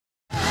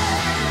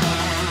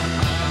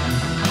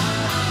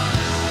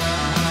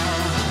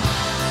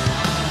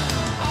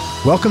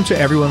Welcome to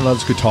Everyone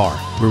Loves Guitar,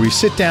 where we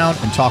sit down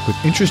and talk with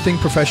interesting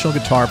professional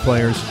guitar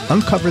players,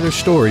 uncover their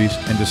stories,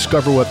 and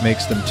discover what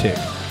makes them tick.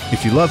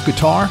 If you love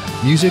guitar,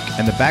 music,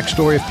 and the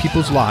backstory of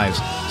people's lives,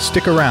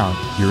 stick around.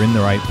 You're in the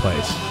right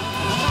place.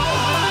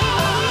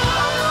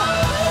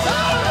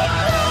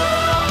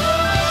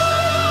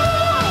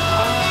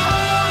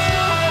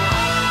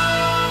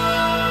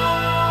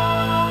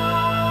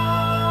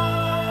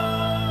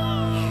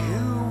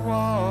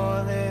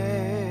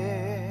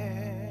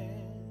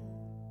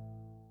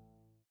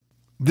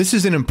 This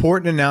is an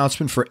important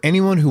announcement for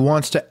anyone who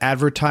wants to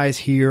advertise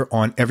here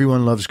on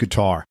Everyone Loves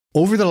Guitar.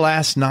 Over the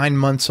last 9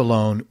 months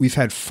alone, we've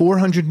had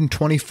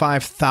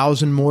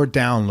 425,000 more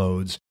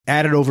downloads,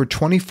 added over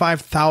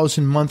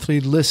 25,000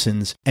 monthly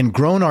listens, and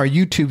grown our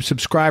YouTube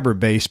subscriber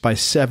base by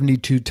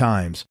 72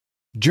 times.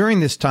 During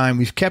this time,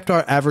 we've kept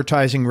our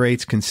advertising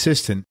rates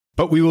consistent,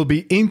 but we will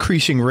be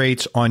increasing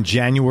rates on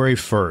January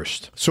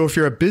 1st. So if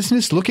you're a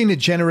business looking to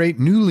generate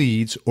new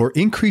leads or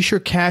increase your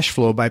cash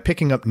flow by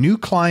picking up new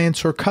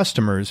clients or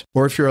customers,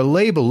 or if you're a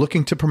label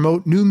looking to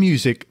promote new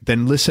music,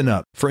 then listen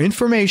up. For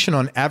information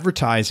on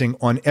advertising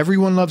on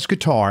Everyone Loves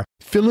Guitar,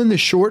 fill in the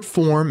short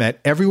form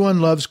at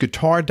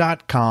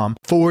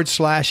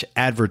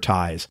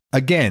everyonelovesguitar.com/advertise.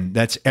 Again,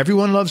 that's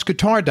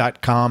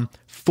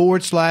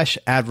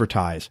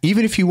everyonelovesguitar.com/advertise.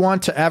 Even if you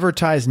want to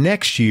advertise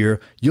next year,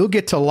 you'll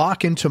get to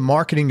lock into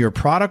marketing your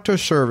product or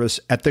service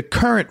at the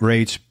current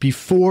rates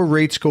before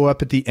rates go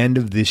up at the end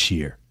of this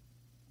year.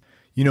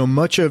 You know,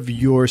 much of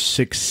your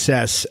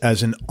success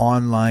as an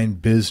online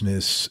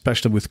business,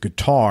 especially with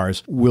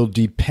guitars, will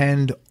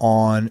depend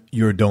on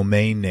your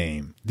domain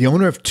name. The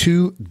owner of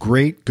 2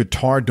 great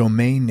guitar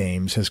domain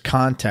names has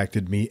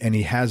contacted me, and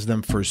he has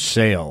them for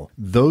sale.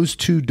 Those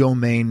 2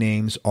 domain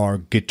names are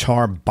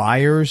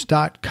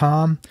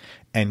guitarbuyers.com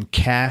and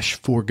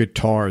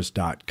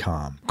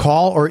cashforguitars.com.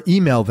 Call or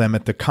email them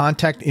at the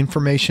contact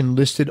information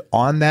listed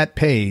on that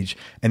page,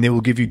 and they will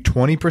give you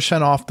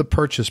 20% off the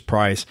purchase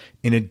price.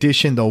 In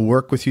addition, they'll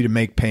work with you to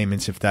make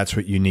payments if that's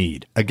what you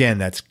need. Again,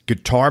 that's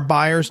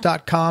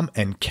guitarbuyers.com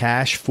and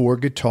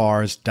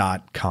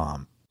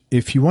cashforguitars.com.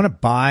 If you want to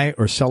buy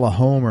or sell a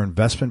home or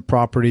investment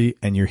property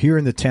and you're here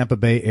in the Tampa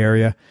Bay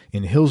area,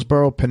 in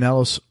Hillsborough,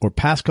 Pinellas, or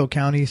Pasco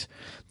counties,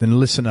 then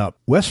listen up.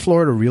 West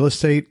Florida Real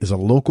Estate is a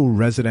local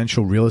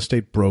residential real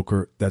estate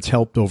broker that's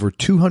helped over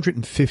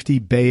 250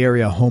 Bay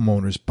Area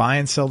homeowners buy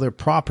and sell their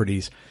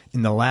properties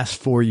in the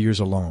last 4 years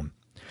alone.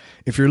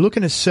 If you're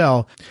looking to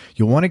sell,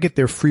 you'll want to get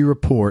their free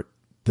report,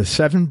 The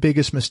 7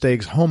 Biggest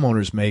Mistakes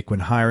Homeowners Make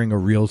When Hiring a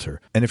Realtor.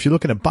 And if you're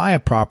looking to buy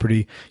a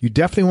property, you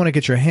definitely want to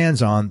get your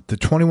hands on the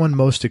 21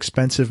 Most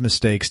Expensive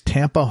Mistakes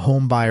Tampa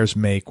Home Buyers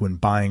Make When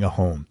Buying a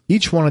Home.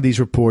 Each one of these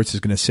reports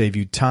is going to save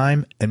you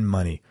time and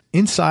money.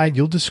 Inside,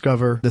 you'll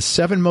discover the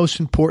 7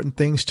 most important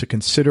things to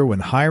consider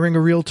when hiring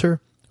a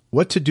realtor,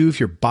 what to do if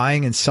you're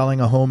buying and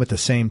selling a home at the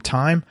same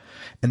time,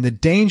 and the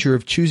danger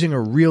of choosing a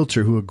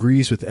realtor who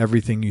agrees with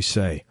everything you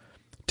say.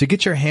 To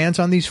get your hands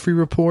on these free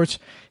reports,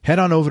 head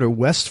on over to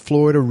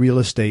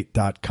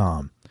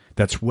westfloridarealestate.com.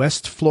 That's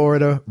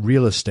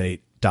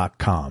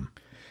westfloridarealestate.com.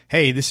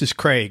 Hey, this is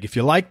Craig. If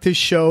you like this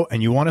show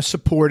and you want to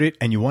support it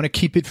and you want to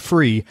keep it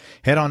free,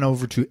 head on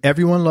over to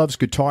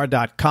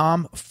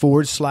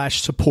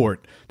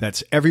everyonelovesguitar.com/support.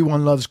 That's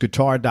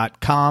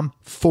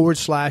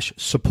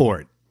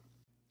everyonelovesguitar.com/support.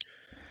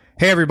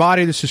 Hey,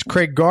 everybody, this is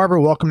Craig Garber.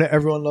 Welcome to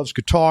Everyone Loves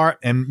Guitar.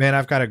 And, man,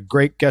 I've got a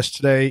great guest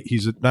today.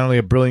 He's not only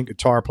a brilliant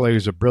guitar player,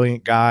 he's a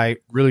brilliant guy,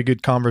 really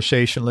good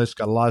conversationalist,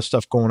 got a lot of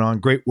stuff going on,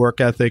 great work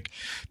ethic,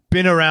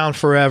 been around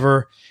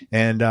forever,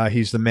 and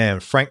he's the man.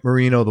 Frank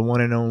Marino, the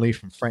one and only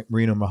from Frank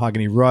Marino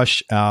Mahogany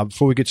Rush.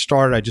 Before we get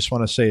started, I just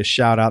want to say a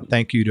shout-out.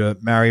 Thank you to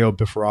Mario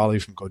Biffarali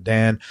from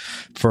Godin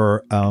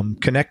for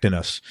connecting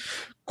us.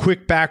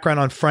 Quick background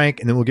on Frank,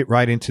 and then we'll get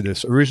right into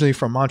this. Originally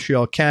from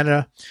Montreal,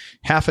 Canada,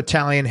 half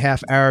Italian,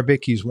 half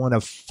Arabic. He's one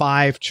of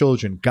 5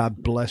 children.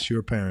 God bless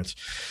your parents.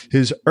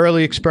 His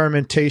early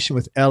experimentation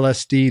with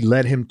LSD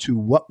led him to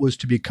what was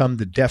to become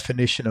the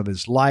definition of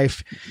his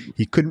life.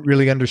 He couldn't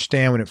really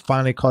understand when it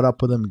finally caught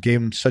up with him and gave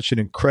him such an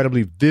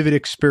incredibly vivid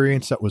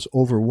experience that was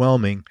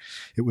overwhelming.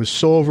 It was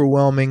so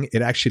overwhelming,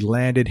 it actually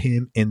landed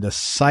him in the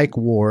psych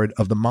ward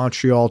of the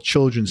Montreal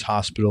Children's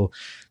Hospital.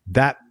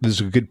 That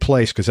was a good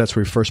place because that's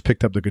where he first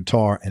picked up the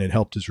guitar, and it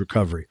helped his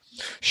recovery.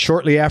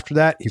 Shortly after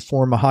that, he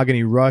formed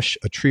Mahogany Rush,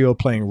 a trio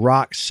playing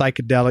rock,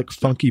 psychedelic,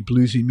 funky,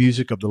 bluesy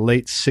music of the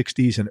late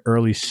 60s and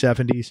early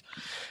 70s.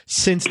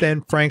 Since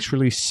then, Frank's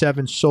released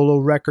 7 solo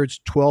records,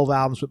 12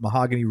 albums with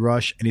Mahogany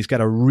Rush, and he's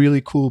got a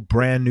really cool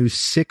brand new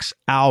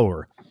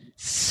 6-hour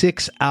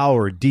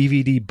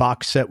DVD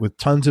box set with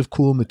tons of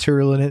cool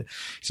material in it.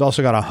 He's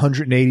also got a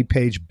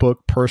 180-page book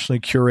personally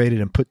curated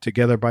and put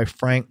together by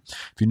Frank.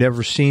 If you've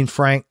never seen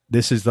Frank,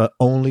 this is the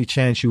only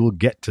chance you will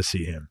get to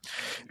see him.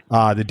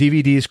 The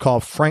DVD is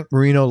called Frank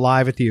Marino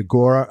Live at the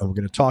Agora, and we're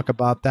going to talk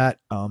about that.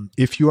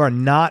 If you are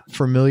not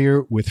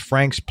familiar with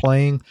Frank's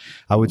playing,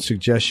 I would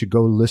suggest you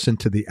go listen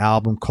to the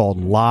album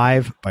called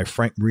Live by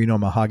Frank Marino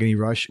Mahogany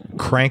Rush.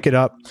 Crank it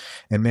up.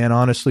 And man,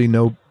 honestly,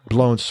 no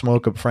blowing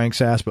smoke up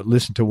Frank's ass, but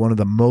listen to one of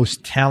the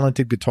most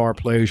talented guitar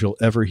players you'll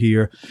ever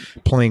hear,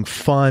 playing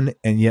fun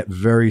and yet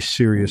very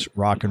serious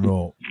rock and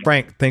roll.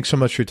 Frank, thanks so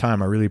much for your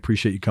time. I really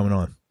appreciate you coming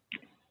on.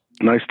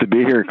 Nice to be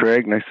here,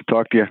 Craig. Nice to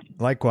talk to you.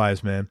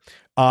 Likewise, man.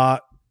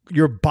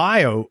 Your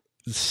bio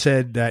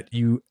said that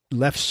you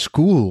left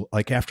school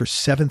like after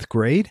 7th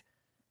grade.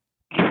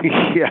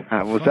 Yeah,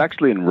 I was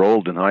actually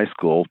enrolled in high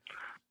school,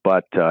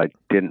 but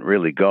didn't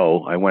really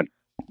go. I went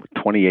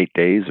 28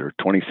 days or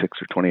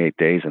 26 or 28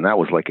 days, and that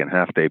was like in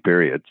half-day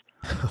periods.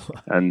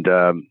 And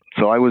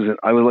so I was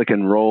like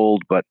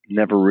enrolled, but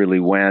never really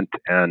went.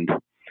 And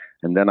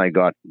then I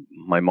got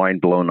my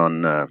mind blown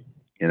on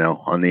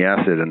on the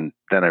acid, and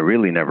then I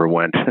really never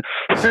went.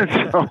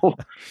 So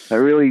I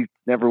really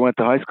never went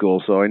to high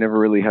school, so I never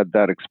really had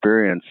that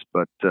experience.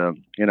 But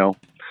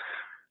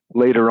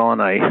later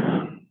on,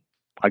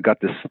 I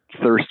got this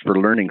thirst for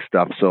learning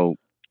stuff, so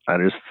I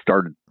just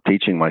started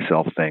teaching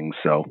myself things.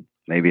 So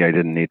maybe I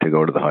didn't need to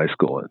go to the high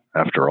school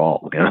after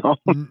all,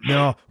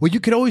 No. Well, you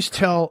could always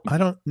tell. I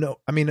don't know.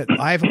 I mean,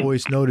 I've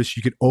always noticed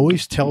you could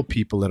always tell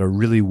people that are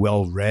really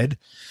well read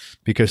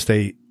because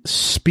they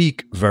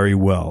speak very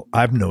well.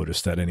 I've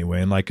noticed that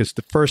anyway. And like, it's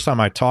the first time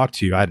I talked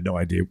to you, I had no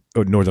idea,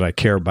 nor did I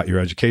care about your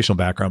educational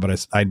background,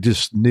 but I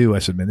just knew, I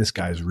said, man, this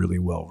guy is really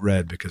well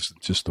read because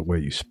it's just the way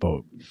you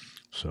spoke.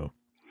 So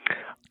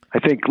I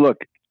think, look,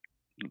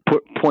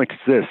 point is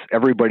this: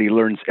 everybody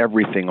learns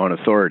everything on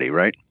authority,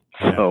 right?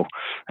 Yeah. So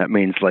that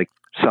means like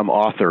some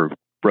author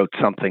wrote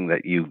something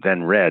that you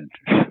then read.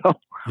 So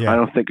yeah. I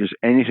don't think there's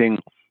anything,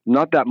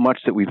 not that much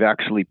that we've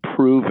actually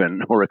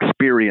proven or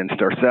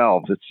experienced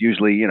ourselves. It's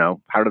usually,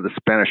 how do the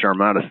Spanish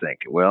Armada think?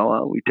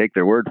 Well, we take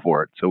their word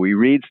for it. So we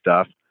read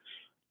stuff,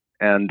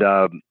 and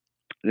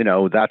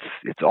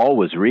it's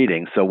always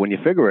reading. So when you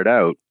figure it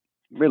out,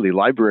 really,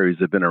 libraries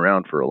have been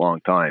around for a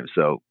long time.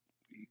 So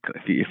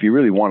if you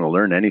really want to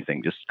learn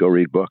anything, just go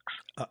read books.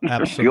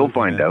 Absolutely, you'll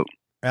find out.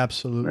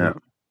 Absolutely. Yeah.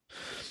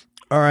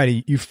 All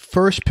righty. You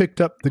first picked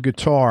up the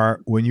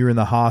guitar when you were in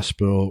the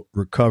hospital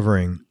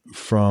recovering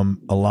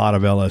from a lot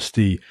of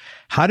LSD.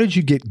 How did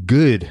you get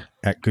good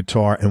at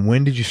guitar, and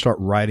when did you start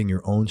writing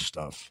your own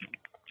stuff?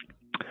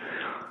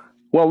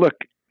 Well, look,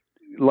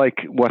 like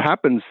what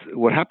happened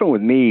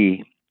with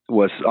me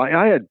was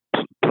I had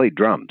played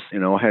drums.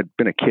 I had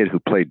been a kid who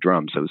played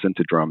drums. I was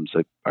into drums.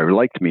 I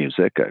liked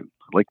music. I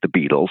liked the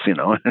Beatles. It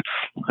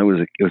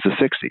was the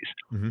 60s.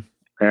 Mm-hmm.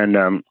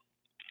 And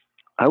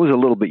I was a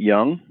little bit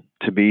young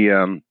to be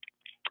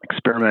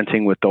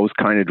experimenting with those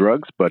kind of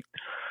drugs, but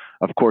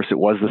of course it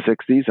was the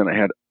 60s, and I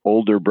had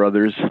older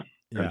brothers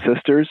and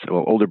sisters,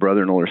 well, older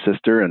brother and older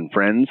sister, and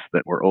friends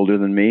that were older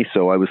than me.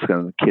 So I was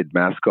kind of a kid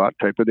mascot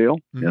type of deal.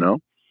 Mm-hmm.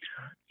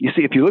 You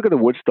see, if you look at the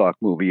Woodstock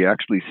movie, you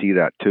actually see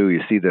that too.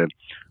 You see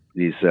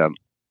these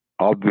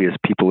obvious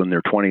people in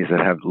their 20s that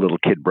have little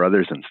kid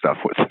brothers and stuff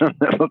with them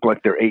that look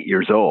like they're 8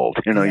 years old.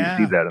 You see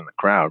that in the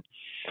crowd.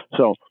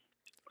 So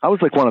I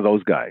was like one of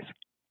those guys.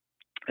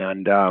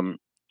 And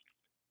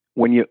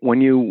when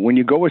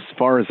you go as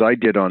far as I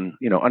did on,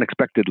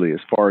 unexpectedly as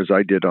far as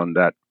I did on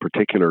that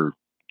particular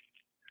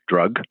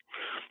drug,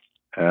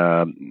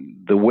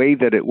 the way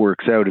that it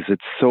works out is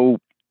it's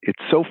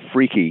so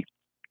freaky.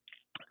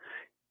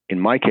 In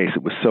my case,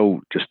 it was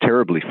so just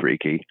terribly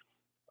freaky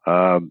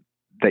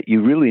that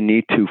you really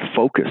need to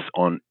focus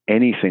on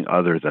anything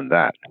other than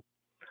that.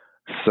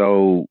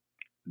 So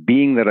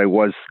being that I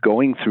was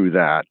going through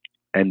that,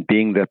 and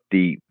being that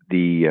the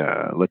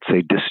let's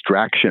say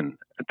distraction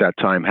at that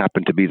time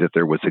happened to be that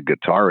there was a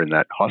guitar in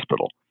that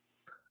hospital.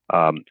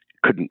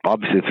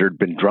 Obviously, if there had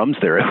been drums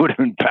there, I would have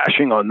been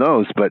bashing on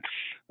those, but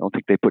I don't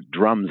think they put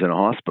drums in a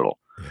hospital.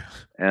 Yeah.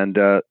 And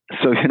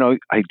so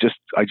I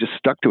just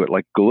stuck to it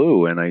like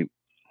glue, and I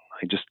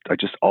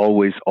just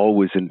always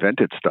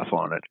invented stuff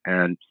on it.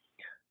 And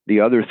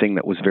the other thing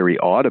that was very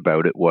odd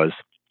about it was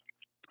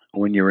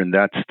when you're in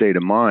that state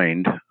of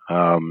mind,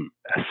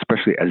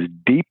 especially as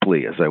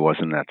deeply as I was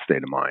in that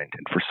state of mind,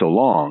 and for so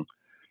long,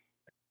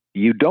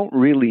 you don't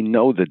really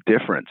know the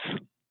difference.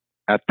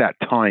 At that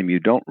time, you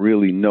don't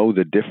really know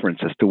the difference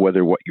as to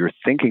whether what you're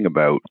thinking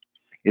about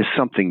is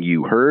something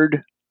you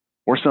heard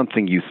or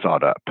something you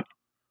thought up.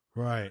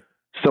 Right.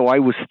 So I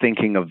was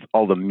thinking of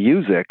all the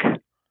music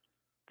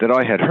that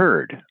I had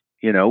heard,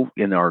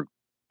 in our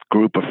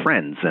group of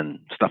friends and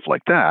stuff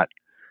like that,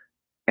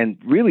 and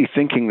really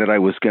thinking that I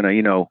was going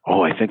to,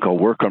 I think I'll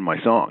work on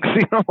my songs.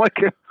 Like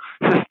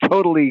this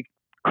totally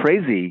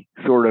crazy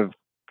sort of,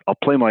 I'll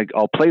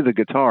play the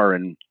guitar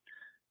and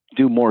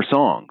do more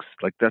songs.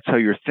 Like that's how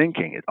you're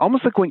thinking. It's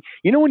almost like when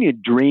you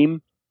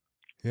dream.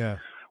 Yeah.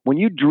 When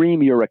you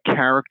dream, you're a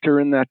character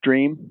in that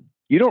dream.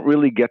 You don't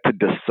really get to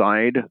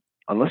decide,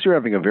 unless you're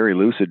having a very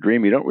lucid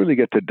dream, you don't really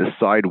get to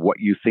decide what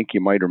you think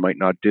you might or might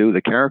not do.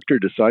 The character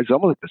decides,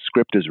 almost like the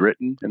script is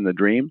written in the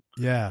dream.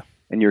 Yeah.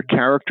 And your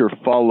character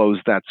follows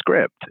that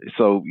script.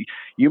 So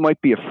you might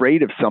be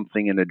afraid of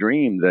something in a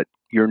dream that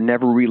you're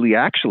never really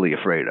actually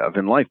afraid of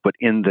in life, but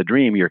in the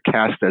dream, you're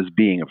cast as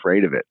being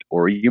afraid of it.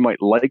 Or you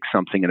might like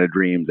something in a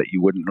dream that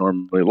you wouldn't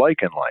normally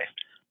like in life,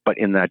 but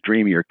in that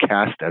dream, you're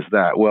cast as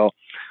that. Well,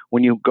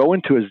 when you go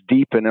into as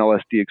deep an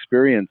LSD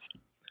experience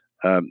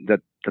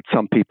that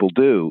some people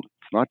do,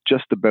 it's not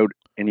just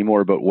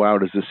anymore about, wow,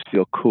 does this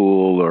feel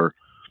cool, or,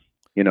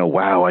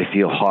 wow, I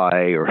feel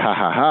high, or ha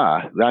ha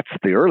ha. That's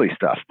the early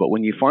stuff. But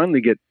when you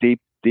finally get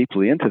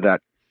deeply into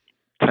that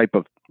type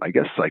of, I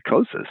guess,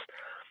 psychosis,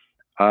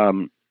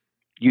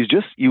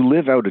 you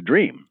live out a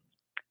dream,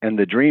 and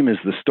the dream is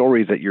the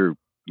story that your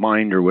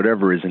mind or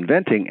whatever is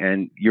inventing,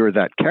 and you're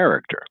that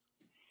character.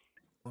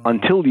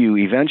 Until you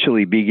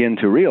eventually begin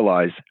to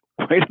realize,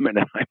 wait a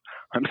minute,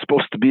 I'm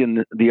supposed to be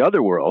in the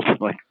other world.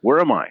 Like,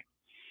 where am I?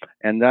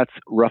 And that's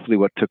roughly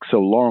what took so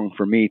long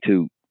for me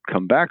to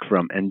come back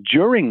from. And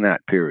during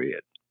that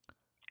period,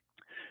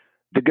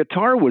 the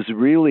guitar was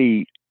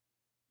really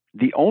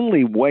the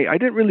only way. I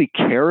didn't really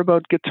care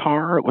about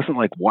guitar. It wasn't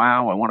like,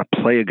 wow, I want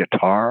to play a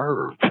guitar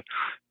or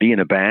be in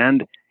a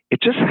band.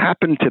 It just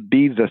happened to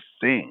be the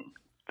thing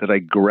that I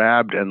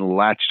grabbed and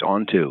latched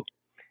onto.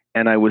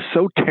 And I was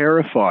so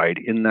terrified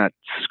in that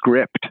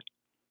script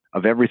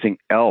of everything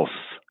else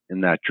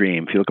in that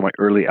dream. If you look at my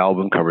early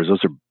album covers,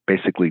 those are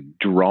basically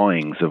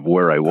drawings of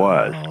where I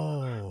was,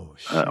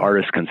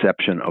 artist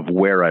conception of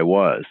where I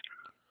was,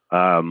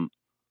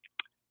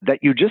 that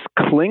you just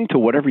cling to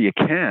whatever you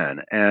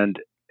can. And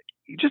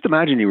you just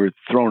imagine you were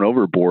thrown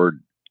overboard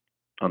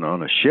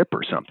on a ship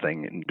or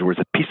something, and there was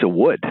a piece of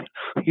wood.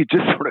 You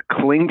just sort of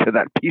cling to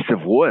that piece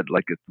of wood,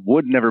 like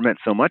wood never meant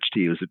so much to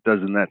you as it does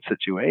in that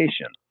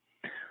situation.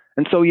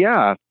 And so,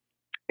 yeah,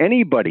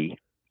 anybody,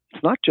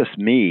 it's not just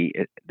me.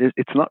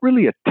 It's not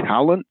really a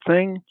talent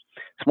thing.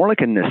 It's more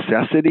like a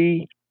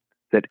necessity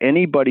that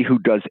anybody who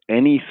does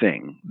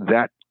anything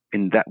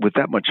with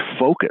that much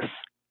focus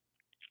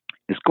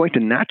is going to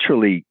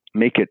naturally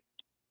make it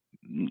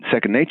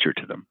second nature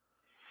to them.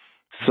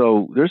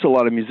 So there's a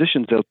lot of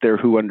musicians out there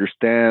who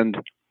understand.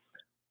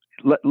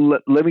 Let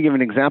me give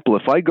an example.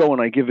 If I go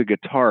and I give a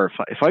guitar,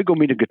 if I go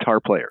meet a guitar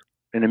player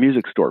in a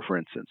music store, for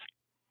instance,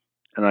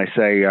 and I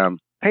say,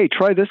 hey,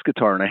 try this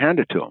guitar, and I hand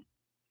it to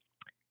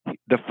him,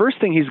 the first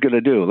thing he's going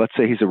to do, let's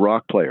say he's a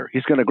rock player,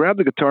 he's going to grab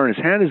the guitar and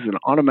his hand is going to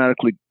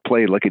automatically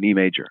play like an E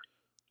major.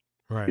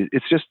 Right.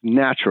 It's just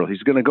natural.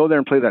 He's going to go there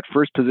and play that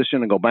first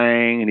position and go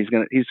bang,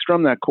 and he's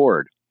strum that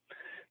chord.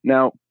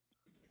 Now,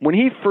 when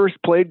he first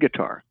played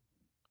guitar,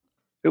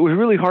 it was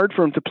really hard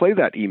for him to play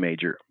that E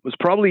major. It was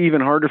probably even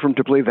harder for him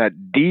to play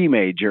that D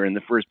major in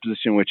the first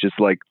position, which is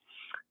like,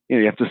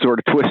 you have to sort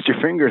of twist your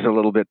fingers a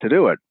little bit to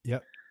do it.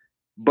 Yep.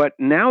 But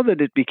now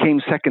that it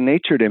became second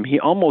nature to him, he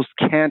almost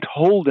can't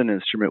hold an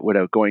instrument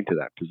without going to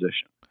that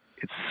position.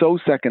 It's so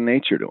second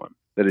nature to him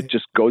that it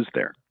just goes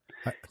there.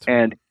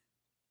 And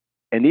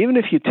even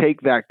if you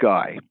take that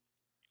guy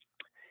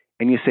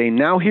and you say,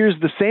 now here's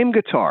the same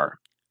guitar,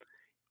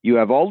 you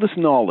have all this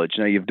knowledge.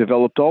 Now you've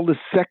developed all this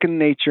second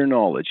nature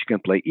knowledge. You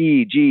can play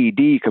E, G,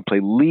 D, you can play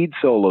lead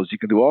solos. You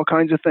can do all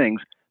kinds of things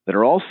that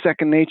are all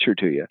second nature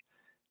to you.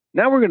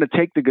 Now we're going to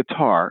take the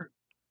guitar,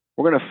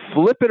 we're going to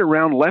flip it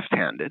around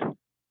left-handed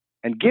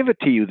and give it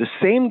to you. The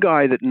same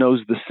guy that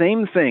knows the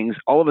same things,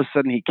 all of a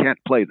sudden he can't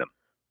play them.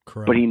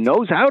 Correct. But he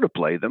knows how to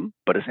play them,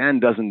 but his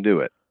hand doesn't do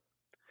it.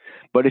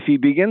 But if he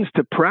begins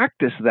to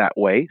practice that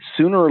way,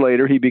 sooner or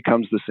later he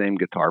becomes the same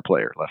guitar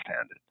player,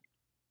 left-handed.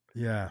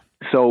 Yeah.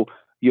 So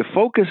you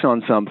focus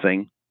on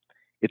something,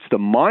 it's the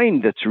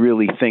mind that's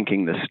really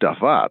thinking this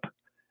stuff up,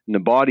 and the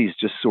body's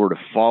just sort of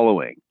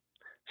following.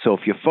 So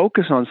if you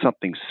focus on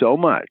something so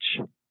much,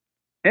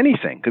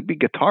 anything, could be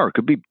guitar,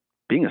 could be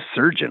being a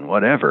surgeon,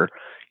 whatever,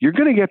 you're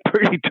going to get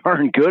pretty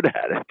darn good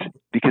at it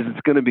because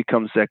it's going to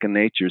become second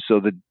nature. So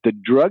the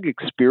drug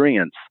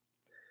experience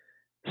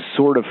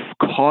sort of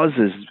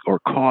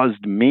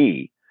caused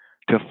me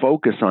to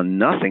focus on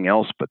nothing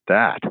else but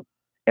that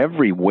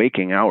every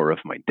waking hour of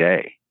my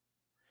day.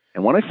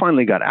 And when I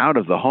finally got out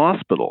of the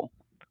hospital,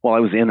 well, I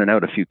was in and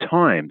out a few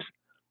times,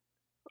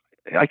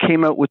 I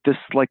came out with this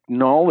like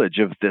knowledge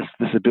of this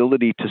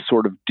ability to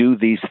sort of do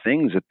these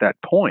things at that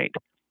point.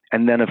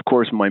 And then, of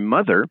course, my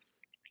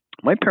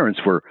parents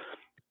were,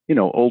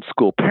 old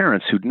school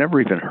parents who'd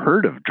never even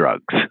heard of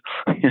drugs,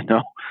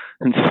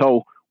 And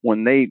so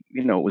when they,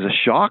 it was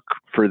a shock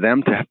for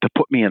them to have to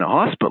put me in a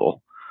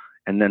hospital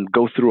and then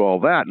go through all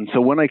that. And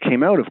so when I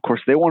came out, of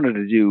course, my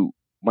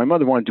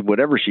mother wanted to do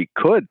whatever she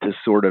could to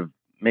sort of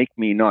make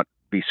me not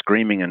be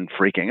screaming and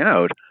freaking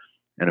out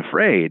and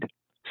afraid.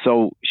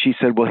 So she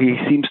said, well, he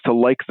seems to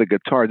like the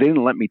guitar. They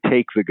didn't let me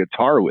take the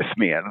guitar with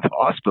me out of the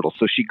hospital.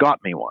 So she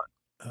got me one.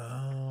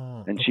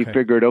 Oh, and she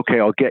figured, okay,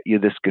 I'll get you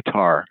this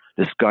guitar.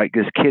 This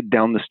kid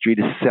down the street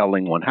is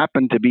selling one.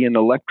 Happened to be an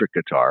electric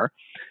guitar.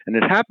 And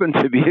it happened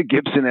to be a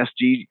Gibson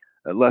SG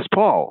Les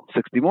Paul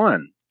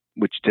 61,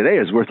 which today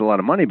is worth a lot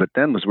of money, but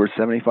then was worth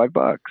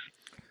 $75.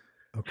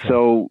 Okay.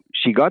 So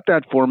she got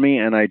that for me,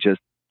 and I just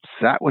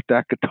sat with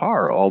that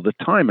guitar all the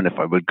time. And if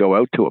I would go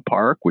out to a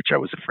park, which I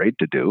was afraid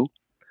to do,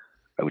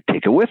 I would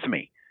take it with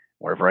me.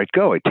 Wherever I'd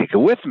go, I'd take it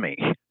with me.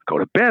 Go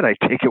to bed,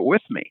 I'd take it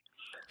with me.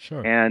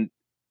 Sure. And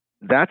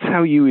that's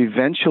how you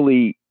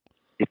eventually,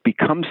 it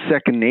becomes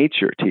second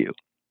nature to you.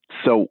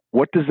 So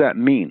what does that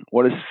mean?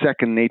 What does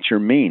second nature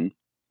mean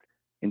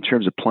in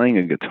terms of playing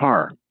a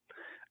guitar?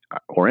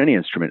 or any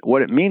instrument,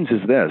 what it means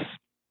is this.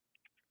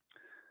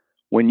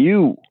 When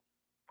you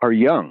are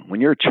young,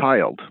 when you're a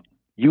child,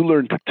 you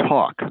learn to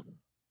talk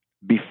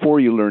before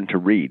you learn to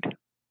read.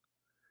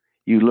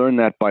 You learn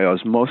that by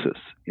osmosis.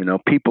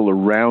 People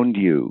around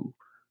you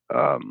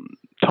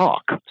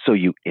talk. So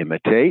you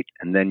imitate,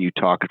 and then you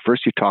talk. At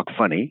first you talk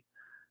funny,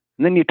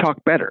 and then you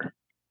talk better.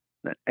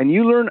 And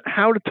you learn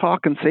how to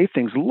talk and say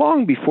things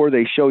long before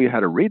they show you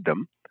how to read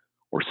them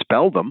or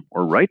spell them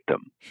or write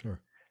them. Sure.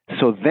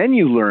 So then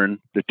you learn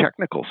the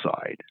technical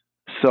side.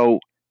 So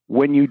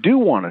when you do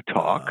want to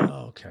talk,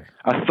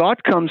 a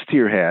thought comes to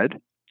your head,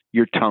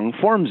 your tongue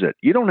forms it.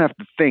 You don't have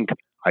to think,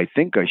 I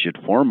think I should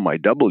form my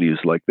W's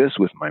like this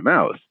with my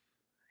mouth.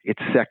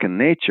 It's second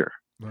nature.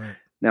 Right.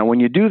 Now, when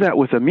you do that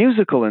with a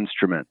musical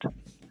instrument,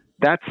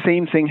 that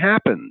same thing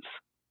happens.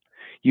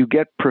 You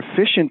get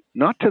proficient,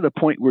 not to the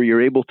point where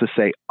you're able to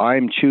say,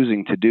 I'm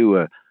choosing to do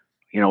a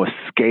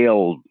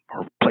scale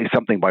or play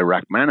something by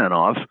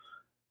Rachmaninoff,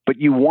 but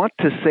you want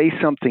to say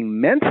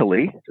something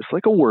mentally, just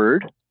like a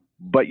word,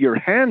 but your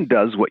hand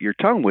does what your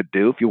tongue would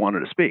do if you wanted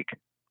to speak.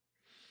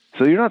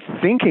 So you're not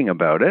thinking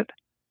about it.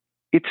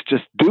 It's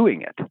just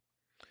doing it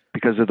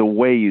because of the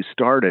way you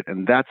start it.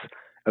 And that's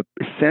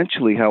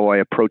essentially how I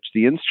approach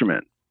the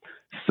instrument.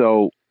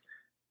 So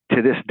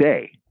to this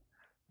day,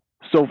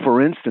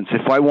 for instance,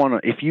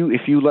 if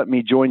you let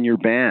me join your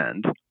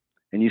band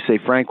and you say,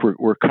 Frank,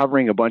 we're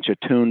covering a bunch of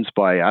tunes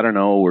by, I don't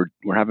know,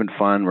 we're having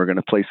fun, we're going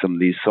to play some of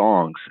these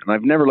songs, and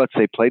I've never, let's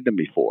say, played them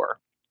before,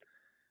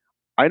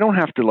 I don't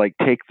have to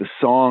take the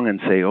song and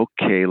say,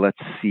 okay, let's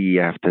see,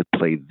 I have to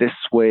play this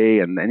way,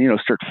 and then,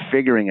 start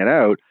figuring it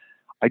out.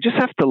 I just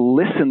have to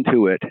listen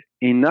to it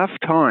enough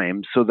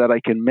times so that I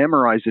can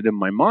memorize it in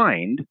my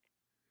mind.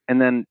 And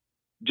then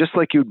just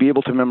like you'd be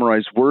able to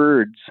memorize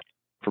words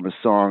from a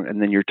song and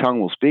then your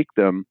tongue will speak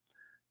them,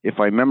 if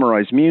I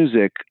memorize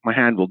music, my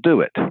hand will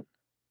do it.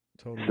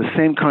 Totally. It's the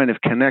same kind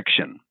of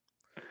connection.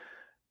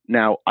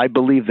 Now, I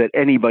believe that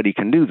anybody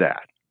can do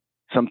that.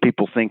 Some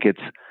people think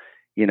it's,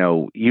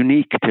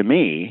 unique to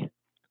me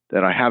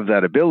that I have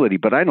that ability,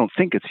 but I don't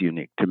think it's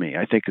unique to me.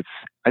 I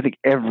think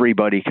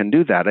everybody can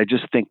do that. I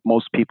just think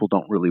most people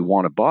don't really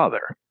want to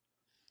bother.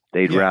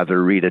 They'd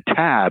rather read a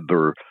tab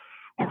or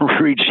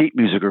read sheet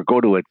music or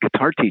go to a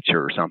guitar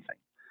teacher or something.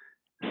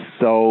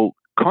 So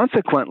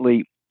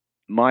consequently,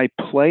 my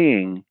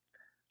playing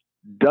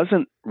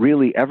doesn't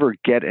really ever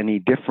get any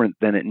different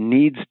than it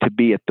needs to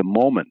be at the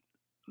moment.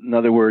 In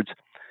other words,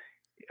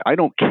 I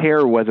don't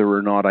care whether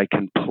or not I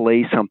can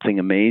play something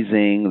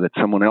amazing that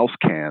someone else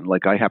can.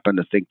 I happen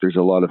to think there's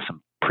a lot of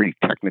some pretty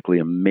technically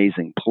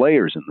amazing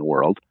players in the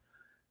world,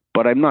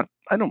 but I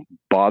don't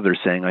bother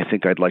saying I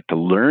think I'd like to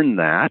learn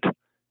that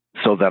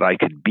so that I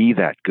could be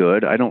that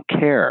good. I don't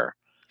care.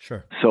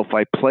 Sure. So if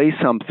I play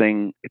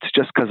something, it's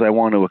just because I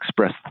want to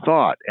express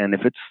thought. And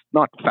if it's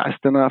not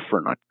fast enough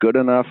or not good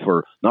enough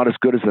or not as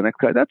good as the next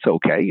guy, that's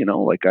okay.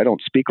 I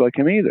don't speak like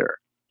him either.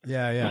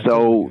 Yeah.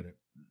 So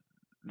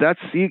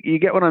that's, you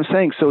get what I'm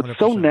saying? So 100%. It's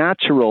so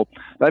natural.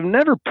 I've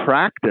never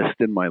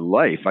practiced in my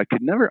life. I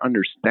could never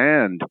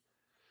understand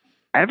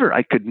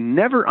I could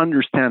never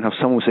understand how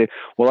someone would say,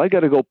 well, I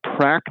got to go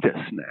practice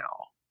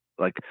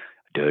now.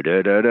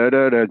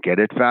 Get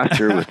it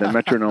faster with the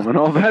metronome and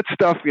all that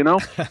stuff,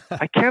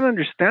 I can't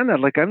understand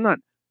that.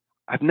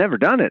 I've never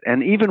done it.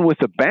 And even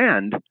with a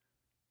band,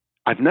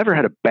 I've never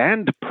had a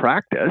band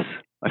practice.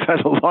 I've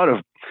had a lot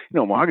of,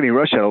 Mahogany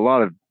Rush had a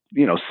lot of,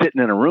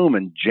 sitting in a room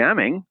and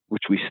jamming,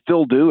 which we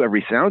still do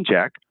every sound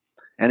check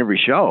and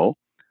every show,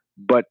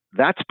 but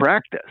that's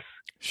practice.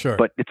 Sure.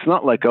 But it's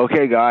not like,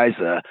 okay, guys,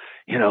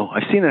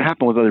 I've seen it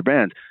happen with other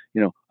bands.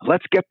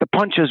 Let's get the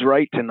punches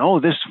right. And,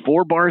 there's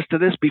 4 bars to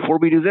this before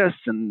we do this.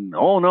 And,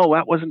 no,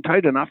 that wasn't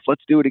tight enough.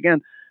 Let's do it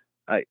again.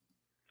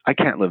 I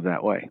can't live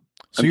that way.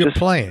 So you're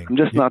playing. I'm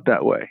just not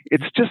that way.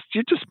 It's just,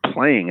 you're just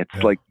playing.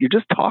 It's like, you're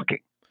just talking.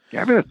 You're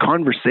having a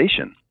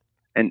conversation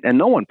and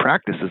no one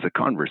practices a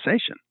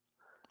conversation.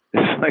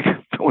 It's like,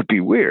 that would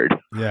be weird.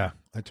 Yeah.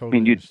 I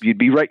mean, you'd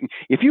be writing,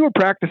 if you were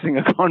practicing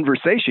a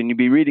conversation, you'd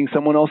be reading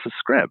someone else's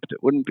script.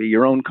 It wouldn't be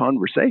your own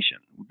conversation.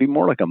 It would be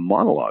more like a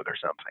monologue or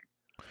something.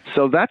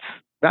 So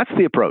that's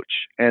the approach.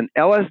 And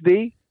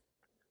LSD,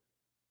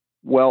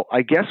 well,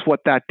 I guess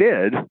what that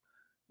did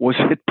was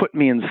it put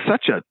me in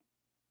such a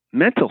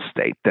mental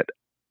state that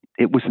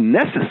it was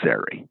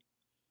necessary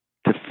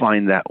to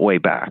find that way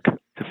back,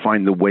 to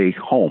find the way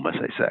home, as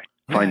I say,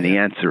 find the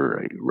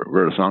answer. I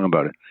wrote a song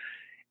about it.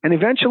 And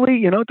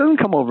eventually, it doesn't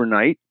come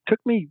overnight. It took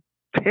me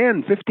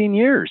 10, 15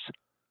 years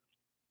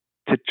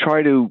to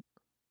try to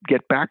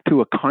get back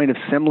to a kind of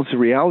semblance of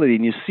reality.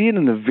 And you see it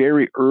in the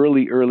very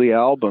early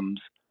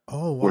albums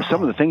where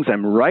some of the things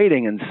I'm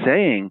writing and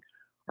saying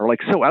are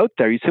so out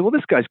there. You say, well,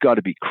 this guy's got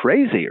to be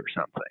crazy or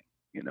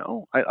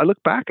something. I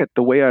look back at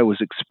the way I was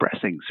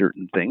expressing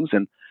certain things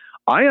and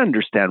I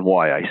understand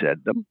why I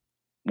said them,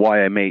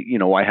 why I made,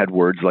 I had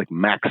words like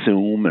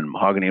Maxim and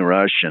Mahogany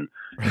Rush and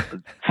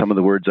some of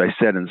the words I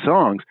said in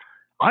songs.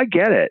 I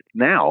get it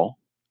now.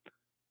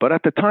 But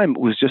at the time, it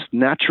was just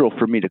natural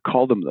for me to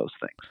call them those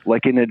things,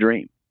 like in a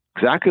dream,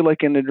 exactly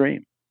like in a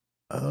dream.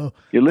 Oh,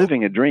 You're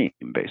living a dream,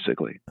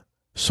 basically.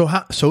 So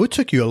it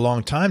took you a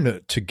long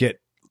time to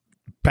get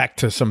back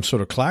to some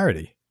sort of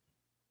clarity.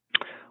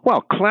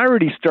 Well,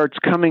 clarity starts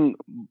coming.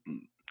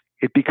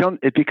 It becomes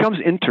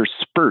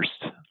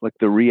interspersed, like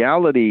the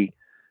reality.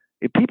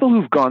 If people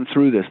who've gone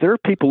through this, there are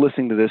people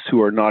listening to this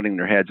who are nodding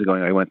their heads and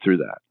going, "I went through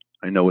that.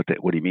 I know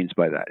what he means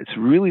by that." It's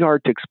really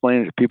hard to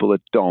explain it to people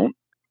that don't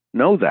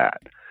know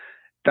that.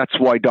 That's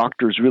why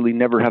doctors really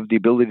never have the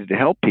ability to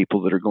help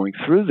people that are going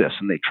through this,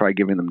 and they try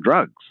giving them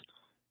drugs.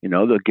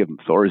 They'll give them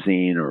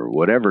Thorazine or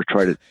whatever,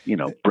 try to,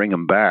 bring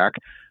them back.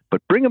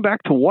 But bring them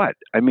back to what?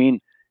 I mean,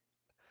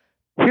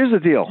 here's the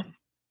deal.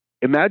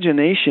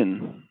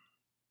 Imagination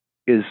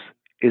is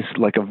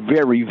like a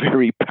very,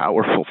 very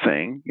powerful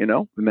thing,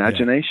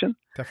 imagination.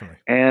 Yeah, definitely.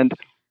 And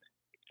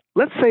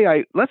let's say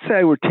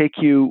I would take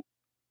you,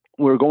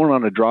 we're going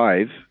on a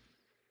drive,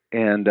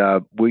 and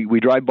we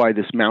drive by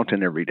this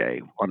mountain every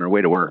day on our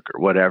way to work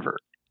or whatever.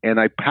 And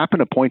I happen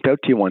to point out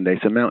to you one day,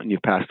 it's a mountain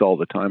you've passed all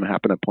the time. I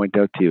happen to point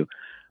out to you,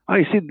 oh,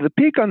 you see the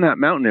peak on that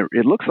mountain,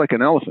 it looks like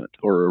an elephant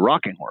or a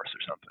rocking horse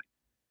or something.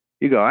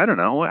 You go, I don't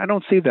know. I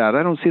don't see that.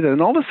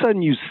 And all of a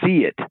sudden you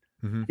see it.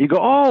 Mm-hmm. You go,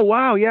 oh,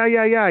 wow. Yeah.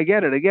 I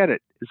get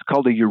it. It's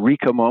called a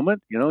eureka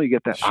moment. You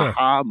get that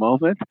aha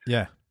moment.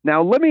 Yeah.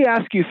 Now, let me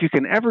ask you if you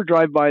can ever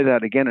drive by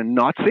that again and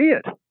not see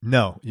it.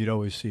 No, you'd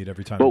always see it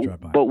every time you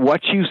drive by. But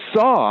what you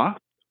saw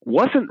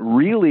wasn't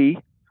really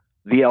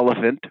the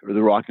elephant or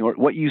the rocking horse.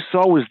 What you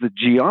saw was the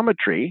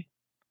geometry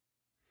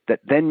that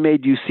then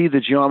made you see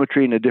the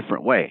geometry in a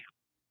different way.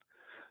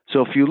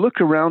 So if you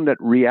look around at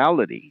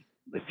reality,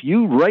 if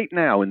you right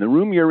now in the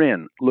room you're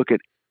in,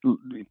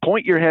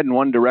 point your head in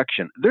one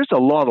direction, there's a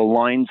lot of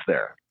lines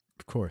there.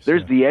 Of course.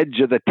 There's the edge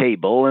of the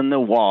table and the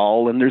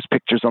wall, and there's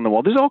pictures on the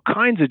wall. There's all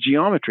kinds of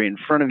geometry in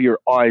front of your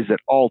eyes at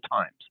all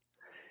times.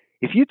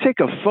 If you take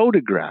a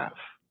photograph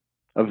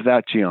of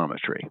that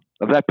geometry,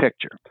 of that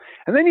picture,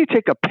 and then you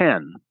take a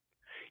pen,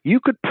 you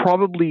could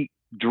probably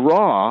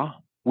draw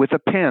with a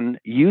pen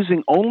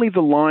using only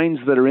the lines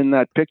that are in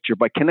that picture.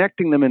 By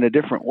connecting them in a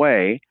different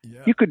way,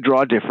 you could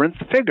draw a different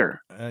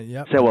figure.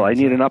 Say, well, I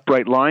need an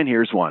upright line,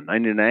 here's one. I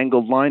need an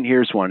angled line,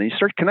 here's one. And you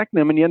start connecting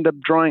them and you end up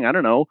drawing, I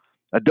don't know,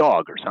 a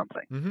dog or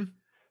something. Mm-hmm.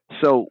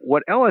 So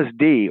what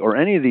LSD or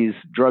any of these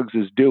drugs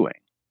is doing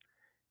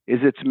is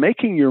it's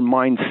making your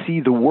mind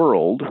see the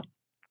world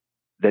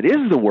that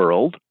is the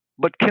world,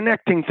 but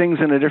connecting things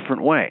in a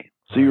different way.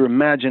 So your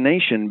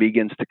imagination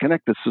begins to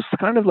connect this. So it's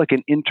kind of like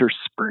an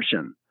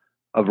interspersion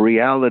of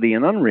reality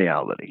and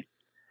unreality.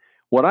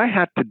 What I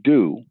had to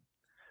do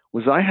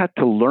was I had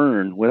to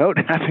learn without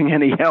having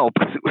any help,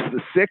 because it was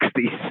the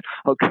 60s.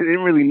 I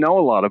didn't really know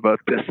a lot about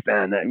this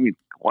then. I mean,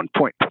 at one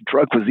point, the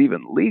drug was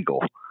even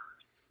legal.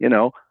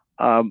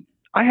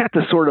 I had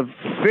to sort of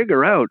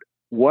figure out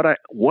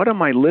what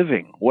am I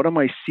living? What am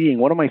I seeing?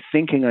 What am I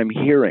thinking I'm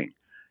hearing?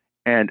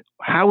 And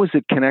how is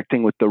it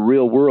connecting with the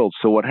real world?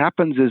 So what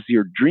happens is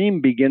your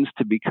dream begins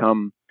to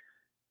become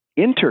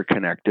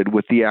interconnected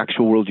with the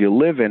actual world you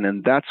live in.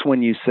 And that's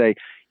when you say,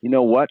 you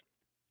know what?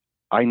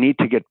 I need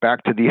to get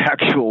back to the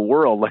actual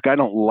world. Like, I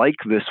don't like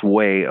this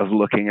way of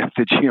looking at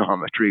the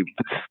geometry.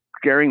 It's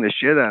scaring the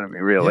shit out of me,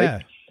 really. Yeah.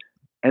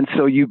 And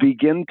so you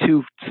begin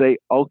to say,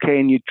 okay,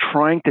 and you're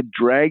trying to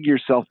drag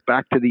yourself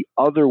back to the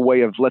other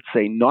way of, let's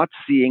say, not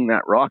seeing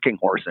that rocking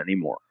horse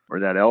anymore or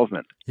that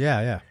elephant.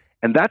 Yeah.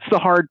 And that's the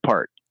hard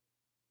part.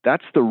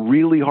 That's the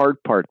really hard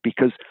part,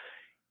 because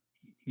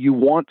you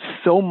want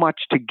so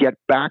much to get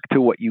back to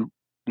what you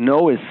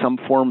know is some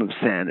form of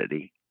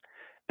sanity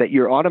that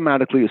you're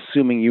automatically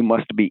assuming you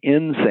must be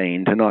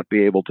insane to not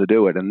be able to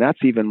do it. And that's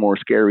even more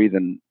scary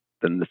than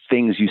the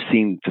things you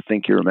seem to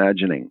think you're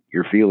imagining,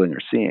 you're feeling,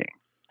 or seeing.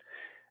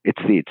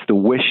 It's the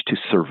wish to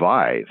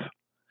survive.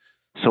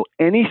 So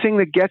anything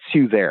that gets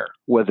you there,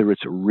 whether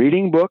it's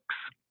reading books,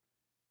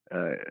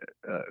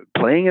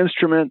 playing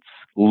instruments,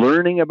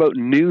 learning about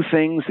new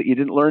things that you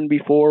didn't learn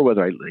before,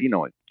 whether I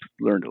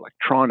learned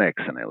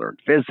electronics and I learned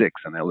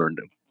physics and I learned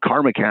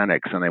car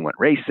mechanics and I went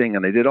racing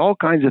and I did all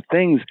kinds of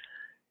things.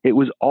 It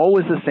was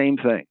always the same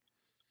thing.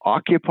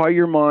 Occupy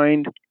your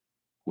mind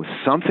with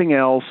something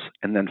else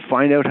and then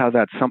find out how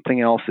that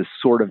something else is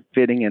sort of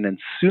fitting in. And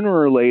sooner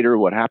or later,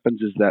 what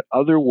happens is that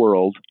other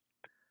world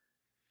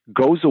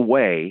goes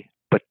away,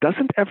 but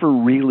doesn't ever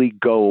really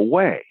go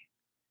away.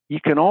 You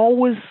can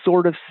always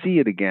sort of see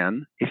it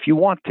again if you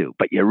want to,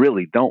 but you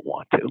really don't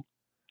want to.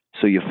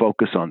 So you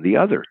focus on the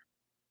other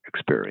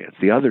experience,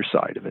 the other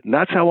side of it. And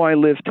that's how I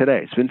live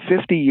today. It's been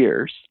 50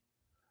 years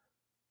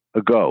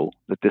ago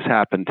that this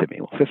happened to me.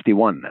 Well,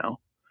 51 now.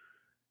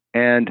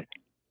 And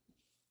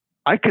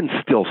I can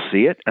still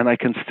see it, and I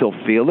can still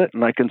feel it,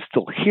 and I can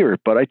still hear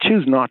it, but I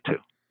choose not to.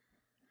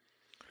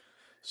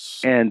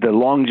 And the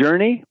long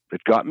journey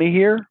that got me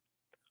here,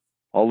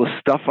 all the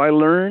stuff I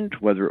learned,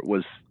 whether it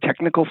was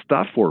technical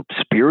stuff or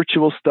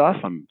spiritual stuff,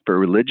 I'm a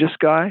religious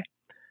guy,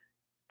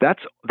 that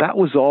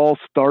was all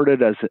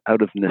started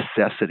out of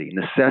necessity.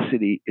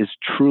 Necessity is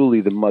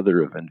truly the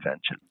mother of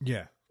invention.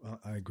 Yeah,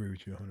 I agree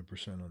with you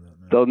 100% on that,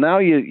 man. So now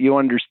you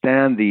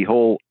understand the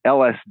whole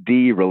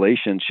LSD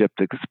relationship,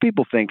 because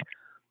people think,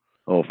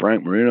 oh,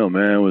 Frank Marino,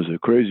 man, was a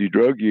crazy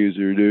drug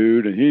user,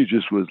 dude. And he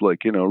just was like,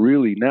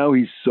 really, now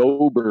he's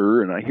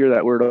sober. And I hear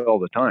that word all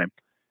the time.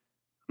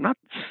 I'm not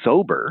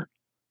sober.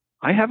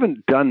 I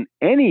haven't done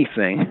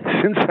anything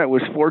since I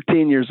was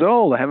 14 years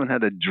old. I haven't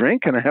had a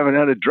drink and I haven't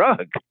had a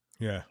drug.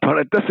 Yeah. But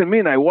it doesn't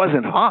mean I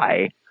wasn't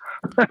high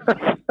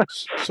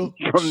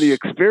from the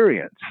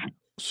experience.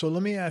 So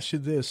let me ask you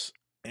this,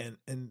 and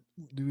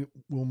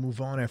we'll move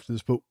on after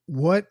this, but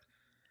what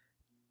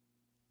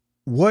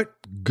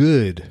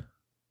good,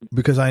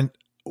 because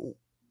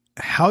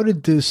how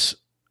did this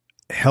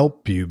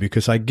help you?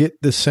 Because I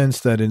get the sense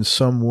that in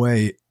some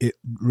way it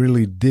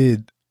really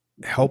did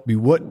help you.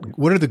 What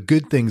are the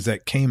good things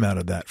that came out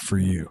of that for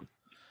you?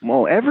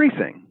 Well,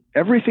 everything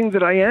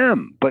that I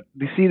am. But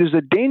you see, there's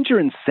a danger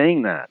in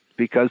saying that,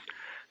 because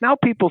now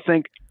people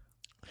think,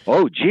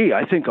 oh, gee,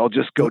 I think I'll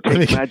just go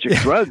take magic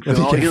drugs and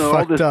all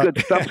this good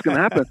stuff's going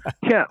to happen.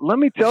 Yeah, let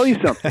me tell you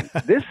something.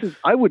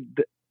 I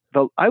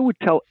would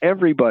tell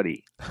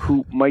everybody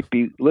who might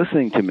be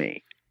listening to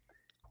me,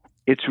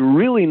 it's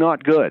really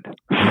not good.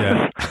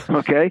 Yeah.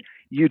 Okay?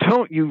 You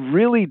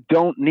really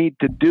don't need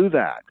to do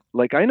that.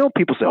 Like, I know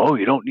people say, oh,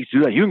 you don't need to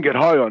do that. You can get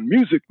high on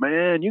music,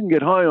 man. You can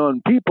get high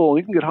on people.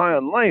 You can get high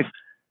on life.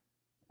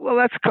 Well,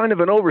 that's kind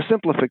of an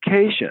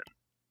oversimplification.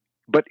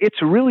 But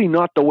it's really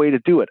not the way to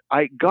do it.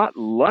 I got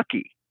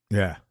lucky.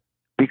 Yeah.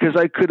 Because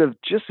I could have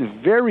just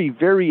very,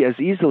 very as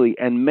easily,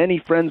 and many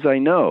friends I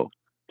know,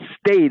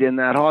 stayed in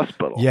that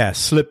hospital. Yeah,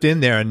 slipped in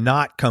there and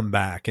not come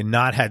back and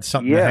not had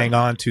something to hang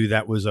on to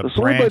that was a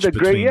branch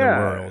between the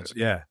worlds.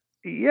 Yeah.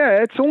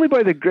 Yeah, it's only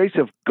by the grace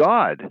of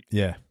God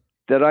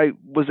that I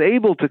was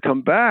able to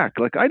come back.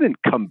 Like, I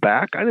didn't come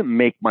back. I didn't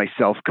make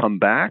myself come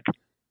back.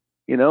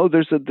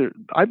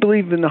 I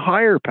believe in a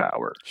higher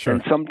power. Sure.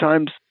 And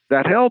sometimes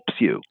that helps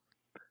you.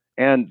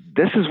 And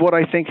this is what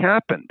I think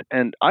happened.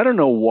 And I don't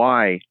know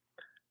why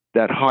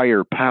that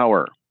higher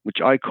power,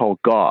 which I call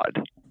God,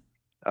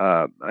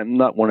 I'm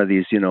not one of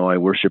these, I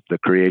worship the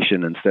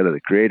creation instead of the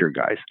creator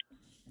guys.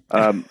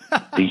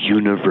 The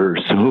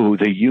universe,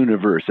 the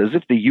universe, as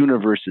if the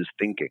universe is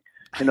thinking.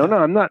 No,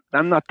 I'm not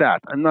that.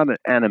 I'm not an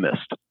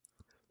animist.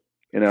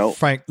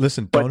 Frank,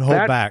 listen, don't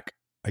hold back.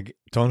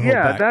 Don't hold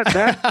back.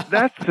 Yeah,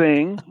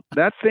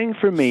 that thing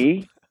for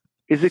me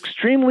is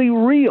extremely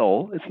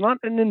real. It's not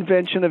an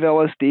invention of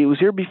LSD. It was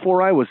here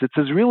before I was. It's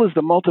as real as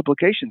the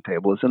multiplication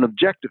table. It's an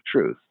objective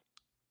truth.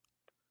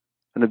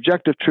 An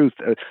objective truth.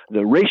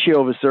 The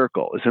ratio of a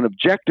circle is an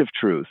objective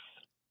truth.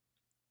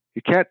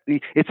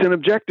 It's an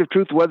objective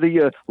truth whether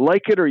you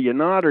like it or you're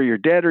not, or you're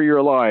dead or you're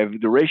alive.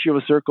 The ratio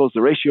of a circle is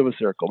the ratio of a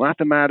circle.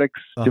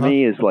 Mathematics to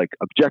me is like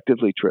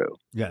objectively true.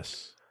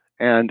 Yes.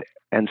 And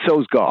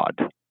so's God.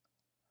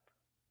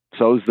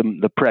 So's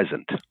the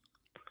present.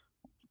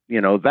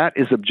 That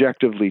is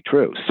objectively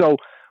true. So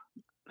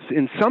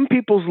in some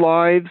people's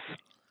lives,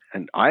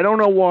 and I don't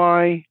know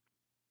why,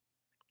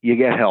 you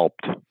get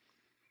helped.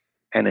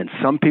 And in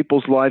some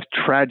people's lives,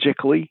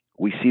 tragically,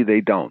 we see they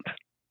don't.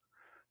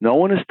 No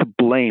one is to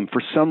blame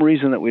for some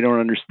reason that we don't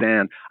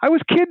understand. I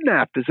was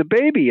kidnapped as a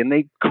baby, and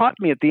they caught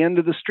me at the end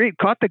of the street,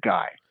 caught the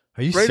guy.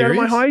 Are you right serious?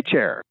 Out of my high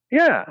chair.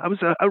 Yeah,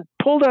 I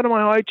pulled out of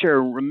my high chair.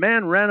 A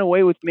man ran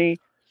away with me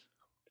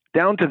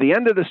down to the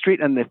end of the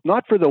street, and if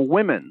not for the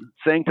women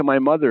saying to my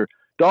mother,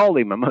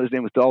 Dolly, my mother's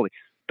name was Dolly,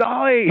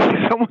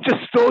 someone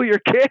just stole your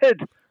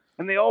kid.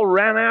 And they all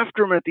ran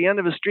after him at the end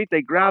of the street.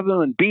 They grabbed him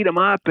and beat him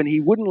up, and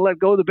he wouldn't let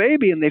go of the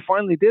baby, and they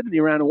finally did, and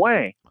he ran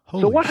away.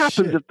 Holy so what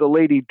happens shit. if the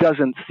lady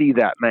doesn't see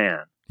that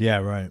man? Yeah,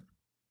 right.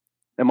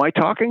 Am I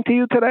talking to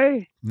you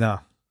today? No,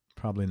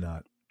 probably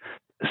not.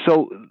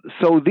 So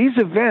these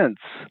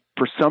events,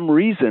 for some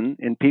reason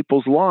in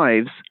people's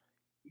lives,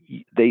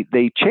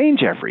 they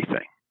change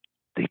everything.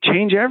 They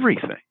change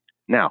everything.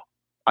 Now,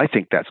 I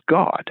think that's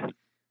God.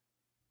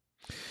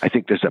 I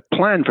think there's a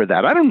plan for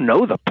that. I don't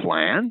know the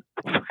plan.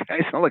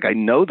 It's not like I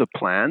know the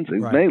plans.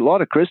 Right. A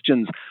lot of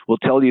Christians will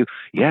tell you,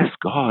 yes,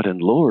 God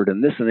and Lord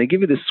and this, and they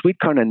give you this sweet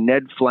kind of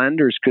Ned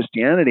Flanders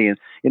Christianity, and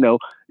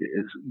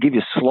give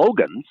you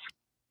slogans,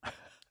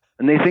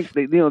 and they think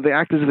they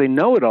act as if they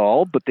know it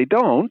all, but they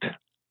don't.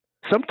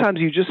 Sometimes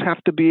you just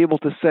have to be able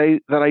to say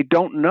that I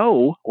don't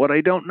know what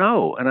I don't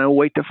know, and I'll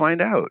wait to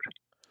find out.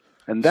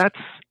 And that's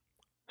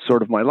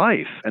sort of my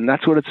life, and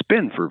that's what it's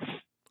been for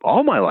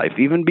all my life,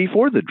 even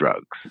before the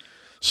drugs.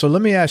 So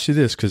let me ask you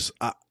this, because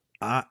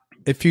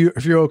if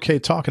you're okay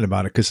talking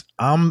about it, because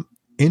I'm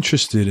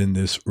interested in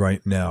this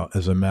right now,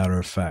 as a matter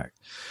of fact.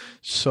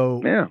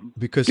 So yeah,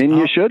 because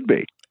you should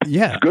be.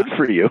 Yeah, it's good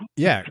for you.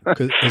 Yeah,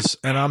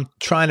 and I'm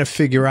trying to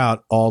figure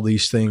out all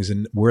these things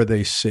and where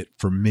they sit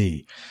for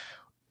me.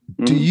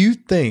 Mm-hmm. Do you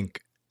think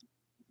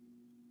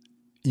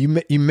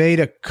you made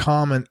a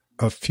comment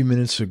a few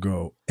minutes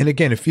ago? And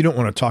again, if you don't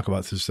want to talk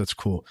about this, that's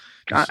cool.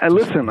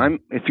 Listen,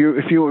 if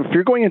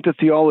you're going into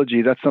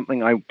theology, that's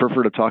something I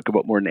prefer to talk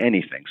about more than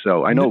anything.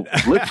 So I know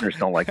listeners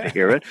don't like to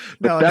hear it,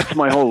 but that's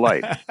my whole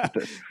life.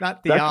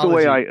 Not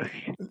theology. That's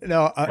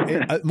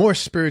the way more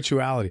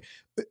spirituality.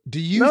 Do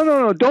you?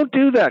 No, don't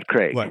do that,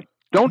 Craig. What?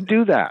 Don't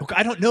do that. Okay,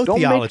 I don't know Don't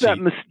theology. make that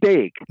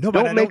mistake. No,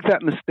 but don't make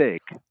that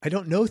mistake. I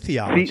don't know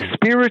theology. See,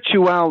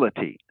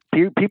 spirituality.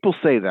 People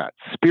say that.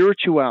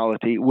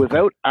 Spirituality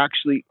without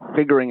actually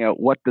figuring out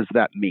what does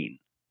that mean.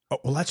 Oh,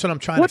 well, that's what I'm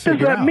trying to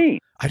figure out. What does that mean?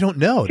 I don't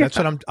know. That's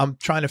what I'm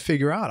trying to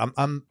figure out.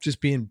 I'm just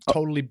being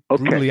totally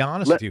brutally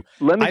honest with you.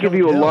 Let me give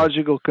you a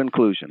logical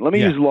conclusion. Let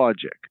me use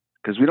logic,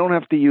 because we don't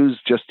have to use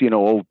just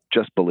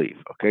just believe.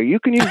 Okay, you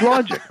can use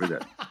logic for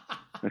this.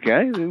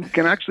 Okay, you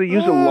can actually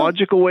use a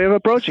logical way of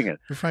approaching it.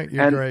 Frank,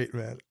 you're great,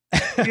 man.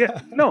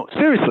 No,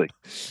 seriously.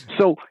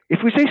 So if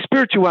we say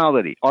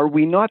spirituality, are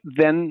we not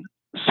then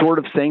sort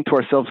of saying to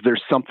ourselves,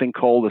 there's something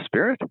called a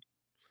spirit?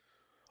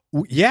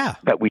 Yeah.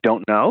 That we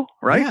don't know,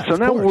 right? Yeah, so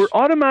now we're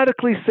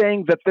automatically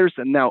saying that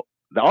now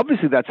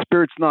obviously that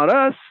spirit's not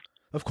us.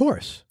 Of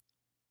course.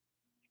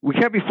 We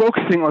can't be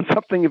focusing on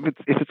something if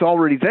it's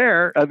already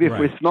there, if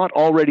it's not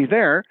already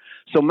there.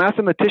 So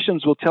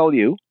mathematicians will tell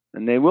you,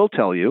 and they will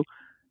tell you,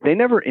 they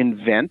never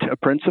invent a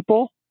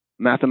principle,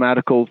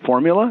 mathematical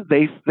formula.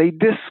 They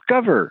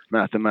discover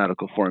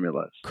mathematical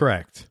formulas.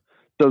 Correct.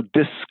 So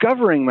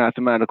discovering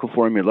mathematical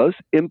formulas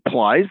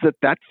implies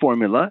that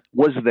formula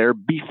was there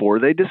before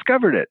they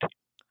discovered it.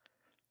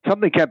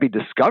 Something can't be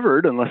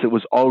discovered unless it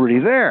was already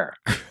there.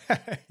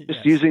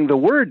 Just using the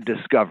word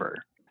discover,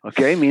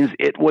 okay, means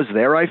it was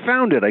there. I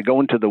found it. I go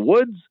into the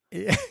woods.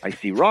 I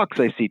see rocks.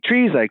 I see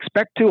trees. I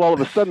expect to. All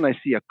of a sudden, I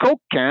see a Coke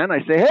can.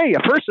 I say, hey,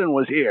 a person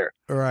was here.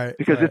 Right.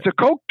 Because it's a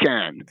Coke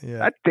can. Yeah.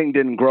 That thing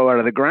didn't grow out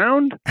of the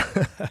ground.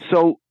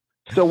 So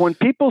when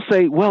people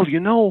say, well,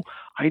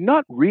 I'm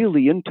not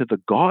really into the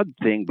God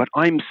thing, but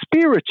I'm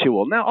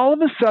spiritual. Now, all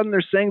of a sudden,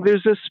 they're saying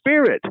there's a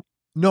spirit.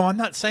 No, I'm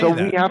not saying that.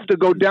 So we have to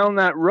go down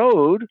that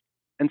road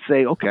and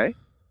say, okay,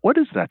 what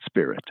is that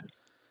spirit?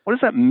 What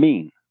does that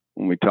mean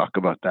when we talk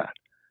about that?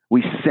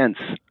 We sense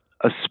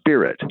a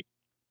spirit.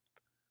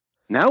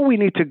 Now we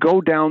need to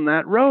go down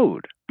that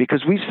road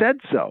because we said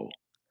so.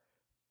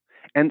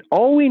 And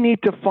all we need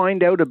to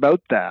find out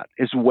about that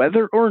is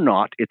whether or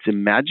not it's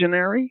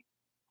imaginary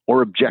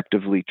or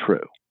objectively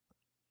true.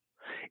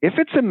 If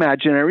it's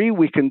imaginary,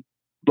 we can,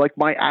 like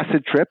my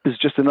acid trip is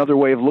just another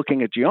way of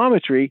looking at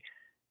geometry.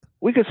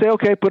 We could say,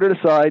 okay, put it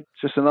aside.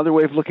 It's just another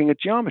way of looking at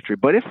geometry.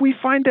 But if we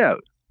find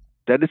out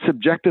that it's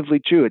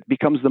objectively true, it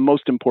becomes the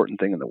most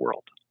important thing in the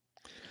world.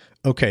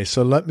 Okay,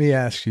 so let me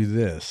ask you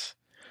this.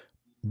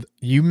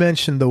 You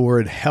mentioned the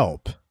word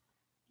help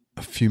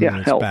a few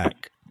minutes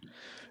back.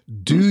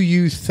 Do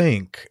you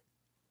think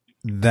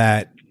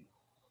that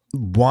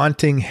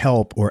wanting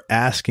help or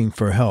asking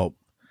for help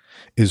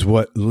is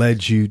what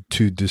led you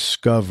to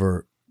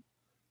discover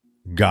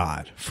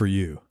God for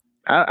you?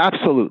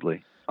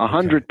 Absolutely.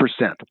 100%.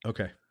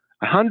 Okay.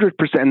 100%.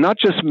 Not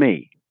just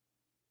me.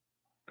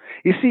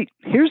 You see,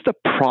 here's the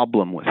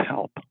problem with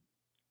help.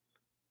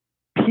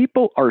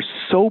 People are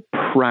so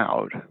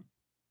proud.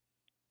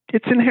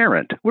 It's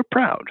inherent. We're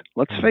proud.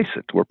 Let's face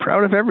it. We're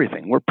proud of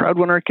everything. We're proud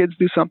when our kids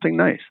do something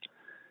nice.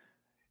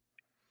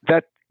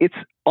 That it's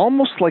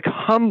almost like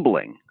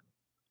humbling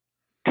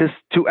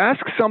to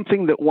ask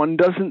something that one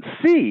doesn't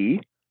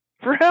see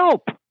for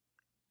help.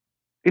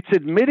 It's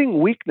admitting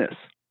weakness.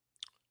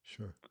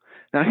 Sure.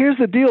 Now, here's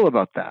the deal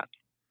about that.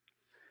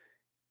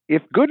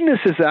 If goodness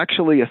is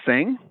actually a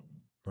thing,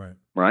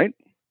 right?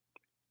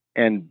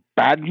 And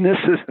badness,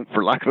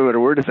 for lack of a better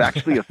word, is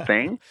actually a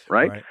thing,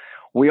 right?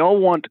 We all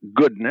want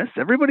goodness.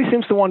 Everybody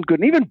seems to want good.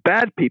 And even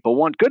bad people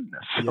want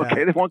goodness,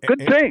 okay? They want good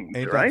things,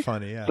 ain't right? That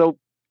funny, yeah. So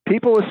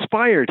people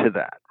aspire to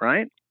that,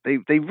 right?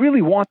 They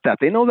really want that.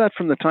 They know that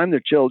from the time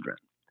they're children.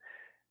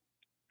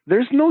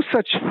 There's no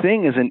such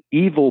thing as an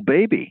evil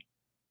baby.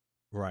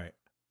 Right.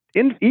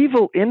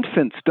 Evil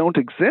infants don't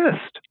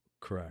exist.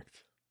 Correct.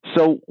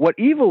 So what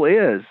evil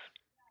is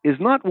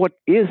not what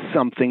is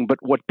something, but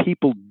what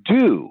people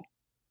do.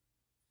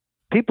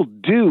 People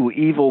do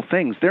evil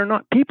things.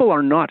 People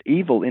are not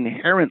evil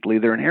inherently.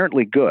 They're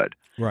inherently good.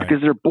 Right.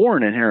 Because they're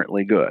born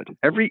inherently good.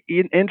 Every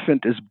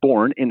infant is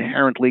born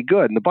inherently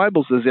good. And the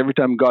Bible says every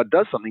time God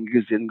does something,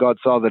 and God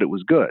saw that it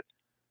was good.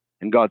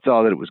 And God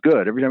saw that it was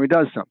good every time he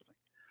does something.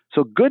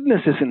 So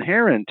goodness is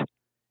inherent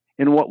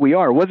in what we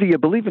are. Whether you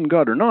believe in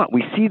God or not,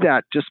 we see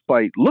that just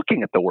by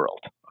looking at the world.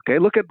 Okay,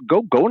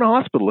 go in a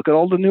hospital, look at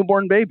all the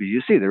newborn babies.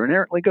 You see they're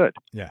inherently good.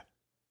 Yeah.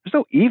 There's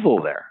no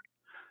evil there.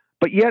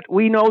 But yet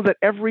we know that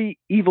every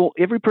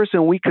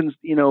person we can,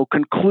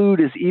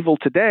 conclude is evil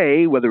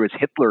today, whether it's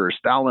Hitler or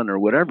Stalin or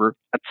whatever,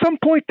 at some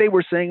point they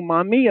were saying,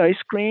 Mommy ice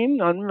cream,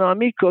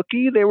 Mommy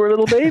cookie. They were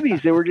little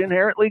babies. They were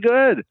inherently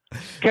good.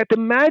 Can't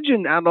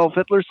imagine Adolf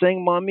Hitler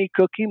saying Mommy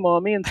cookie,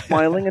 Mommy, and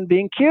smiling and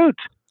being cute.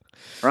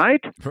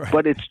 Right?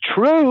 But it's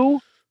true.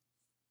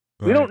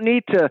 Right. We don't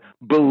need to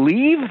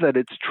believe that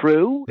it's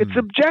true. It's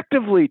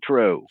objectively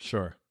true.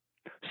 Sure.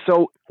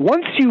 So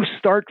once you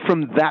start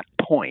from that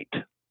point,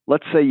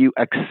 let's say you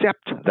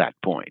accept that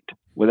point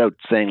without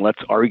saying,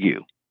 let's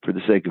argue for the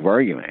sake of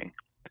arguing,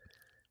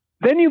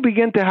 then you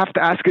begin to have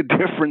to ask a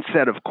different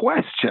set of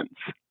questions.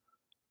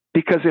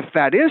 Because if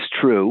that is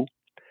true,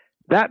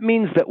 that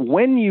means that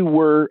when you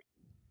were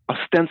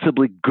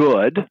ostensibly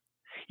good,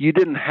 you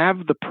didn't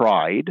have the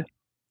pride,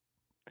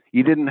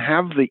 You didn't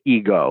have the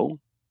ego.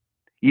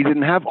 You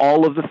didn't have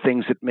all of the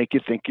things that make you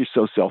think you're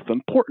so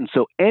self-important.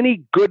 So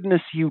any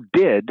goodness you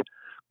did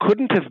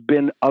couldn't have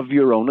been of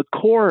your own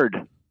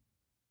accord.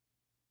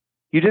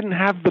 You didn't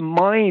have the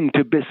mind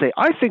to say,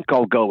 I think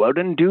I'll go out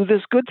and do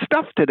this good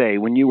stuff today,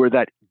 when you were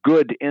that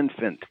good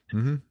infant.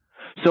 Mm-hmm.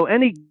 So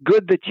any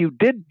good that you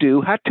did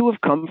do had to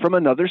have come from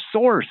another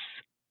source,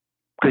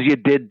 because you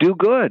did do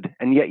good,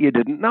 and yet you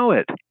didn't know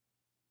it.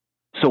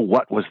 So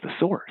what was the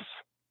source?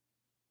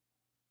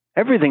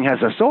 Everything has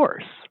a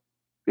source.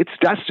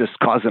 That's just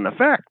cause and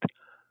effect.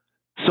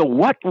 So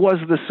what was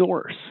the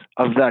source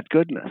of that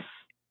goodness?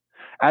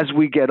 As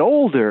we get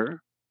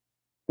older,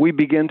 we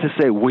begin to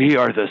say, we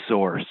are the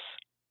source.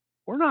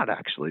 We're not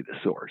actually the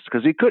source,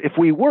 because if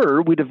we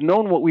were, we'd have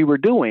known what we were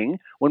doing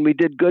when we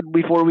did good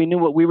before we knew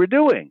what we were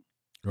doing.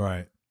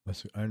 Right.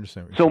 I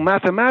understand. So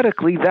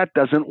mathematically, that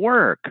doesn't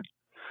work.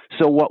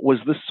 So what was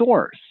the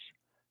source?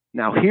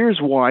 Now, here's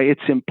why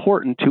it's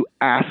important to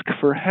ask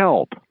for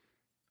help.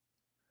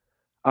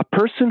 A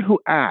person who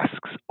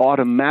asks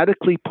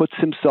automatically puts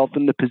himself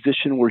in the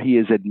position where he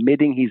is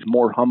admitting he's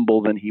more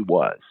humble than he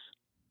was.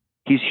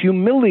 He's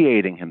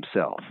humiliating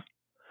himself.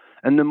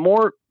 And the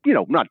more,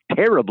 not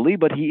terribly,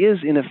 but he is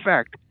in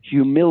effect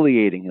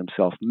humiliating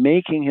himself,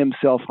 making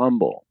himself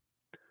humble.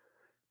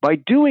 By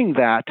doing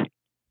that,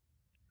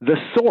 the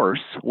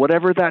source,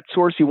 whatever that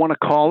source you want to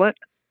call it,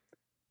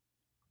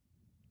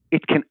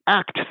 it can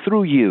act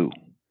through you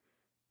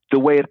the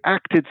way it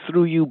acted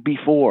through you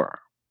before.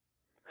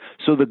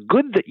 So the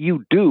good that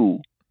you do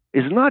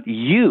is not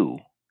you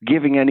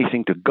giving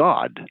anything to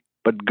God,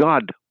 but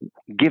God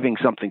giving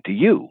something to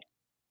you.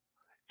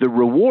 The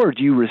reward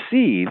you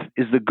receive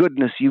is the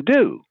goodness you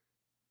do.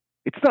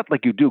 It's not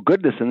like you do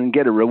goodness and then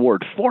get a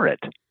reward for it.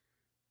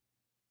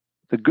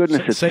 The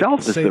goodness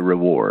itself is the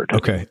reward.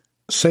 Okay.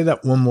 Say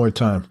that one more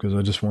time, because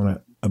I just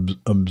want to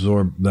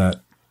absorb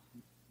that.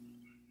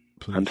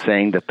 Please. I'm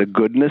saying that the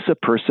goodness a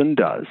person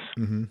does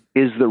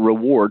is the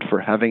reward for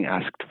having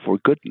asked for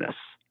goodness.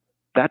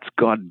 That's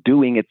God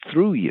doing it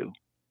through you.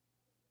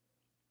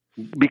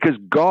 Because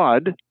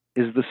God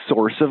is the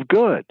source of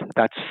good.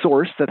 That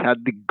source that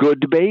had the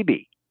good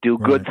baby do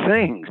good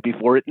things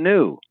before it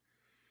knew.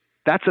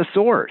 That's a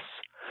source.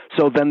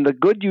 So then the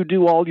good you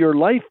do all your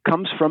life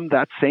comes from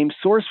that same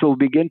source. We'll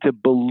begin to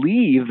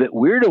believe that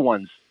we're the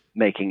ones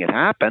making it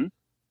happen.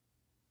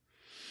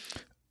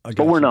 But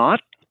we're not.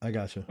 I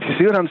got you. You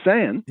see what I'm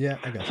saying? Yeah,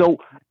 I got you. So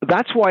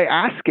that's why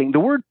asking, the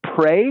word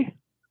pray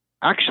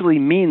actually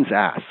means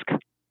ask.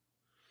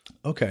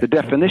 Okay. The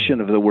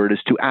definition of the word is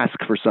to ask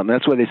for something.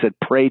 That's why they said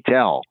pray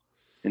tell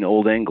in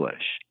Old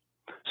English.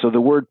 So the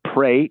word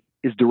pray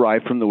is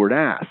derived from the word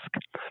ask.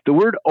 The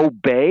word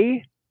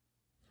obey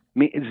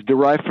is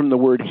derived from the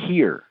word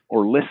hear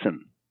or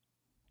listen.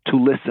 To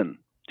listen.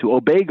 To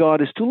obey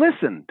God is to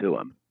listen to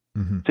him,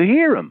 to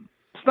hear him.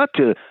 It's not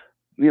to,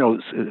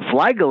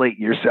 flagellate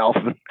yourself.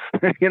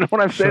 You know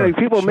what I'm saying? Like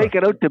people make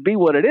it out to be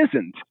what it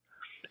isn't.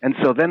 And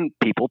so then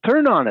people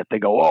turn on it. They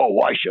go, oh,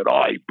 why should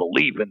I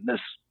believe in this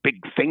big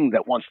thing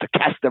that wants to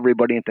cast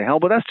everybody into hell?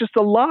 But that's just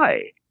a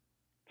lie.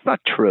 It's not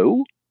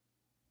true.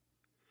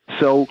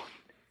 So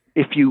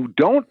if you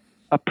don't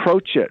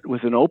approach it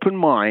with an open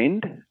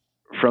mind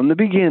from the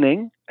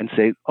beginning and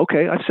say,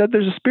 okay, I've said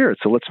there's a spirit,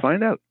 so let's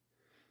find out.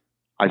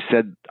 I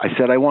said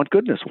I want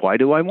goodness. Why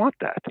do I want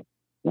that?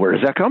 Where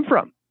does that come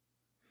from?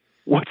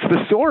 What's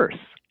the source?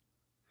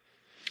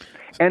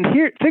 And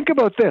here, think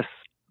about this.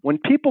 When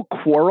people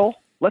quarrel,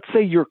 let's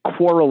say you're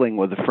quarreling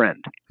with a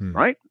friend,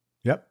 right?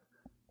 Yep.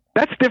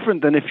 That's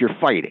different than if you're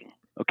fighting.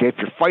 Okay, if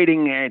you're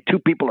fighting, two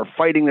people are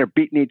fighting, they're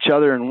beating each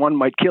other, and one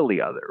might kill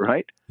the other,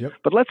 right? Yep.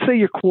 But let's say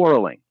you're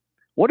quarreling.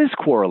 What is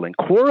quarreling?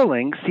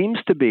 Quarreling seems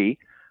to be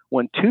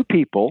when two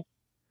people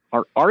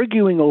are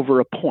arguing over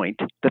a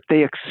point that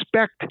they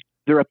expect,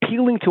 they're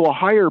appealing to a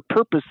higher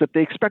purpose that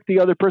they expect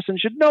the other person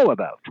should know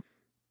about.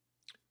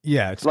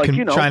 Yeah, it's like,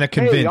 trying to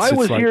convince. Hey, I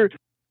was here.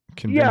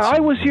 Convincing. Yeah, I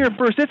was here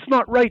first. It's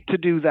not right to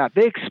do that.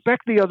 They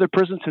expect the other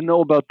person to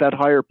know about that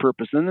higher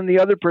purpose. And then the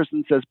other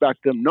person says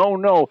back to them,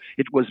 no,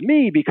 it was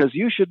me because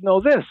you should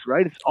know this,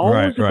 right? It's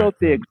always about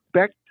they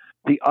expect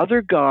the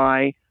other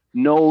guy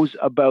knows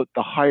about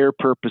the higher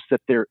purpose that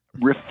they're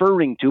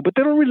referring to, but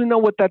they don't really know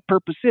what that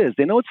purpose is.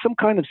 They know it's some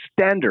kind of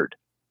standard.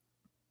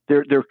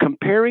 They're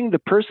comparing the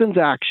person's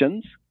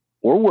actions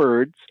or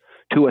words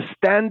to a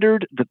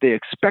standard that they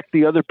expect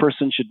the other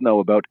person should know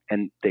about,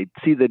 and they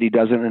see that he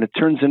doesn't, and it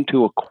turns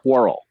into a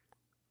quarrel.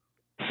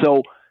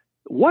 So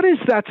what is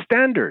that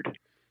standard?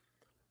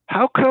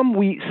 How come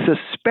we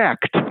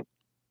suspect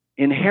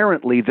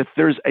inherently that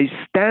there's a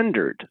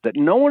standard that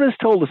no one has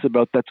told us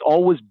about that's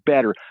always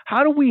better?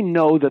 How do we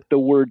know that the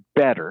word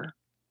better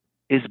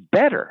is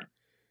better?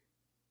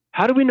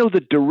 How do we know the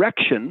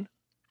direction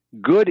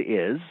good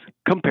is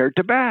compared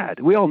to bad?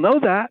 We all know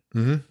that.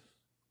 Mm-hmm.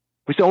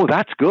 We say, oh,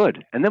 that's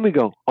good. And then we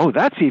go, oh,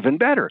 that's even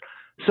better.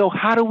 So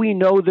how do we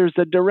know there's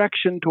a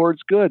direction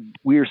towards good?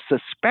 We're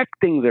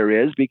suspecting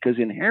there is because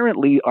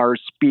inherently our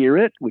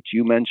spirit, which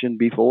you mentioned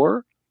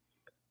before,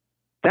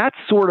 that's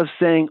sort of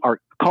saying,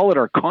 call it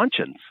our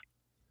conscience,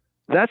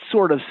 That's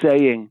sort of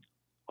saying,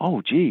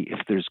 oh, gee, if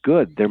there's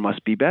good, there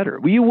must be better.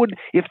 You would,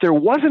 if there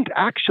wasn't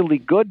actually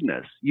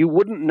goodness, you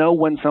wouldn't know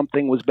when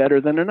something was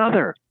better than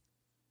another,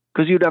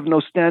 because you'd have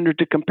no standard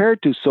to compare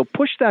to. So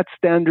push that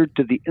standard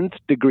to the nth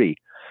degree,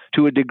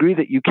 to a degree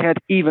that you can't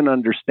even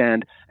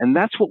understand. And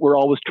that's what we're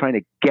always trying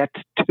to get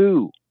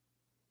to.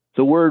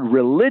 The word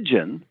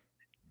religion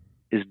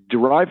is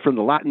derived from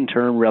the Latin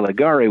term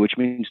religare, which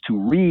means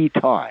to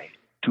retie,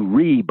 to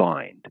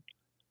rebind.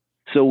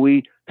 So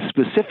we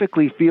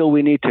specifically feel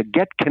we need to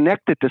get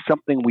connected to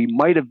something we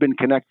might have been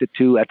connected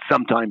to at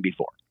some time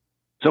before.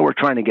 So we're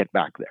trying to get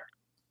back there.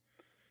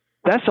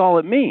 That's all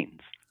it means.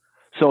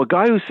 So a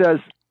guy who says,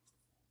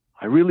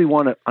 I really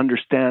want to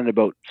understand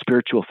about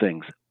spiritual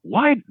things,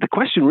 why? The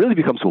question really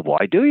becomes, well,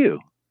 why do you?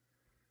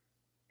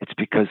 It's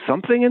because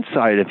something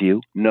inside of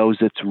you knows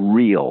it's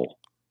real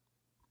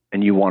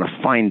and you want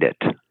to find it.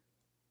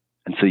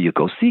 And so you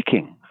go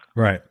seeking.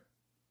 Right.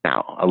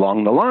 Now,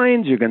 along the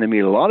lines, you're going to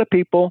meet a lot of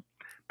people,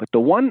 but the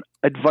one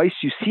advice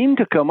you seem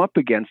to come up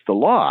against a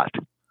lot,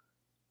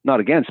 not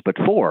against, but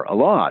for a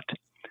lot,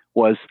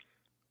 was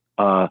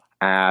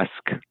ask,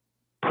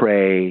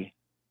 pray,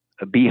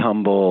 be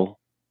humble.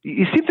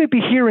 You seem to be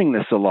hearing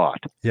this a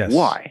lot. Yes.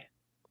 Why?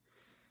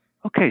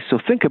 Okay, so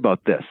think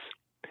about this.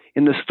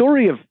 In the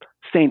story of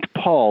St.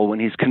 Paul, when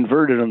he's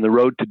converted on the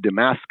road to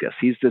Damascus,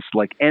 he's this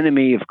like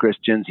enemy of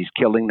Christians. He's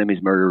killing them.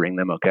 He's murdering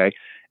them. Okay.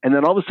 And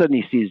then all of a sudden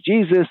he sees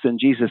Jesus, and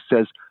Jesus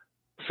says,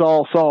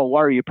 Saul, Saul,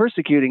 why are you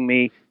persecuting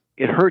me?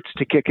 It hurts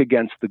to kick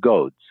against the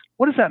goads.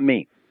 What does that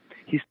mean?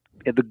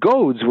 The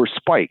goads were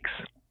spikes,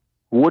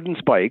 wooden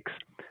spikes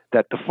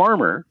that the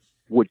farmer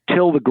would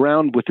till the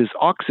ground with his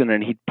oxen,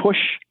 and he'd push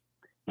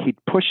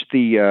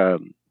the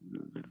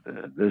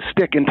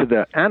stick into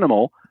the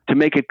animal to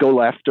make it go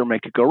left or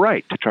make it go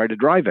right, to try to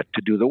drive it,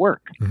 to do the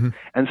work. Mm-hmm.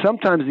 And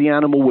sometimes the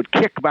animal would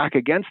kick back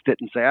against it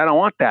and say, I don't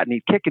want that. And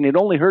he'd kick, and he'd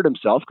only hurt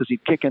himself because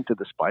he'd kick into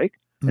the spike,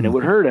 and it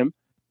would hurt him.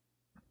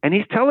 And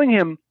he's telling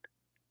him,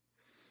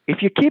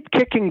 if you keep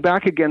kicking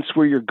back against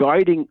where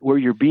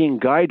you're being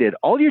guided,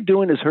 all you're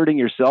doing is hurting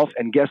yourself.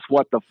 And guess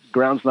what? The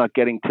ground's not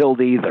getting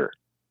tilled either.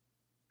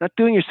 Not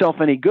doing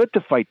yourself any good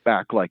to fight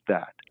back like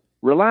that.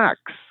 Relax,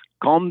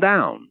 calm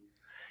down.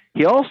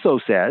 He also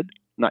said,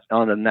 not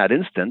in that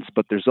instance,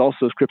 but there's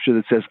also scripture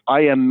that says,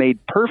 I am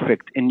made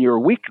perfect in your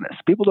weakness.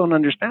 People don't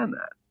understand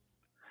that.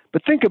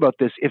 But think about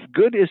this. If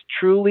good is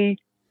truly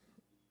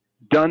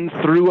done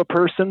through a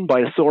person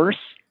by a source,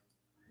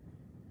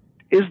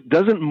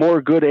 doesn't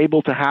more good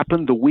able to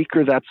happen the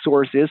weaker that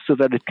source is, so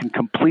that it can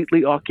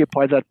completely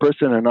occupy that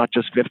person and not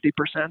just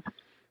 50%?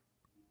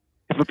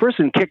 If a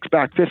person kicks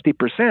back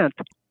 50%,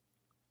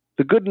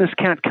 the goodness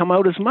can't come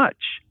out as much.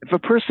 If a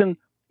person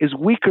is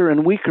weaker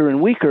and weaker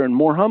and weaker and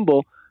more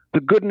humble, the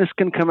goodness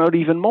can come out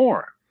even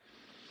more.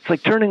 It's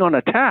like turning on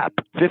a tap,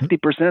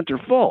 50% are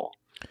full.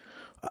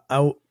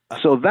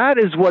 So that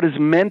is what is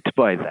meant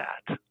by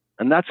that.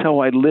 And that's how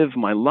I live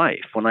my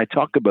life. When I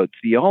talk about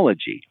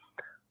theology,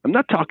 I'm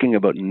not talking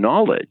about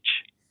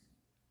knowledge.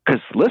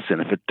 Because listen,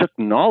 if it took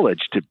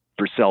knowledge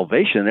for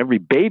salvation, every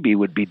baby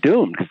would be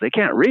doomed because they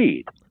can't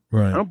read.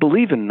 Right. I don't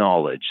believe in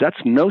knowledge. That's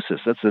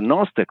gnosis. That's the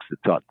Gnostics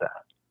that taught that.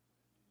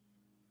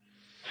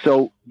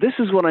 So this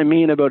is what I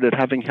mean about it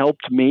having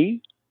helped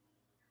me,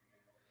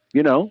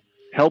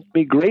 helped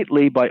me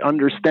greatly by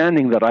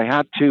understanding that I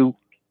had to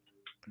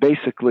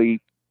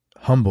basically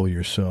humble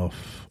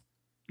yourself.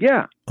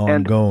 Yeah.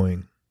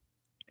 Ongoing.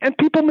 And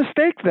people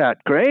mistake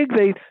that, Greg.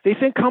 They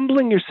think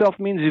humbling yourself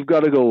means you've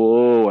got to go,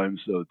 oh, I'm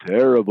so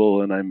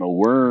terrible and I'm a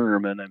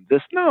worm and I'm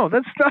this. No,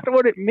 that's not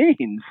what it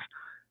means.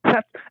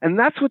 And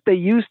that's what they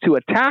use to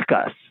attack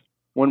us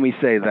when we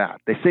say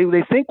that. They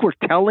think we're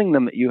telling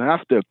them that you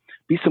have to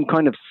be some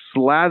kind of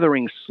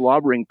slathering,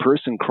 slobbering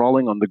person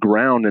crawling on the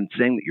ground and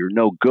saying that you're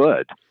no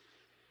good.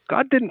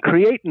 God didn't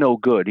create no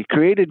good. He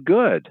created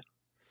good.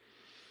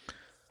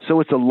 So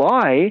it's a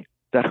lie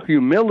that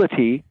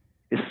humility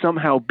is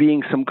somehow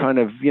being some kind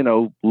of,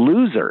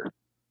 loser.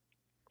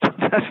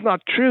 That's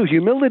not true.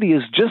 Humility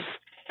is just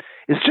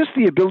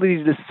the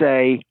ability to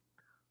say,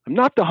 I'm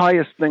not the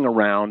highest thing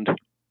around.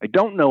 I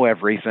don't know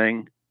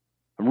everything.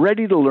 I'm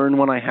ready to learn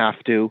when I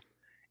have to.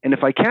 And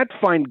if I can't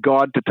find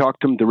God to talk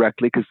to him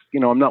directly, because,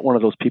 I'm not one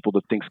of those people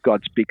that thinks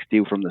God speaks to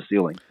you from the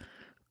ceiling.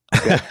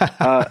 Okay?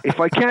 If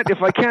I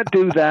can't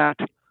do that,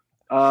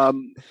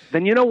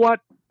 then you know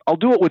what? I'll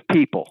do it with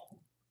people.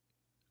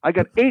 I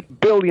got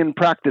 8 billion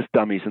practice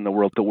dummies in the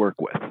world to work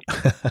with.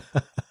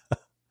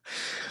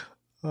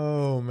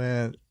 Oh,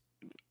 man.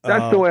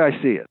 That's the way I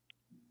see it.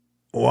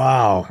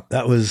 Wow.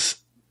 That was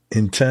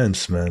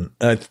intense, man.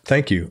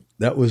 Thank you.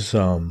 That was,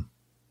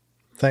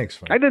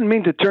 thanks. Man. I didn't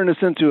mean to turn this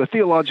into a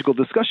theological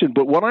discussion,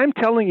 but what I'm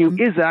telling you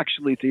is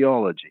actually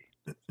theology.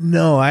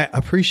 No, I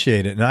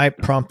appreciate it. And I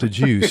prompted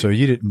you, so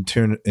you didn't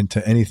turn it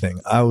into anything.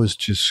 I was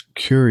just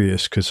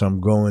curious because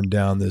I'm going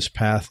down this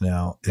path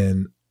now.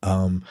 And,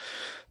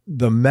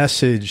 the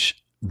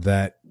message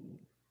that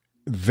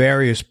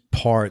various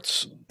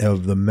parts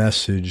of the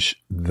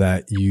message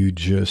that you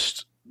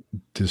just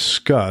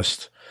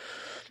discussed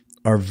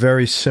are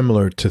very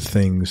similar to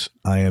things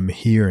I am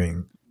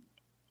hearing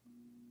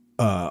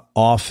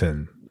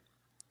often.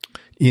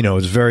 You know,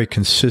 it's very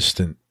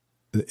consistent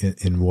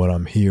in what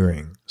I'm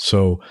hearing.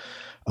 So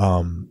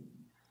I'm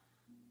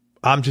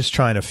just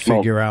trying to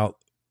figure out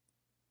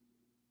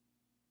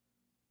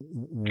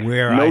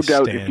where I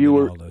stand if you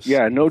were, in all this.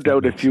 no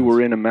doubt if you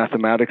were in a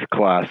mathematics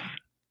class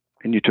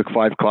and you took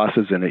 5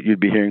 classes in it,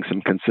 you'd be hearing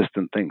some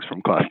consistent things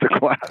from class to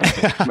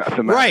class.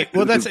 Right.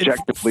 Well, that's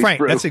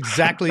Frank. That's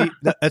exactly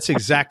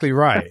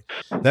right.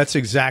 That's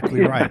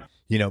exactly right.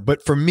 You know,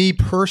 but for me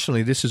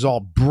personally, this is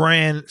all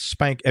brand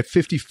spank at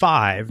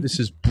 55. This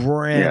is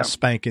brand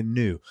spanking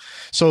new.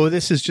 So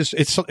this is just,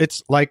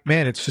 it's like,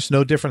 man, it's just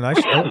no different.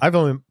 I've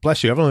only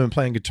been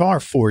playing guitar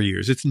 4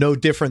 years. It's no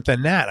different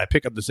than that. I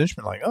pick up this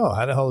instrument like, oh,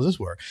 how the hell does this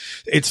work?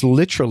 It's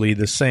literally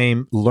the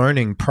same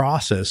learning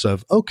process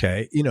of,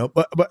 okay, you know,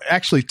 but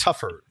actually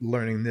tougher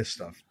learning this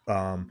stuff.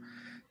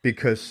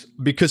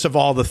 Because of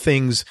all the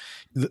things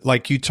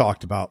like you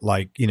talked about,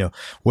 like, you know,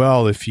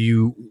 well, if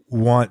you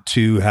want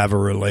to have a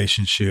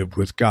relationship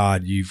with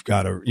God, you've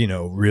got to, you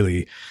know,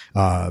 really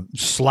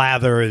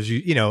slather as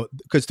you know,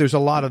 because there's a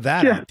lot of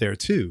that out there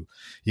too,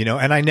 you know,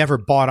 and I never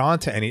bought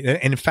onto any.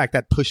 And in fact,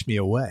 that pushed me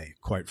away,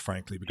 quite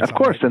frankly. Because of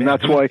course. Like, and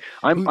that's why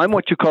I'm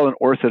what you call an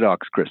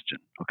Orthodox Christian.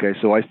 Okay.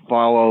 So I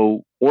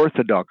follow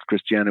Orthodox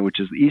Christianity, which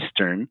is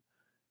Eastern,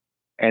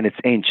 and it's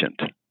ancient.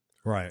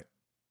 Right.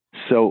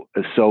 So,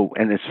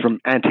 and it's from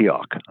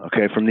Antioch,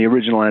 okay, from the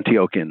original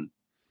Antiochian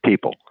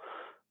people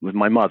with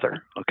my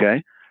mother,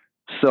 okay.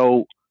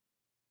 So,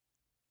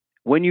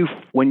 when you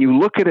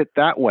look at it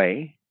that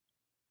way,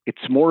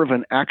 it's more of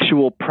an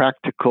actual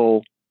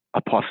practical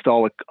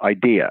apostolic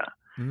idea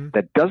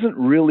that doesn't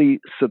really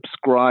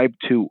subscribe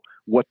to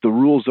what the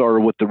rules are, or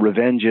what the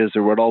revenge is,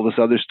 or what all this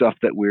other stuff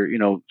that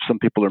some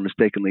people are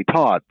mistakenly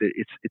taught.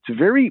 It's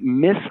very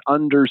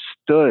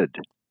misunderstood.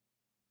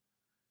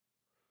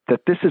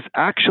 That this is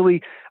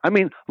actually, I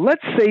mean,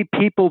 let's say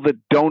people that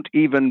don't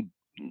even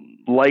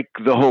like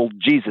the whole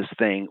Jesus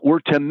thing were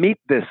to meet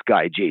this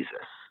guy, Jesus,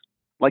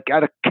 like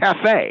at a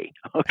cafe,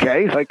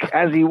 okay, like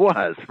as he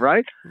was,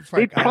 right?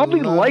 Frank, they'd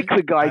probably like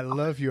the guy. I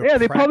love your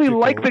they probably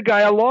like the guy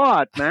a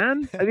lot,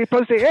 man. And they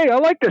probably say, hey, I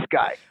like this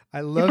guy.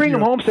 I love you bring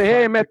him home, say,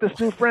 hey, I met this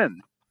new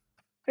friend.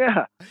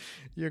 Yeah.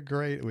 You're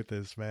great with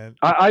this, man.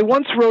 I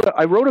once wrote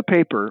a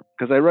paper,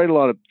 because I write a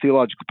lot of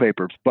theological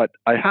papers, but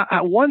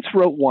I once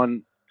wrote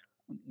one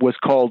was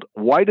called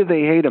Why Do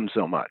They Hate Him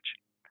So Much?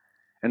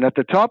 And at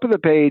the top of the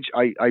page,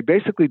 I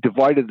basically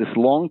divided this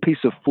long piece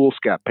of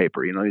foolscap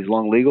paper, you know, these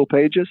long legal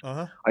pages.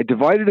 Uh-huh. I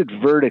divided it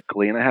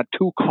vertically, and I had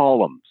 2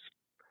 columns.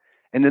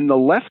 And in the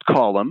left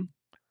column,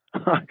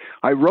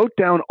 I wrote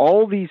down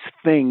all these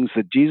things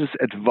that Jesus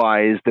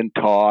advised and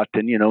taught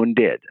and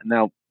did.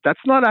 Now, that's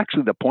not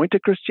actually the point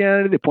of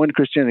Christianity. The point of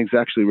Christianity is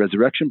actually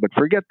resurrection, but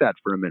forget that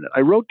for a minute. I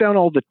wrote down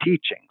all the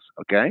teachings,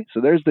 okay? So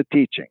there's the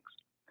teachings.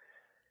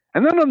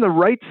 And then on the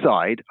right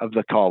side of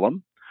the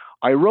column,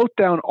 I wrote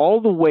down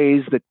all the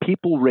ways that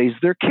people raise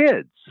their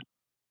kids.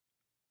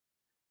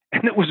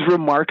 And it was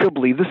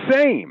remarkably the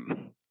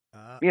same.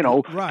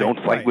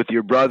 Don't fight with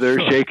your brother,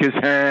 shake his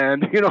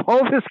hand,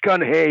 all this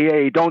kind of,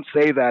 hey, don't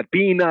say that,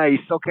 be nice,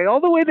 okay,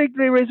 all the way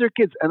they raise their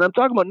kids. And I'm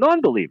talking about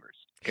non-believers,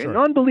 okay,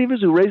 non-believers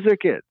who raise their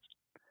kids.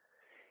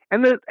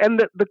 And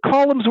the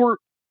columns were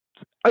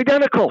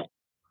identical.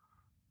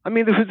 I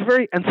mean, it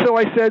was and so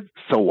I said,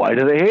 so why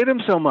do they hate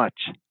him so much?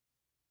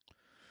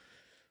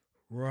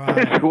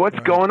 Right. So what's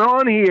going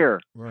on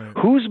here? Right.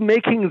 Who's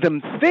making them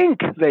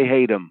think they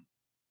hate him?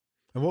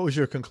 And what was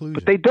your conclusion?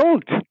 But they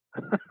don't.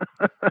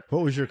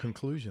 What was your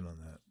conclusion on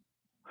that?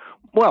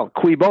 Well,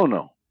 cui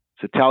bono.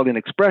 It's Italian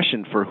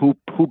expression for who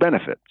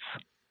benefits.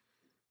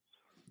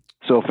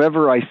 So if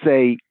ever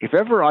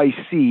I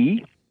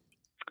see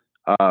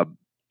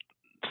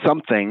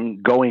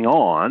something going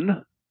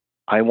on,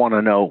 I want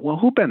to know, well,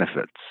 who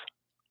benefits?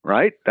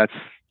 Right? That's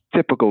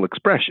typical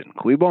expression,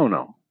 cui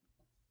bono.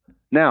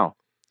 Now,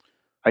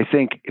 I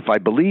think if I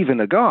believe in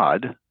a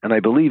God and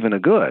I believe in a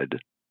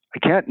good, I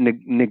can't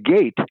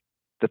negate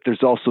that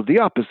there's also the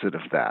opposite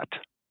of that,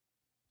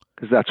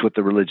 because that's what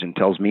the religion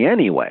tells me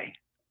anyway,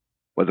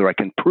 whether I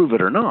can prove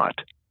it or not.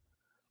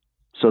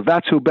 So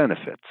that's who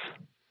benefits.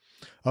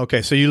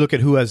 Okay, so you look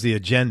at who has the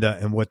agenda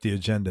and what the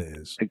agenda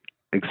is.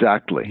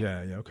 Exactly.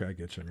 Yeah, okay, I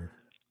get you.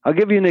 I'll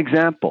give you an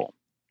example.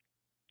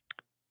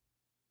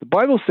 The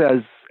Bible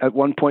says, at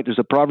one point, there's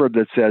a proverb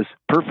that says,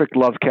 perfect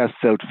love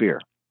casts out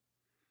fear.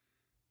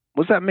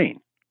 What does that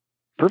mean?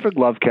 Perfect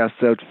love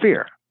casts out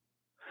fear.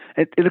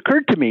 It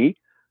occurred to me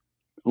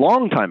a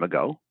long time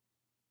ago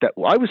that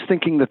I was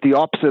thinking that the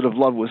opposite of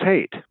love was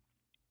hate.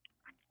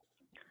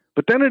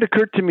 But then it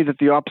occurred to me that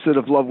the opposite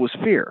of love was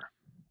fear.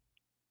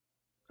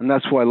 And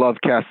that's why love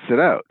casts it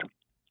out.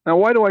 Now,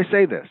 why do I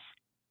say this?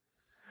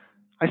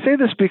 I say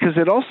this because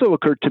it also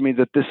occurred to me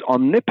that this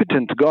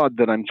omnipotent God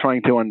that I'm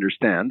trying to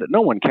understand, that no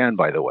one can,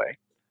 by the way,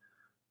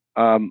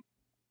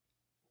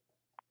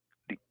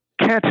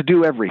 can't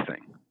do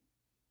everything.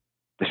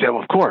 They say,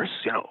 well, of course,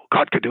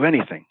 God could do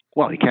anything.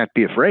 Well, he can't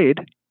be afraid.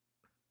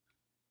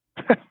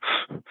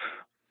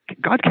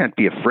 God can't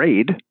be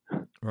afraid.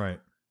 Right.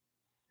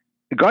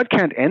 God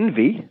can't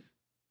envy.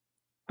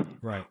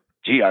 Right.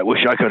 Gee, I wish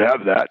I could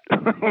have that.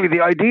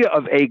 The idea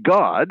of a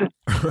God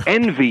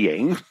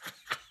envying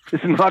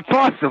is not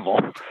possible.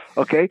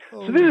 Okay,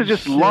 so this is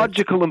just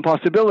logical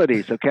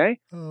impossibilities. Okay.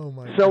 Oh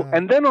my So, God.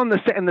 and then and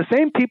the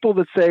same people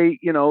that say,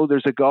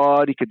 there's a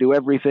God, he could do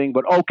everything,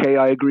 but okay,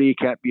 I agree, he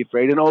can't be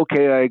afraid, and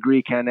okay, I agree,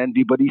 he can't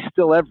envy, but he's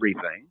still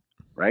everything,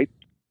 right?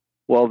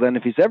 Well, then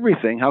if he's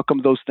everything, how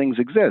come those things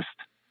exist?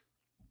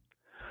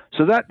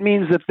 So that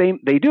means that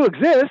they do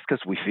exist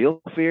because we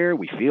feel fear,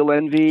 we feel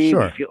envy,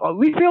 Sure.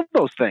 we feel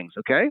those things,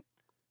 okay?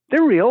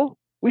 They're real.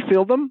 We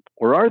feel them,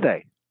 or are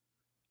they?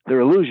 They're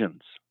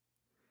illusions.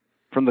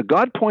 From the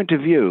God point of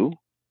view,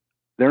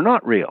 they're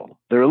not real.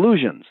 They're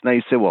illusions. Now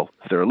you say, well,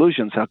 if they're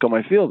illusions, how come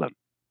I feel them?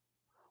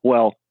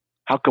 Well,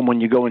 how come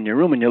when you go in your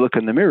room and you look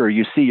in the mirror,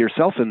 you see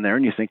yourself in there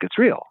and you think it's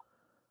real?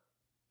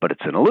 But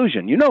it's an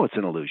illusion. You know it's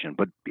an illusion,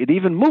 but it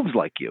even moves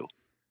like you.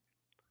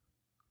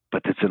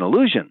 But it's an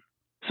illusion.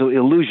 So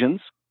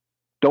illusions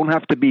don't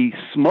have to be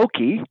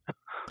smoky.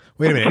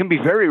 Wait a minute. It can be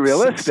very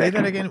realistic. Say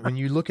that again. When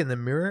you look in the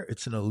mirror,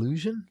 it's an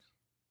illusion?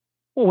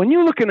 Well, when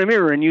you look in the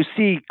mirror and you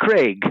see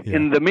Craig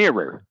in the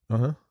mirror,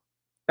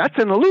 that's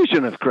an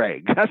illusion of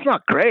Craig. That's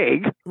not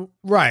Craig.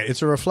 Right.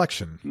 It's a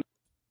reflection.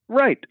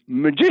 Right.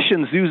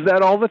 Magicians use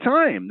that all the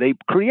time. They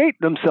create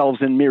themselves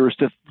in mirrors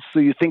so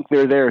you think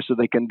they're there so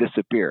they can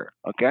disappear.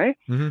 Okay?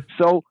 Mm-hmm.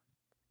 So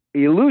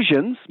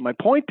illusions, my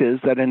point is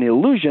that an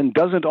illusion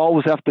doesn't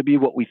always have to be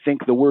what we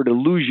think the word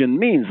illusion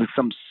means, like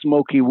some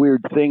smoky,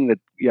 weird thing that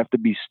you have to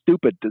be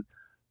stupid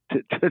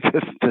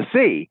to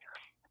see.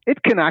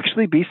 It can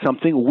actually be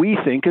something we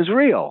think is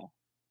real.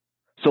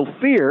 So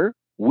fear,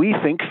 we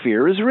think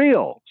fear is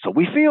real, so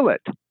we feel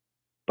it.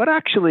 But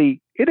actually,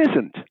 it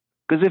isn't.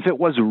 Because if it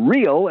was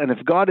real, and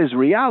if God is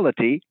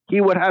reality, he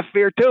would have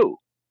fear too.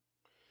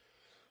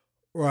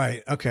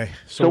 Right. Okay.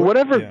 So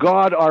whatever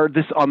God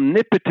this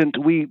omnipotent,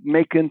 we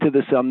make into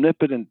this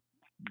omnipotent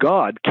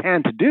God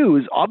can't do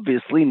is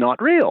obviously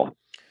not real.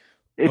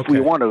 If we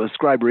want to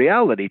ascribe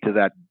reality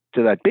to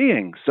that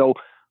being. So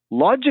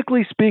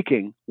logically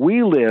speaking,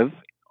 we live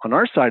on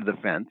our side of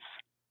the fence.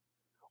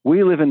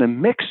 We live in a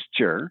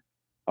mixture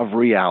of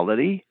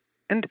reality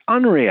and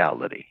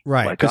unreality,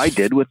 right? Like I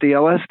did with the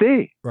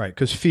LSD. Right,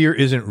 because fear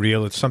isn't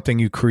real. It's something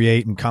you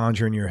create and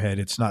conjure in your head.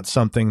 It's not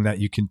something that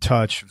you can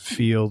touch,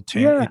 feel,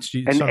 taste.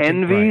 Yeah. And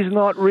envy is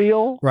not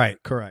real. Right,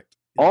 correct.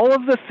 All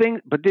of the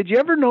things, but did you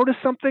ever notice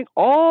something?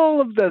 All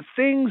of the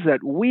things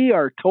that we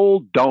are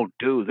told, don't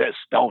do this,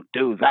 don't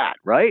do that,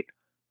 right?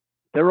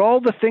 They're all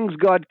the things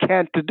God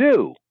can't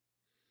do.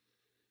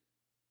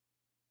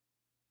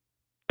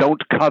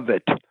 Don't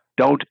covet,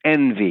 don't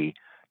envy.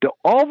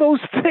 All those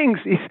things,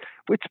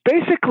 it's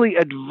basically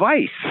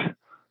advice.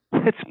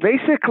 It's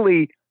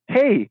basically,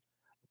 hey,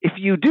 if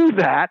you do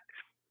that,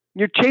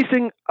 you're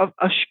chasing a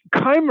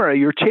chimera.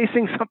 You're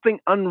chasing something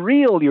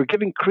unreal. You're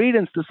giving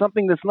credence to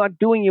something that's not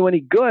doing you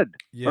any good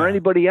or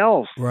anybody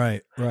else.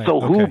 Right.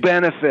 So who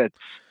benefits?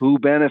 Who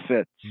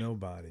benefits?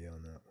 Nobody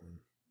on that one.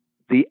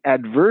 The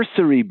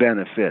adversary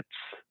benefits.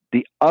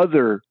 The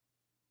other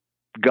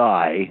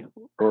guy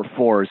or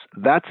force,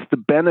 that's the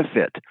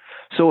benefit.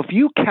 So if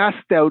you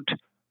cast out,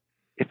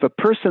 if a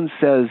person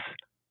says,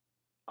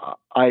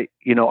 I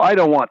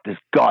don't want this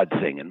God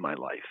thing in my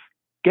life,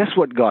 guess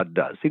what God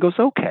does? He goes,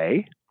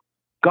 okay.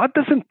 God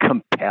doesn't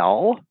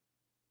compel,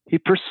 he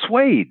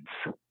persuades.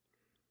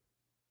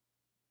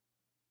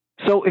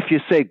 So if you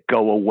say,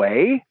 go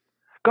away,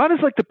 God is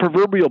like the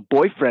proverbial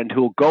boyfriend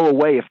who will go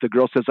away if the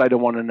girl says, I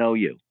don't want to know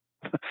you.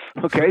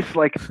 Okay, it's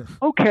like,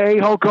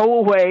 okay, I'll go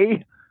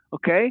away.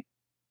 Okay,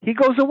 he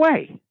goes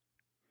away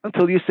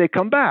until you say,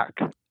 come back.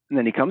 And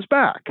then he comes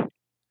back.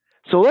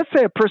 So let's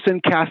say a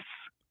person casts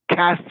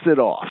it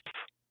off.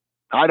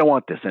 I don't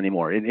want this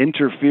anymore. It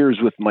interferes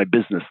with my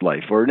business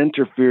life, or it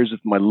interferes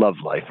with my love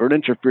life, or it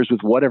interferes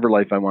with whatever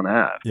life I want to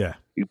have. Yeah.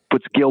 It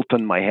puts guilt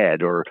on my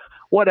head, or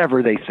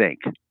whatever they think.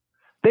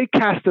 They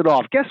cast it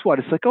off. Guess what?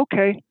 It's like,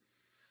 okay.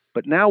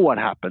 But now what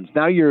happens?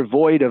 Now you're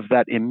void of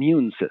that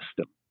immune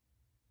system.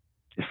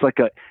 It's like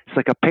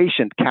a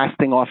patient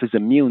casting off his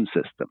immune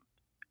system.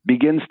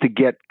 Begins to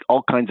get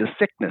all kinds of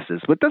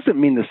sicknesses. But doesn't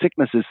mean the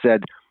sicknesses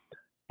said,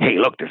 hey,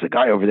 look, there's a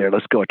guy over there.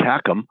 Let's go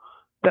attack him.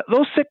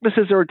 Those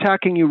sicknesses are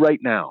attacking you right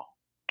now.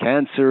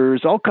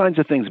 Cancers, all kinds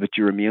of things. But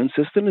your immune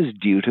system is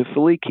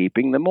dutifully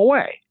keeping them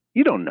away.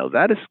 You don't know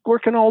that. It's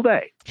working all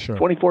day,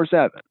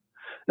 24/7.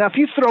 Now, if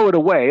you throw it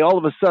away, all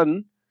of a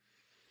sudden,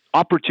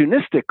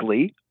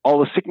 opportunistically, all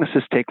the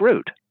sicknesses take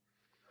root.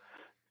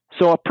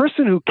 So a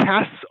person who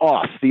casts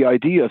off the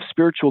idea of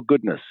spiritual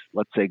goodness,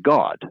 let's say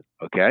God,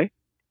 okay,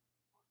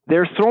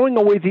 they're throwing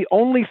away the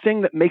only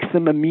thing that makes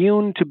them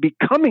immune to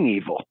becoming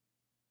evil.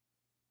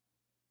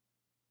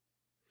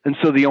 And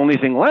so the only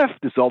thing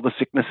left is all the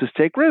sicknesses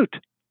take root.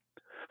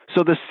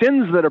 So the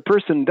sins that a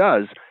person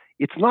does,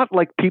 it's not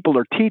like people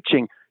are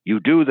teaching, you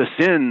do the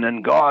sin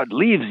and God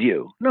leaves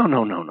you.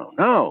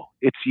 No.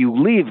 It's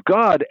you leave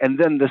God and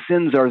then the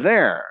sins are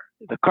there.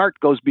 The cart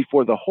goes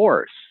before the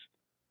horse.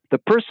 The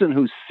person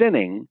who's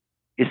sinning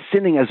is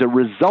sinning as a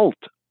result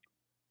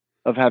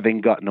of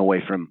having gotten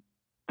away from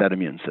that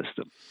immune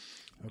system.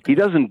 Okay. He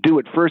doesn't do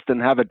it first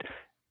and have it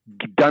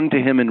done to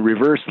him in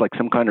reverse like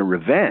some kind of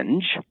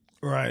revenge.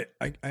 Right.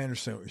 I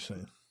understand what you're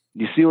saying.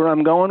 You see where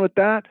I'm going with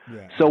that?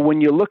 Yeah. So when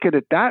you look at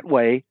it that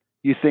way,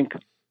 you think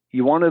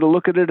you wanted to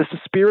look at it as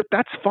a spirit,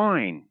 that's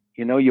fine.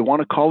 You know, you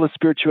want to call it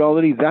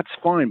spirituality, that's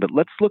fine. But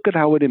let's look at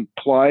how it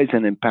implies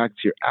and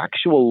impacts your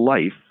actual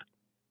life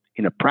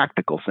in a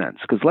practical sense.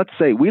 Because let's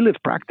say we live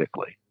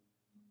practically.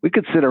 We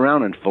could sit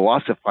around and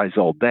philosophize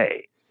all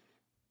day.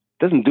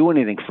 It doesn't do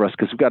anything for us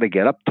because we've got to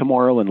get up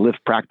tomorrow and live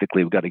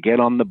practically. We've got to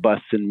get on the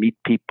bus and meet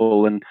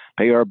people and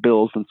pay our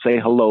bills and say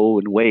hello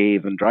and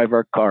wave and drive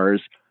our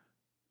cars.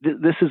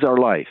 This is our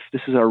life.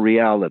 This is our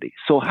reality.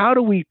 So how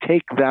do we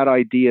take that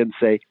idea and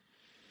say,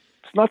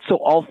 it's not so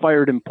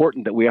all-fired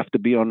important that we have to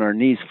be on our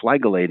knees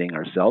flagellating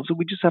ourselves.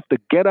 We just have to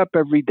get up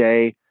every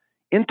day,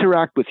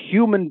 interact with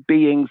human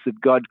beings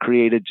that God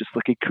created just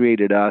like he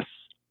created us.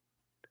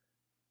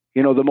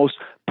 You know, the most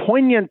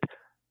poignant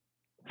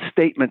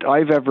statement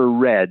I've ever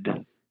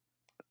read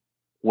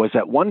was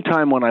at one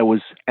time when I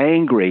was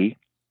angry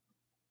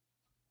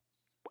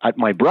at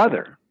my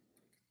brother,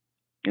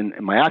 in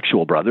my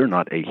actual brother,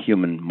 not a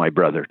human, my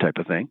brother type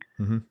of thing.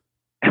 Mm-hmm.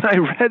 And I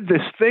read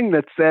this thing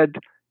that said,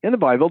 in the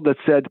Bible, that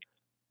said,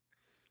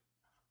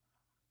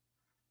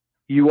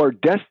 you are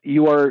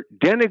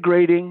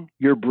denigrating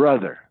your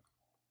brother.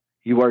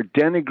 You are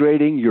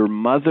denigrating your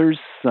mother's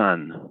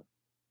son.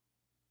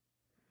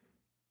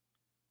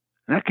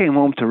 And that came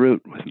home to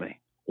root with me.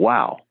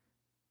 Wow.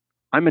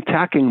 I'm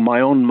attacking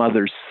my own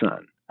mother's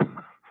son.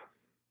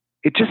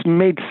 It just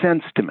made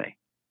sense to me.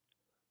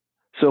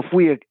 So if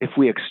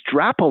we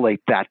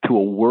extrapolate that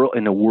to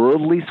in a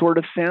worldly sort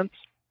of sense,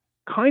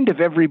 kind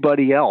of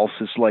everybody else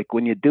is like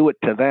when you do it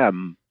to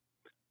them,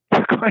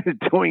 you're kind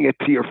of doing it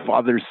to your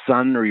father's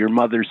son or your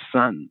mother's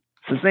son.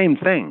 It's the same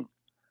thing.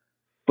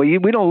 But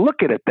we don't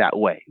look at it that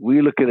way.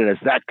 We look at it as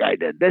that guy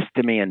did this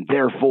to me and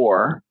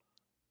therefore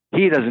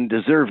he doesn't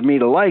deserve me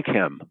to like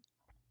him.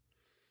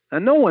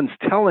 And no one's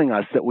telling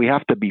us that we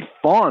have to be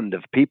fond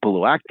of people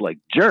who act like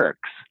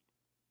jerks.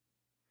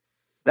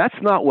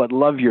 That's not what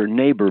love your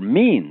neighbor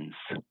means.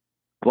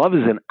 Love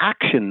is an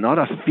action, not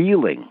a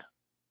feeling.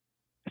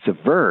 It's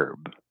a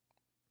verb.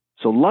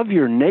 So love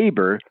your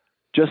neighbor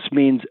just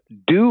means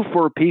do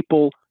for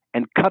people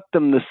and cut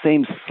them the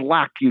same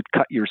slack you'd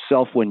cut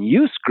yourself when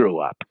you screw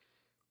up.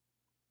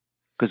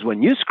 Because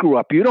when you screw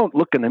up, you don't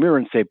look in the mirror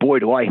and say, boy,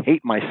 do I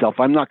hate myself.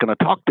 I'm not going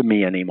to talk to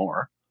me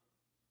anymore.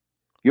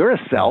 You're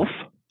a self.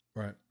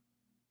 Right.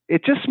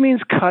 It just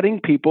means cutting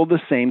people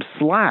the same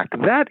slack.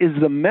 That is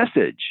the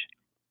message.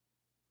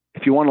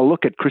 If you want to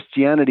look at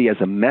Christianity as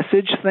a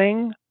message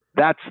thing,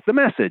 that's the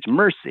message,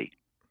 mercy.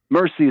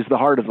 Mercy is the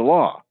heart of the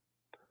law.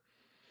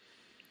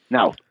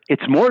 Now,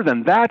 it's more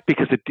than that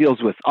because it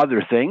deals with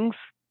other things,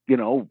 you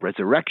know,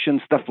 resurrection,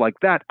 stuff like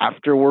that,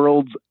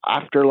 afterworlds,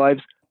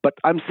 afterlives. But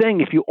I'm saying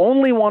if you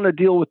only want to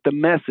deal with the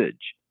message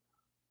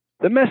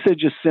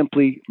is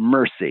simply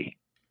mercy.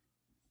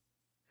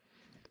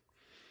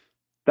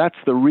 That's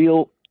the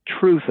real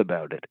truth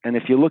about it. And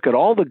if you look at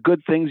all the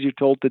good things you're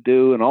told to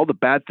do and all the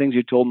bad things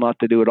you're told not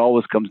to do, it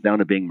always comes down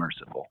to being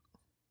merciful.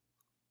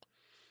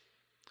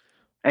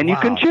 And wow.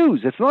 You can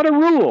choose. It's not a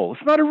rule.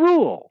 It's not a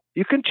rule.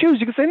 You can choose.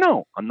 You can say,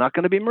 no, I'm not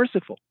going to be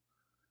merciful.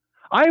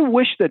 I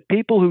wish that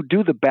people who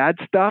do the bad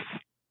stuff,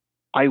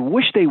 I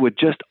wish they would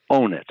just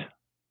own it.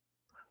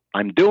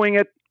 I'm doing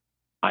it.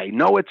 I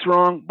know it's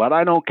wrong, but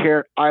I don't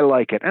care. I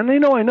like it. And I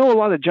know a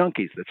lot of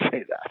junkies that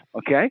say that,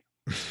 okay?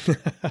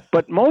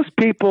 But most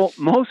people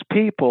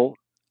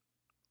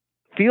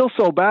feel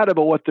so bad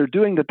about what they're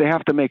doing that they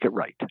have to make it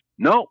right.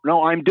 No,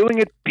 I'm doing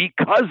it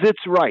because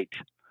it's right.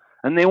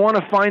 And they want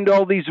to find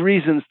all these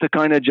reasons to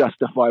kind of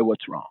justify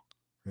what's wrong.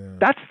 Yeah.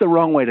 That's the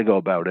wrong way to go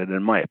about it,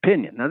 in my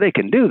opinion. Now, they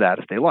can do that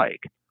if they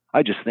like.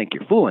 I just think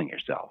you're fooling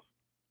yourself.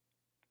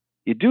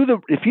 If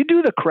you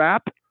do the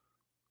crap,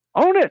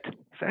 own it.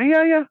 Say,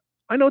 yeah,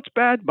 I know it's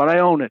bad, but I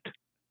own it.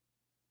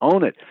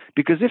 Own it.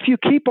 Because if you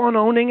keep on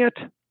owning it,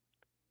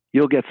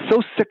 you'll get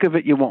so sick of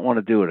it you won't want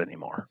to do it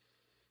anymore.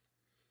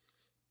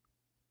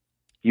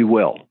 You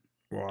will.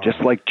 Wow.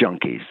 Just like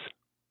junkies.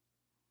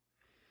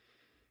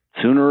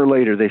 Sooner or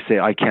later, they say,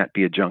 I can't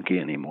be a junkie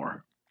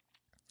anymore.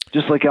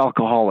 Just like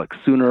alcoholics.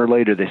 Sooner or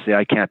later, they say,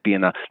 I can't be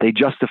they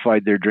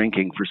justified their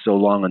drinking for so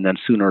long, and then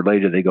sooner or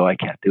later, they go, I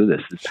can't do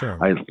this. Sure.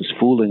 I was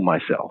fooling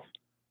myself.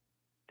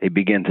 They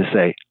begin to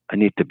say, I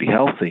need to be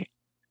healthy.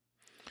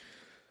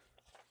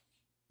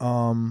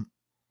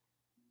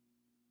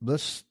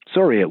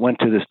 Sorry, it went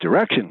to this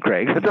direction,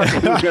 Craig. I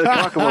thought we were going to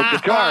talk about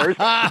guitars.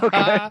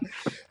 Okay.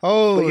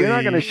 But you're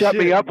not going to shut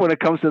me up when it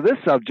comes to this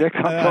subject.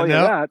 I'll tell you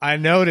that. I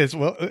noticed.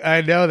 Well,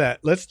 I know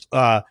that.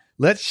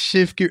 Let's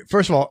shift gear.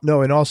 First of all,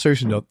 no. In all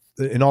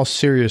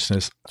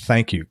seriousness,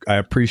 thank you. I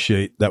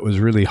appreciate that. Was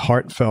really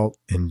heartfelt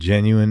and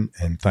genuine.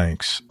 And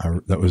thanks.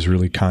 That was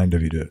really kind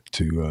of you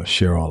to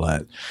share all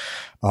that.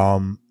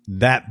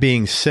 That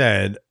being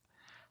said,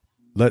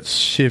 let's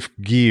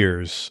shift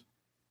gears.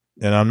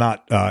 And I'm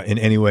not in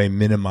any way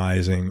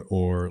minimizing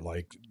or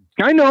like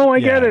I know. I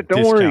get it.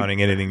 Don't worry.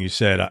 Discounting anything you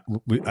said.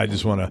 I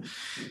just want to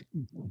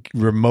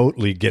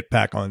remotely get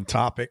back on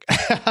topic,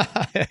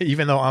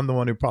 even though I'm the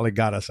one who probably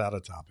got us out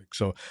of topic.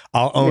 So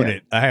I'll own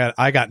it.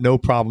 I got no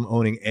problem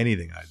owning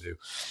anything I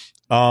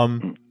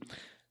do.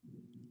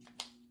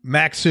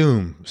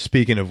 Maxum,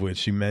 speaking of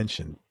which you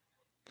mentioned,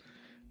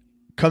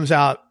 comes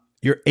out.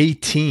 You're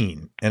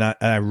 18, and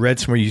I read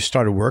somewhere you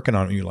started working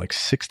on it when you were like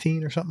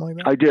 16 or something like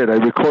that? I did. I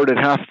recorded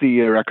half the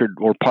record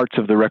or parts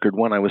of the record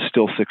when I was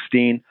still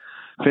 16,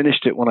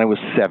 finished it when I was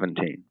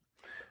 17,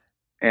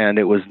 and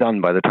it was done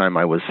by the time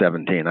I was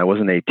 17. I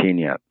wasn't 18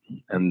 yet,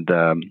 and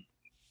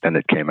then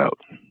it came out.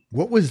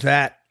 What was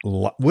that?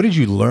 What did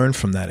you learn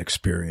from that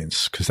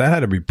experience? Because that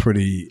had to be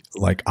pretty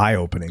like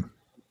eye-opening.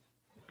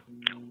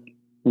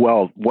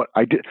 Well, what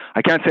I did,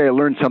 I can't say I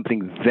learned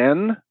something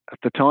then at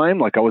the time,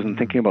 like I wasn't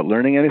thinking about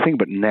learning anything,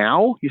 but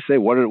now you say,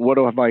 what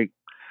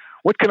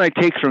can I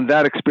take from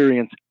that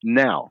experience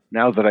now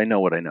that I know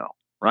what I know,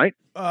 right?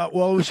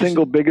 Well, the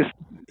single biggest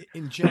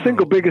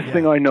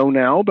thing I know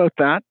now about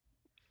that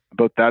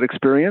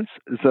experience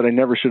is that I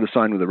never should have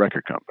signed with a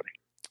record company.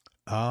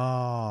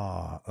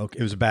 Ah, okay.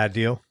 It was a bad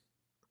deal?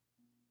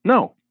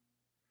 No.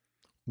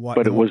 What?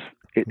 But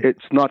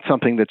it's not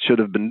something that should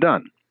have been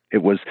done.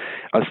 It was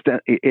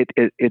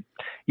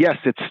yes,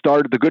 it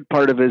started. The good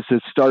part of it is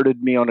it started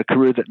me on a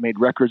career that made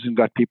records and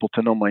got people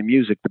to know my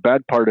music. The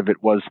bad part of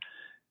it was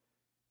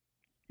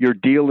you're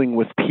dealing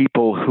with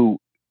people who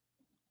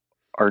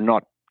are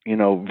not,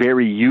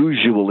 very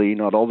usually,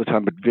 not all the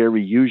time, but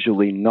very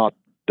usually not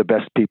the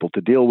best people to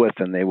deal with.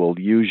 And they will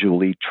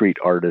usually treat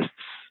artists,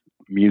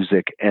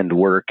 music and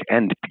work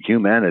and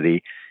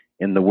humanity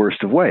in the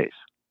worst of ways.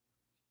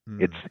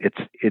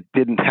 It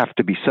didn't have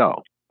to be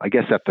so. I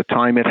guess at the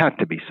time it had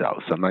to be so.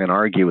 So I'm not going to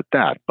argue with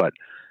that, but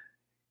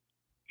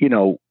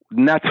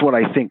that's what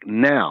I think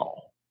now.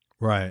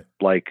 Right.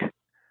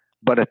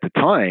 But at the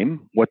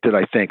time, what did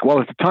I think?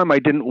 Well, at the time I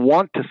didn't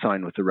want to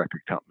sign with the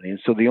record company. And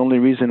so the only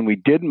reason we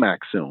did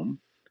Maxum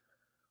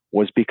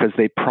was because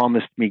they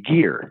promised me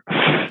gear.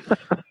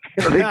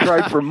 They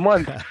tried for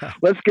months.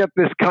 Let's get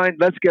this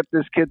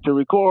kid to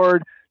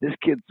record.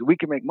 We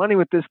can make money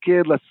with this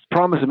kid. Let's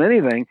promise him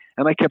anything.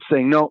 And I kept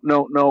saying, no,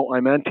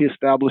 I'm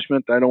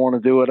anti-establishment. I don't want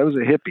to do it. I was a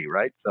hippie,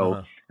 right?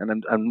 So,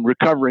 and I'm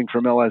recovering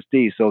from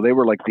LSD. So they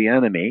were like the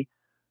enemy,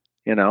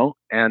 and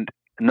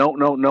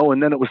no.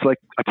 And then it was like,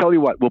 I tell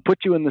you what, we'll put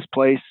you in this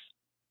place.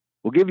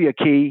 We'll give you a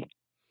key.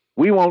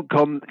 We won't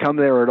come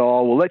there at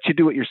all. We'll let you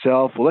do it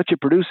yourself. We'll let you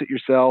produce it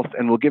yourself.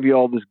 And we'll give you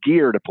all this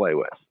gear to play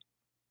with.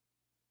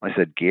 I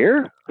said,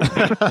 gear?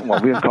 Well,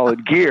 we didn't call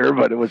it gear,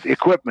 but it was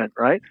equipment,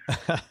 right?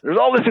 There's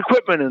all this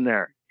equipment in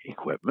there.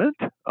 Equipment?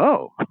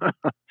 Oh,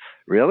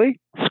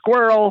 really?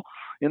 Squirrel,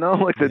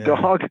 like the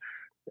dog.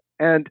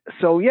 And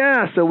so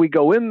we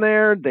go in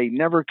there. They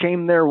never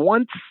came there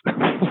once.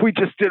 We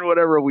just did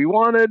whatever we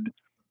wanted.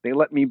 They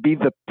let me be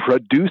the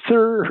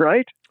producer,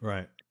 right?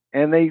 Right.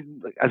 And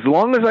as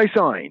long as I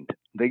signed,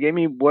 they gave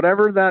me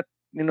whatever that,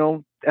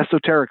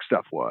 esoteric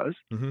stuff was.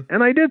 Mm-hmm.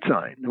 And I did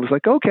sign. It was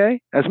like,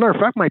 okay. As a matter of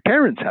fact, my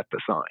parents had to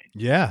sign.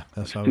 Yeah.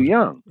 That's how too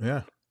young.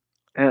 Yeah.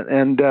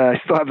 And I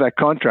still have that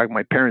contract,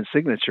 my parents'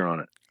 signature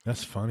on it.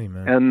 That's funny,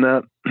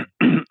 man.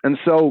 And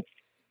so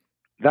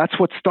that's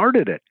what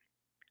started it.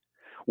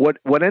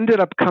 What ended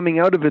up coming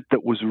out of it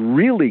that was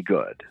really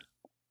good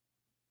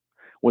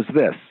was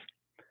this.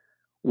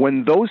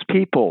 When those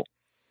people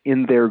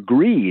in their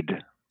greed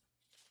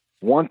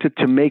wanted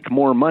to make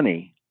more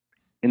money,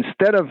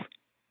 instead of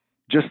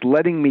just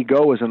letting me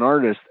go as an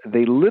artist,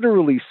 they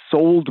literally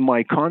sold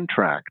my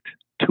contract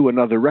to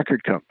another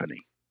record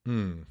company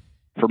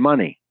for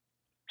money.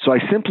 So I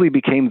simply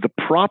became the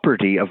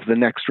property of the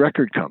next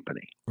record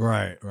company.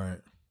 Right.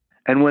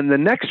 And when the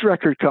next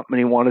record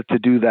company wanted to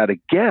do that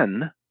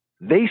again,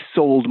 they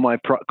sold my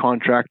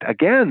contract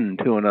again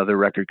to another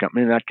record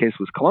company. In that case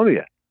was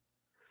Columbia.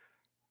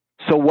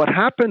 So what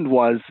happened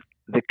was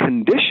the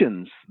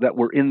conditions that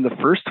were in the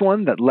first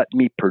one that let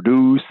me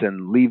produce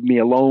and leave me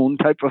alone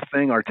type of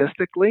thing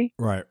artistically,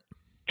 right,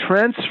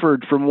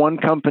 transferred from one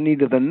company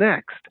to the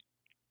next.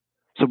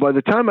 So by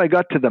the time I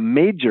got to the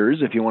majors,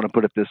 if you want to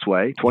put it this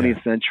way,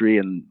 20th Century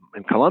and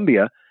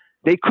Columbia,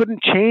 they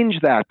couldn't change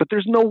that. But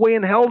there's no way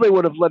in hell they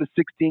would have let a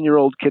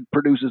 16-year-old kid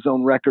produce his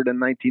own record in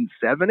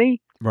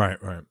 1970. Right.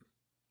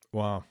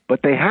 Wow.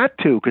 But they had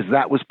to, because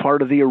that was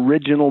part of the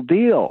original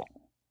deal.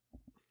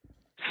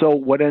 So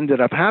what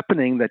ended up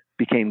happening that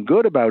became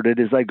good about it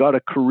is I got a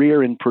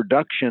career in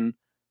production,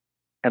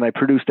 and I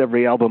produced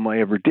every album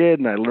I ever did,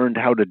 and I learned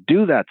how to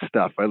do that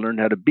stuff. I learned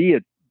how to be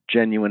a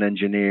genuine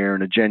engineer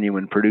and a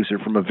genuine producer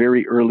from a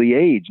very early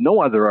age. No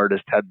other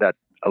artist had that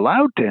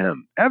allowed to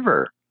him,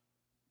 ever.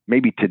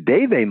 Maybe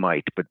today they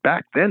might, but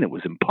back then it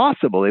was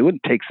impossible. They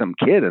wouldn't take some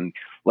kid and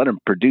let him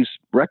produce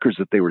records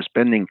that they were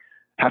spending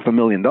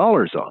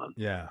 $500,000 on.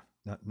 Yeah,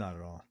 not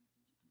at all.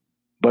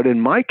 But in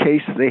my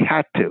case, they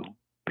had to,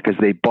 because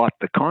they bought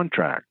the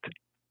contract.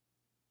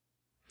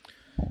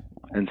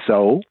 And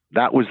so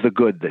that was the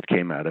good that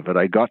came out of it.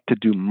 I got to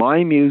do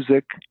my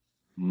music,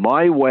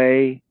 my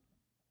way,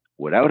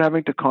 without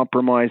having to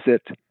compromise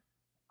it.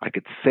 I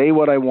could say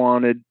what I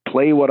wanted,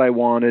 play what I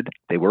wanted.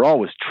 They were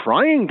always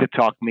trying to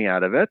talk me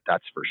out of it.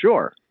 That's for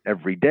sure.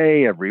 Every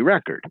day, every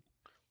record.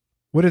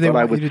 What do they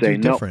want you to do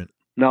different?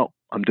 No,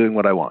 I'm doing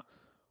what I want.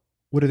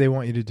 What do they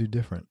want you to do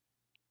different?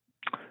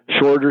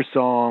 Shorter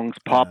songs,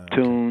 pop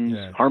tunes,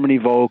 harmony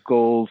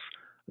vocals,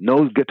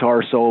 no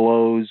guitar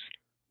solos,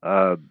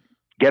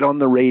 get on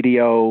the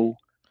radio,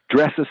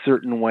 dress a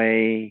certain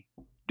way,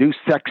 do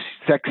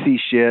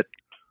sexy shit,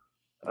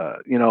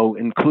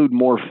 include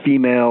more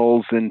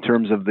females in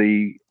terms of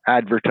the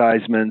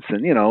advertisements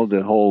and,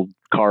 the whole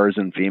cars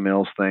and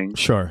females thing.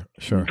 Sure.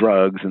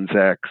 Drugs and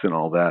sex and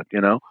all that,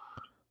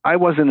 I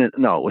wasn't, it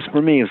was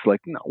for me, it's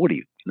like, no, what are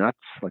you, nuts?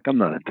 Like, I'm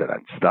not into that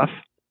stuff.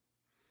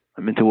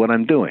 I'm into what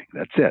I'm doing.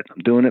 That's it.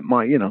 I'm doing it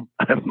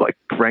I'm like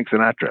Frank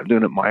Sinatra. I'm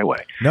doing it my way.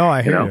 No,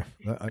 I hear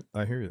you.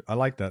 I hear you. I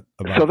like that.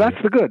 So that's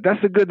the good.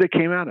 That's the good that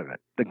came out of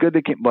it.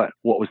 But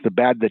what was the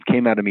bad that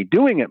came out of me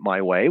doing it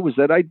my way was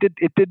that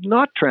it did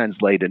not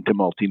translate into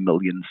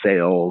multi-million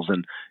sales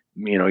and,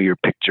 your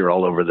picture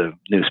all over the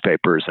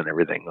newspapers and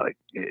everything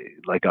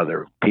like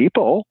other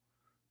people.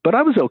 But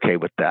I was okay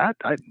with that.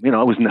 I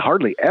was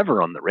hardly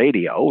ever on the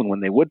radio. And when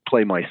they would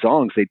play my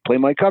songs, they'd play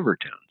my cover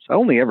tunes. I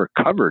only ever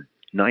covered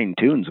 9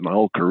 tunes in my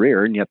whole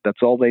career, and yet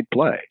that's all they'd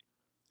play.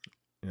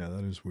 Yeah,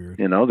 that is weird.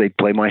 They'd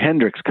play my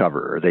Hendrix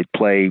cover, or they'd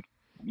play,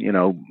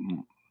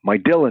 my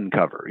Dylan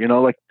cover,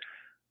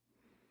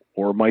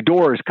 or my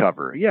Doors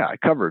cover. Yeah, I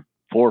covered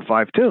 4 or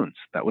 5 tunes.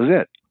 That was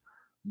it.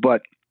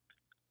 But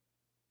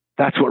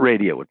that's what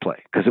radio would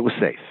play because it was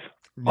safe.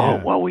 Yeah.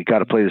 Oh, well, we got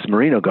to play this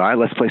Marino guy.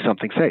 Let's play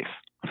something safe.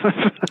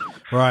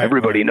 Right.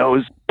 Everybody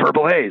knows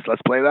Purple Haze.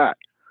 Let's play that.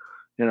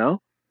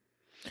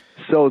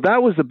 So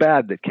that was the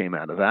bad that came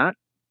out of that.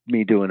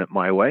 Me doing it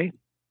my way.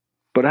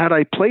 But had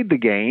I played the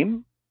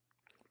game,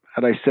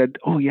 had I said,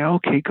 oh yeah,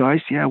 okay guys,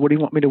 yeah, what do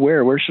you want me to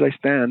wear? Where should I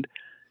stand?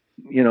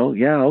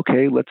 Yeah,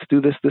 okay, let's do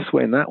this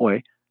way and that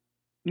way.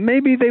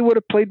 Maybe they would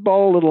have played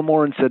ball a little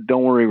more and said,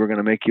 don't worry, we're going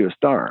to make you a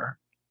star.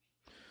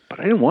 But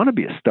I didn't want to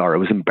be a star. I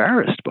was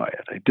embarrassed by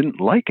it. I didn't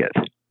like it.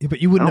 Yeah,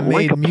 but you wouldn't have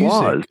made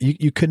music.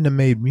 You couldn't have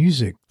made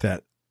music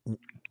that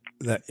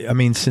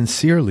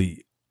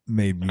sincerely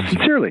made music.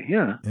 Sincerely,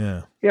 yeah.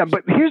 Yeah,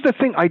 but here's the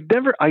thing. I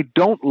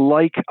don't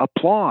like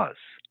applause.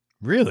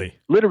 Really?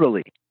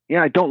 Literally.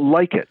 Yeah, I don't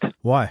like it.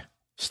 Why?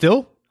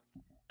 Still?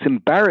 It's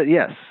embarrassing.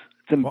 Yes.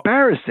 It's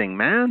embarrassing,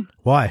 man.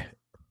 Why?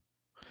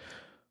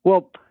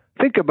 Well,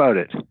 think about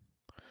it.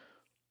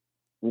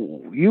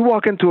 You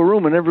walk into a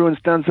room and everyone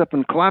stands up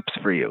and claps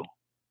for you.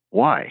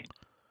 Why?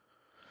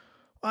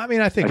 I mean,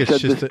 I think I've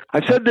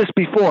said this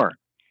before.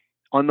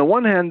 On the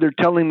one hand, they're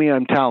telling me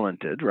I'm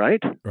talented,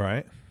 right?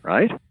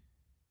 Right?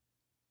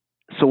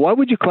 So why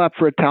would you clap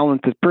for a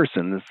talented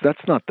person?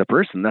 That's not the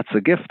person. That's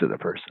a gift to the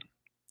person.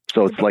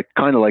 So it's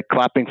kind of like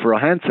clapping for a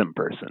handsome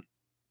person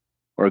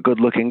or a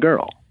good-looking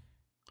girl.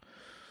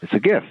 It's a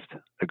gift.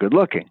 They're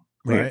good-looking.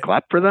 Right. You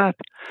clap for that?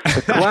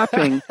 The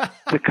clapping,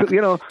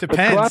 the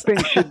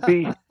clapping should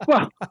be,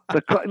 look,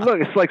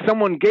 it's like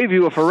someone gave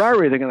you a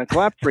Ferrari. They're going to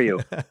clap for you.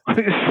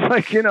 It's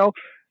like,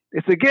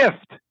 it's a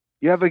gift.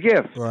 You have a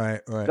gift. Right.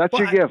 That's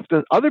your gift.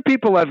 Other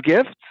people have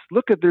gifts.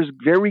 Look, there's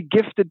very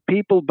gifted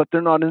people, but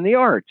they're not in the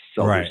arts.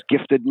 So there's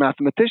gifted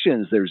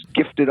mathematicians. There's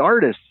gifted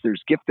artists.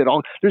 There's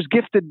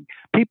gifted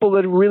people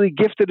that are really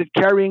gifted at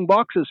carrying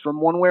boxes from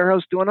one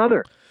warehouse to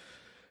another.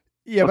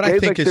 Yeah, but I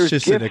think it's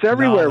just an gifts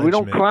everywhere. We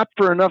don't clap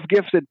for enough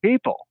gifted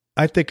people.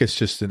 I think it's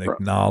just an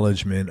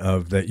acknowledgement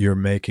of that you're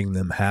making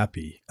them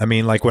happy. I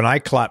mean, like when I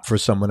clap for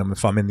someone,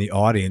 if I'm in the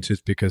audience, it's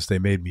because they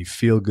made me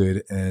feel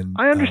good. And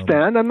I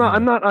understand. I'm not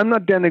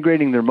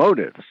denigrating their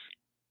motives.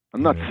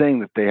 I'm not saying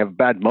that they have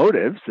bad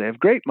motives. They have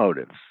great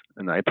motives,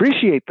 and I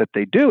appreciate that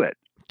they do it.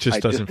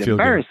 Just doesn't feel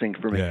embarrassing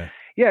good for me.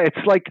 Yeah,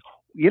 it's like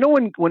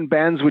when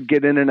bands would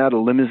get in and out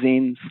of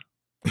limousines.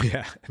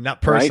 Yeah,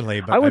 not personally,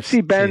 but I would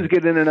see bands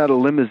get in and out of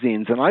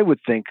limousines, and I would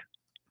think,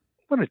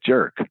 "What a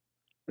jerk!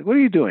 Like, what are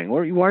you doing?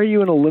 Why are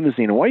you in a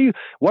limousine? Why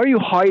are you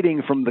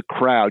hiding from the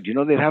crowd?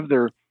 They'd have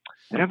their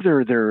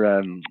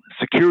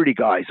security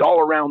guys all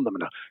around them.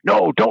 And,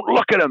 no, don't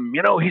look at him.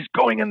 He's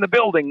going in the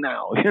building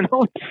now.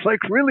 It's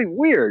like really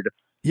weird.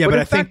 Yeah, but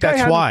I think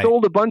that's why.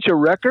 Sold a bunch of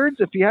records.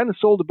 If he hadn't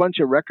sold a bunch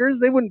of records,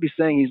 they wouldn't be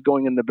saying he's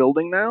going in the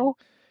building now.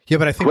 Yeah,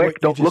 but I think quick,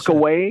 don't look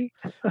away.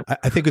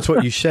 I think it's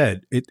what you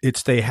said.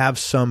 It's they have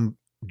some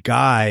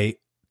guy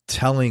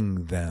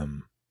telling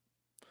them.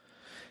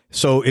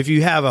 So if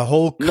you have a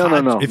whole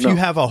you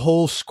have a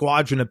whole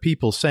squadron of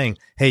people saying,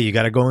 "Hey, you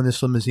got to go in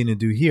this limousine and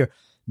do here,"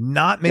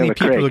 not many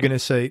people are going to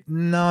say,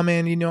 "No,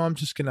 man, I'm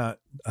just going to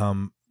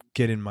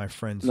get in my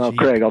friend's Jeep."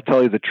 Craig, I'll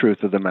tell you the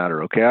truth of the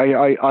matter. Okay,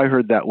 I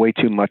heard that way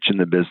too much in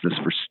the business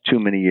for too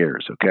many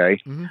years. Okay,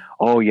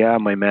 Oh yeah,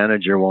 my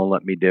manager won't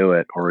let me do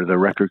it, or the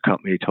record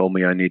company told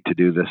me I need to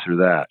do this or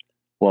that.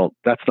 Well,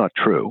 that's not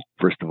true.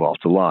 First of all,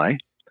 it's a lie,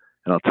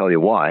 and I'll tell you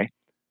why.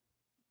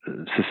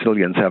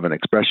 Sicilians have an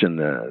expression: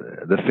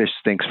 the fish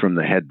stinks from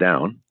the head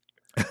down.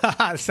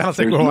 It sounds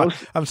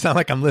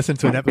like I'm listening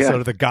to an episode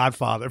of The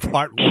Godfather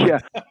Part 1. Yeah,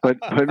 but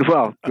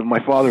my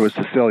father was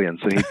Sicilian,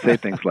 so he'd say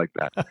things like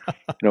that.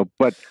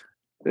 But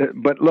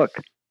look,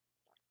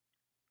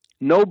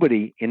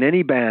 nobody in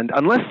any band,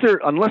 unless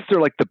they're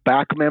like the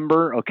back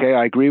member. Okay,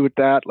 I agree with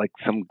that. Like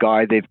some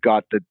guy they've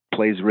got that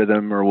plays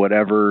rhythm or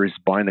whatever is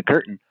behind the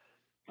curtain.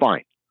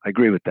 Fine, I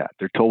agree with that.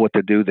 They're told what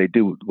to do. They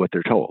do what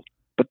they're told.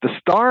 But the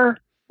star,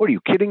 what are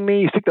you kidding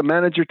me? You think the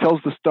manager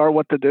tells the star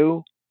what to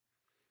do?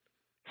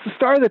 It's the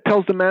star that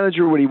tells the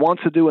manager what he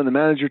wants to do, and the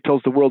manager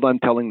tells the world, I'm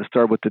telling the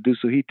star what to do,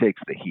 so he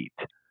takes the heat.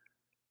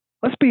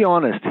 Let's be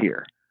honest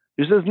here.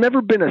 There's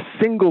never been a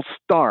single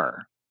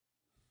star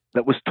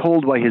that was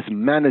told by his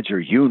manager,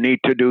 you need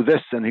to do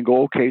this, and he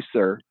go, okay,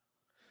 sir.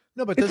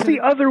 No, but it's the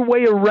other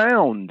way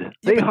around.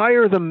 They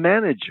hire the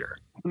manager.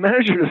 The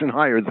manager doesn't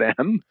hire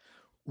them.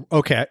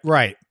 Okay,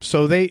 right.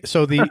 So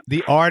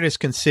the artist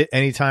can sit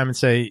anytime and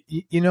say,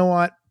 you know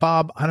what,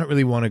 Bob, I don't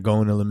really want to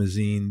go in a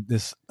limousine.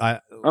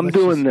 I'm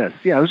doing this.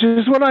 Yeah, which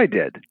is what I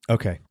did.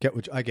 Okay,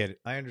 I get it.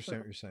 I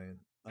understand what you're saying.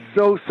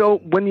 So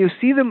when you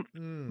see them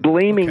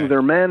blaming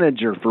their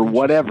manager for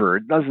whatever,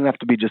 it doesn't have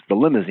to be just the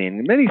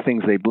limousine. Many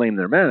things they blame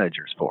their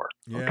managers for.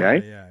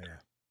 Okay? Yeah.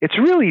 It's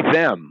really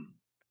them.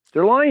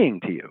 They're lying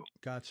to you.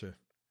 Gotcha.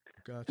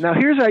 Now,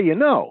 here's how you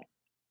know.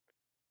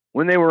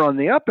 When they were on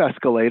the up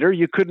escalator,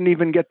 you couldn't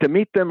even get to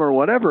meet them or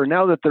whatever.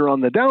 Now that they're on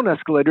the down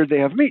escalator, they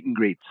have meet and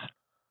greets.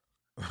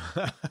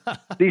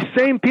 These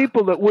same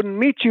people that wouldn't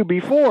meet you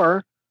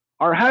before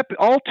are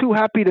all too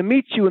happy to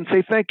meet you and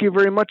say, thank you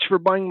very much for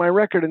buying my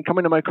record and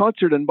coming to my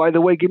concert. And by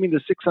the way, give me the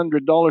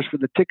 $600 for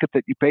the ticket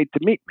that you paid to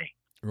meet me.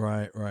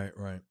 Right.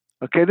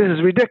 Okay, this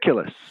is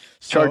ridiculous.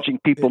 Charging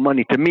people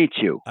money to meet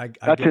you.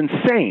 That's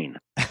insane.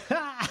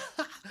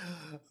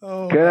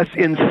 Okay, that's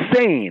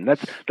insane.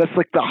 That's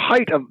like the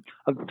height of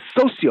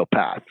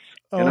sociopaths.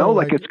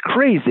 It's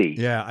crazy.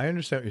 Yeah, I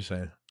understand what you're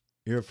saying.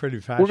 You're pretty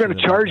passionate. We're going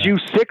to charge you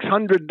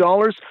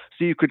 $600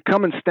 so you could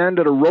come and stand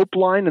at a rope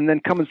line and then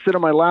come and sit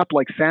on my lap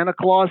like Santa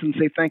Claus and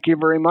say thank you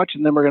very much,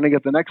 and then we're going to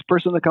get the next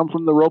person to come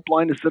from the rope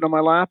line to sit on my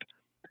lap.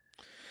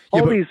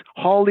 These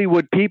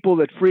Hollywood people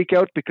that freak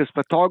out because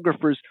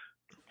photographers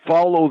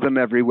follow them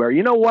everywhere.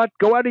 You know what?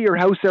 Go out of your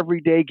house every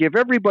day. Give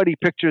everybody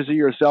pictures of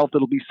yourself.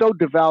 It'll be so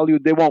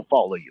devalued they won't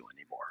follow you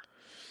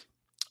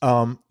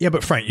anymore. Yeah,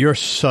 but Frank, you're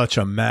such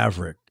a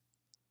maverick.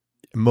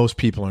 Most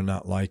people are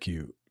not like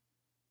you.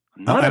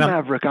 I'm not a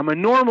maverick. I'm a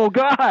normal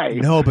guy.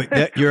 No,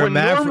 but you're a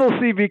maverick.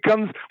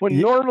 When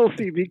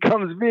normalcy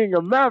becomes being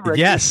a maverick,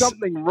 there's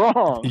something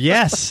wrong.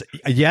 Yes,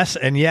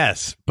 and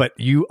yes. But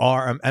you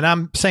are, and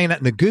I'm saying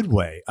that in a good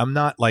way. I'm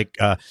not like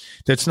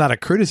that's not a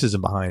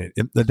criticism behind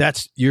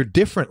it. You're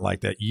different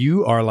like that.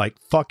 You are like,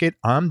 fuck it,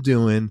 I'm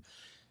doing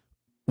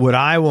what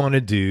I want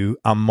to do.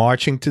 I'm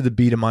marching to the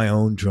beat of my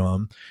own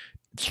drum.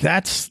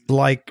 That's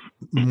like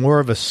more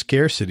of a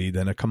scarcity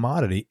than a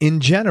commodity in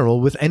general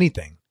with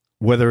anything.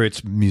 Whether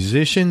it's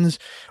musicians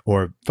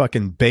or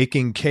fucking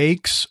baking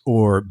cakes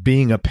or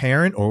being a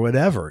parent or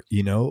whatever,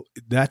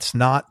 that's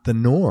not the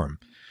norm.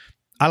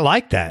 I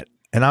like that.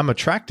 And I'm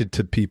attracted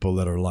to people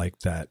that are like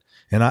that.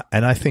 And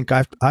I think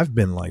I've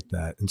been like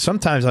that. And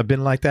sometimes I've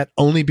been like that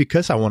only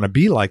because I want to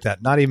be like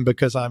that. Not even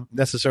because I'm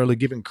necessarily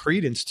giving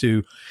credence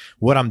to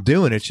what I'm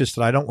doing. It's just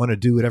that I don't want to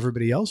do what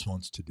everybody else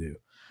wants to do.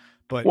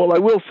 But I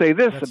will say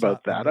this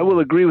about that. I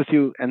will agree with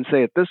you and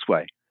say it this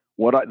way.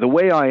 The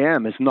way I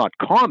am is not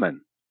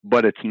common,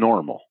 but it's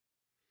normal.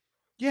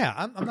 Yeah,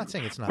 I'm not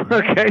saying it's not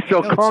normal. Okay,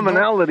 so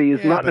commonality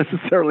is not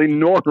necessarily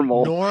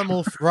normal.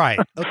 Normal, right.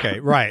 Okay,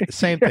 right.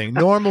 Same thing.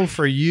 Normal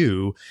for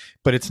you,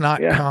 but it's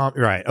not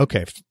right.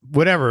 Okay,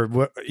 whatever,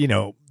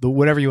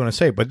 whatever you want to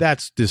say, but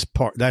that's just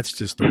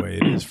the way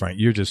it is, Frank.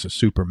 You're just a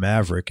super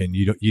maverick and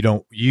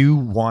you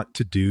want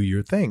to do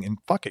your thing, and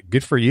fuck it,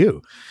 good for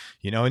you.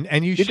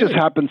 And you should. It just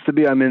happens to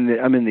be I'm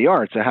in the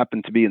arts. I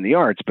happen to be in the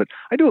arts, but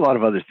I do a lot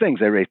of other things.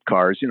 I race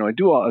cars, I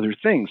do all other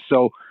things.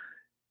 So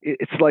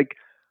it's like,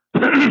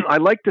 I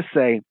like to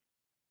say,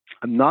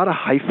 I'm not a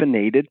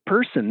hyphenated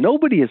person.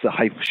 Nobody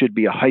should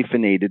be a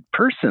hyphenated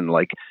person.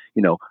 Like,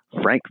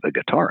 Frank the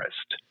guitarist,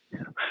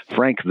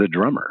 Frank the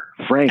drummer,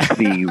 Frank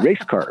the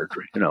race car,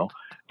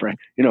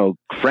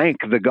 Frank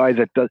the guy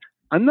that does.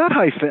 I'm not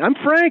I'm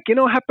Frank.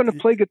 I happen to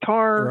play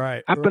guitar.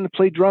 Right. Happen to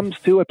play drums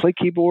too. I play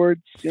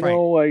keyboards.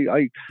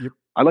 I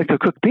like to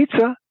cook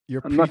pizza.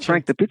 I'm not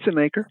Frank the pizza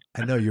maker.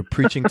 I know you're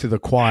preaching to the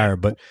choir,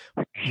 but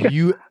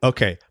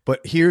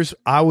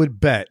I would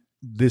bet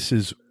this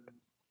is,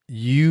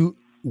 you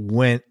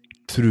went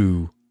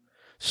through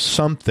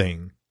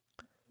something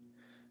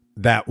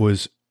that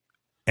was,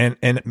 and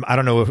I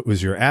don't know if it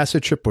was your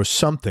acid trip or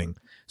something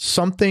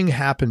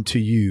happened to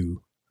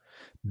you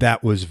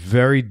that was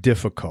very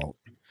difficult.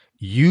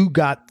 You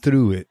got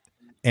through it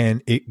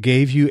and it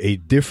gave you a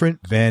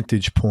different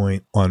vantage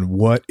point on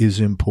what is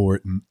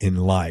important in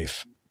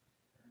life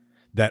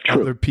that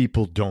other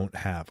people don't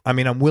have. I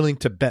mean, I'm willing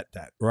to bet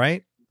that,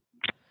 right?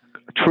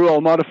 True. I'll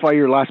modify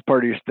your last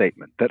part of your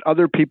statement, that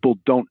other people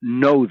don't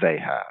know they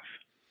have.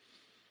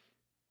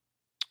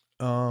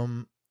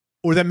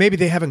 Or that maybe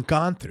they haven't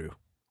gone through.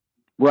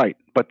 Right.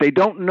 But they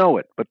don't know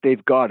it, but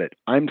they've got it.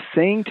 I'm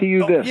saying to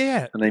you this,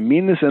 and I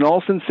mean this in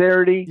all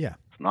sincerity. Yeah.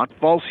 It's not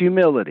false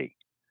humility.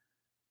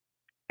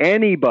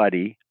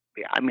 Anybody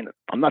I mean,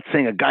 I'm not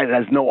saying a guy that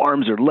has no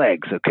arms or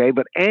legs, okay?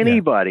 But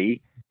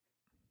anybody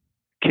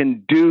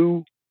can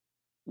do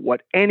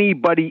what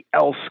anybody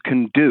else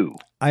can do.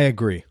 I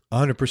agree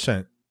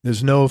 100%.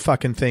 There's no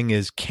fucking thing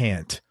is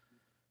can't.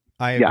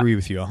 I agree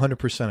with you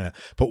 100%.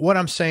 But what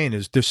I'm saying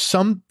is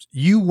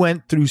you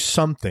went through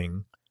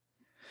something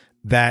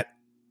that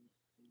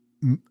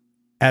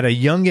at a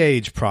young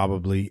age,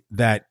 probably,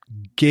 that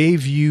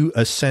gave you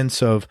a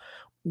sense of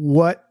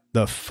what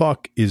the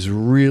fuck is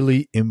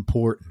really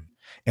important.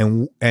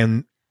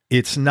 And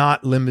it's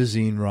not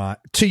limousine ride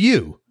to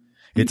you.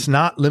 It's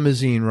not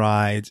limousine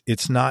rides.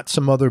 It's not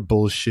some other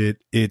bullshit.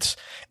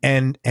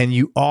 And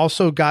you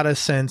also got a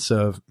sense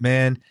of,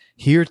 man,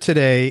 here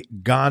today,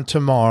 gone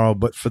tomorrow,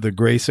 but for the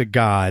grace of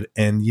God.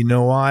 And you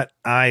know what?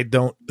 I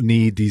don't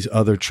need these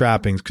other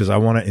trappings because I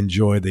want to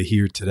enjoy the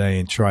here today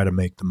and try to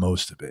make the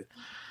most of it.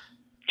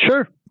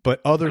 Sure.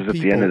 But other people,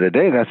 at the end of the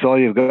day, that's all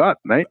you've got,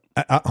 mate.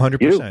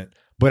 100%.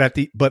 But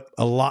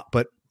a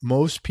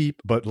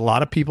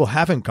lot of people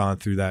haven't gone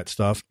through that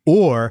stuff,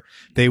 or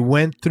they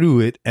went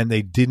through it and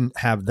they didn't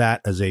have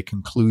that as a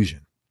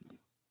conclusion.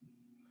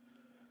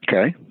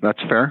 Okay, that's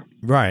fair.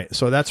 Right.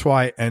 So that's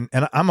why, and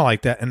I'm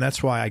like that, and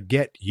that's why I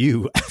get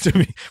you,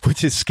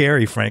 which is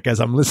scary, Frank, as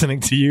I'm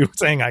listening to you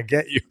saying I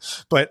get you.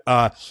 But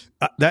that,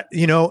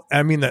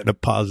 I mean that in a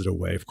positive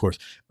way, of course.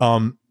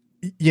 But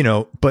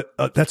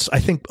that's, I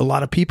think a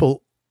lot of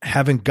people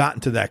haven't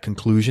gotten to that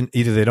conclusion.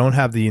 Either they don't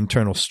have the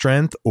internal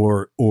strength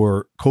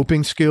or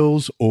coping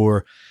skills,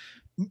 or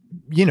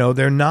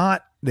they're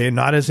not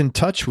as in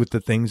touch with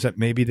the things that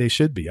maybe they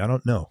should be. I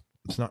don't know.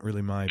 It's not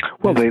really my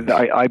business.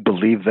 I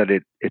believe that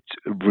it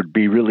would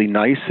be really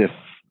nice if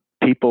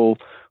people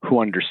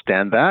who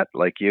understand that,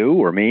 like you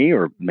or me,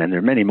 or there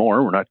are many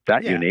more, we're not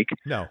that unique.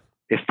 No.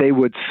 If they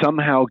would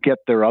somehow get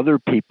their other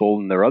people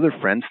and their other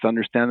friends to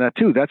understand that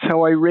too. That's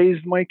how I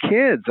raised my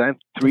kids. I have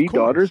 3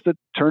 daughters that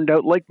turned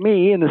out like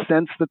me in the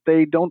sense that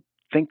they don't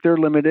think they're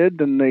limited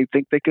and they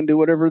think they can do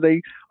whatever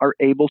they are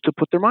able to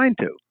put their mind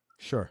to.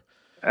 Sure.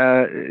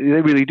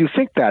 They really do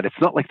think that. It's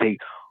not like they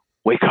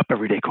wake up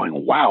every day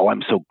going, wow,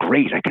 I'm so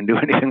great. I can do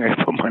anything I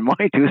put my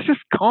mind to. It's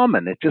just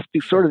common. It just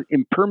sort of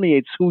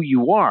impermeates who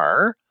you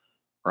are,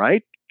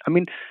 right? I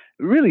mean,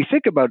 really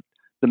think about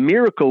the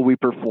miracle we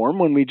perform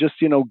when we just,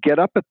 get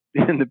up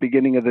in the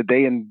beginning of the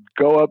day and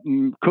go up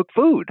and cook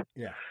food.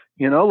 Yeah.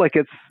 You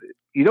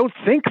don't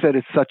think that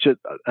it's such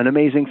an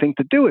amazing thing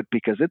to do it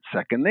because it's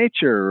second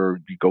nature, or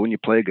you go and you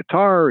play a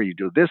guitar, or you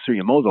do this, or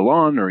you mow the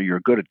lawn, or you're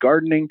good at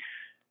gardening.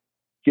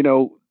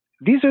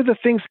 These are the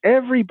things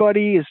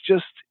everybody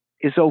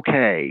is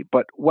okay.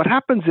 But what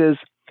happens is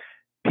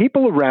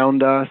people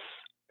around us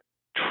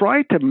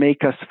try to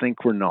make us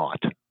think we're not.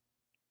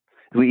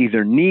 We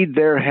either need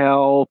their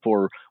help,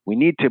 or we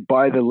need to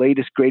buy the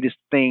latest, greatest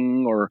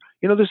thing, or,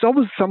 there's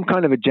always some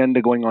kind of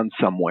agenda going on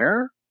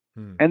somewhere.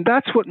 And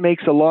that's what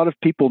makes a lot of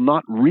people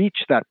not reach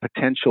that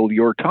potential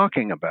you're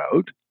talking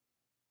about,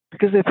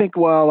 because they think,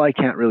 well, I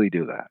can't really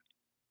do that.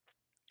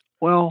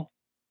 Well,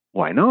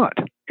 why not?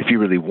 If you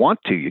really want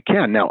to, you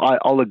can. Now,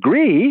 I'll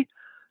agree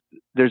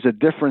there's a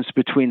difference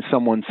between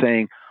someone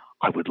saying,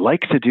 I would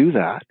like to do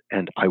that,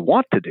 and I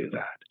want to do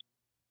that.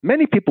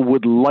 Many people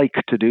would like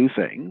to do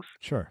things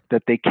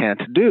that they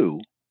can't do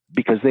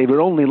because they would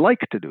only like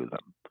to do them.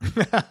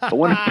 But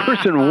when a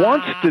person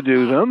wants to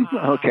do them,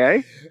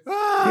 okay.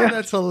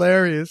 That's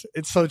hilarious.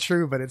 It's so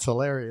true, but it's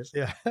hilarious.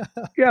 Yeah.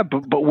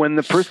 But when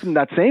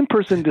that same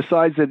person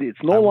decides that it's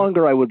no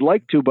longer I would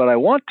like to, but I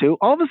want to,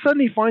 all of a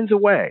sudden he finds a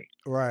way.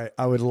 Right.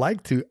 I would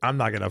like to. I'm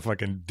not going to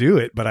fucking do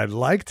it, but I'd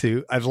like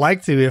to. I'd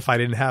like to if I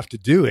didn't have to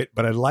do it,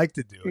 but I'd like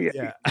to do it.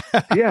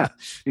 Yeah.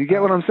 You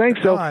get what I'm saying?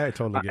 So, I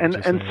totally get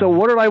it. And so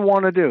what did I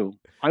want to do?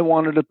 I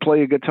wanted to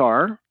play a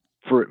guitar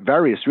for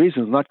various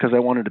reasons, not because I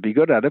wanted to be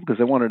good at it,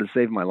 because I wanted to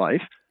save my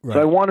life. Right.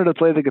 So I wanted to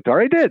play the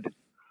guitar. I did.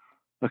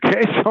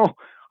 Okay. So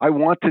I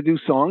want to do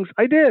songs.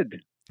 I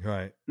did.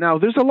 Right. Now,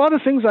 there's a lot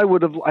of things I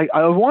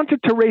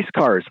wanted to race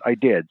cars. I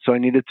did. So I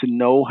needed to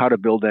know how to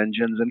build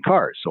engines and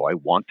cars. So I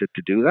wanted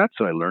to do that.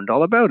 So I learned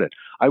all about it.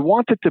 I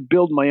wanted to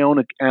build my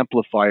own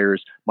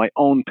amplifiers, my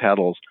own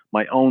pedals,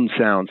 my own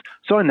sounds.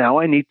 So now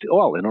I need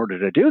to, in order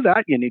to do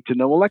that, you need to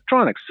know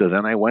electronics. So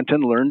then I went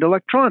and learned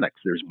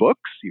electronics. There's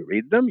books, you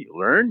read them, you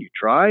learn, you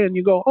try, and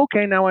you go,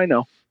 okay, now I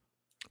know.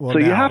 Well, so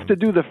you have to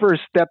do the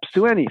first steps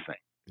to anything.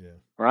 Yeah.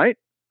 Right?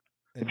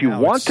 And if you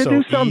want to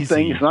do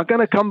something, it's not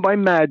going to come by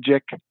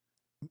magic.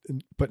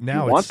 But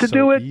now it's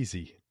so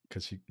easy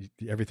because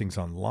everything's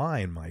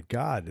online. My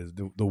God,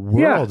 the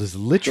world is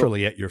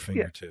literally at your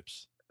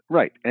fingertips. Yeah.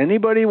 Right.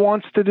 Anybody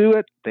wants to do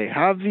it. They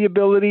have the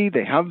ability.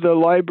 They have the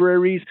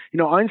libraries.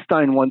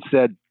 Einstein once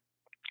said,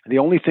 the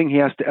only thing he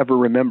has to ever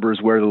remember is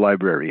where the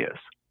library is.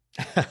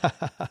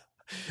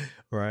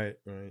 Right.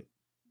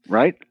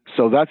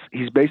 So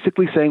he's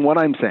basically saying what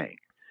I'm saying.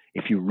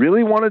 If you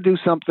really want to do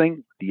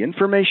something, the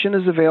information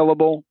is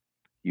available.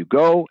 You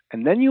go,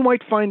 and then you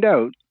might find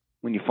out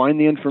when you find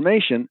the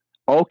information,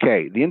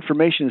 okay, the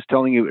information is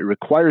telling you it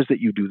requires that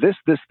you do this,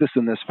 this, this,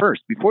 and this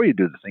first before you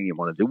do the thing you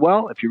want to do.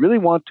 Well, if you really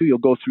want to, you'll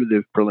go through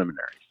the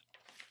preliminaries,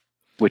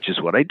 which is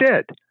what I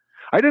did.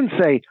 I didn't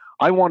say,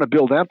 I want to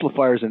build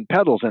amplifiers and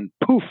pedals, and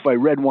poof, I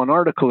read one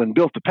article and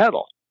built a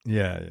pedal.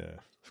 Yeah,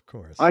 of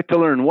course. I had to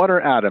learn, what are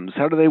atoms?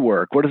 How do they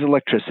work? What is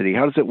electricity?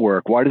 How does it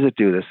work? Why does it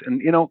do this?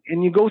 And,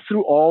 and you go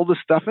through all the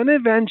stuff, and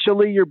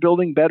eventually you're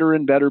building better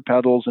and better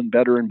pedals and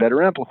better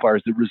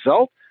amplifiers. The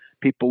result,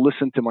 people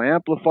listen to my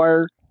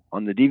amplifier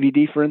on the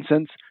DVD, for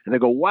instance, and they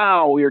go,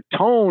 wow, your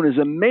tone is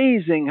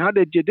amazing. How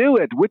did you do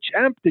it? Which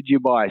amp did you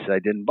buy? I said, I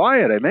didn't buy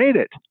it. I made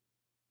it.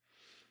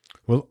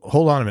 Well,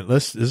 hold on a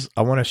minute.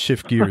 I want to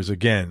shift gears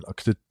again.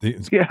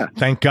 Yeah.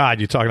 Thank God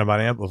you're talking about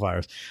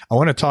amplifiers. I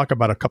want to talk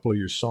about a couple of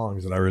your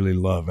songs that I really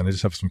love, and I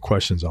just have some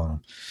questions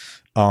on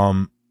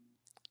them.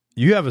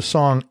 You have a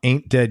song,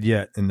 Ain't Dead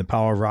Yet, in The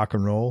Power of Rock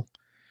and Roll.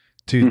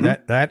 Dude,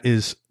 that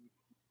is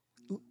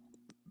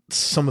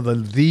some of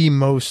the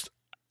most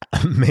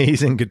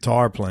amazing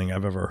guitar playing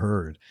I've ever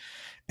heard.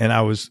 And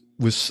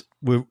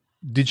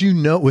did you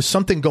know, was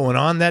something going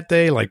on that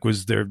day? Like,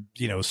 was there,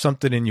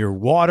 something in your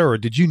water, or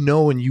did you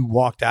know when you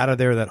walked out of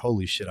there that,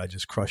 holy shit, I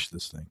just crushed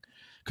this thing?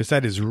 Because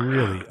that is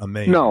really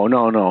amazing. No.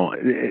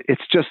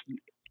 It's just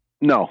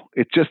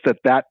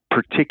that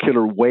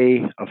particular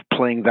way of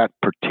playing that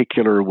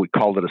particular, we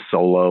called it a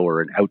solo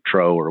or an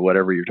outro or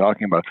whatever you're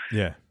talking about,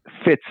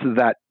 fits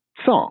that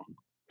song.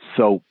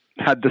 So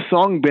had the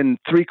song been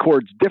 3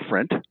 chords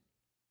different,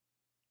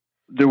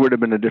 there would have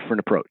been a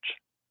different approach.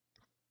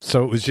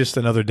 So it was just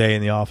another day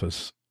in the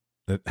office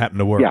that happened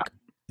to work.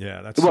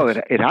 Yeah.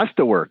 It has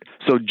to work.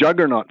 So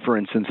Juggernaut, for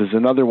instance, is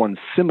another one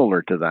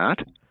similar to that.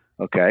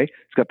 Okay.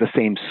 It's got the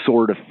same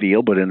sort of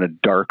feel, but in a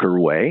darker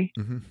way.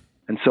 Mm-hmm.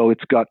 And so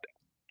it's got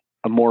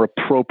a more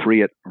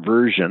appropriate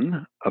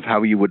version of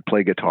how you would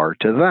play guitar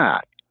to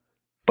that.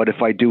 But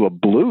if I do a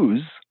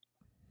blues,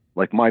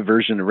 like my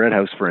version of Red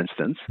House, for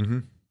instance,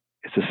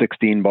 it's a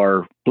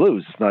 16-bar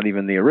blues. It's not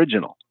even the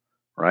original,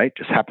 right?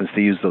 Just happens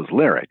to use those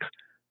lyrics.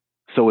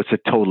 So it's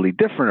a totally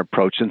different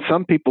approach. And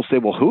some people say,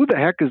 well, who the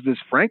heck is this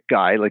Frank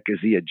guy? Like, is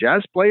he a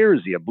jazz player?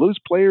 Is he a blues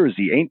player? Is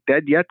he Ain't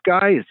Dead Yet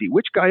guy?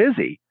 Which guy is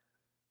he?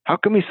 How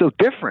come he's so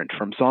different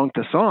from song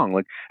to song?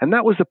 Like, and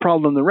that was the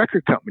problem the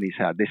record companies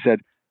had. They said,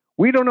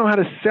 we don't know how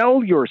to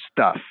sell your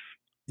stuff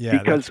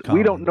because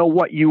we don't know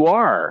what you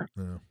are.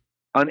 Yeah.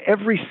 On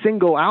every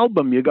single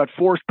album, you got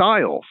 4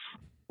 styles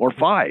or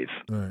 5.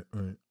 Right.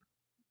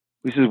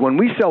 He says, when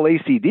we sell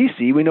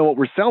AC/DC, we know what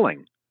we're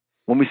selling.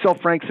 When we sell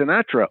Frank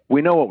Sinatra,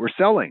 we know what we're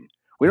selling.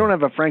 We don't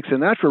have a Frank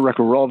Sinatra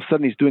record where all of a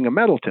sudden he's doing a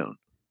metal tune.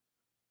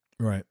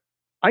 Right.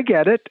 I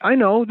get it. I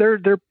know their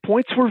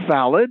points were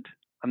valid.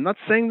 I'm not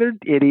saying they're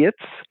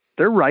idiots.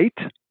 They're right.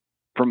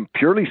 From a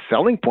purely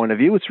selling point of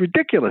view, it's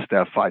ridiculous to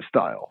have 5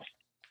 styles.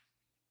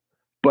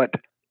 But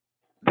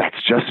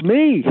that's just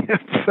me.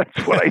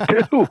 That's what I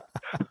do.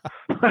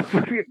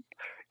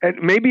 And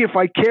maybe if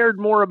I cared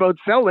more about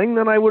selling,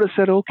 then I would have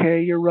said,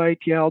 okay, you're right.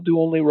 Yeah, I'll do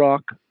only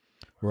rock.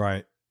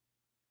 Right.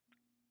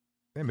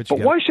 Yeah, but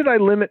why should I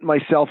limit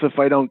myself if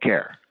I don't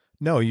care?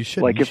 No, you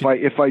shouldn't.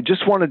 Like, if I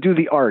just want to do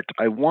the art,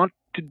 I want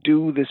to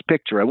do this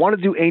picture. I want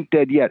to do Ain't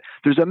Dead Yet.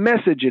 There's a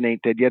message in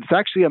Ain't Dead Yet. It's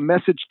actually a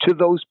message to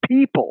those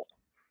people.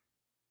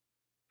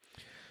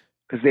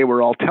 Because they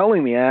were all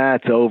telling me,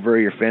 it's over,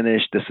 you're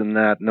finished, this and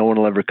that. No one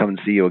will ever come and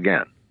see you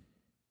again.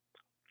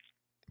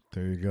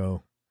 There you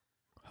go.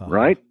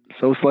 Right?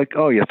 So it's like,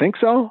 oh, you think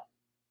so?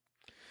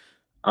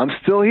 I'm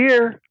still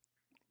here.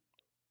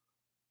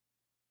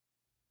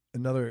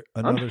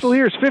 I'm still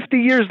here. It's 50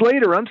 years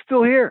later. I'm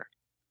still here.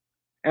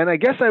 And I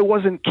guess I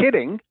wasn't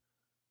kidding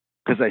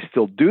because I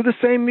still do the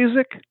same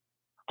music.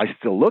 I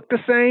still look the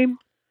same.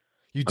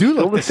 You do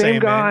look the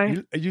same guy.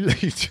 Man. You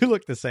do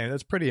look the same.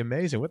 That's pretty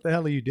amazing. What the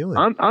hell are you doing?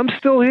 I'm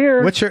still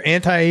here. What's your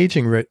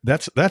anti-aging?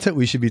 That's what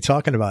we should be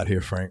talking about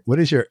here, Frank. What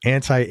is your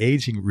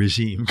anti-aging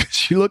regime?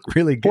 Because you look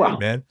really good,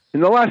 man.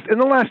 In the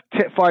last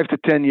 5 to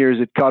 10 years,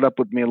 it caught up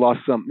with me. I lost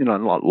some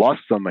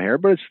of my hair,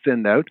 but it's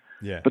thinned out.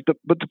 Yeah. But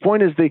the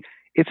point is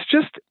it's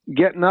just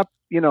getting up.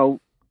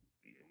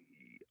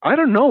 I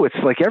don't know. It's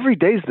like every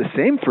day's the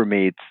same for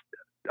me.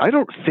 I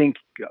don't think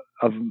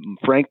of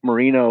Frank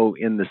Marino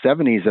in the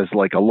 70s as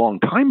like a long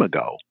time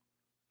ago.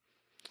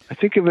 I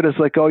think of it as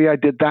like, oh yeah, I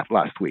did that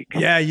last week.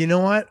 Yeah, you know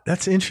what?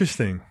 That's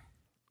interesting.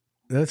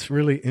 That's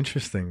really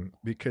interesting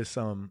because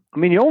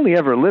you only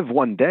ever live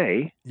one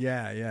day.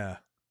 Yeah.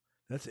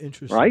 That's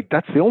interesting. Right?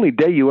 That's the only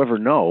day you ever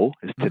know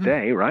is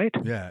today, right?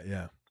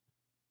 Yeah.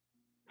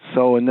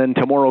 So, and then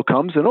tomorrow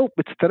comes and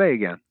it's today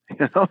again.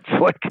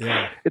 It's like,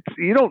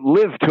 you don't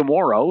live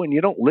tomorrow and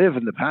you don't live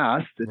in the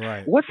past.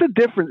 Right. What's the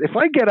difference? If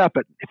I get up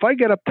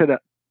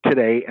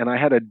today and I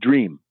had a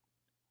dream,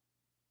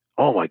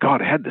 oh my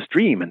God, I had this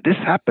dream and this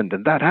happened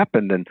and that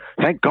happened. And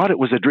thank God it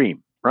was a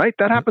dream, right?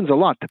 That happens a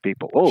lot to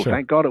people. Oh, sure.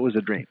 Thank God it was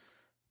a dream.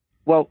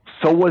 Well,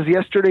 so was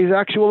yesterday's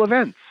actual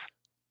events.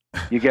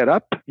 You get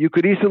up, you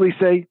could easily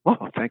say,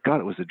 oh, thank God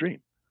it was a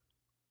dream.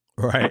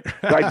 Right.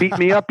 Guy beat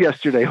me up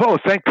yesterday. Oh,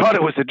 thank God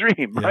it was a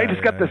dream, right?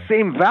 It's got the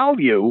same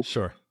value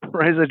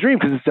as a dream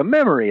because it's a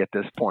memory at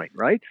this point,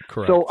 right?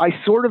 Correct. So I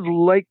sort of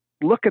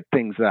look at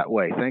things that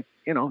way.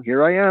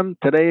 Here I am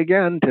today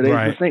again.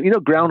 Today's the same.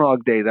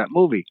 Groundhog Day, that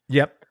movie.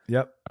 Yep.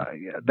 Yep.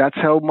 That's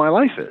how my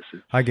life is.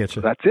 I get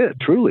you. That's it,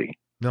 truly.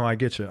 No, I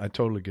get you. I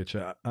totally get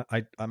you.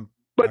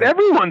 But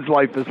everyone's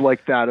life is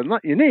like that. It's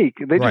not unique.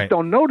 They just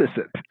don't notice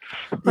it.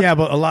 Yeah,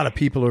 but a lot of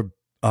people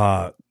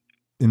are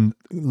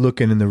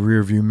looking in the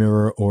rearview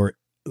mirror or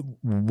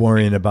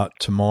worrying about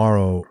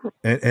tomorrow,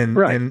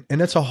 and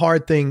that's a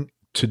hard thing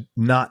to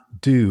not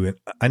do. And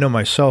I know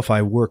myself.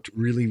 I worked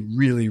really,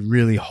 really,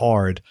 really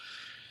hard.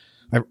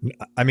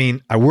 I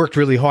mean, I worked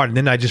really hard, and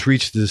then I just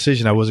reached the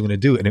decision I wasn't going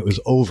to do it, and it was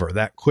over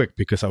that quick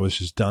because I was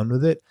just done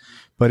with it.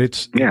 But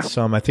it's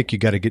I think you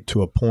got to get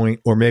to a point,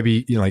 or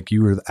maybe like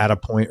you were at a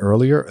point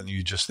earlier and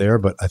you're just there.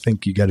 But I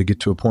think you got to get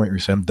to a point where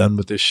you say, "I'm done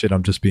with this shit.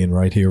 I'm just being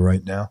right here,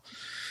 right now."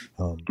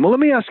 Well, let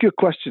me ask you a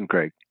question,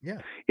 Craig. Yeah.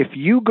 If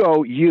you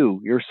go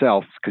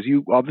yourself, because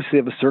you obviously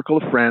have a circle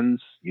of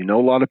friends, you know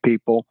a lot of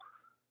people.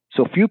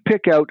 So if you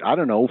pick out, I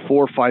don't know,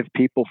 4 or 5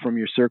 people from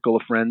your circle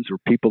of friends or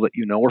people that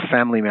you know or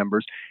family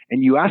members,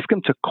 and you ask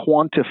them to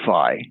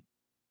quantify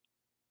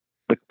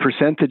the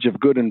percentage of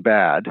good and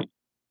bad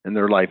in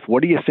their life,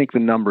 what do you think the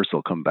numbers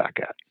will come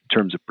back at in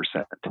terms of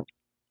percent?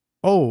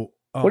 What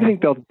do you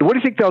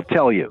think they'll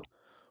tell you?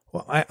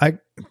 Well, I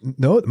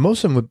know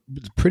most of them with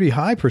pretty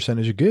high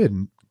percentage of good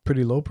and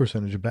pretty low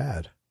percentage of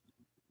bad.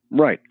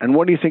 Right. And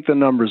what do you think the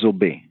numbers will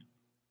be?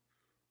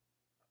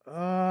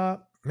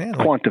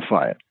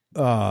 Quantify it.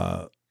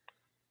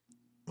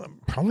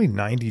 Probably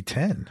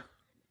 90-10.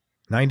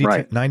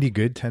 90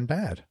 good, 10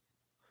 bad.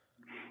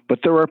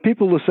 But there are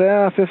people who say,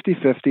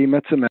 50-50,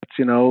 Mets and Mets,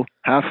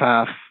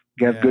 half-half,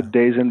 get good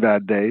days and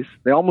bad days.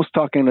 They're almost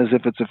talking as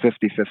if it's a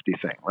 50-50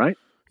 thing, right?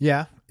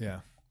 Yeah.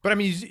 But I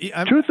mean,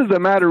 truth of the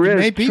matter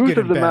is,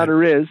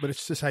 but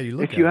it's just how you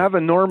look at it. If you have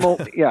a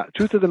normal,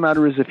 truth of the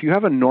matter is, if you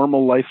have a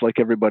normal life like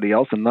everybody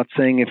else, I'm not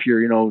saying if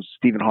you're,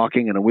 Stephen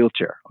Hawking in a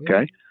wheelchair,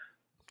 okay? Yeah.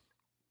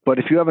 But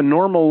if you have a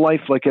normal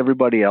life like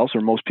everybody else,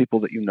 or most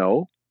people that you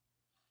know,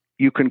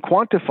 you can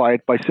quantify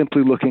it by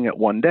simply looking at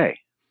one day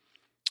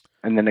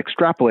and then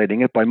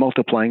extrapolating it by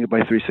multiplying it by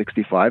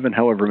 365 and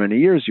however many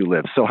years you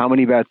live. So how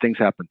many bad things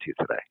happened to you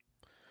today?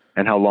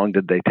 And how long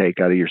did they take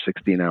out of your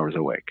 16 hours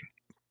awake?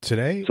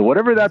 Today? So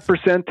whatever that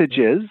percentage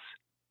is,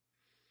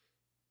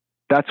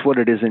 that's what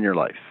it is in your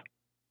life.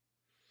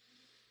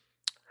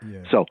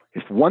 Yeah. So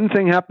if one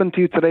thing happened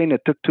to you today and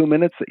it took 2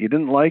 minutes that you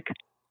didn't like,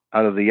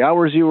 out of the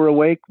hours you were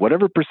awake,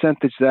 whatever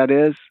percentage that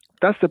is,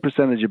 that's the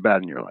percentage of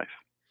bad in your life.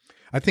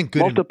 I think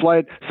multiply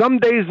it. Some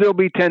days there'll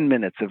be 10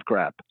 minutes of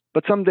crap,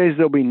 but some days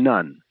there'll be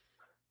none.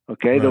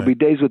 Okay. Right. There'll be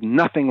days with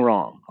nothing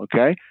wrong.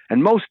 Okay.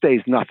 And most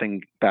days,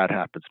 nothing bad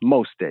happens.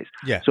 Most days.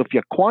 Yeah. So if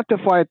you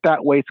quantify it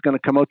that way, it's going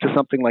to come out to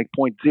something like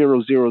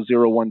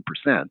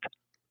 0.0001%.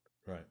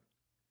 Right.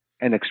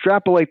 And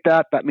extrapolate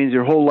that means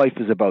your whole life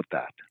is about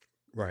that.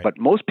 Right. But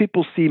most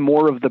people see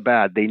more of the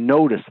bad. They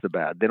notice the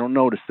bad. They don't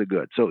notice the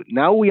good. So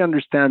now we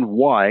understand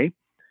why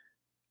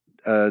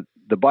the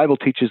Bible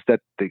teaches that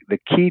the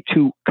key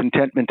to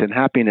contentment and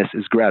happiness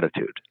is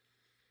gratitude.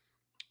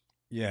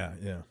 Yeah.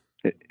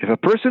 If a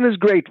person is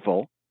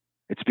grateful,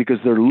 it's because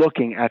they're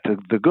looking at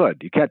the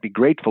good. You can't be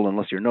grateful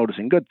unless you're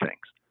noticing good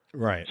things.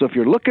 Right. So if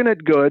you're looking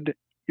at good,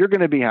 you're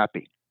going to be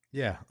happy.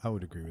 Yeah, I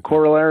would agree with that.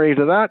 Corollary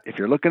to that, if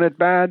you're looking at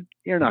bad,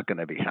 you're not going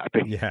to be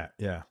happy.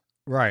 Yeah.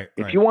 Right.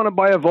 If you want to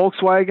buy a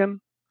Volkswagen,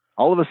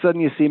 all of a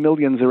sudden you see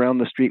millions around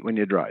the street when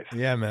you drive.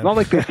 Yeah, man. It's not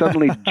like they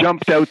suddenly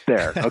jumped out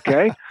there,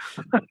 okay?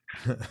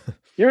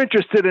 You're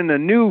interested in a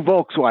new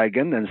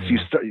Volkswagen, and you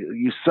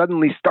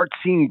suddenly start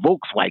seeing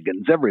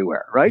Volkswagens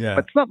everywhere, right? Yeah.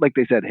 But it's not like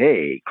they said,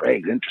 hey,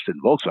 Craig's interested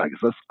in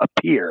Volkswagens, let's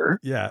appear.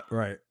 Yeah,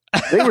 right.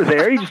 They were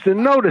there, you just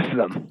didn't notice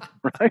them,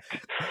 right?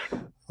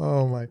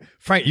 Oh my,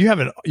 Frank,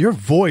 your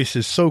voice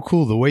is so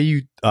cool. The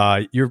way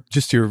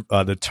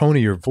the tone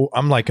of your voice.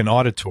 I'm like an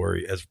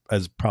auditory,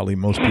 as probably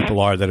most people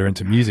are that are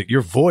into music.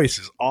 Your voice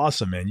is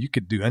awesome, man. You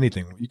could do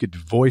anything. You could do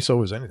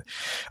voiceovers, anything.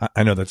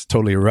 I know that's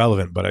totally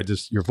irrelevant, but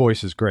your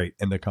voice is great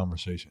in the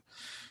conversation.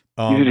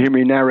 You should hear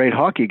me narrate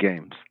hockey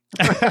games.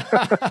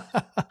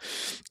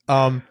 I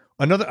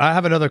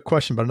have another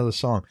question about another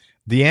song.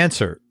 The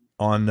Answer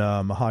on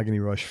Mahogany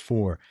Rush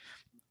 4.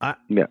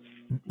 Yeah.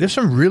 There's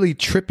some really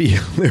trippy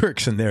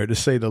lyrics in there, to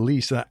say the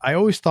least. I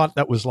always thought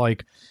that was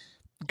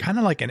kind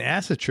of like an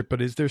acid trip,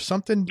 but is there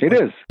something? It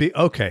is.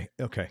 Okay.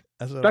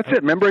 That's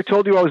it. Remember I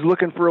told you I was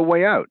looking for a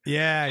way out.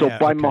 Yeah. So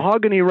by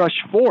Mahogany Rush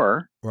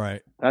 4,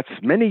 right. That's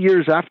many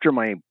years after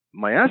my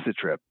acid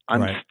trip,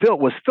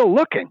 was still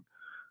looking.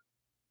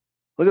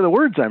 Look at the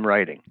words I'm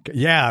writing.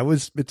 Yeah,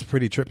 it's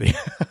pretty trippy.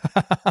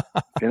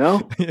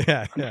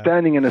 Yeah. I'm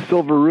standing in a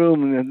silver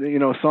room,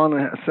 and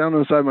sound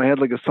inside my head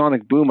like a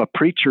sonic boom. A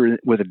preacher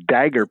with a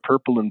dagger,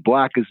 purple and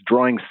black, is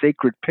drawing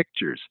sacred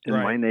pictures in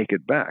my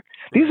naked back.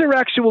 These are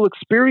actual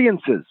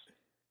experiences.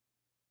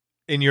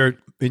 In your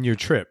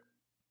trip.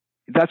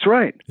 That's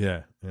right.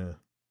 Yeah.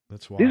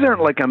 That's why. These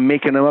aren't like I'm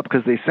making them up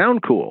because they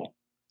sound cool.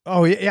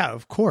 Oh yeah,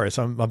 of course.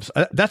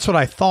 That's what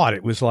I thought.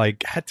 It was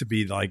had to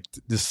be like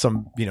this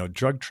some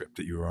drug trip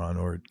that you were on,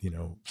 or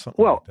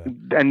something. Well, like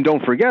that. And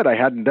don't forget, I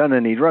hadn't done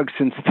any drugs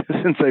since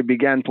I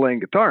began playing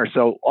guitar.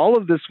 So all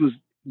of this was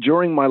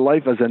during my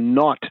life as a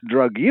not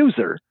drug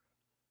user.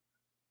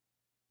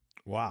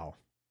 Wow.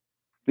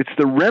 It's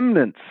the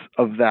remnants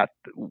of that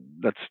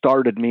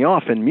started me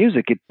off in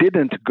music. It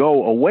didn't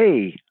go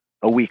away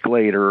a week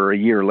later or a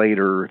year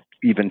later,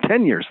 even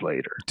 10 years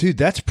later. Dude,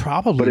 that's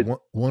probably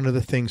one of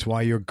the things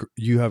why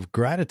you have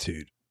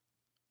gratitude,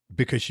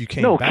 because you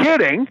came back. No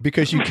kidding.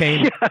 Because you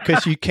came,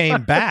 because you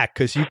came back,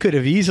 because you could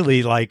have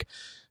easily like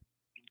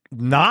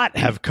not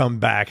have come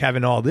back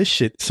having all this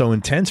shit so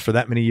intense for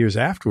that many years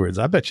afterwards.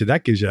 I bet you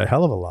that gives you a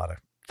hell of a lot of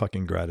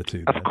fucking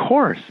gratitude. Of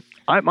course.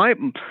 My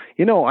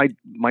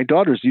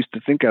daughters used to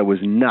think I was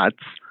nuts,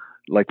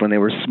 like when they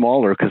were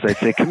smaller, because I'd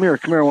say, come here,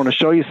 I want to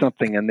show you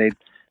something. And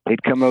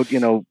they'd come out,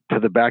 to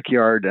the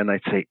backyard, and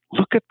I'd say,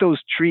 look at those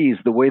trees,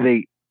 the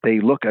way they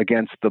look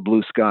against the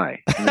blue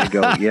sky. And they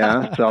go,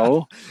 yeah,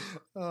 so?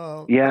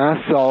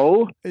 Yeah,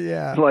 so?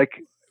 Yeah. It's like,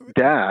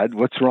 Dad,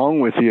 what's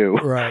wrong with you?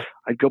 Right.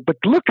 I'd go, but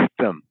look at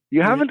them.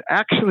 You haven't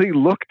actually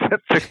looked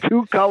at the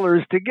two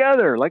colors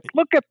together. Like,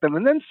 look at them.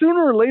 And then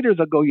sooner or later,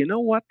 they'll go, you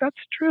know what? That's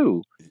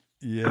true.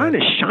 Yeah. Kind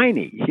of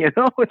shiny,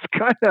 it's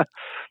kind of,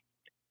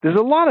 there's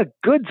a lot of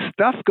good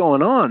stuff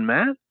going on,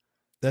 man.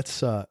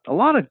 That's a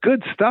lot of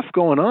good stuff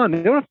going on.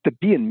 You don't have to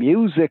be in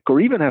music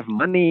or even have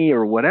money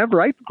or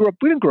whatever. We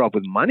didn't grow up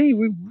with money.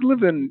 We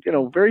live in,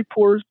 very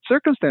poor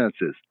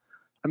circumstances.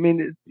 I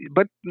mean,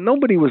 but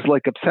nobody was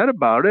like upset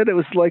about it. It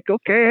was like,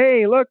 okay,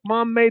 hey, look,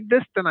 Mom made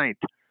this tonight.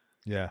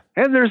 Yeah.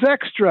 And there's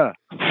extra.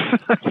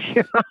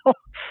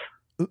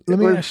 Let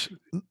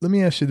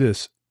me ask you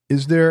this.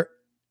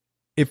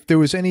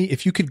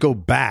 If you could go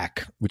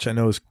back, which I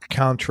know is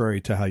contrary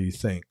to how you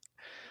think,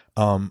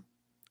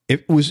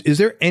 is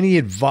there any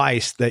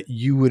advice that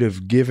you would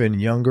have given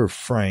younger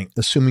Frank,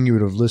 assuming you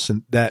would have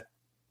listened, that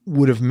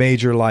would have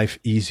made your life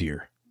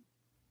easier?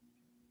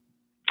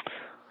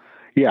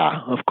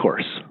 Yeah, of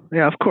course.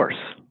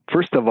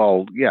 First of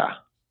all, yeah,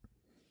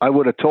 I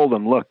would have told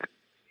him, look,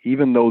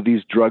 even though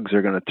these drugs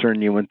are going to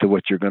turn you into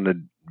what you're going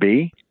to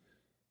be,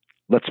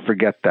 let's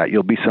forget that.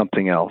 You'll be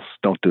something else.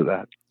 Don't do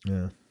that.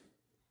 Yeah.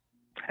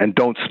 And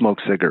don't smoke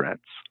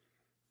cigarettes.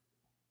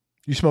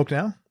 You smoke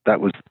now? That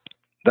was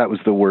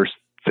the worst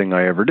thing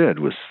I ever did,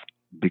 was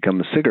become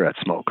a cigarette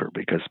smoker,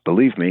 because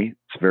believe me,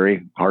 it's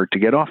very hard to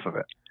get off of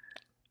it.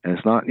 And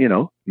it's not,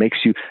 makes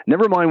you,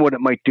 never mind what it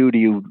might do to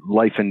you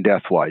life and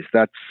death wise.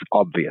 That's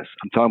obvious.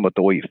 I'm talking about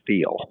the way you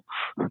feel,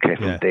 okay,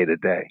 from day to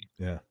day.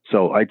 Yeah.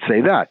 So I'd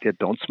say that,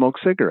 don't smoke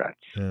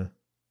cigarettes, but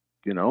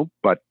you know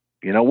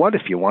what?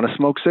 If you want to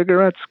smoke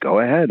cigarettes, go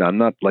ahead. I'm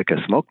not like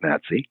a smoke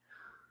Nazi.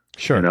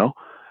 Sure.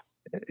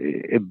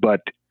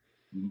 But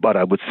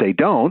I would say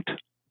don't,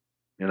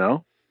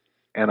 and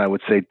I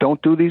would say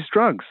don't do these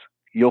drugs.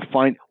 You'll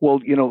find,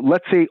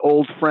 let's say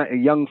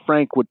young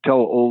Frank would tell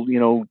old,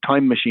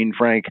 time machine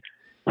Frank,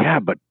 yeah,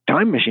 but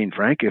time machine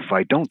Frank, if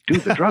I don't do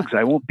the drugs,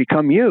 I won't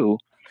become you.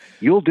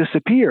 You'll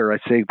disappear. I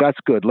say, that's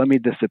good. Let me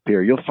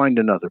disappear. You'll find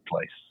another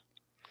place.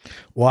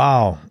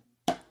 Wow.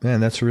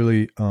 Man, that's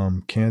really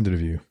candid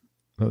of you.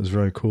 That was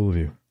very cool of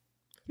you.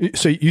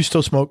 So you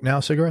still smoke now,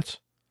 cigarettes?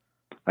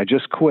 I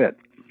just quit.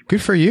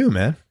 Good for you,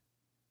 man.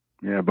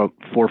 Yeah, about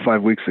 4 or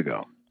 5 weeks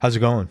ago. How's it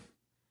going?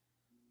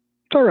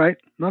 It's all right.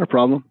 Not a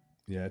problem.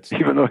 Yeah,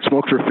 even though I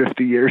smoked for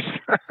 50 years.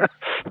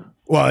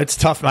 Well, it's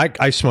tough.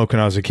 I smoked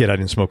when I was a kid. I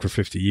didn't smoke for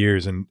 50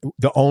 years. And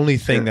the only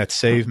thing that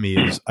saved me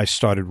is I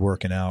started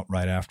working out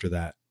right after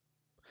that.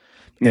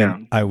 Yeah.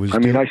 And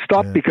I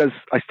stopped because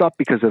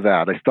of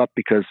that. I stopped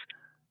because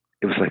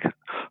it was like,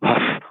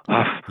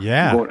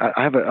 yeah.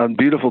 I have a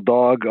beautiful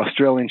dog,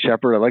 Australian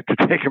Shepherd. I like to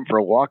take him for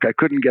a walk. I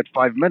couldn't get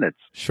 5 minutes.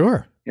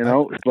 Sure.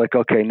 It's like,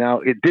 okay, now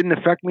it didn't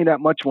affect me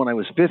that much when I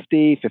was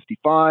 50,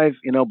 55,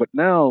 but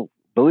now,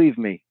 believe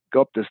me,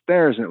 go up the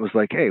stairs and it was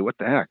like, hey, what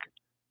the heck,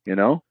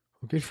 Well,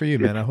 good for you,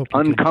 man. I hope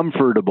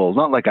uncomfortable.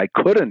 Not like I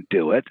couldn't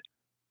do it,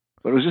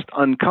 but it was just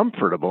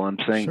uncomfortable. I'm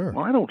saying, sure.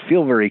 Well, I don't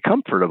feel very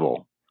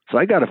comfortable. So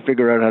I got to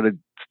figure out how to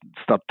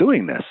stop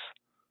doing this.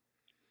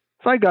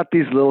 So I got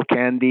these little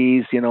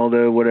candies,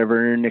 the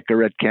whatever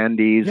Nicorette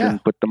candies,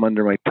 and put them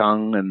under my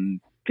tongue,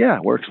 and yeah,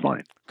 it works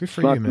fine. Good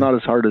for you, man. Not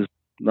as hard as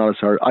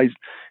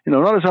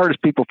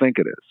people think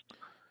it is.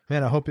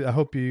 Man, I hope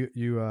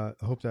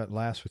that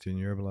lasts with you and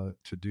you're able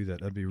to do that.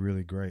 That'd be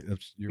really great. So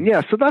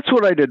that's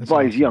what I'd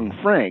advise awesome. Young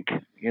Frank,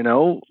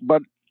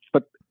 but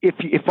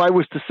if I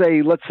was to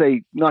say, let's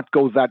say, not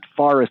go that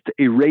far as to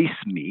erase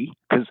me,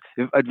 because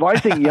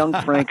advising young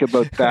Frank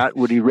about that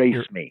would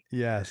erase me.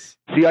 Yes.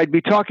 See, I'd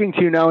be talking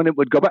to you now and it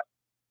would go back.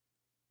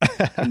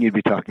 And you'd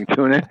be talking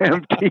to an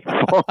empty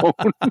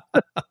phone.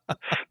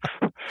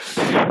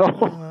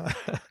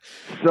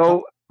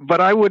 But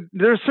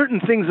there are certain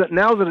things that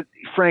now that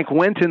Frank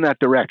went in that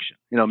direction,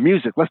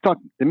 music, let's talk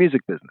the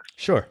music business.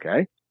 Sure.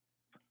 Okay.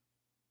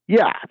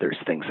 Yeah. There's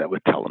things I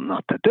would tell him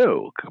not to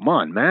do. Come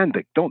on, man.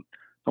 Don't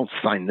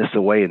sign this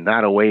away and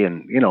that away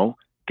and,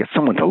 get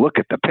someone to look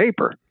at the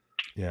paper.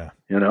 Yeah.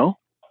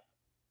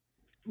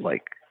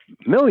 Like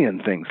a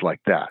million things like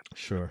that.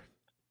 Sure.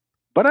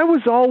 But I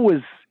was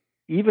always,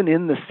 even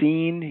in the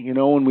scene,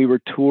 when we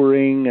were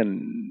touring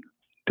and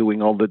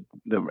doing all the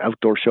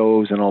outdoor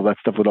shows and all that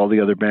stuff with all the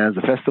other bands,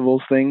 the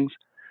festivals things,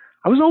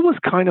 I was always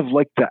kind of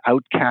like the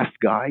outcast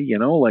guy,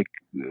 like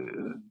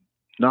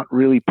not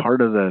really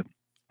part of the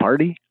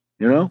party,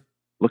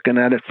 looking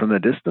at it from a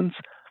distance.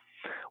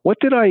 What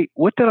did I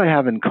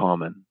have in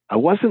common? I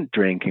wasn't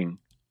drinking.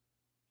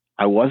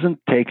 I wasn't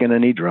taking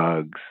any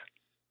drugs.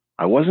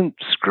 I wasn't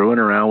screwing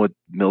around with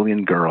a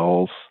million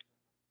girls.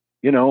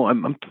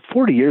 I'm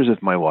 40 years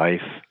with my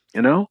wife,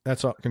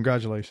 That's all.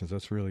 Congratulations.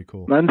 That's really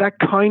cool. I'm that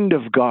kind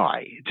of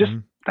guy. Just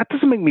that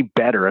doesn't make me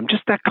better. I'm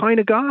just that kind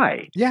of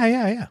guy.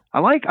 Yeah. I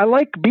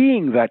like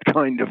being that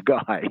kind of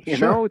guy.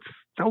 Sure. It's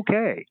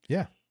okay.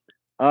 Yeah.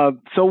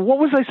 So what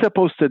was I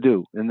supposed to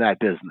do in that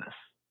business?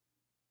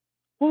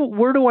 Well,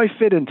 where do I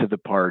fit into the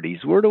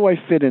parties? Where do I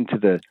fit into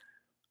the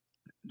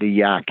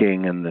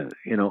yakking and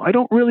I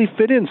don't really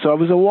fit in. So I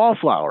was a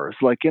wallflower.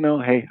 It's like,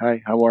 hey,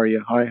 hi, how are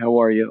you? Hi, how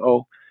are you?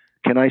 Oh,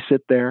 can I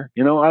sit there?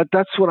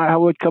 That's I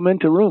would come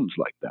into rooms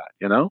like that,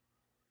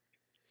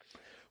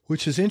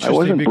 Which is I interesting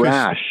wasn't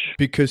brash.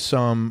 because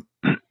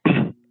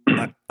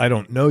I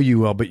don't know you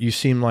well, but you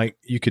seem like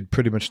you could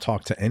pretty much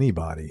talk to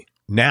anybody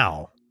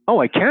now. Oh,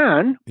 I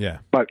can. Yeah.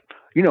 But,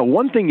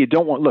 one thing you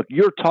don't want, look,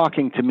 you're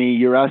talking to me,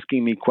 you're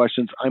asking me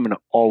questions. I'm going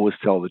to always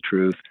tell the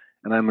truth,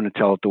 and I'm going to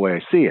tell it the way I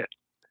see it.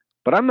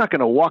 But I'm not going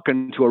to walk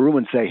into a room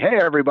and say, hey,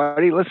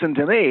 everybody, listen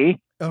to me.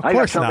 I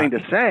got something to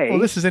say. Well,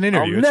 this is an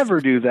interview. I'll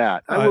never do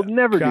that. I will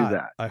never do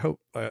that. I hope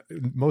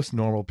most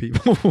normal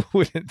people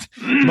wouldn't.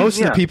 Most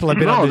of the people I've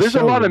been on this show.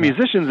 There's a lot of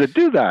musicians that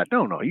do that.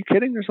 No, are you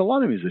kidding? There's a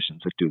lot of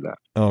musicians that do that.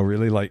 Oh,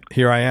 really? Like,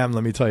 here I am,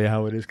 let me tell you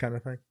how it is kind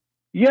of thing?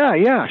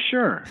 Yeah,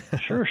 sure.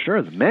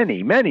 Sure.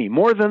 Many,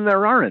 more than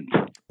there aren't.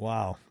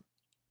 Wow.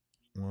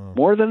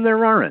 More than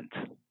there aren't.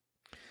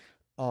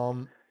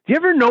 Do you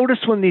ever notice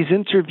when these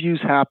interviews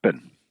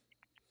happen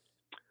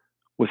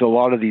with a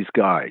lot of these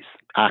guys,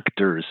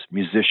 actors,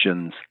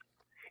 musicians,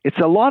 it's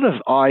a lot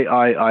of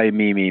I,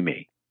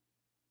 me.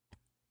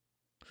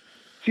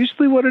 It's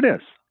usually what it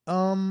is.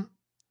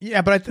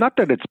 Yeah, but not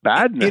that it's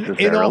bad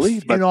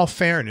necessarily. In all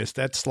fairness,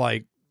 that's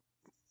like,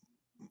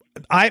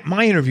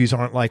 my interviews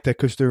aren't like that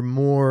because they're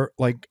more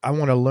like I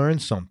want to learn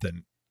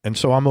something, and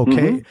so I'm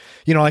okay.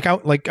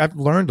 I've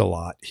learned a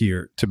lot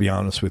here, to be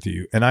honest with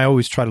you, and I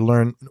always try to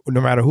learn no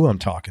matter who I'm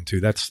talking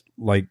to. That's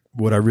like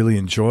what I really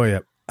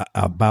enjoy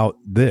about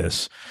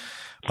this.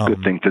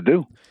 Good thing to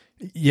do.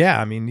 Yeah,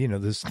 I mean,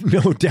 there's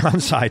no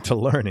downside to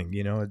learning.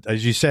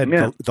 As you said,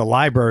 the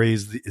library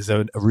is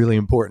a really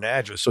important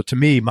address. So to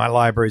me, my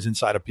library is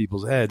inside of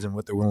people's heads and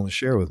what they're willing to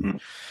share with me.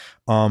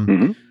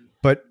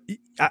 But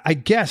I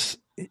guess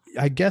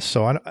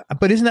so.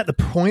 But isn't that the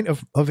point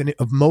of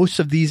most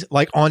of these,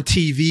 like on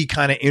TV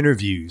kind of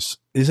interviews?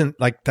 Isn't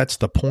like that's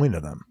the point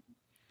of them?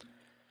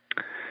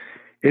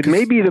 It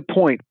may be the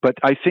point, but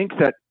I think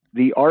that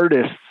the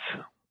artists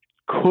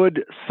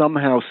could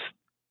somehow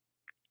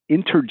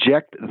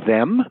interject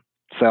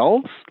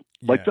themselves.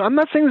 Like, I'm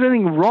not saying there's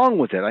anything wrong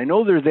with it. I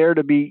know they're there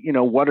to be,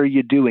 what are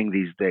you doing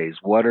these days?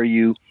 What are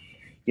you,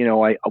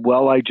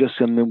 I just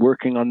am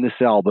working on this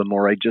album,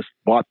 or I just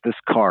bought this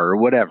car, or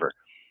whatever.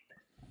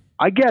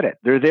 I get it.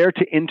 They're there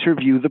to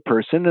interview the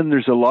person, and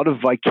there's a lot of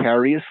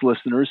vicarious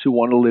listeners who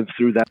want to live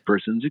through that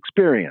person's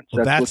experience.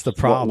 Well, that's the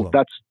problem.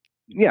 That's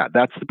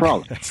the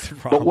problem. That's the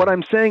problem. But what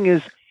I'm saying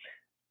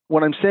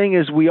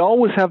is we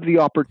always have the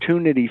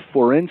opportunity,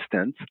 for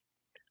instance,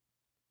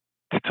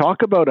 to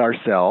talk about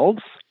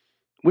ourselves,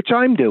 which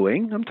I'm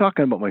doing. I'm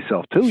talking about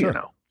myself too,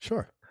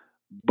 Sure.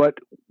 But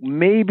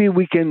maybe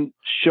we can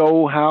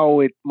show how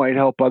it might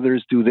help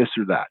others do this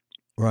or that.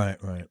 Right.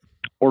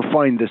 Or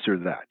find this or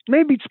that.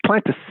 Maybe just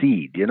plant a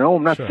seed,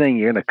 I'm not saying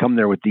you're going to come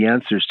there with the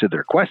answers to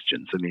their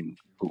questions. I mean,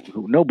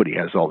 nobody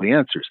has all the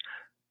answers.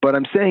 But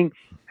I'm saying,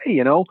 hey,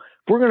 if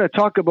we're going to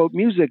talk about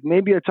music,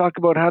 maybe I talk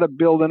about how to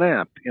build an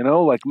amp,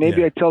 like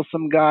maybe I tell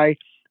some guy,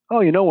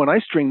 oh, when I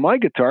string my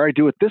guitar, I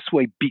do it this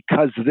way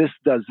because this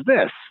does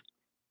this.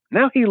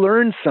 Now he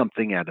learns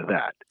something out of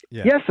that.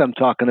 Yeah. Yes, I'm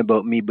talking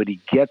about me, but he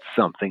gets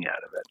something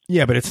out of it.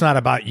 Yeah, but it's not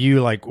about you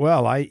like,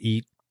 well, I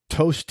eat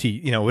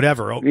toasty,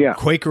 whatever,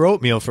 Quaker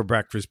oatmeal for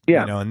breakfast,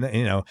 and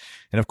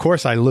of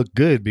course I look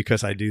good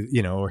because I do,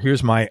 or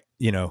here's my,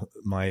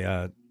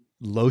 my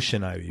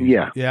lotion I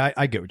use. Yeah,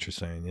 I get what you're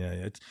saying.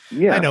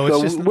 I know.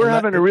 So it's just, we're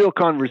having a real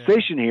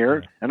conversation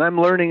here, and I'm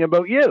learning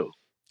about you.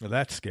 Well,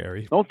 that's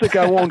scary. Don't think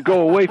I won't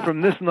go away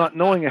from this not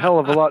knowing a hell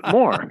of a lot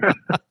more.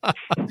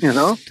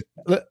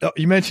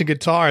 You mentioned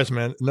guitars,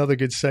 man. Another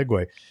good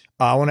segue.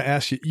 I want to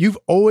ask you, you've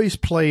always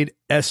played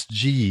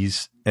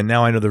SGs, and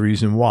now I know the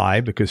reason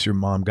why, because your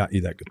mom got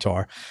you that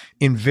guitar,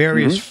 in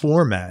various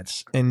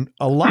formats. And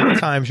a lot of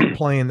times you're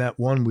playing that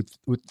one with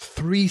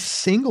 3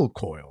 single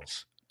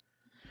coils.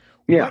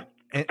 Yeah,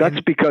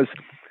 that's because,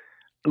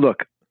 look,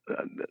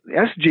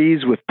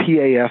 SGs with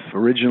PAF,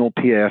 original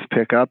PAF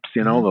pickups,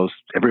 those,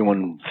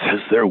 everyone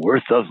says they're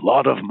worth a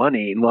lot of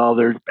money. Well,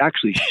 they're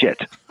actually shit.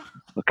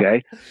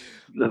 Okay.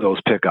 Those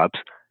pickups,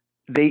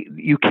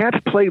 you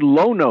can't play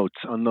low notes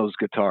on those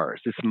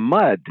guitars. It's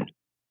mud.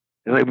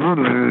 It's like,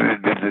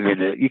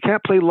 you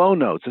can't play low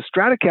notes. The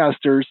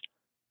Stratocasters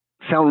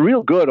sound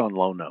real good on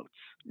low notes,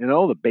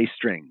 the bass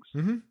strings.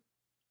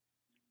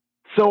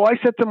 So I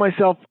said to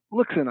myself,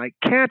 listen, I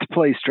can't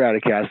play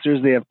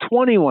Stratocasters. They have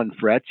 21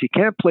 frets. You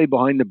can't play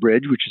behind the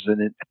bridge, which is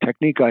a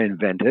technique I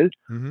invented.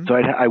 Mm-hmm. So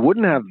I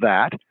wouldn't have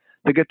that.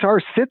 The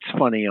guitar sits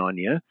funny on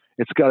you.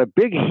 It's got a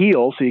big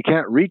heel, so you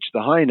can't reach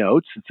the high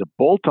notes. It's a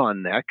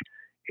bolt-on neck.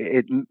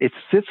 It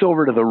sits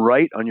over to the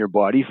right on your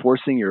body,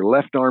 forcing your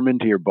left arm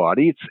into your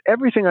body. It's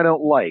everything I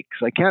don't like,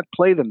 because I can't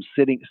play them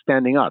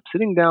standing up.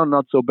 Sitting down,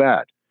 not so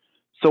bad.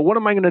 So what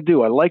am I going to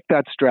do? I like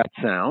that Strat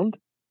sound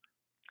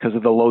because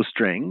of the low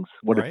strings,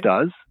 what it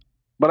does.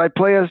 But I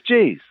play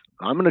SGs.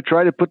 I'm going to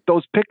try to put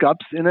those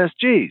pickups in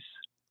SGs.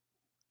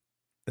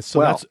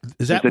 So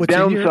is that there's a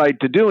downside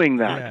to doing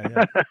that.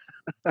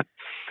 Yeah.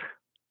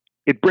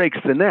 It breaks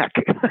the neck.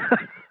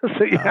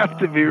 So you have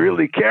to be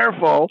really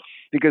careful,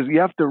 because you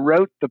have to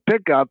route the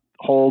pickup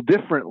hole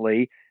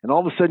differently, and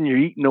all of a sudden you're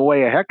eating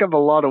away a heck of a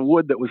lot of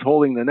wood that was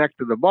holding the neck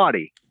to the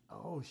body.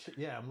 Oh, shit.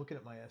 Yeah, I'm looking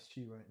at my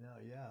SG right now.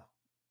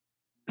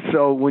 Yeah.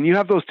 So when you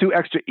have those two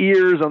extra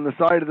ears on the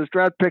side of the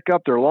Strat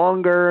pickup, they're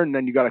longer, and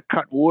then you got to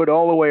cut wood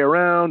all the way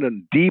around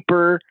and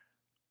deeper.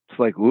 It's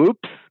like,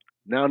 whoops,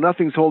 now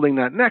nothing's holding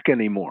that neck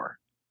anymore.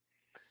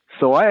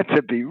 So I had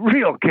to be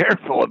real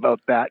careful about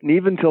that. And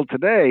even till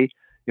today,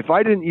 if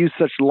I didn't use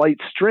such light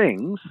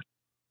strings,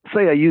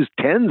 say I used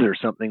 10s or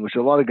something, which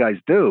a lot of guys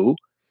do,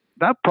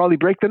 that'd probably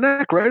break the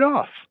neck right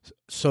off.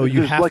 So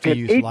you have like to an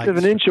use eighth of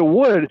an inch of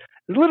wood,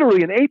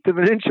 literally an eighth of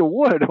an inch of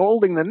wood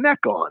holding the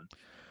neck on.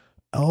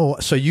 Oh,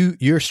 so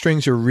your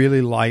strings are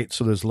really light,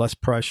 so there's less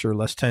pressure,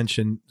 less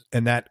tension,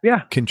 and that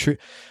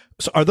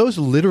So are those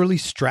literally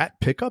Strat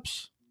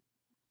pickups?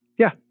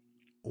 Yeah.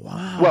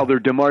 Wow. Well, they're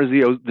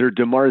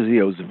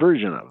DiMarzio's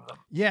version of them.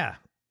 Yeah.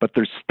 But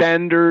they're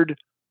standard,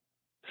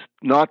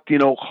 not,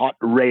 hot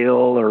rail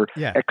or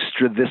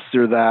extra this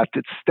or that.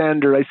 It's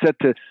standard. I said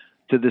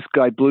to this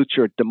guy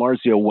Blucher at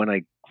DiMarzio, when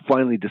I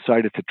finally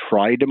decided to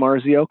try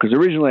DiMarzio, because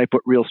originally I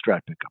put real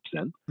Strat pickups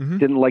in. Mm-hmm.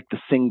 Didn't like the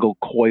single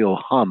coil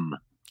hum.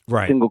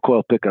 Right. Single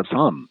coil pickups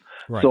hum.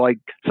 Right. So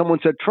someone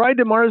said, try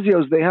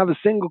DiMarzio's. They have a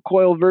single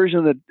coil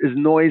version that is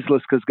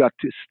noiseless because it's got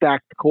two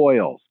stacked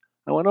coils.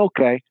 I went,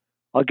 okay,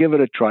 I'll give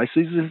it a try. So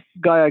he's this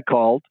guy I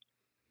called.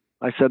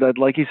 I said,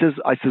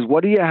 I says,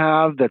 what do you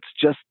have that's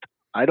just,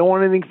 I don't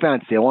want anything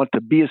fancy. I want it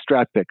to be a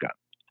Strat pickup.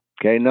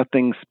 Okay,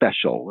 nothing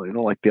special. I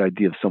don't like the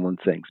idea of someone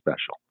saying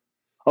special.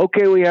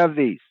 Okay, we have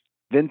these.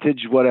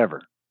 Vintage,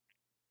 whatever.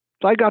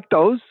 So I got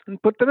those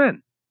and put them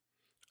in.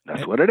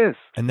 That's what it is.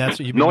 And that's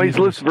what you've been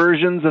noiseless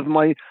versions of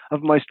my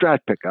Strat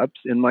pickups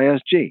in my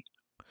SG.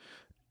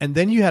 And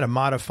then you had to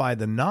modify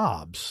the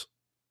knobs.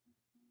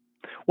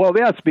 Well,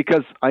 yeah, it's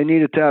because I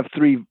needed to have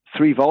three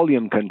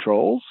volume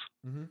controls,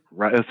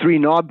 right? 3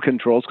 knob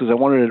controls, because I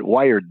wanted it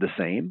wired the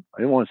same.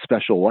 I didn't want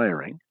special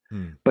wiring.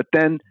 But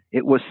then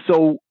it was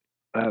so,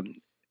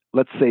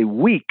 let's say,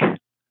 weak,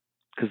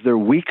 because they're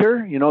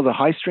weaker. The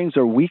high strings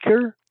are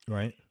weaker.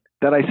 Right.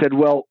 That I said,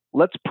 well,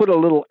 let's put a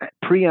little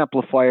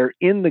preamplifier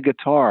in the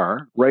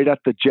guitar right at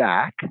the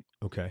jack.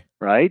 Okay.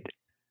 Right?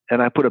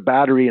 And I put a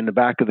battery in the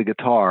back of the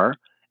guitar,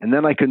 and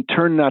then I can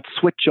turn that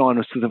switch on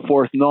as to the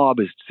 4th knob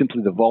is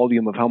simply the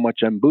volume of how much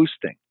I'm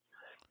boosting.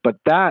 But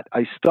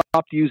I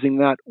stopped using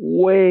that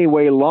way,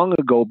 way long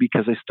ago,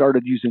 because I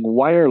started using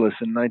wireless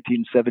in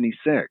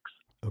 1976.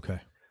 Okay.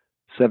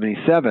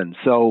 77.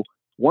 So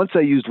once I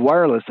used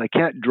wireless, I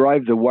can't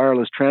drive the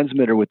wireless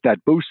transmitter with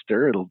that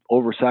booster. It'll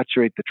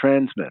oversaturate the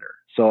transmitter.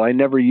 So I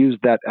never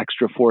used that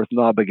extra 4th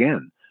knob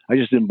again. I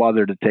just didn't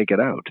bother to take it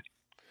out.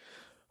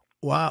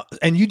 Wow.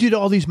 And you did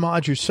all these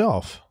mods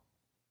yourself?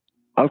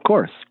 Of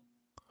course.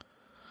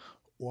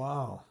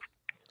 Wow.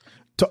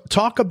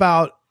 Talk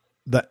about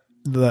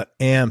the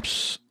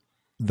amps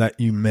that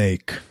you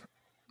make.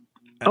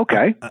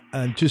 Okay.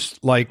 And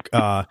just like,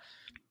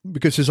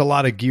 because there's a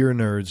lot of gear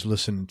nerds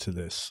listening to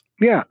this.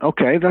 Yeah.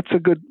 Okay. That's a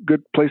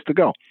good place to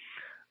go.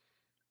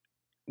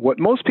 What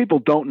most people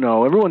don't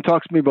know, everyone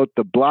talks to me about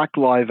the Black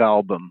Live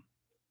album,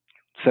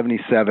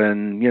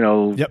 77,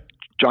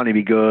 Johnny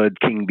B. Good,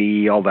 King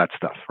B, all that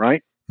stuff,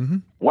 right? Mm-hmm.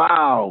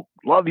 Wow.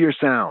 Love your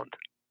sound.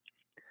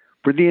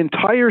 For the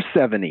entire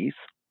 70s,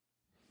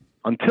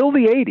 until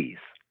the 80s,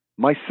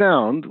 my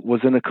sound was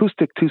an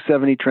acoustic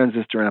 270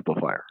 transistor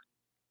amplifier.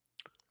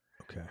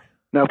 Okay.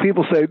 Now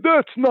people say,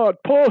 that's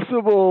not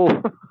possible.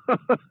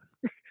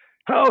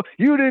 How,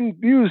 you didn't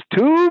use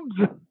tubes?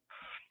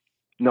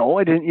 No,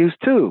 I didn't use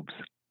tubes.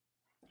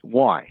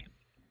 Why?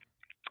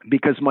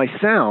 Because my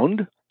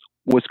sound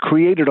was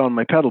created on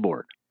my pedal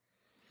board.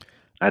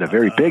 I had a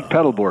very big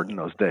pedal board in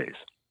those days.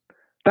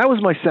 That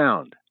was my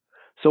sound.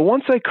 So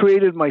once I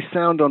created my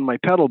sound on my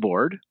pedal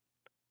board,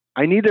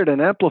 I needed an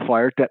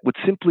amplifier that would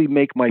simply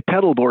make my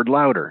pedal board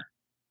louder.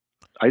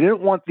 I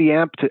didn't want the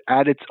amp to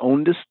add its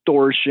own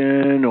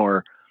distortion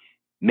or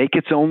make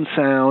its own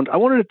sound. I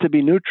wanted it to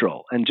be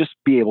neutral and just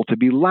be able to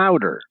be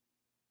louder.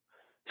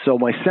 So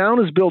my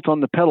sound is built on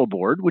the pedal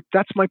board, which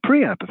that's my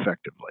preamp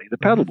effectively, the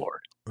pedal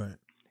board. Right.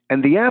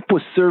 And the amp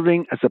was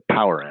serving as a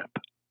power amp.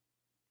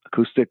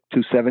 Acoustic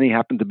 270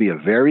 happened to be a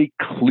very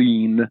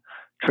clean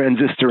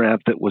transistor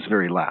amp that was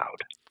very loud.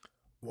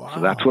 Wow.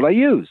 So that's what I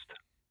used.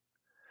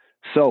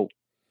 So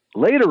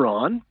later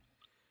on,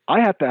 I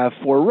had to have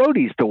 4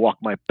 roadies to walk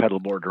my pedal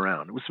board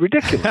around. It was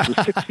ridiculous. It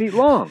was 6 feet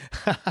long,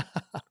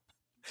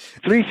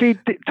 3 feet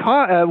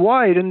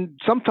wide, and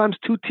sometimes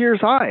 2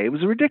 tiers high. It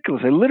was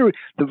ridiculous.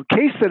 The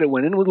case that it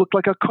went in would look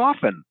like a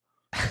coffin.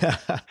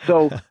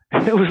 So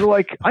it was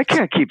like, I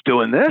can't keep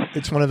doing this.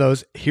 It's one of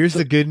those, here's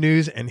the good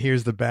news and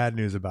here's the bad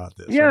news about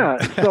this. Yeah.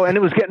 Right? And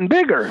it was getting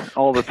bigger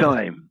all the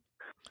time.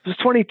 There's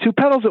 22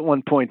 pedals at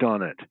one point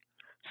on it.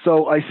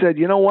 So I said,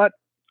 you know what?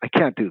 I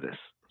can't do this.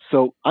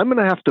 So I'm going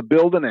to have to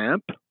build an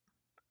amp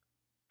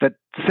that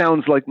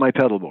sounds like my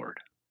pedal board.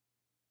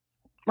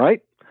 Right?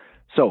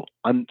 So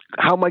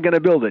how am I going to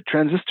build it?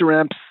 Transistor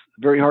amps,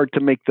 very hard to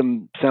make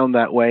them sound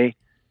that way.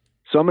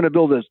 So I'm going to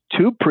build a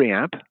tube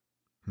preamp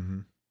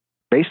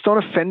based on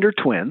a Fender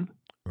Twin,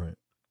 right,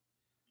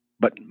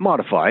 but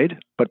modified,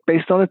 but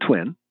based on a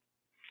Twin.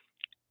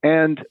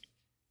 And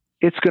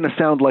it's going to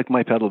sound like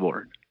my pedal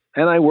board.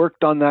 And I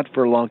worked on that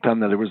for a long time.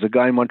 Now, there was a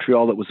guy in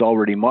Montreal that was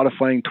already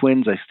modifying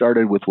Twins. I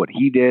started with what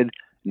he did,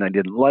 and I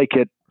didn't like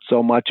it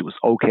so much. It was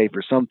okay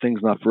for some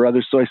things, not for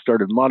others. So I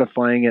started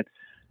modifying it.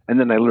 And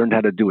then I learned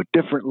how to do it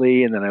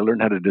differently. And then I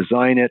learned how to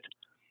design it.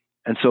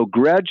 And so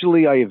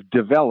gradually I have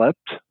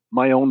developed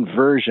my own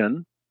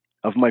version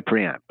of my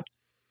preamp.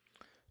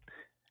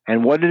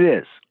 And what it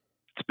is,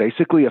 it's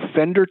basically a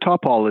Fender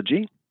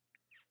topology,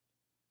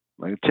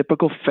 like a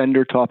typical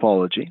Fender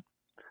topology,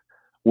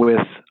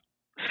 with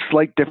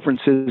slight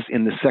differences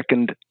in the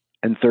second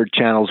and third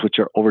channels, which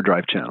are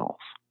overdrive channels.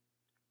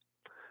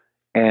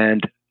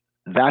 And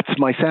that's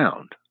my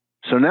sound.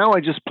 So now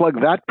I just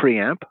plug that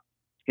preamp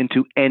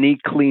into any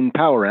clean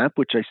power amp,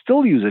 which I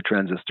still use a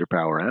transistor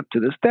power amp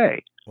to this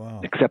day. Wow.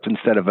 Except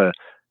instead of an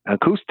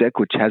acoustic,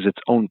 which has its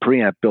own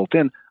preamp built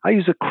in, I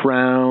use a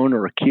Crown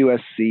or a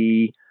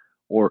QSC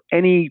or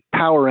any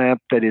power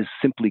amp that is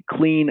simply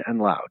clean and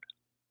loud.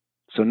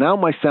 So now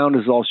my sound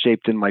is all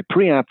shaped in my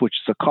preamp, which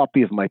is a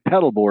copy of my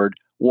pedal board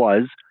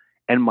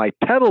and my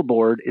pedal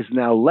board is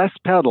now less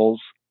pedals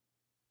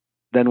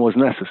than was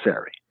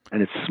necessary,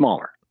 and it's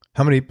smaller.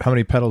 How many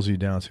pedals are you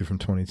down to from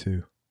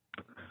 22?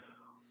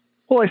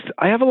 Well,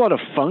 I have a lot of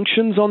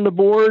functions on the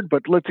board,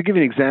 but to give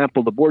you an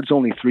example, the board's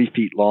only 3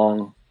 feet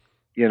long,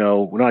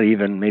 not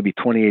even, maybe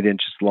 28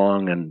 inches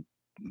long and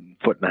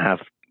 1.5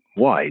 feet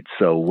wide.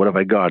 So what have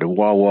I got? A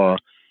wah-wah,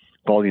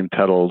 volume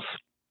pedals.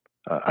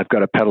 I've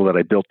got a pedal that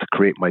I built to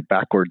create my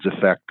backwards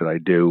effect that I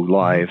do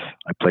live.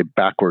 I play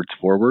backwards,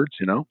 forwards,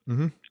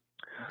 Mm-hmm.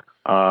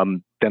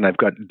 Then I've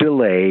got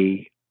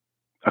delay,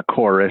 a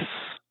chorus,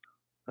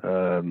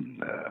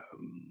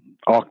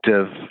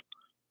 octave,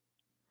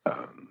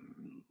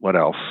 what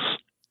else?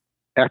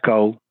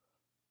 Echo,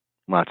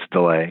 lots of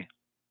delay,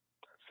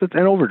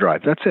 and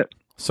overdrive. That's it.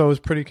 So it's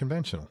pretty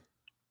conventional.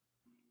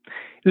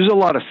 There's a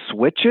lot of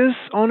switches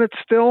on it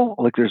still.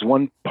 Like there's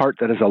one part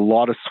that has a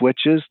lot of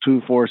switches,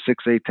 2, 4,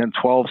 6, 8, 10,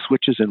 12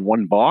 switches in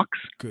one box.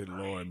 Good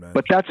Lord, man.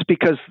 But that's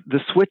because the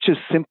switches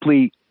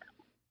simply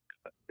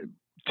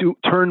to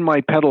turn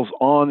my pedals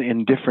on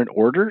in different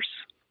orders.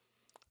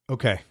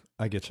 Okay,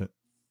 I get you.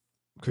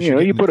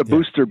 You put a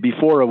booster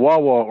before a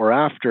wah-wah or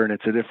after, and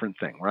it's a different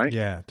thing, right?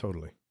 Yeah,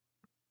 totally.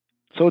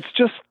 So it's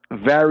just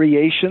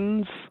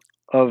variations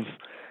of,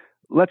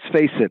 let's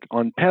face it,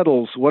 on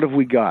pedals, what have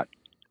we got?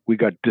 We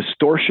got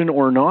distortion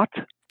or not,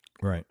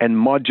 right, and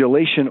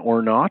modulation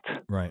or not,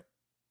 right,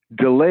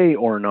 delay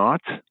or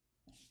not,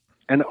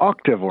 and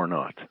octave or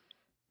not.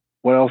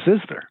 What else is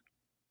there?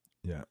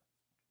 Yeah.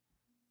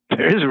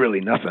 There is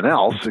really nothing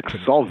else.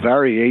 It's all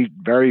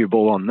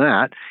variable on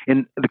that.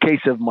 In the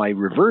case of my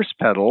reverse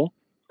pedal,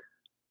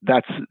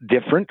 that's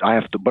different.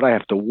 But I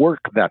have to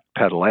work that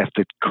pedal. I have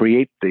to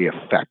create the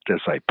effect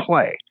as I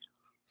play.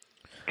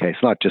 Okay,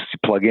 it's not just you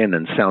plug in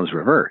and sounds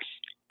reverse.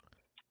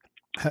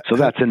 So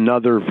that's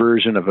another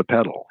version of a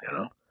pedal,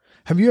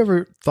 Have you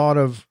ever thought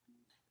of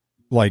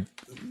like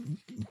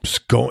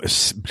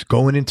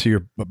going into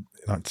your,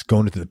 not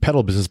going into the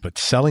pedal business, but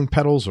selling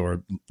pedals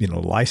or,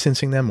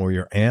 licensing them or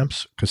your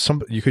amps?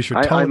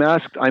 I'm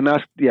asked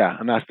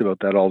about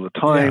that all the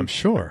time. Yeah, I'm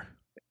sure.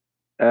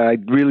 I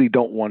really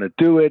don't want to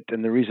do it.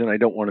 And the reason I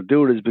don't want to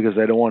do it is because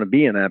I don't want to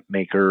be an amp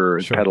maker or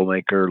a pedal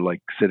maker,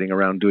 like sitting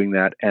around doing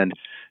that. And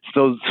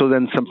so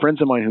then some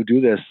friends of mine who do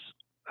this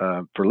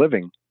for a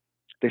living,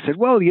 they said,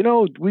 well,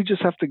 we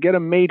just have to get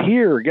them made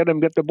here, get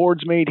the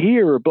boards made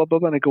here, or blah, blah,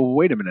 blah. And I go,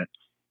 wait a minute.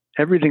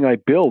 Everything I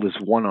build is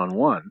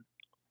one-on-one.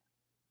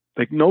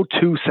 Like no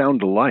two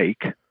sound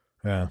alike.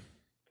 Yeah.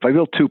 If I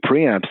build 2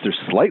 preamps, they're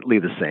slightly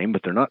the same,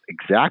 but they're not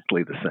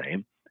exactly the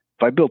same.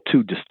 If I build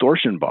 2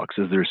 distortion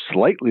boxes, they're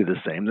slightly the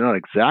same. They're not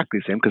exactly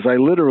the same because I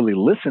literally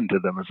listen to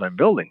them as I'm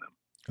building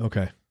them.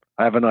 Okay.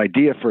 I have an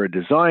idea for a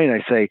design.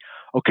 I say,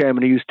 okay, I'm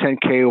going to use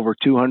 10K over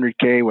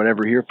 200K,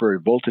 whatever here for a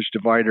voltage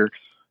divider.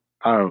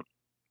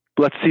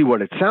 Let's see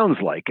what it sounds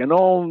like. And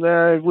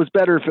it was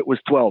better if it was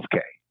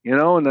 12K,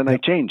 and then I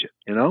change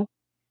it,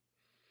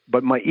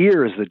 But my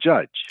ear is the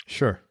judge.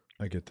 Sure.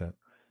 I get that.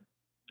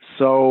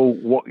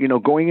 So,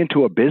 going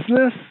into a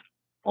business,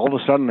 all of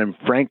a sudden I'm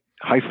Frank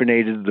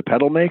hyphenated the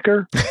pedal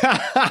maker.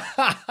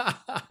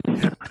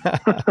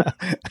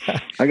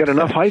 I got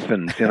enough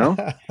hyphens, you know?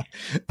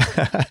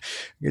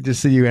 Good to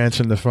see you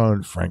answering the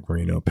phone. Frank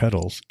Marino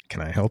Pedals.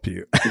 Can I help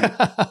you?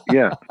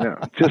 Yeah.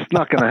 It's just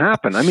not going to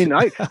happen. I mean,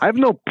 I have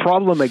no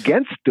problem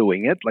against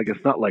doing it. Like,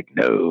 it's not like,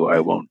 no, I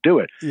won't do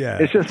it. Yeah.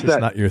 It's just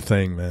that, not your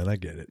thing, man. I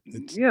get it.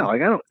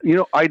 Like, I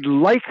don't, I'd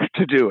like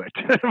to do it,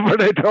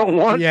 but I don't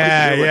want to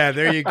do it. Yeah.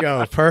 There you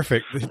go.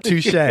 Perfect.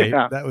 Touche.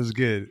 Yeah. That was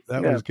good.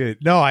 That was good.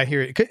 No, I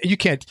hear it. You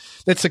can't,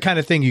 that's the kind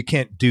of thing you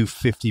can't do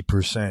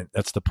 50%.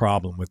 That's the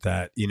problem with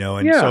that,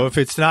 and so if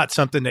it's not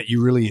something that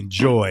you really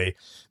enjoy,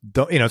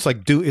 don't, it's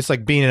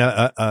like being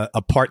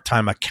a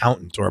part-time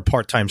accountant or a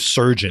part-time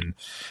surgeon.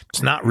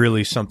 It's not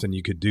really something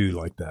you could do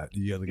like that.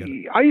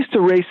 I used to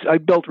race. I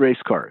built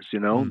race cars,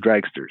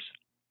 dragsters,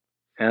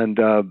 and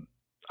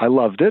I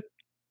loved it.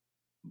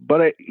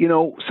 But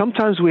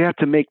sometimes we had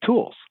to make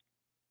tools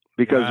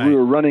because we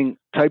were running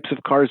types of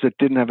cars that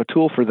didn't have a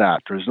tool for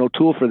that. There's no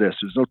tool for this.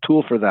 There's no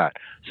tool for that.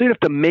 So you have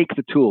to make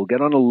the tool, get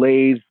on a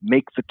lathe,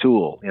 make the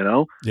tool,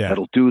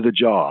 that'll do the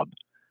job.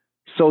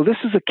 So this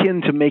is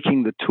akin to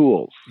making the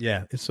tools.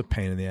 Yeah, it's a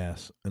pain in the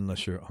ass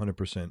unless you're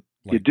 100%.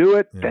 You do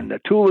it, then the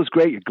tool is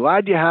great. You're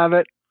glad you have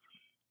it.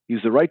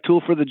 Use the right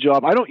tool for the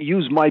job. I don't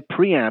use my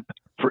preamp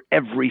for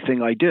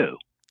everything I do.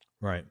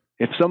 Right.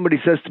 If somebody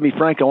says to me,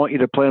 Frank, I want you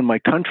to play on my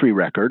country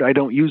record, I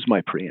don't use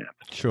my preamp.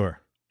 Sure.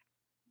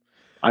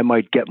 I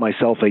might get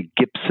myself a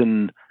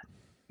Gibson,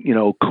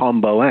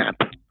 combo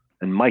amp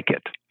and mic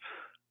it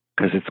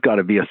because it's got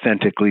to be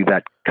authentically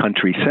that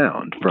country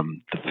sound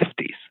from the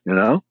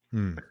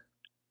 50s,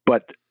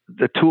 But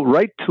the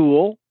right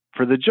tool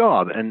for the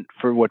job and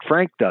for what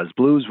Frank does,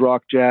 blues,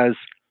 rock, jazz,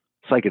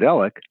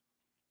 psychedelic,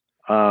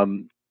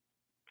 my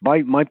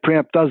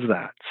preamp does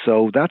that.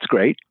 So that's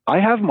great. I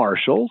have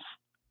Marshalls.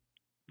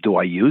 Do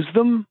I use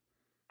them?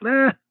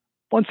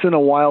 Once in a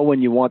while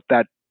when you want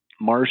that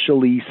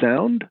Marshall-y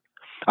sound.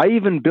 I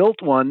even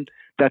built one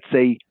that's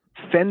a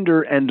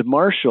Fender and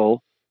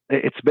Marshall.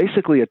 It's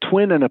basically a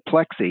twin and a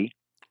plexi.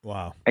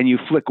 Wow. And you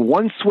flick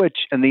one switch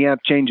and the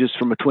amp changes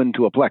from a twin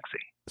to a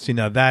plexi. See,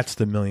 now that's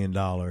the $1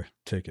 million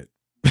ticket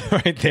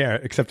right there,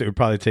 except it would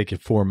probably take you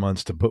 4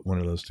 months to put one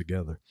of those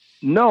together.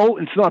 No,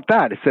 it's not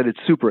that. It said it's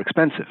super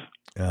expensive.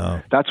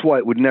 Oh. That's why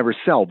it would never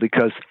sell,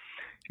 because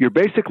you're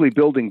basically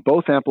building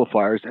both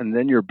amplifiers and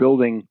then you're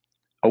building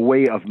a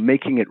way of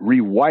making it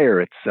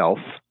rewire itself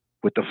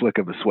with the flick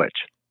of a switch.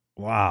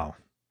 Wow.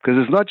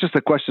 Because it's not just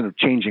a question of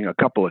changing a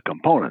couple of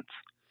components.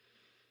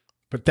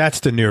 But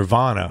that's the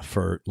nirvana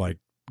for like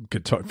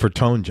guitar, for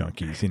tone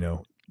junkies,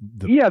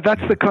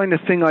 That's the kind of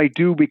thing I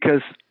do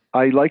because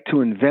I like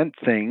to invent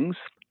things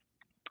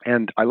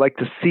and I like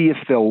to see if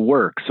they'll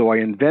work. So I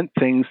invent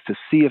things to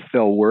see if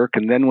they'll work.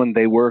 And then when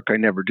they work, I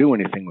never do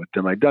anything with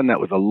them. I've done that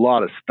with a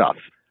lot of stuff.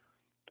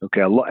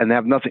 Okay. And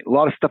have a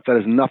lot of stuff that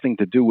has nothing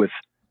to do with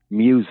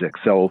music.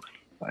 So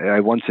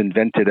I once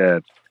invented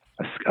a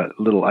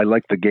little, I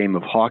like the game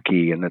of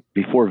hockey, and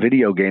before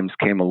video games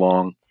came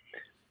along,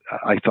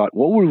 I thought,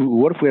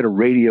 what if we had a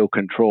radio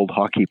controlled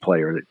hockey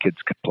player that kids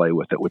could play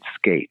with that would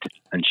skate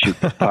and shoot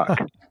the puck?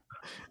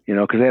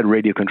 Because they had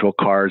radio controlled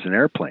cars and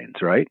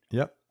airplanes, right?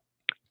 Yep.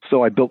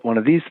 So I built one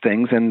of these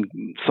things and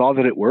saw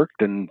that it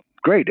worked, and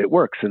great, it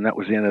works. And that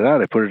was the end of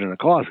that. I put it in a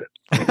closet.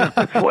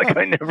 It's like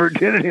I never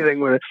did anything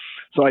with it.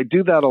 So I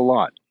do that a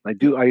lot.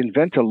 I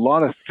invent a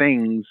lot of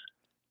things,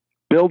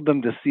 build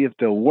them to see if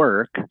they'll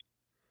work,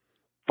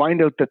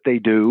 find out that they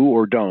do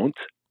or don't,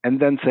 and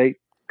then say,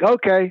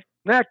 okay,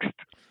 next.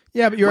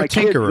 Yeah, but you're a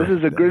tinkerer. This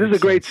is a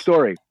great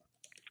story.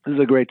 This is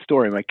a great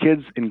story. My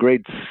kids in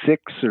grade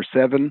 6 or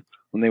 7,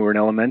 when they were in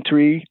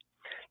elementary,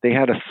 they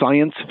had a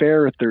science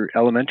fair at their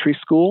elementary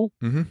school.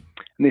 Mm-hmm. And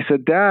they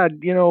said,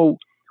 Dad,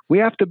 we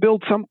have to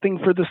build something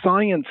for the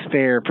science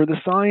fair,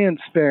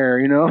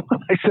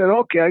 I said,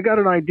 okay, I got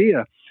an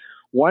idea.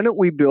 Why don't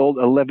we build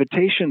a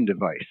levitation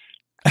device?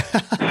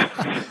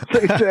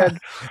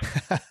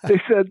 They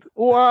said,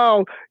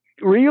 wow,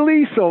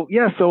 really? So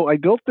I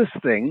built this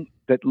thing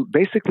that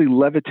basically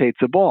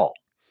levitates a ball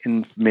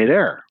in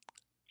midair.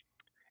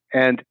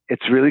 And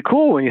it's really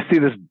cool when you see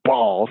this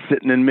ball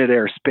sitting in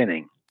midair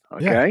spinning.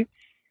 Okay. Yeah.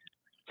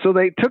 So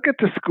they took it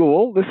to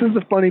school. This is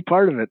the funny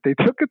part of it. They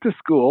took it to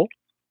school,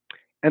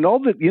 and all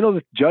the,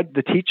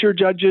 the teacher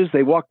judges,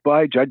 they walked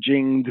by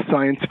judging the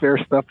science fair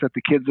stuff that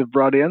the kids have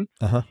brought in.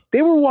 Uh-huh.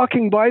 They were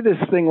walking by this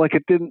thing like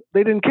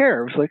they didn't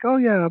care. It was like, oh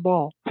yeah, a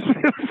ball.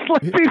 It was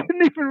like they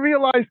didn't even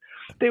realize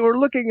they were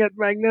looking at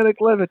magnetic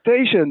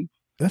levitation.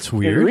 That's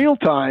weird. In real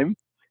time.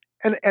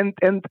 And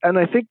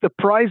I think the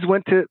prize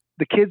went to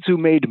the kids who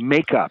made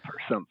makeup or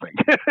something,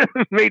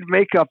 made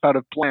makeup out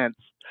of plants.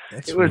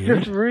 It was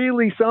weird. Just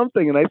really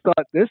something. And I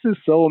thought, this is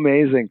so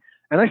amazing.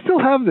 And I still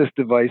have this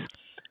device.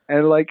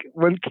 And like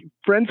when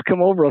friends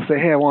come over, I'll say,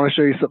 hey, I want to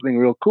show you something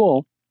real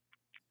cool.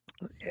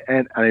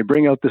 And I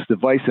bring out this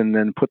device and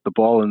then put the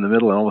ball in the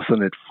middle, and all of a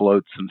sudden it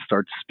floats and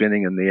starts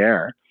spinning in the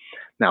air.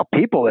 Now,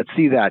 people that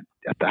see that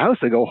at the house,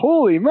 they go,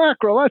 holy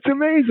mackerel, that's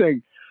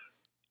amazing.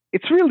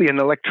 It's really an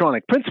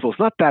electronic principle. It's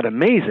not that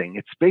amazing.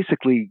 It's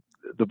basically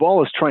the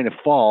ball is trying to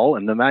fall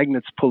and the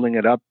magnet's pulling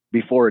it up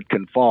before it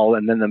can fall,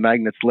 and then the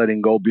magnet's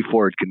letting go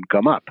before it can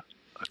come up.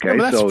 Okay,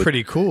 well, that's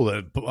pretty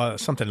cool.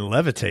 Something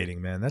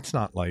levitating, man. That's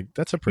not like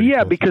that's a pretty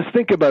cool because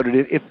think about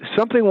it. If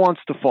something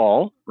wants to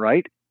fall,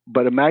 right,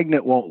 but a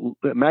magnet won't.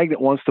 The magnet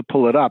wants to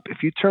pull it up.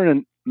 If you turn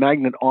a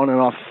magnet on and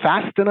off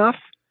fast enough,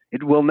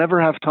 it will never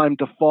have time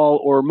to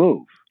fall or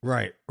move.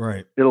 Right.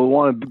 It'll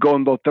want to go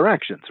in both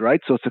directions,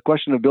 right? So it's a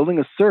question of building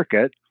a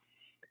circuit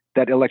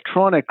that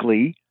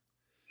electronically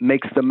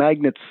makes the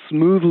magnet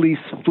smoothly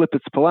flip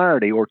its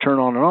polarity or turn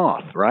on and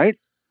off, right?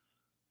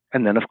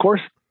 And then, of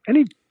course,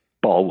 any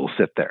ball will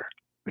sit there.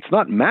 It's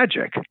not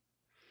magic,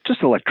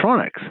 just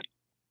electronics.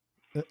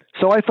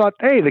 So I thought,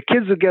 hey, the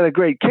kids would get a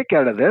great kick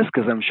out of this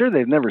because I'm sure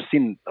they've never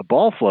seen a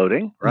ball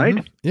floating, right?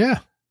 Mm-hmm. Yeah.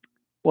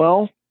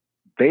 Well,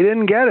 they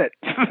didn't get it.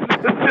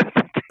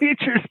 The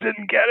teachers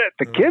didn't get it.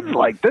 The kids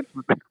liked it.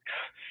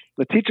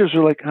 The teachers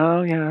were like,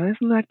 oh, yeah,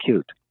 isn't that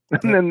cute?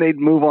 And then they'd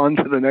move on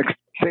to the next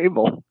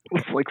table. It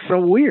was like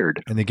so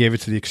weird. And they gave it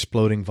to the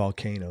exploding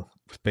volcano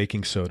with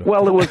baking soda.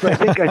 Well, it was. I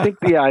think.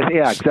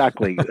 Yeah,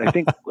 exactly. I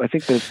think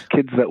the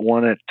kids that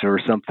won it or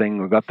something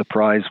or got the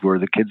prize were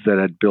the kids that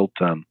had built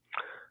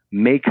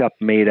makeup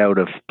made out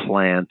of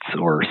plants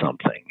or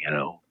something.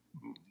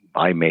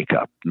 Eye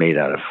makeup made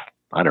out of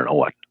I don't know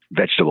what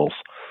vegetables.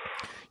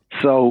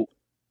 So,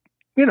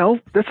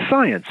 that's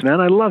science, man.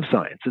 I love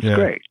science. It's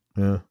great.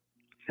 Yeah.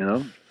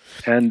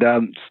 And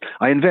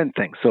I invent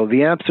things. So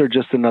the amps are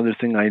just another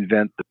thing I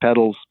invent. The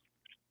pedals.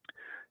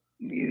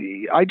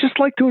 I just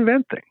like to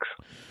invent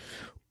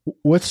things.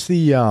 What's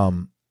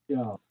the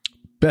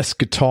best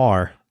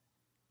guitar?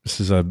 This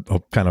is a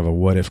kind of a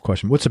what if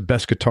question. What's the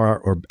best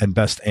guitar and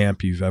best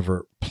amp you've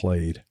ever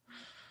played?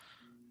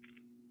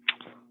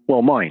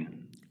 Well,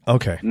 mine.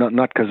 Okay. Not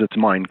because it's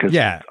mine, because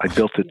I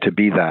built it to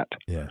be that.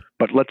 Yeah.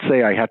 But let's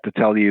say I had to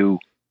tell you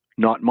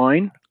not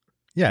mine.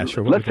 Yeah,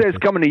 sure. Let's say it's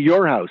coming to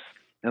your house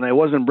and I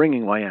wasn't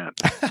bringing my amp.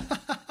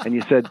 And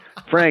you said,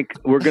 Frank,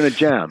 we're going to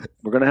jam.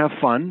 We're going to have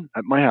fun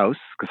at my house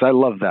because I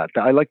love that.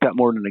 I like that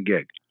more than a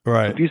gig.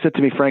 Right. If you said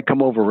to me, Frank,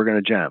 come over, we're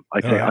going to jam.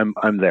 I'd say, right.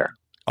 I'm there.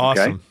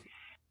 Awesome.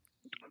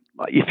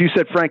 Okay? If you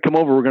said, Frank, come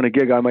over, we're going to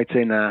gig, I might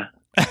say, nah.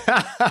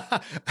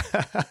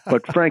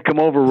 But Frank, come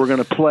over, we're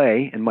going to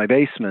play in my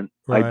basement.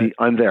 Right.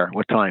 I'm there.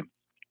 What time?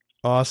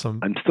 Awesome.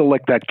 I'm still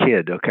like that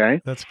kid.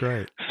 Okay. That's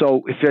great.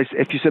 So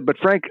if you said, but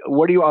Frank,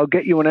 I'll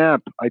get you an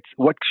amp.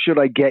 What should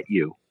I get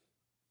you?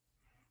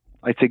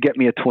 I'd say, get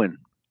me a twin.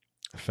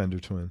 A Fender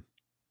twin.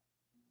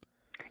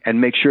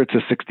 And make sure it's a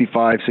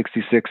 65,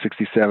 66,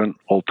 67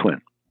 old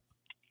twin.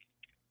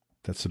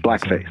 That's the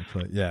blackface.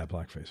 Yeah,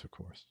 blackface, of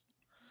course.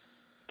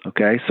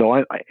 Okay, so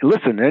I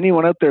listen.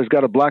 Anyone out there's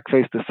got a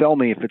blackface to sell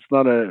me. If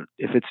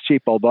it's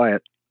cheap, I'll buy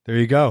it. There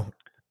you go,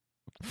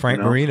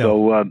 Frank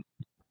Marino. So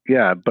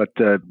yeah, but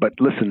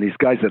listen, these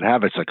guys that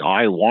have it's like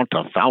I want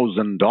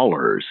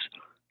 $1,000.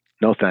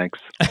 No thanks,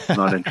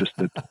 not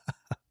interested.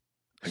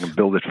 I can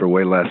build it for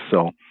way less.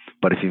 So,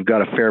 but if you've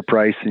got a fair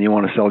price and you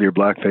want to sell your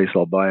blackface,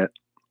 I'll buy it.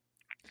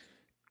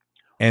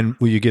 And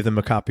will you give them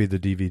a copy of the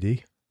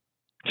DVD?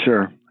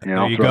 Sure. Yeah,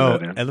 there you go.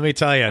 And let me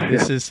tell you,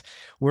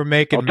 we're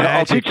making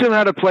magic. I'll teach them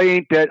how to play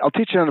Ain't Dead. I'll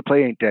teach you how to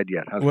play Ain't Dead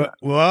Yet.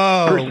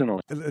 Whoa.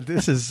 Personally.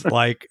 This is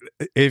like,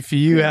 if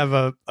you have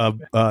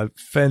a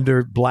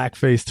Fender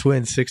Blackface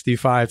Twin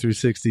 65 through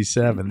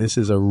 67, this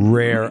is a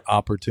rare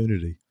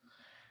opportunity.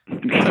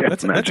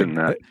 Imagine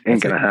that.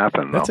 Ain't going to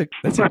happen, though.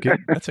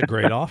 That's a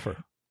great offer.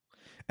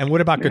 And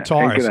what about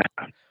guitars?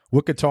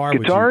 What guitar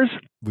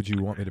would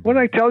you want me to bring?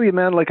 What I tell you,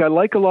 man, I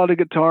like a lot of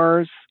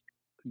guitars.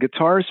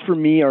 Guitars for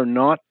me are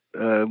not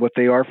what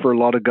they are for a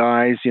lot of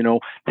guys.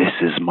 This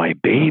is my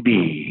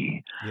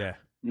baby. Yeah.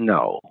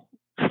 No,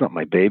 it's not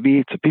my baby.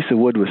 It's a piece of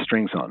wood with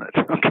strings on it.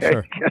 Okay.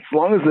 Sure. As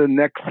long as the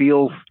neck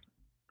feels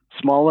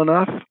small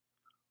enough,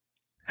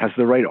 has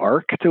the right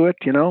arc to it,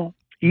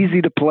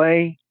 easy to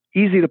play.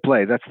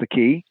 That's the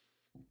key.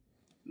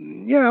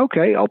 Yeah.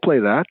 Okay. I'll play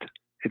that.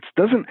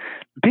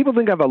 People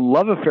think I have a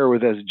love affair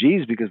with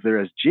SGs because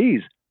they're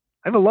SGs.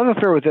 I have a love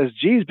affair with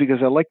SGs because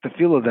I like the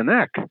feel of the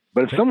neck.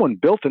 But if someone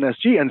built an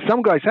SG, and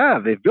some guys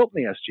they've built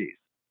me SGs.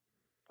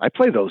 I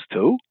play those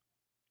too.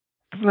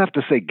 It doesn't have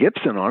to say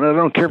Gibson on it. I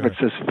don't care if it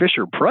says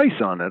Fisher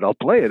Price on it. I'll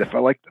play it if I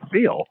like the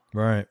feel.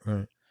 Right.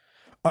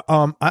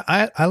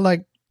 I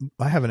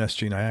have an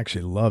SG and I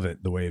actually love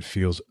it the way it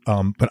feels.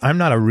 But I'm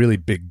not a really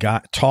big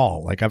guy,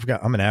 tall.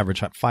 I'm an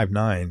average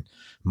 5'9".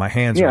 My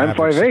hands are I'm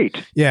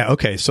 5'8". Yeah.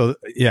 Okay. So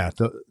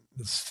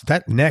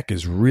that neck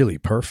is really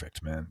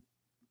perfect, man.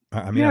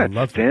 I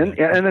love thin.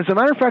 And as a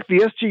matter of fact, the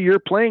SG you're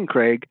playing,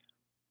 Craig,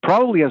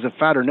 probably has a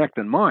fatter neck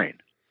than mine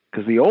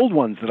because the old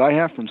ones that I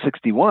have from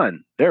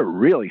 61, they're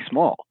really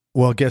small.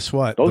 Well, guess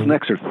what? Those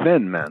necks are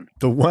thin, man.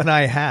 The one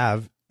I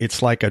have,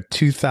 it's like a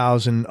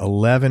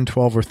 2011,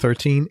 12, or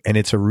 13, and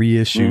it's a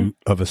reissue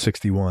of a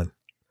 61.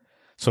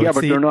 So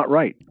but they're not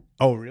right.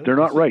 Oh, really? They're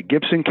not right.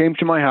 Gibson came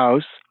to my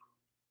house.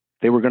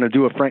 They were going to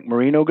do a Frank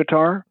Marino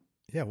guitar.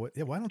 Yeah.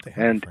 Why don't they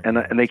have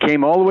and they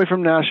came all the way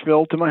from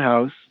Nashville to my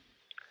house.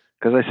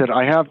 Because I said,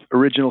 I have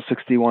original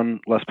 61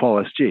 Les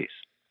Paul SGs.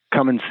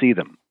 Come and see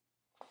them.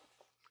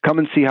 Come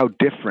and see how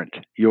different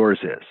yours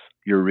is.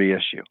 your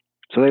reissue.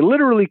 So they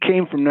literally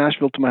came from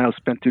Nashville to my house,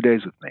 spent 2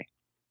 days with me,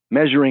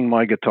 measuring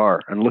my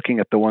guitar and looking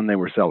at the one they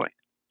were selling.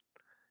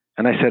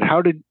 And I said,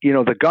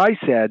 the guy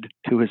said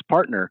to his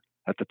partner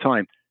at the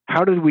time,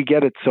 how did we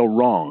get it so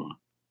wrong?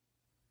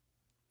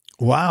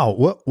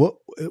 Wow.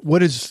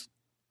 What is,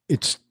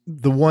 it's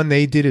the one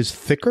they did is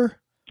thicker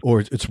or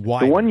it's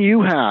wider? The one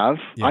you have,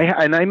 yeah.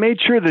 I made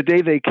sure the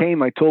day they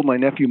came, I told my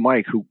nephew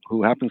Mike,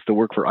 who happens to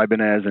work for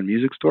Ibanez and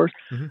music stores,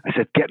 I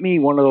said, get me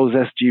one of those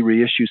SG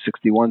reissue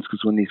 61s,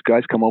 because when these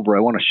guys come over, I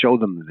want to show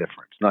them the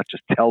difference, not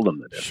just tell them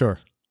the difference. Sure.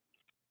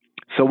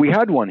 So we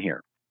had one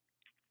here,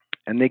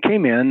 and they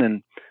came in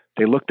and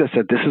they looked at us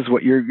and said, this is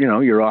what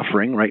you're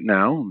offering right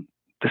now.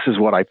 This is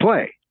what I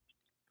play.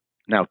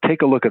 Now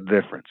take a look at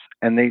the difference.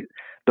 And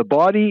the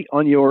body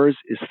on yours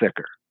is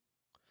thicker.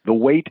 The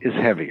weight is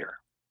heavier.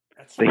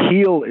 The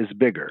heel is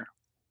bigger.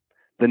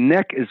 The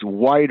neck is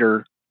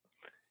wider.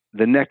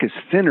 The neck is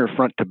thinner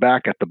front to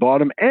back at the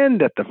bottom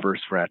and at the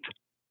first fret.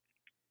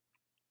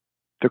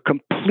 They're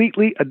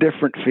completely a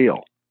different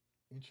feel.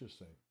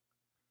 Interesting.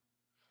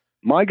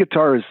 My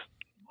guitar is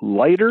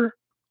lighter,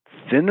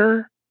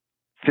 thinner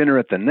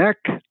at the neck,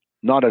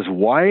 not as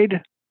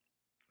wide.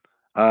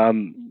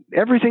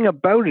 Everything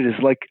about it is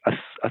like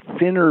a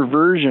thinner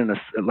version,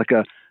 like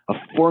a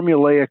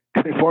formula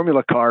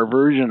car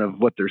version of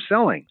what they're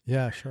selling.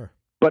 Yeah, sure.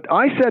 But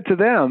I said to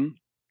them,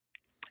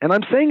 and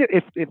I'm saying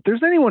it, if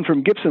there's anyone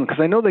from Gibson, because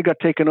I know they got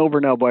taken over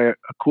now by a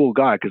cool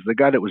guy, because the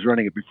guy that was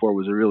running it before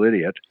was a real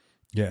idiot.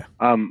 Yeah.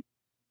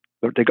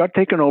 But they got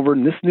taken over,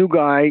 and this new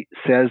guy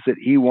says that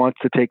he wants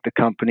to take the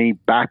company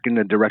back in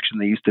the direction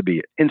they used to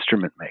be,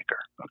 instrument maker,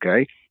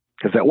 okay?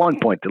 Because at one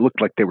point, it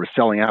looked like they were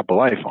selling Apple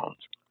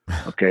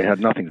iPhones, okay? It had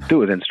nothing to do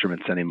with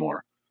instruments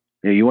anymore.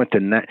 You went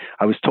to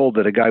I was told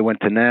that a guy went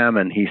to NAMM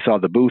and he saw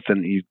the booth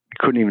and you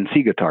couldn't even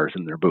see guitars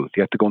in their booth.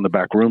 You had to go in the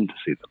back room to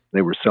see them.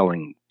 They were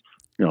selling,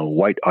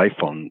 white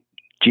iPhone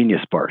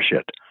Genius Bar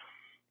shit,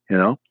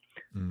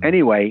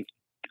 Anyway,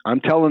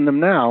 I'm telling them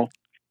now,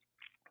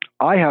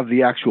 I have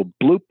the actual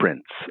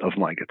blueprints of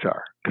my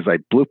guitar because I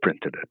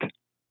blueprinted it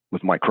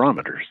with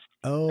micrometers.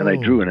 Oh. And I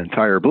drew an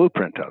entire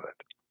blueprint of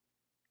it.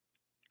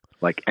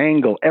 Like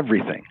angle,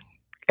 everything.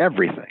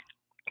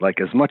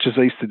 Like as much as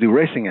I used to do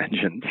racing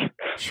engines.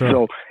 Sure.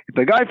 So if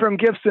the guy from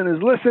Gibson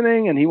is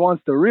listening and he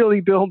wants to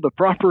really build the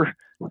proper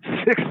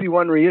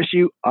 61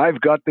 reissue, I've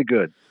got the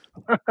goods.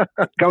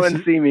 Come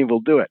and see me. We'll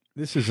do it.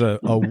 This is a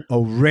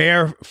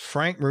rare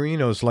Frank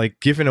Marino's like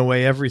giving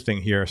away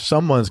everything here.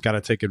 Someone's got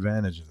to take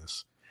advantage of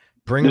this.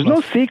 There's no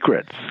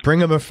secrets.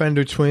 Bring him a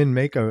Fender Twin,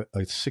 make a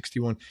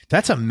 61.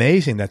 That's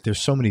amazing that there's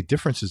so many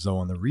differences though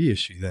on the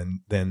reissue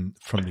than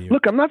from the.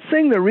 Look, I'm not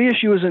saying the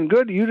reissue isn't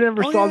good. You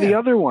never saw the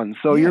other one,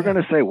 so you're going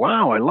to say,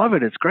 "Wow, I love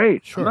it. It's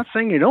great." Sure. I'm not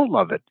saying you don't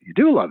love it. You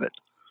do love it,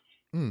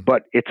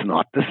 but it's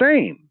not the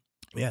same.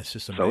 Yeah, it's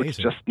just amazing. So it's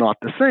just not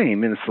the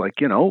same, and it's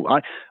like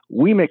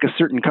we make a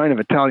certain kind of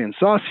Italian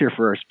sauce here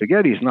for our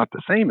spaghetti. It's not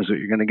the same as what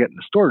you're going to get in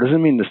the store.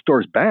 Doesn't mean the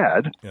store's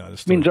bad. Yeah,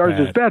 it means ours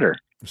is better.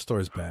 The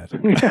store's bad.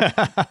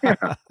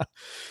 Yeah.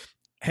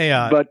 Hey,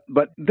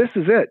 but this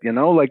is it,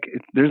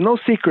 there's no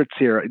secrets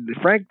here.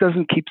 Frank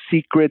doesn't keep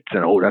secrets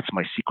and, that's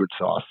my secret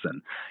sauce.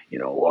 And,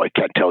 I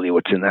can't tell you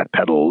what's in that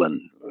pedal.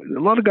 And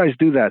a lot of guys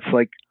do that. It's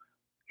like,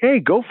 hey,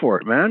 go for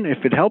it, man.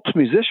 If it helps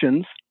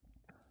musicians,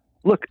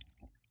 look,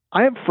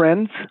 I have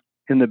friends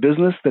in the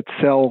business that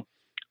sell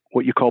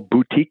what you call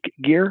boutique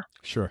gear.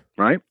 Sure.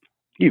 Right.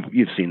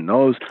 You've seen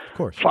those, of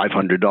course.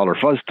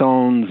 $500 fuzz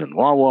tones and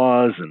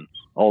wah-wahs and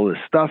all this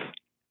stuff.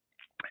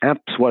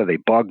 Amps, what are they?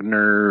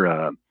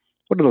 Bogner,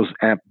 what are those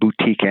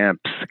boutique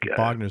amps?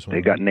 Bogner's one.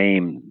 They got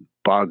named.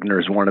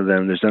 Bogner's one of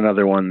them. There's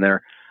another one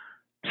there.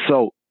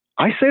 So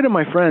I say to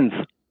my friends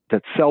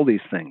that sell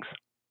these things,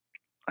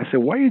 I say,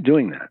 why are you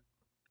doing that?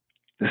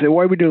 They say,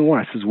 why are we doing what?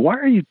 I says, why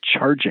are you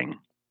charging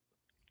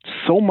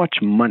so much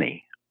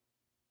money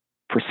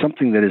for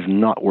something that is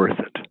not worth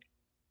it?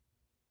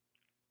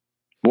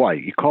 Why?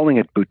 You calling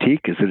it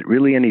boutique? Is it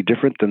really any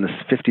different than this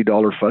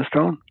 $50 fuzz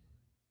tone?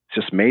 It's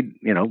just made,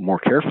 more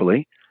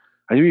carefully.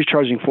 I think you're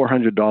charging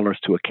 $400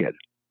 to a kid.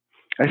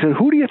 I said,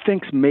 who do you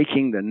think's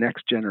making the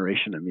next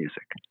generation of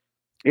music?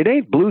 It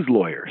ain't blues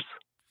lawyers.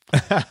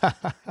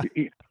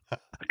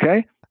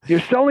 Okay? You're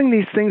selling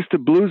these things to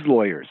blues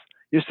lawyers.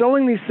 You're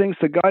selling these things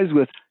to guys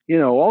with,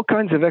 all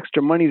kinds of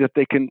extra money that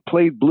they can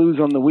play blues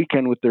on the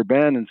weekend with their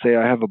band and say,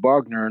 I have a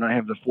Bogner and I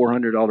have the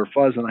 $400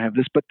 fuzz and I have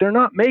this, but they're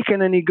not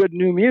making any good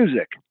new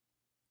music.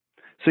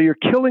 So you're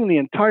killing the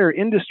entire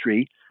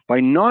industry by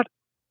not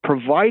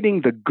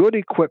providing the good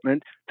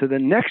equipment to the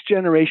next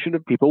generation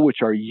of people,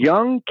 which are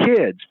young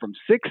kids from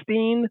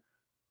 16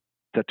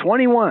 to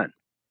 21.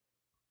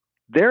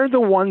 They're the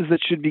ones that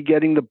should be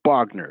getting the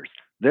Bogners.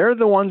 They're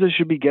the ones that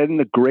should be getting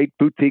the great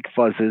boutique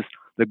fuzzes,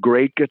 the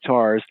great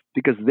guitars,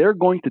 because they're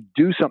going to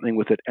do something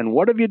with it. And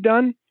what have you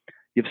done?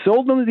 You've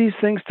sold them these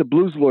things to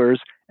blues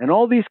lawyers, and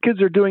all these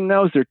kids are doing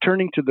now is they're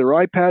turning to their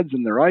iPads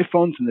and their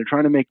iPhones, and they're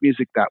trying to make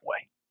music that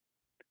way.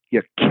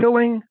 You're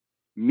killing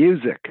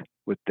music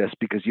with this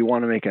because you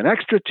want to make an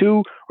extra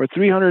 $200 or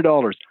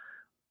 $300.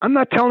 I'm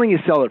not telling you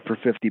sell it for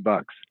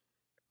 $50.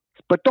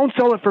 But don't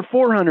sell it for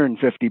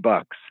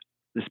 $450,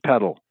 this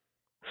pedal.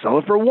 Sell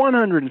it for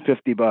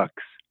 $150.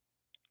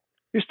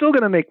 You're still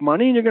going to make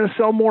money, and you're going to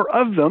sell more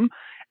of them.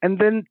 And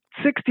then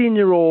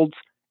 16-year-olds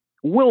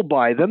will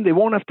buy them. They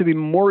won't have to be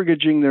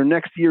mortgaging their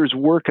next year's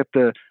work at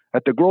the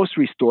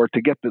grocery store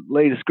to get the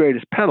latest,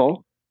 greatest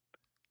pedal.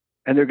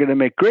 And they're going to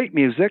make great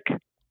music,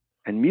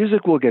 and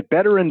music will get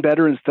better and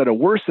better instead of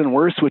worse and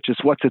worse, which is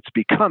what it's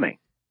becoming.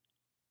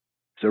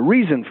 There's a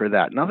reason for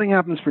that. Nothing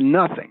happens for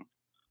nothing.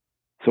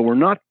 So we're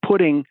not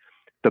putting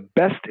the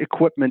best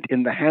equipment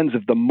in the hands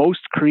of the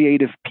most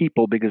creative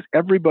people, because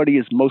everybody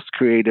is most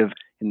creative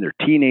in their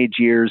teenage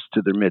years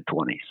to their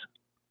mid-20s.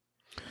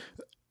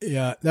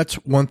 Yeah, that's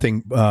one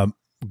thing.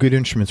 Good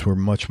instruments were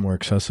much more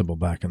accessible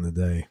back in the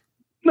day.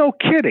 No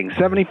kidding.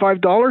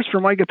 $75 for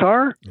my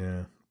guitar?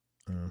 Yeah.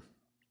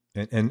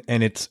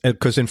 And it's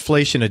because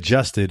inflation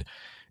adjusted,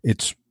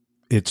 it's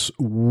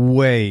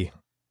way,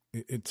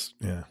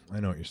 yeah,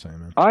 I know what you're saying,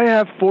 man. I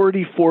have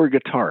 44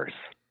 guitars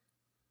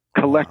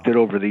collected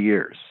over the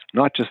years,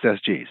 not just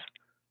SGs.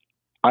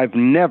 I've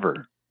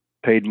never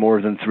paid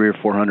more than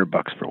 $300 or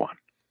 $400 for one.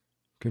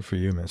 Good for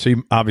you, man. So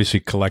you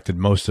obviously collected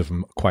most of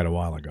them quite a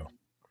while ago.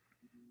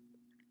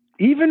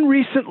 Even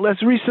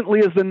as recently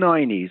as the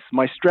 90s,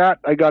 my Strat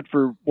I got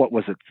for, what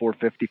was it,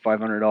 $450,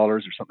 $500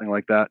 or something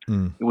like that.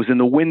 It was in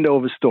the window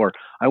of a store.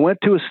 I went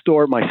to a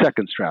store, my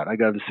second Strat, I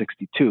got the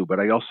 62,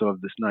 but I also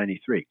have this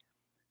 93.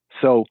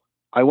 So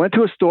I went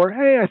to a store,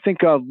 hey, I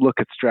think I'll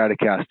look at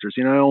Stratocasters.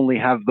 I only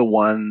have the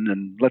one,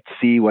 and let's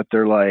see what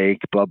they're like,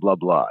 blah, blah,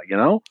 blah,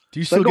 Do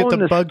you still get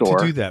the bug to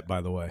do that, by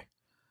the way?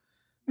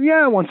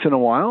 Yeah, once in a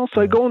while. So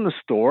I go in the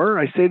store,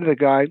 I say to the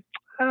guy,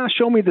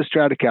 show me the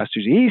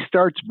Stratocasters. He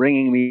starts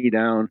bringing me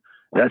down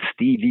that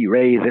Stevie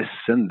Ray, this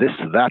and this,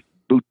 that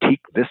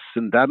boutique, this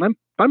and that. And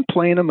I'm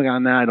playing them.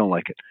 And nah, I don't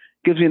like it.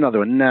 Gives me another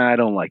one. Nah, I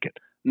don't like it.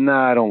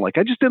 Nah, I don't like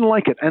it. I just didn't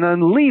like it. And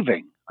I'm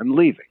leaving.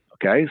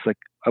 Okay. It's like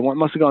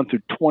must have gone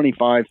through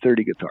 25,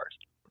 30 guitars.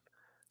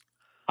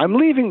 I'm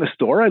leaving the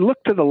store. I look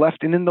to the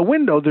left, and in the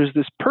window, there's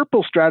this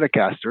purple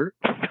Stratocaster,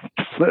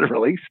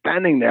 literally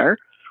standing there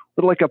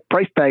with like a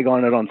price tag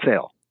on it on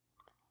sale.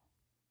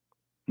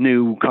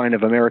 New kind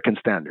of American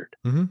Standard.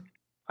 Mm-hmm.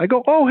 I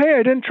go, oh, hey,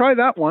 I didn't try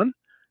that one.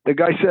 The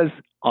guy says,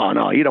 oh,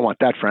 no, you don't want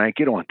that, Frank.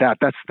 You don't want that.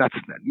 That's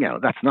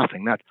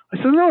nothing. I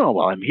said, no,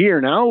 well, I'm here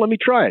now. Let me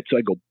try it. So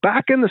I go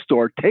back in the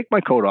store, take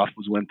my coat off, it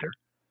was winter,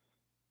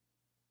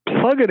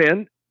 plug it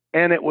in,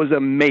 and it was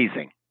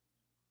amazing.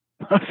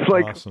 I was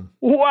like, awesome.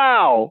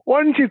 Wow,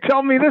 why didn't you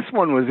tell me this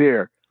one was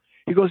here?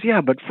 He goes,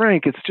 yeah, but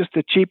Frank, it's just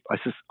a cheap. I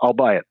says, I'll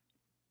buy it.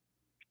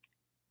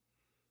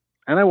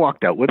 And I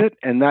walked out with it.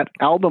 And that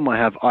album I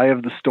have, Eye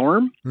of the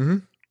Storm,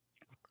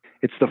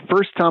 it's the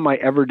first time I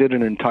ever did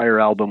an entire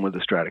album with a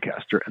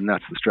Stratocaster, and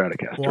that's the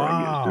Stratocaster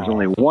I used. There's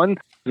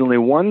only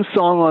one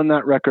song on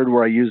that record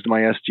where I used my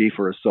SG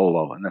for a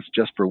solo, and that's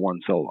just for one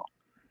solo.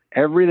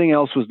 Everything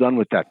else was done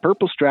with that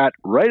purple Strat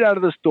right out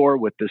of the store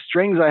with the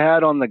strings I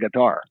had on the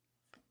guitar.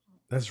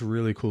 That's a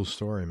really cool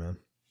story, man.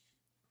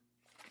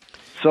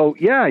 So,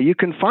 yeah, you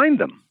can find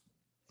them,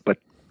 but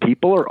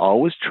people are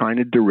always trying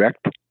to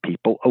direct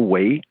people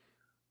away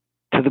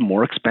to the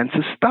more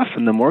expensive stuff,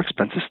 and the more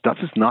expensive stuff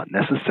is not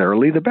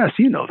necessarily the best.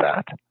 You know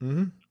that.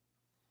 Mm-hmm.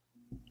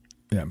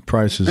 Yeah,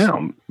 price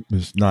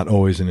is not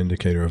always an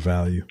indicator of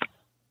value.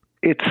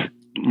 It's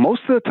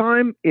most of the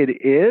time it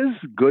is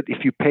good.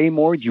 If you pay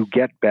more, you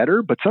get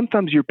better, but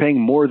sometimes you're paying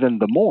more than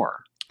the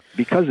more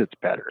because it's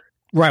better.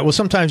 Right. Well,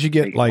 sometimes you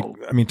get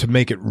to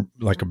make it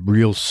like a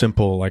real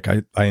simple, like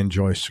I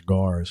enjoy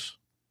cigars,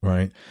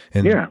 right?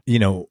 And,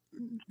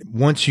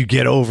 once you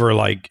get over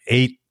like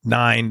 $8,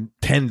 $9,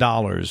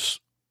 $10,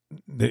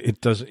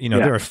 it does,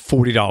 there are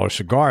 $40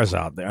 cigars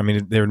out there. I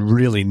mean, they're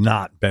really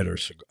not better,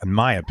 in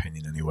my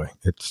opinion, anyway.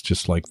 It's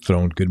just like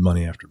throwing good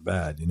money after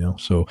bad,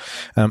 So,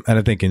 and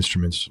I think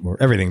instruments or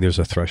everything, there's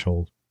a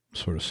threshold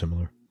sort of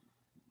similar.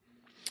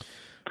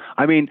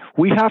 I mean,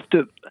 we have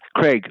to,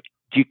 Craig,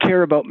 do you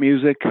care about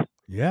music?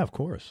 Yeah, of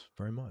course.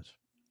 Very much.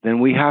 Then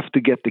we have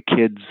to get the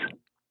kids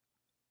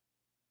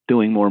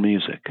doing more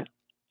music.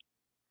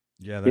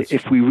 Yeah,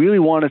 if we really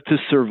want it to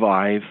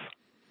survive,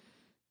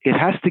 it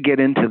has to get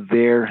into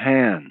their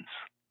hands.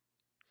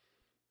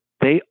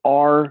 They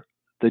are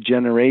the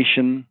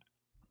generation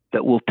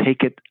that will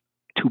take it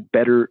to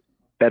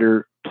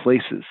better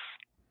places.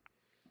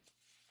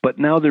 But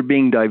now they're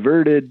being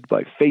diverted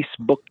by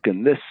Facebook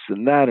and this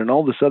and that and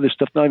all this other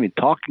stuff, not even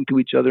talking to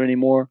each other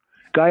anymore.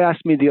 Guy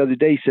asked me the other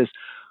day, he says,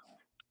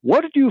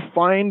 what did you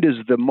find is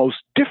the most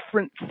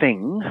different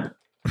thing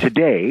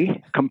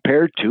today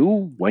compared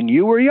to when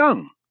you were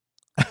young?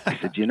 I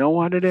said, you know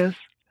what it is?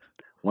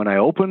 When I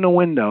open the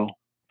window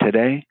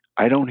today,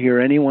 I don't hear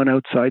anyone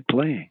outside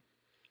playing.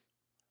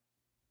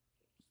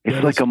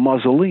 It's like a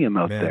mausoleum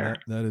out there.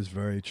 That is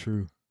very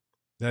true.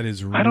 That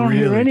is I don't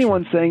hear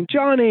anyone saying,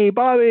 Johnny,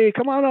 Bobby,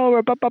 come on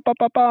over, ba, ba, ba,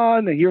 ba, ba,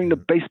 and they're hearing the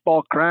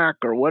baseball crack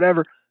or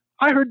whatever.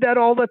 I heard that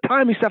all the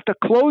time. You used to have to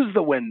close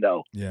the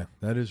window. Yeah,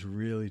 that is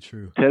really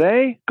true.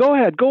 Today, go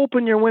ahead, go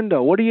open your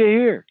window. What do you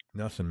hear?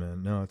 Nothing,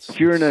 man. No, if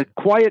you're in a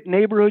quiet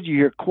neighborhood, you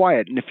hear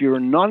quiet. And if you're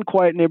in a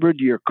non-quiet neighborhood,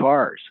 you hear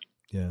cars.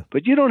 Yeah.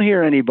 But you don't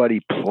hear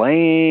anybody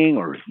playing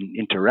or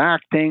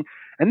interacting.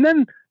 And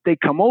then they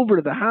come over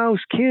to the house,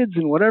 kids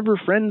and whatever,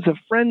 friends of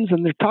friends,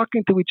 and they're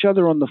talking to each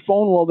other on the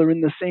phone while they're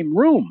in the same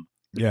room,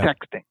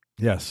 texting.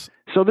 Yes.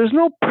 So there's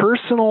no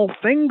personal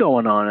thing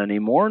going on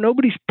anymore.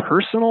 Nobody's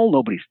personal.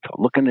 Nobody's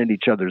looking at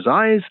each other's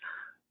eyes.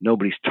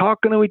 Nobody's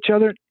talking to each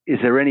other. Is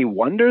there any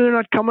wonder they're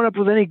not coming up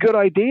with any good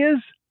ideas?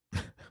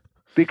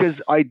 Because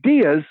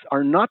ideas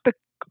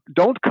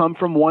don't come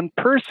from one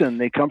person.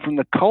 They come from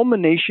the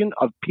culmination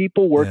of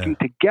people working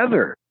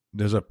together.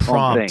 There's a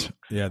prompt.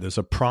 Yeah, there's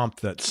a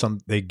prompt that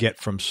they get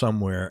from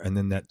somewhere, and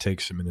then that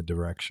takes them in a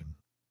direction.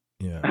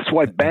 Yeah. That's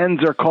why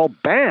bands are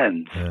called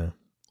bands. Yeah.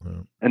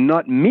 And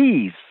not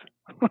me's.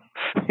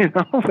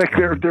 Like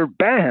they're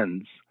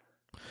bands.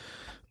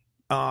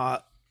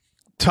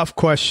 Tough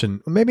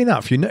question. Maybe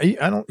not.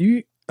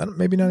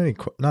 Maybe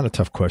not a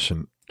tough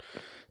question.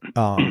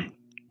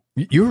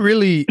 You're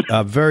really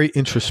very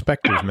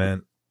introspective,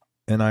 man,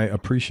 and I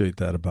appreciate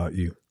that about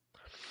you.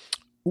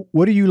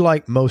 What do you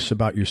like most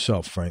about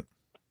yourself, Frank?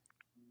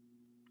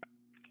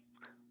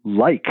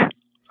 Like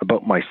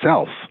about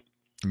myself.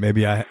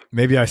 Maybe I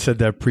said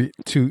that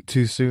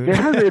too soon. It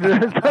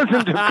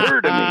doesn't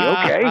occur to me.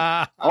 Okay,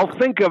 I'll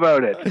think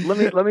about it.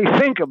 Let me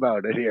think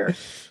about it here.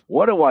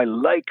 What do I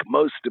like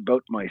most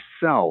about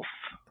myself?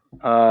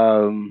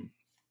 I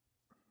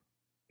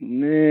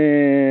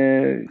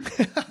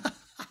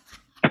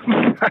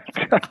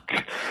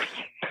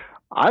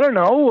don't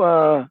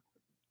know.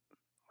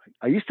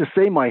 I used to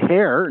say my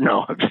hair.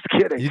 No, I'm just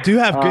kidding. You do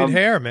have good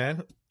hair,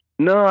 man.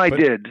 No, I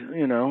did.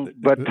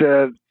 But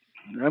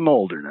I'm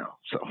older now.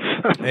 So.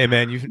 Hey,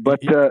 man,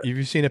 have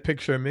you seen a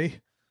picture of me?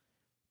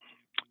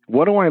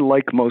 What do I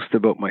like most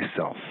about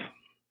myself?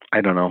 I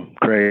don't know,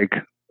 Craig.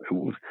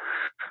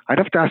 I'd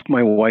have to ask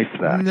my wife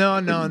that. No,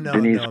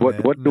 Denise,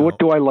 what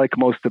do I like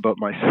most about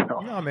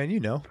myself? No,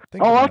 man,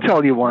 I'll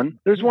tell you one.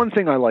 There's one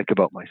thing I like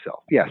about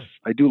myself. Yes,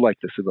 I do like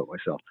this about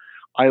myself.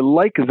 I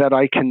like that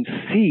I can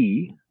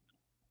see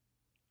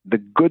the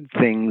good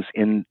things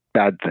in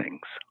bad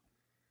things.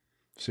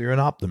 So you're an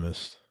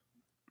optimist.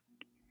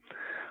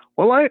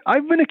 Well,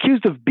 I've been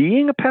accused of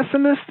being a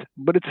pessimist,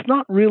 but it's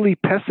not really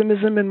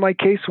pessimism in my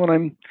case.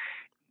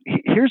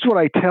 Here's what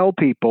I tell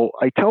people.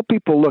 I tell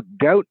people, look,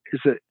 doubt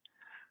is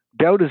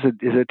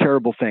a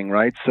terrible thing,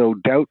 right? So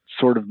doubt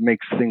sort of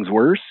makes things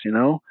worse,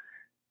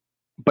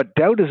 But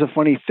doubt is a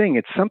funny thing.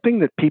 It's something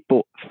that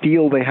people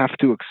feel they have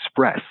to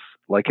express.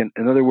 Like,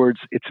 in other words,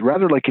 it's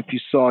rather like if you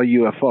saw a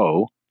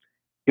UFO,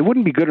 it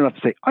wouldn't be good enough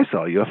to say, I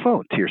saw a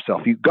UFO to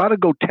yourself. You've got to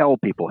go tell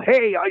people,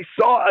 hey, I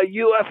saw a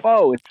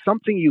UFO. It's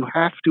something you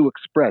have to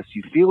express.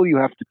 You feel you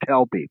have to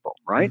tell people,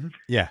 right? Mm-hmm.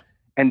 Yeah.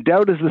 And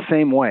doubt is the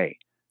same way.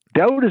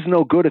 Doubt is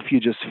no good if you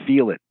just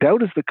feel it.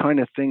 Doubt is the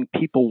kind of thing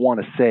people want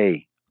to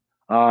say,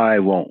 I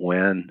won't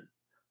win.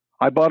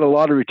 I bought a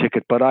lottery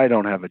ticket, but I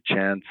don't have a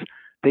chance.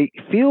 They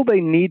feel they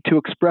need to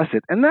express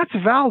it. And that's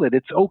valid.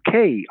 It's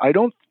okay. I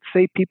don't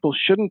say people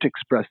shouldn't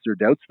express their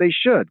doubts. They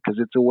should, because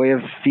it's a way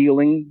of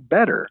feeling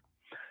better.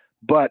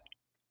 But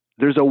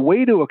there's a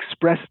way to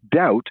express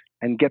doubt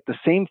and get the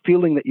same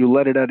feeling that you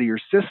let it out of your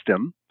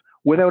system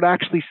without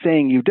actually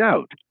saying you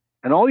doubt.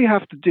 And all you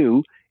have to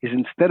do is,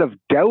 instead of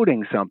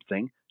doubting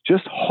something,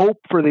 just hope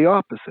for the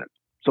opposite.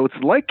 So it's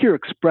like you're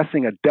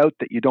expressing a doubt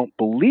that you don't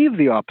believe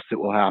the opposite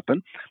will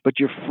happen, but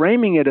you're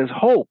framing it as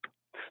hope.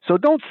 So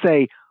don't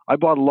say, I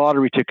bought a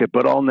lottery ticket,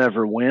 but I'll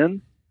never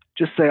win.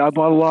 Just say, I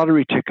bought a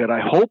lottery ticket. I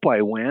hope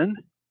I win.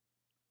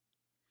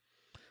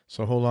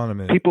 So hold on a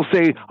minute. People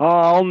say,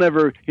 I'll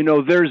never,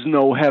 there's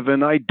no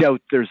heaven. I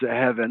doubt there's a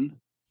heaven.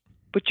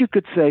 But you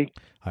could say,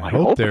 I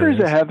hope there's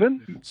a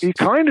heaven. You're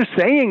kind of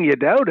saying you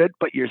doubt it,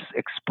 but you're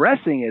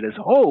expressing it as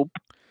hope.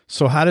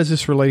 So how does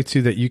this relate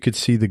to that you could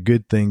see the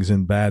good things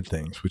and bad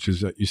things, which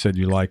is what you said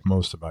you like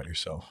most about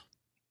yourself?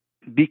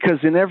 Because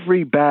in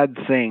every bad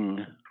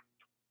thing,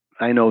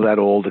 I know that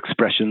old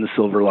expression, the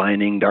silver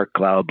lining, dark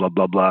cloud, blah,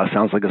 blah, blah,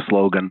 sounds like a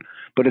slogan,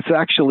 but it's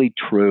actually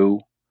true.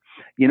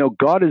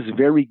 God is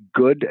very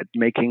good at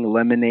making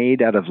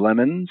lemonade out of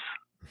lemons.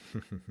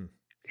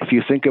 If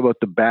you think about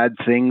the bad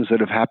things that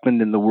have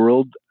happened in the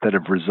world that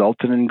have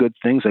resulted in good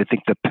things, I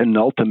think the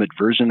penultimate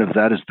version of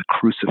that is the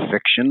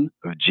crucifixion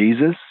of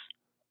Jesus.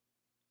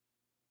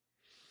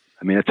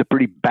 I mean, it's a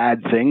pretty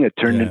bad thing that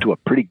turned into a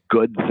pretty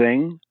good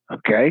thing,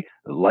 okay?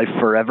 Life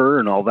forever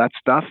and all that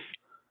stuff.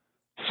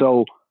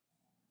 So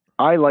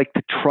I like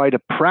to try to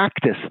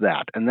practice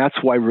that, and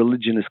that's why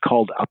religion is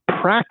called a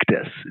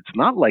practice. It's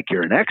not like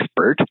you're an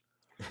expert.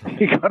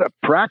 You got to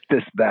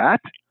practice that.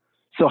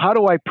 So how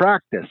do I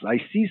practice? I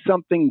see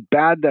something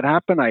bad that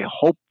happened. I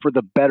hope for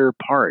the better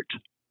part.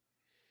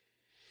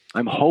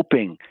 I'm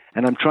hoping,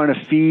 and I'm trying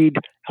to feed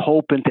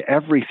hope into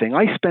everything.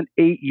 I spent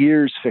 8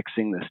 years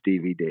fixing this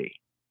DVD.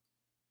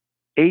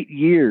 8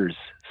 years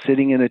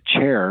sitting in a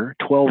chair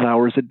 12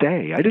 hours a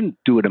day. I didn't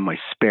do it in my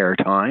spare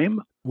time.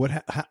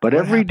 But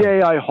every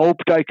day I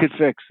hoped I could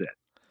fix it.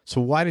 So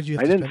why did you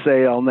have I didn't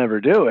say I'll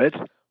never do it.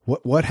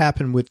 What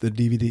happened with the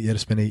DVD? You had to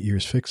spend 8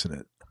 years fixing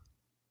it.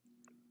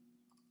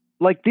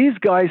 Like, these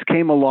guys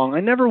came along.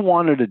 I never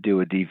wanted to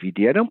do a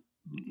DVD.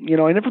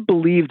 I never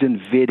believed in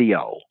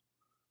video.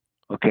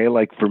 Okay,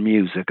 like for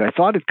music. I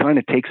thought it kind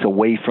of takes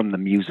away from the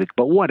music,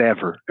 but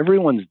whatever.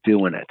 Everyone's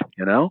doing it,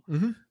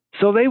 Mm-hmm.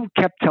 So they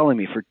kept telling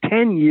me for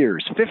 10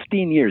 years,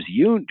 15 years,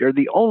 you're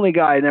the only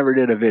guy who never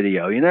did a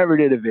video. You never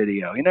did a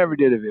video. You never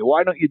did a video.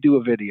 Why don't you do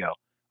a video?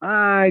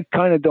 I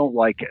kind of don't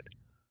like it.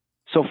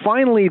 So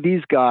finally,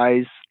 these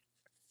guys,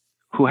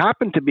 who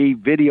happen to be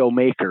video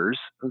makers,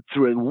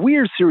 through a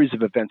weird series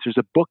of events, there's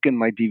a book in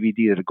my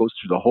DVD that goes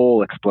through the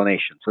whole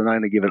explanation. So I'm not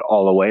going to give it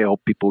all away. I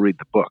hope people read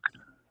the book.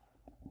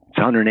 It's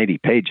 180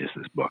 pages,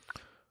 this book.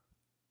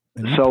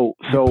 And you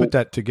put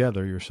that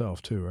together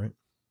yourself too, right?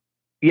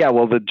 Yeah,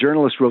 well, the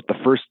journalist wrote the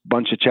first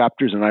bunch of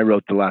chapters, and I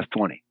wrote the last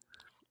 20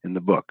 in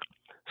the book.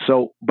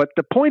 So, but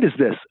the point is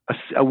this: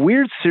 a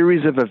weird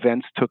series of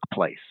events took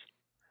place.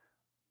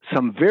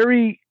 Some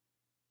very,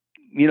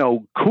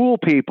 cool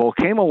people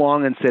came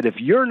along and said, if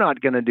you're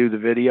not going to do the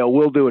video,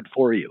 we'll do it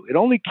for you. It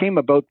only came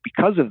about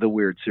because of the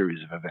weird series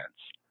of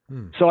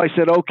events. So I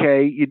said,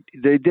 okay,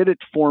 they did it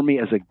for me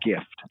as a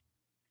gift.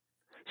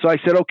 So I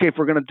said, okay, if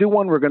we're going to do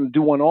one, we're going to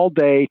do one all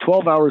day,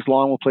 12 hours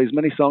long. We'll play as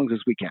many songs as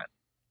we can.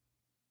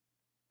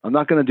 I'm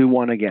not going to do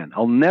one again.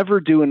 I'll never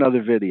do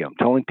another video. I'm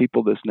telling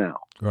people this now.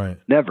 Right.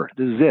 Never.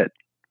 This is it.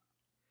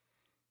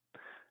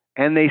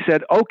 And they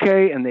said,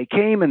 okay. And they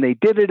came and they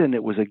did it. And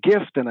it was a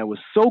gift. And I was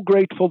so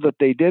grateful that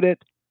they did it.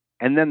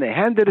 And then they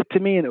handed it to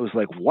me. And it was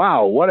like,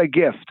 wow, what a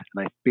gift.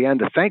 And I began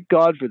to thank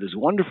God for this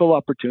wonderful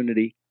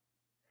opportunity.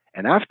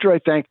 And after I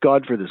thanked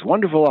God for this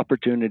wonderful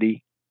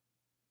opportunity,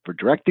 for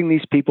directing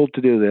these people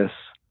to do this,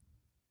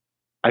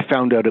 I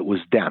found out it was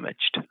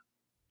damaged.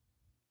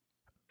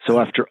 So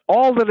after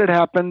all that had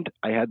happened,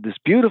 I had this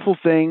beautiful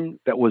thing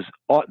that was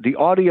the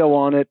audio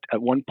on it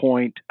at one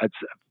point,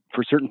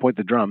 for a certain point,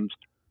 the drums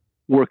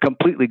were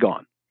completely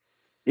gone.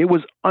 It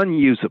was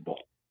unusable.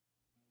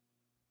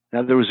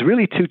 Now, there was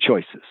really two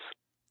choices: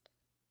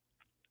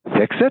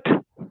 fix it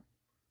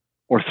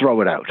or throw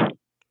it out.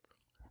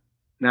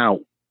 Now,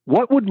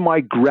 what would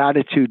my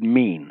gratitude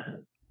mean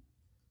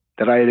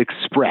that I had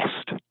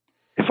expressed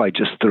if I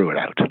just threw it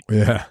out?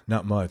 Yeah,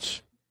 not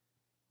much.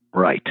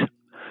 Right.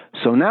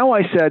 So now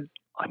I said,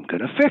 I'm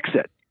going to fix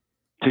it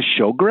to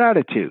show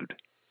gratitude.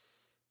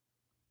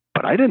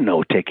 But I didn't know it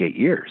would take 8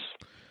 years.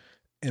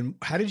 And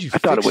how did you I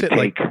thought it would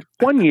take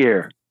 1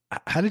 year.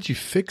 How did you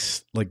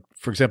fix,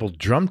 for example,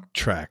 drum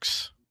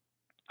tracks?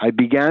 I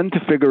began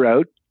to figure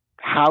out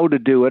how to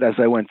do it as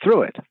I went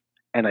through it.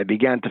 And I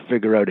began to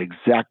figure out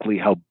exactly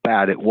how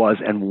bad it was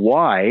and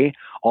why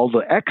all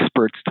the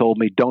experts told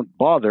me don't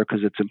bother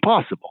because it's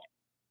impossible.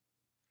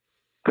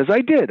 Because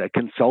I did. I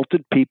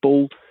consulted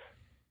people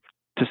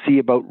to see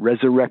about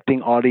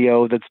resurrecting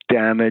audio that's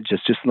damaged.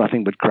 It's just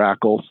nothing but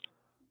crackles.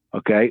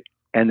 Okay.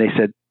 And they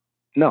said,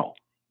 no,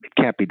 it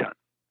can't be done.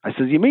 I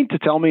said, you mean to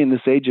tell me in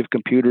this age of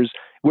computers,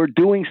 we're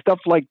doing stuff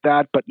like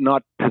that, but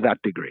not to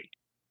that degree?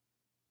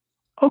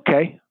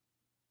 Okay.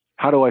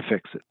 How do I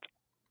fix it?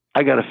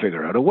 I got to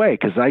figure out a way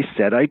because I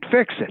said I'd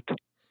fix it.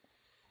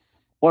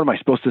 What am I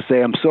supposed to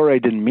say? I'm sorry I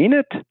didn't mean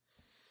it?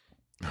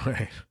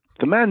 Right.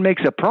 The man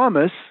makes a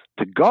promise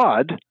to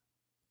God.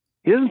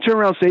 He doesn't turn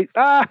around and say,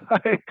 I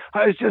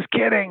was just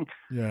kidding.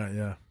 Yeah,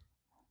 yeah.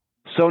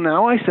 So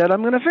now I said,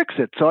 I'm going to fix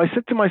it. So I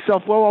said to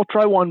myself, well, I'll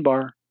try one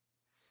bar.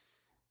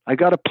 I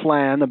got a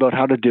plan about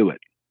how to do it.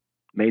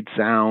 Made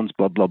sounds,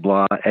 blah, blah,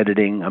 blah,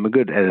 editing. I'm a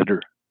good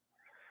editor.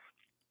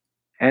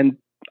 And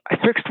I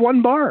fixed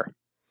one bar.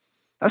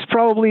 That's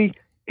probably,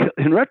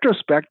 in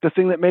retrospect, the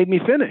thing that made me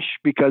finish.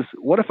 Because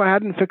what if I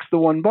hadn't fixed the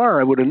one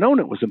bar? I would have known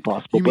it was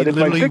impossible. You mean but if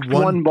I fixed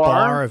one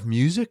bar of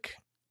music?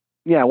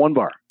 Yeah, one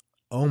bar.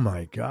 Oh,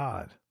 my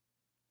God.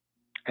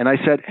 And I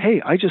said,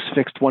 hey, I just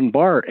fixed one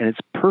bar, and it's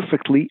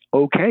perfectly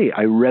okay.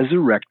 I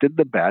resurrected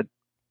the bad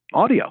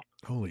audio.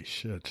 Holy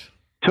shit.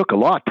 Took a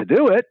lot to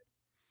do it.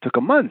 Took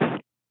a month.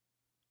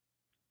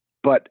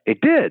 But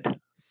it did.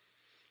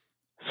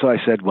 So I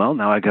said, well,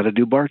 now I got to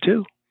do bar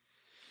two.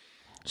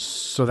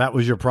 So that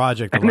was your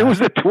project. And it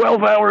was a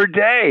 12-hour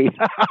day.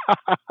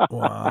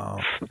 Wow.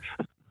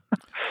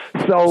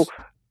 So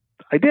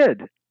I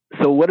did.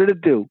 So what did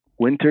it do?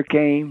 Winter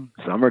came,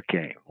 summer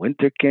came.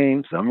 Winter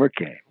came, summer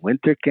came.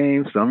 Winter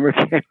came, summer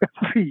came.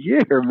 Every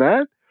year,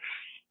 man.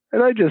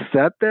 And I just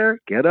sat there,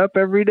 get up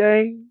every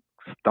day,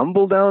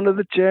 stumble down to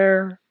the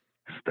chair,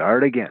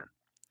 start again.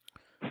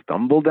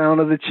 Stumble down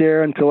to the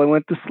chair until I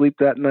went to sleep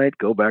that night,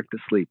 go back to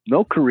sleep.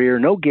 No career,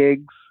 no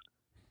gigs,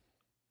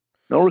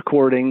 no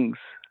recordings,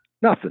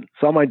 nothing.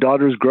 Saw my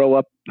daughters grow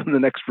up in the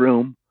next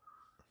room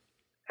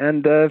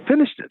and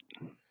finished it.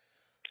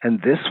 And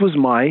this was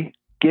my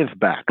give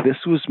back. This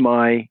was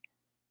my,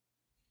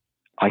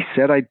 I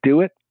said I'd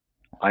do it.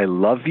 I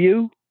love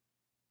you.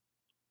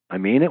 I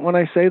mean it when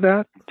I say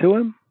that to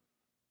him.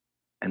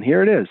 And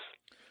here it is.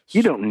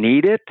 You don't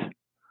need it,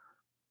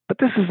 But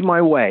this is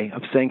my way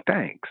of saying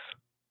thanks.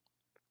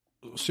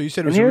 So you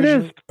said it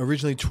was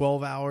originally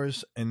 12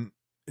 hours, and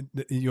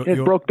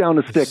it broke down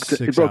to 6.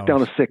 It broke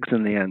down to 6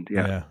 in the end.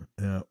 Yeah.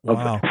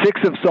 Wow.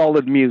 6 of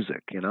solid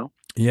music,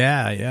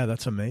 Yeah.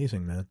 That's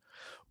amazing, man.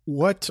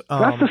 That's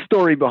the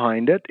story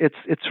behind it.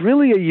 It's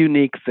really a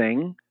unique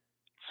thing.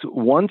 It's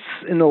once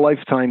in a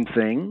lifetime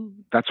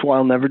thing. That's why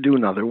I'll never do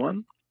another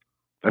one.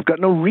 I've got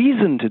no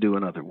reason to do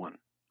another one.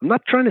 I'm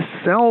not trying to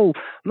sell.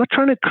 I'm not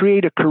trying to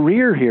create a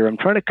career here. I'm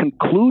trying to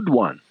conclude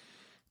one.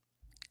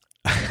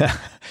 I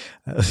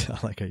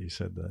like how you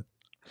said that.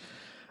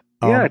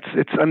 Yeah,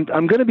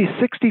 I'm going to be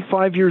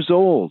 65 years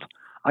old.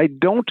 I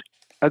don't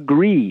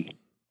agree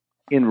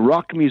in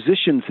rock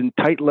musicians in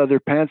tight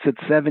leather pants at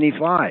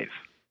 75.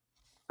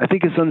 I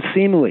think it's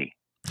unseemly.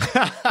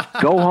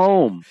 Go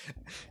home.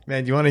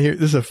 Man, you want to hear,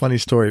 this is a funny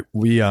story.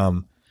 We,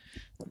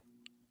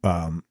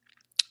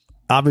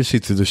 obviously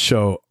through the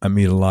show, I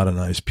meet a lot of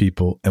nice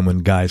people. And when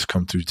guys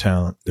come through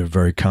town, they're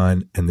very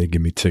kind and they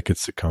give me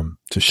tickets to come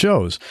to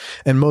shows.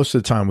 And most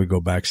of the time we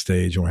go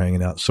backstage and we're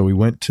hanging out. So we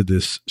went to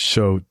this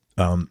show.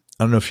 I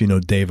don't know if you know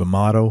Dave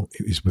Amato.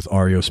 He's with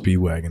REO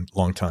Speedwagon,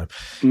 long time.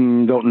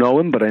 Don't know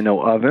him, but I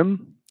know of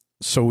him.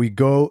 So we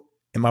go,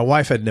 and my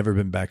wife had never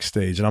been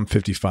backstage, and I'm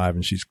 55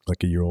 and she's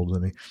like a year older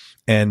than me.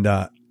 And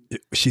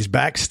she's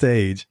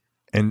backstage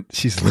and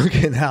she's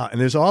looking out, and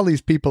there's all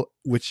these people,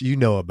 which you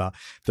know about.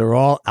 They're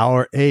all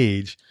our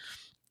age.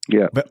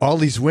 Yeah. But all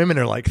these women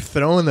are like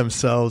throwing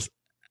themselves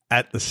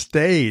at the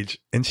stage.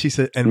 And she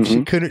said, and she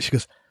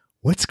goes,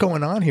 what's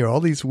going on here? All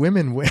these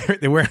women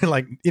they're wearing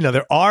like,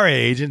 they're our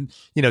age, and,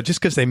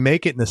 just because they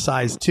make it in a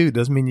size 2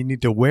 doesn't mean you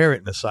need to wear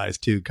it in a size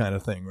 2 kind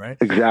of thing. Right.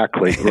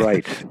 Exactly.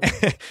 Right.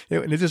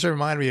 And it just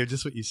reminded me of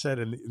just what you said.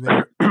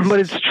 But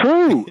it's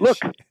true. Look,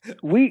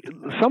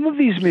 some of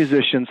these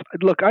musicians,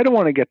 I don't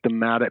want to get them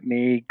mad at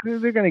me.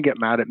 They're going to get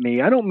mad at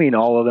me. I don't mean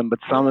all of them, but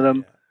some of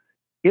them.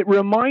 It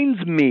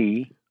reminds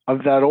me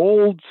of that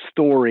old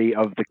story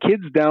of the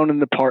kids down in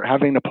the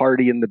having a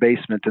party in the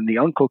basement, and the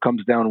uncle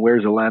comes down,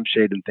 wears a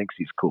lampshade, and thinks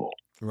he's cool.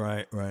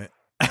 Right.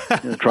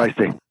 Tries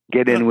to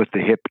get in with the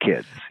hip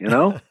kids,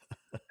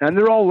 and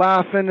they're all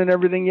laughing and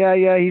everything. Yeah,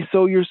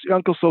 your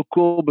uncle's so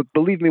cool, but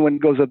believe me, when he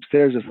goes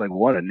upstairs, it's like,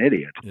 what an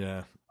idiot.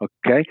 Yeah.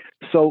 Okay,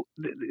 so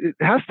it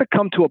has to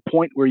come to a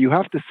point where you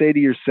have to say to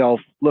yourself,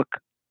 look,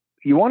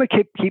 you want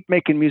to keep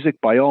making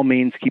music, by all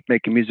means, keep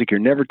making music. You're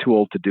never too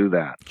old to do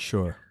that.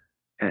 Sure.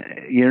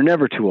 You're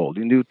never too old.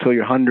 You can do it till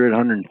you're 100,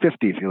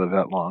 150 if you live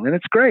that long. And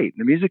it's great.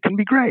 The music can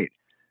be great.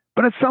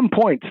 But at some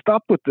point,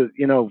 stop with the,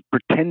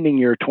 pretending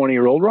you're a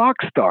 20-year-old rock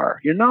star.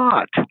 You're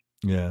not.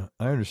 Yeah,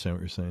 I understand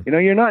what you're saying.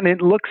 You're not, and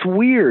it looks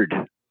weird.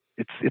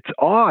 It's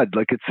odd.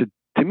 Like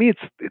to me,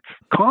 it's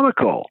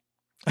comical.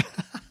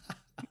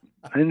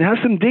 And it has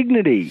some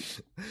dignity.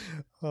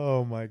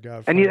 Oh my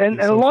God. And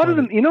a lot of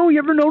them, you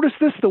ever notice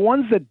this? The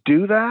ones that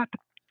do that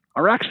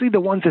are actually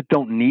the ones that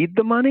don't need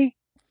the money.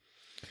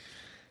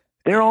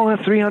 They all have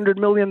 $300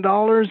 million and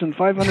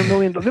 $500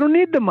 million. They don't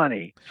need the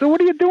money. So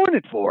what are you doing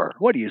it for?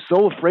 What, are you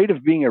so afraid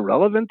of being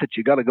irrelevant that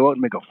you got to go out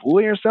and make a fool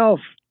of yourself?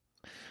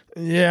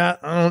 Yeah,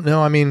 I don't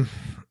know. I mean,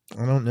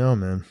 I don't know,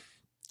 man.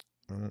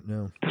 I don't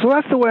know. So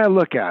that's the way I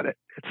look at it.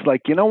 It's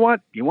like, you know what?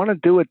 You want to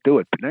do it, but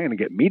you're not going to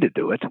get me to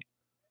do it.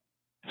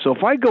 So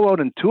if I go out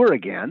and tour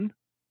again,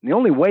 the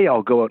only way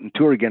I'll go out and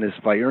tour again is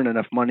if I earn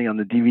enough money on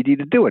the DVD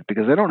to do it,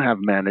 because I don't have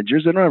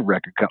managers, I don't have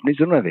record companies,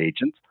 I don't have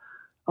agents.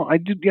 I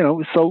do,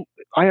 so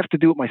I have to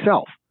do it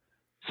myself.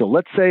 So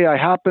let's say I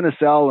happen to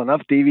sell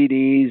enough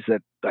DVDs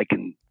that I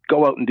can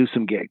go out and do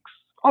some gigs.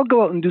 I'll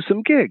go out and do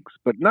some gigs,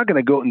 but not going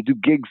to go out and do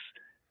gigs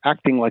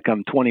acting like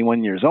I'm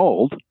 21 years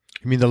old.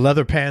 You mean the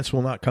leather pants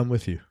will not come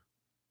with you?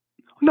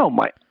 No,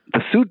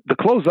 the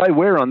clothes I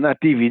wear on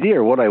that DVD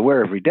are what I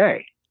wear every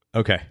day.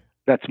 Okay.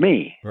 That's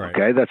me. Right.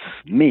 Okay. That's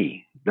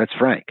me. That's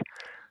Frank.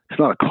 It's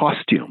not a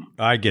costume.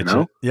 I get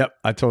it. Yep.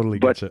 I totally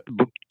get it.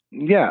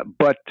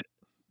 But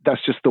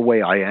that's just the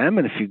way I am.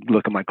 And if you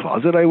look at my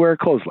closet, I wear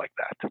clothes like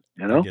that,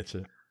 I get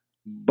it.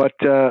 But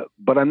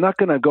I'm not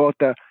going to go out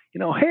there,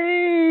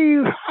 hey,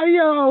 how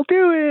y'all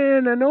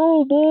doing? And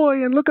oh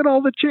boy, and look at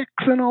all the chicks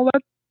and all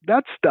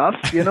that stuff.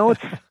 It's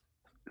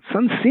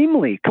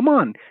unseemly. Come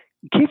on.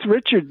 Keith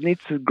Richards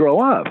needs to grow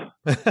up,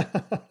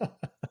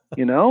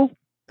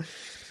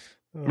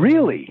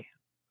 Really.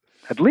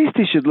 At least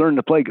he should learn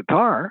to play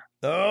guitar.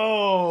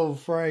 Oh,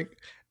 Frank.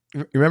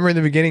 Remember in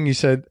the beginning you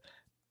said,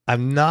 I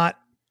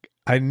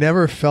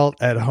never felt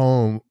at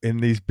home in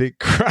these big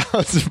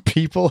crowds of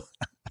people.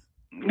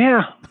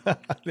 Yeah.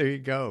 There you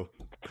go.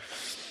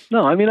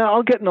 No, I mean,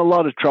 I'll get in a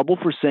lot of trouble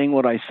for saying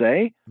what I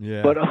say,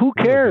 but who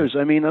cares?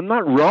 I mean, I'm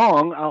not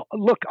wrong.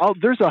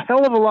 There's a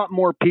hell of a lot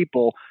more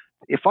people.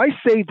 If I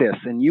say this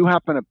and you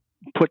happen to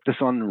put this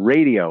on the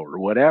radio or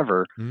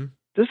whatever,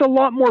 there's a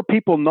lot more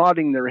people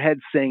nodding their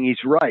heads saying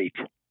he's right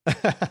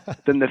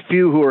than the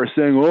few who are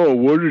saying, oh,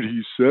 what did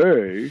he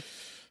say?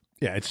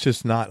 Yeah, it's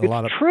just not a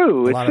lot of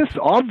true. It's just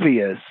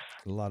obvious.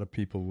 A lot of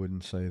people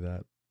wouldn't say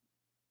that.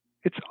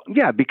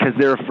 Because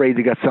they're afraid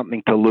they got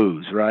something to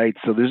lose, right?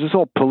 So there's this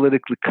whole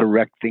politically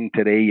correct thing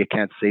today. You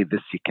can't say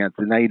this, you can't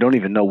say. Now you don't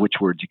even know which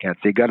words you can't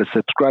say. You got to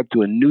subscribe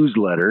to a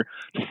newsletter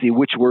to see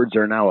which words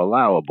are now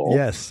allowable.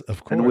 Yes,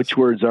 of course. And which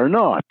words are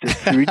not.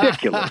 It's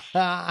ridiculous.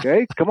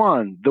 Okay, come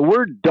on. The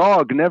word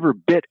dog never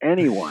bit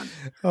anyone.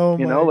 Oh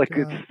my God.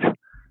 It's.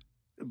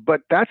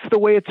 But that's the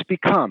way it's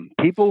become.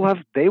 They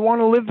want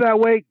to live that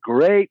way.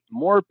 Great.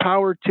 More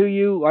power to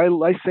you.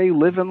 I say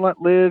live and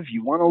let live.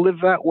 You want to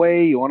live that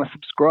way. You want to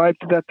subscribe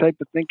to that type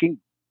of thinking.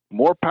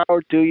 More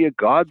power to you.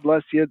 God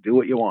bless you. Do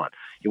what you want.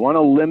 You want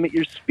to limit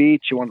your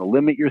speech. You want to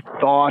limit your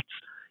thoughts.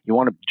 You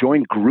want to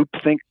join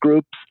groupthink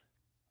groups.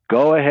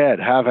 Go ahead.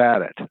 Have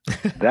at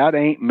it. That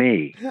ain't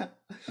me.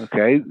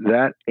 Okay.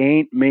 That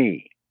ain't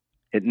me.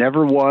 It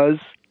never was.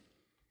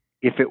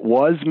 If it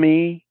was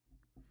me,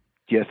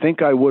 do you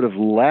think I would have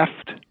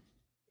left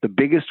the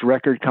biggest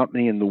record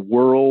company in the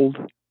world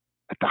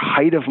at the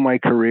height of my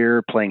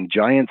career, playing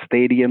giant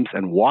stadiums,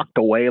 and walked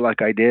away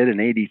like I did in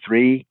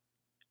 '83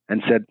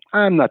 and said,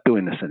 I'm not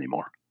doing this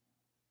anymore?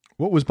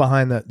 What was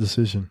behind that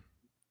decision?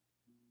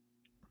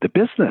 The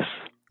business.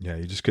 Yeah,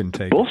 you just couldn't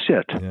take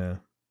bullshit. It. Yeah.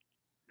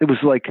 It was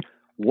like,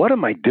 what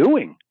am I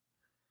doing?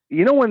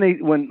 You know,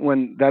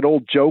 when that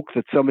old joke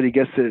that somebody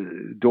gets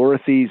to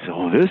Dorothy's,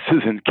 oh, this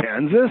isn't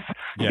Kansas,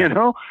 You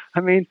know?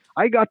 I mean,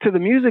 I got to the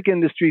music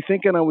industry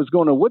thinking I was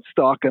going to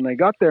Woodstock, and I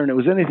got there and it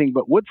was anything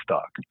but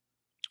Woodstock.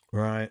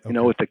 Right. Okay. You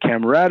know, with the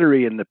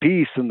camaraderie and the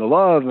peace and the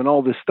love and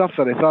all this stuff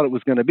that I thought it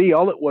was going to be.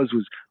 All it was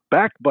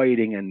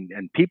backbiting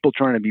and people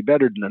trying to be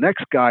better than the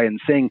next guy and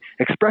saying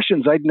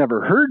expressions I'd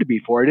never heard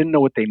before. I didn't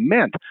know what they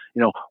meant.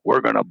 You know,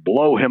 we're going to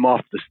blow him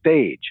off the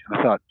stage.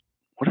 I thought,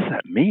 what does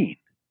that mean?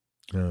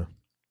 Yeah.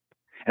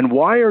 And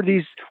why are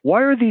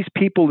these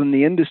people in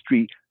the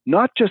industry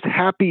not just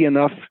happy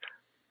enough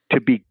to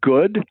be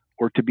good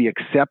or to be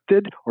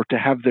accepted or to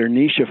have their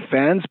niche of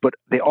fans, but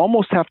they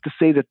almost have to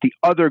say that the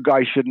other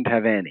guy shouldn't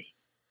have any?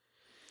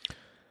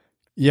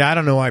 Yeah, I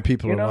don't know why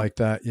people are like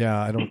that. Yeah,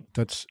 I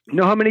don't. You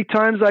know how many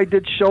times I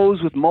did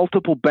shows with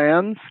multiple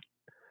bands?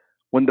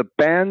 When the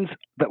bands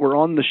that were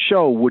on the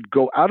show would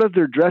go out of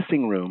their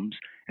dressing rooms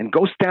and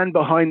go stand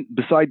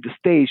beside the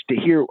stage to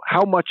hear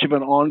how much of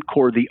an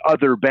encore the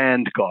other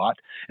band got.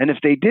 And if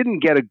they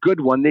didn't get a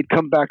good one, they'd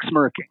come back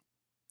smirking.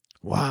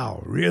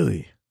 Wow,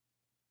 really?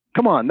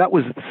 Come on, that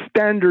was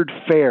standard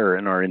fare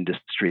in our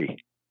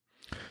industry.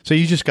 So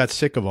you just got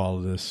sick of all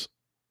of this?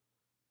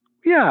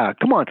 Yeah,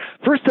 come on.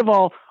 First of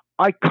all,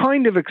 I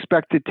kind of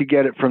expected to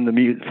get it from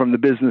the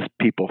business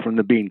people, from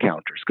the bean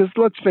counters, because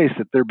let's face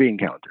it, they're bean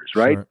counters,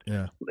 right? Sure,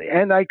 yeah.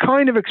 And I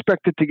kind of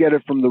expected to get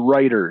it from the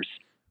writers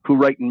who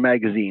write in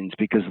magazines,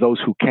 because those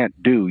who can't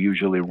do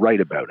usually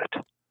write about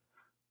it.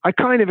 I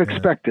kind of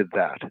expected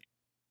that. And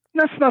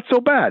that's not so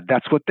bad.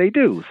 That's what they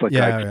do. It's like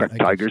I expect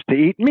tigers to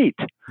eat meat.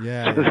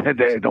 Yeah, so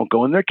they don't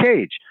go in their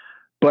cage.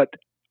 But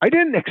I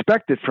didn't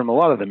expect it from a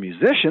lot of the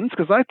musicians,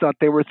 because I thought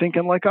they were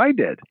thinking like I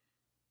did.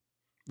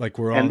 Like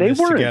we're all in this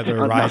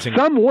together, rising.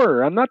 Some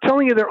were. I'm not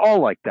telling you they're all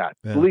like that.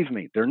 Yeah. Believe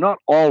me, they're not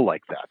all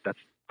like that.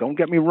 Don't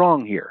get me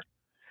wrong here.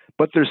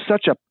 But there's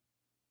such a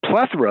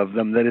plethora of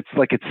them that it's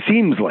like it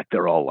seems like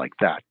they're all like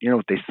that. You know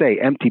what they say,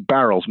 empty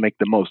barrels make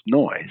the most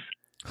noise.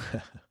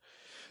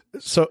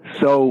 so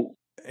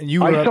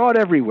I saw it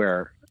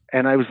everywhere,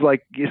 and I was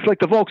like, it's like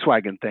the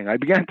Volkswagen thing. I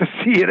began to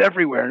see it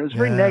everywhere, and it was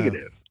very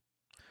negative.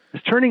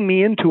 It's turning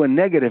me into a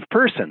negative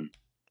person.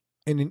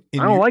 I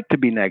don't like to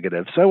be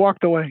negative, so I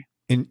walked away.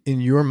 In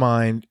your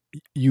mind,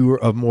 you were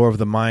of more of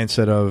the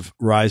mindset of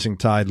rising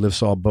tide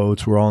lifts all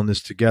boats. We're all in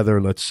this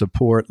together. Let's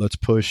support. Let's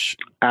push.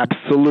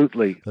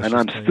 Absolutely. And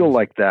I'm still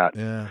like that.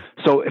 Yeah.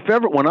 So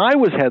when I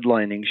was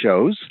headlining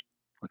shows,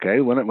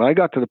 okay, when I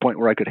got to the point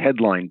where I could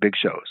headline big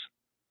shows,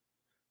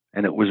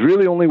 and it was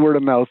really only word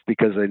of mouth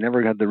because I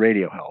never had the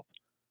radio help.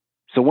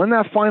 So when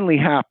that finally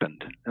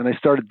happened and I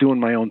started doing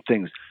my own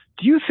things,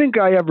 do you think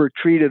I ever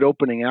treated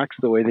opening acts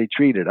the way they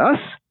treated us?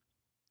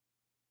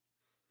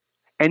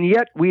 And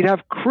yet we'd have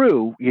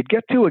crew, you'd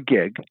get to a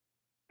gig,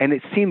 and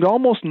it seemed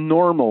almost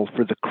normal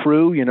for the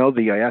crew, you know,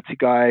 the IATSE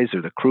guys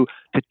or the crew,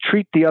 to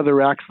treat the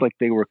other acts like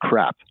they were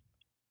crap.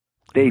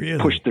 They'd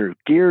push their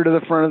gear to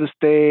the front of the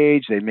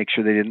stage. They'd make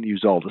sure they didn't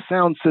use all the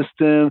sound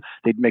system.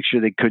 They'd make sure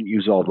they couldn't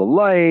use all the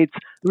lights.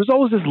 There was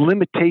always this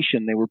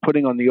limitation they were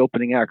putting on the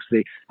opening acts.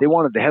 They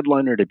wanted the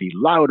headliner to be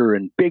louder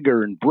and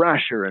bigger and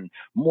brasher and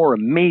more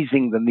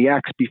amazing than the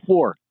acts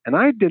before. And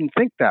I didn't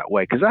think that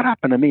way, because that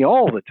happened to me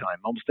all the time.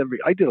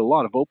 I did a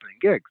lot of opening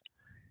gigs.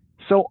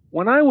 So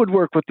when I would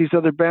work with these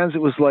other bands,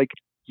 it was like,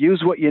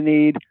 use what you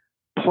need,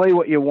 play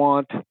what you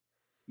want,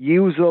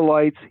 use the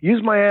lights,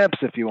 use my amps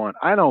if you want.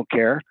 I don't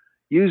care.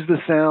 Use the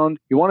sound.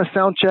 You want a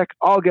sound check?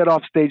 I'll get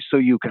off stage so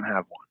you can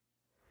have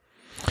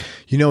one.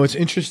 You know, it's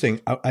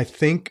interesting. I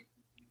think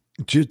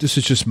this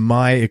is just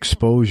my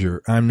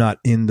exposure. I'm not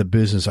in the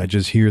business. I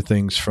just hear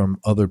things from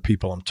other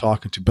people I'm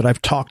talking to. But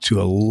I've talked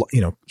to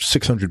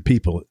 600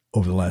 people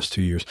over the last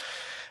 2 years.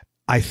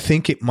 I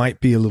think it might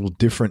be a little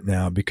different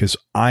now, because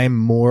I'm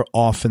more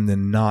often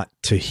than not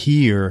to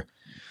hear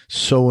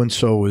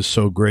so-and-so is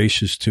so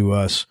gracious to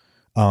us.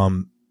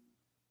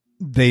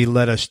 they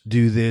let us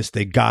do this.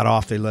 They got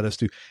off. They let us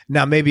do.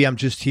 Now, maybe I'm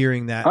just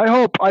hearing that. I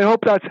hope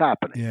that's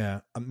happening. Yeah.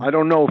 I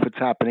don't know if it's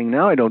happening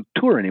now. I don't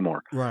tour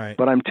anymore. Right.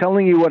 But I'm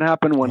telling you what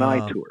happened when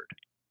I toured.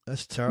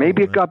 That's terrible.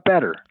 Maybe it got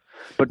better.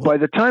 But by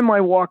the time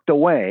I walked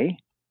away,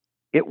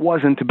 it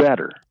wasn't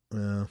better.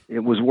 Yeah. It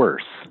was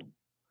worse.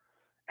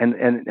 And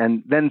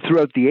then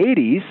throughout the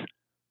 80s,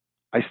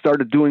 I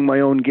started doing my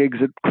own gigs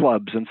at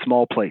clubs and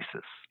small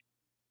places.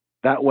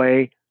 That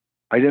way,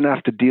 I didn't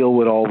have to deal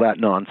with all that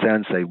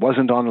nonsense. I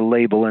wasn't on a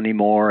label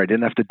anymore. I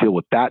didn't have to deal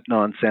with that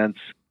nonsense.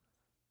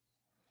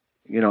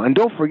 And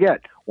don't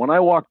forget, when I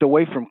walked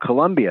away from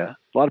Columbia,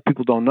 a lot of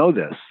people don't know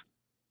this.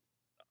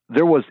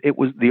 It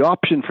was the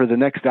option for the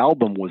next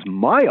album was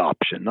my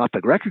option, not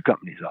the record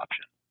company's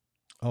option.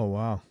 Oh,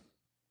 wow.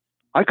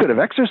 I could have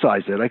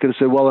exercised it. I could have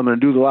said, well, I'm going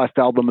to do the last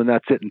album and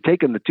that's it, and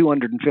taken the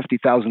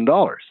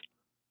 $250,000.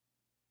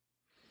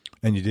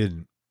 And you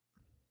didn't?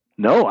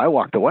 No, I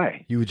walked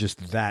away. You were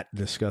just that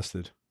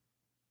disgusted.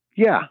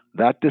 Yeah,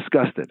 that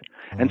disgusted.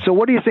 Oh. And so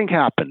what do you think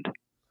happened?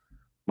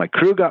 My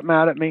crew got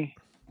mad at me.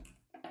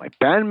 My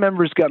band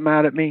members got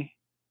mad at me.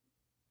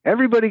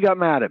 Everybody got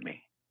mad at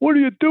me. What are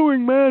you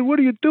doing, man? What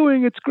are you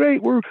doing? It's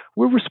great. We're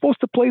supposed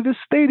to play this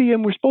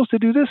stadium. We're supposed to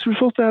do this. We're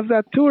supposed to have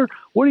that tour.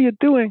 What are you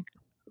doing?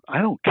 I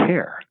don't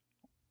care.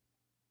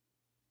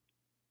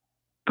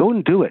 Go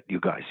and do it, you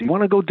guys. You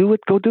want to go do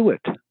it? Go do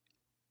it.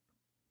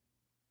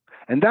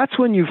 And that's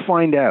when you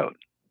find out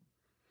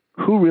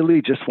who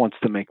really just wants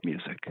to make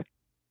music.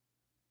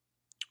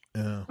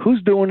 Yeah.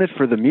 Who's doing it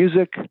for the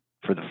music,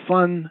 for the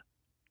fun.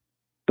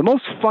 The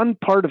most fun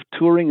part of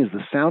touring is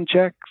the sound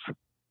checks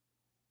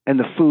and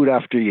the food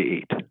after you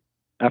eat,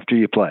 after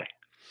you play.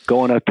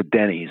 Going out to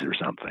Denny's or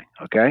something,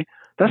 okay?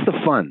 That's the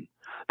fun.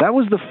 That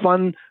was the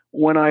fun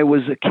when I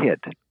was a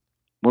kid,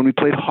 when we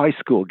played high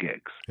school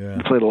gigs. Yeah.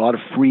 We played a lot of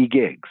free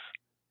gigs.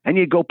 And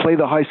you'd go play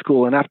the high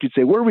school, and after you'd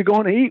say, where are we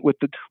going to eat with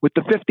the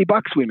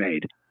 $50 we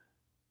made?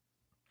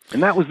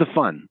 And that was the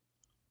fun.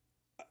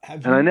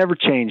 And I never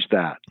changed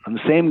that. I'm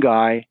the same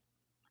guy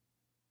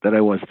that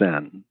I was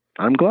then.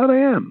 I'm glad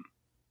I am.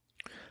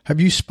 Have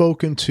you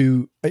spoken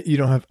to,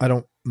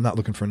 I'm not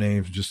looking for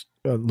names, just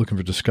looking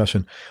for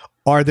discussion.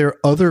 Are there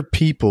other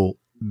people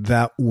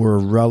that were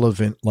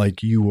relevant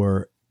like you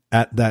were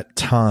at that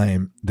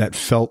time that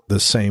felt the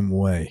same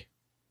way?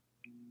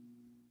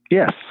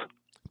 Yes.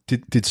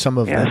 Did some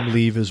of them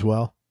leave as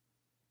well?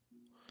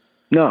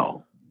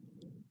 No.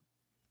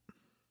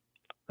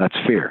 That's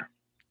fear.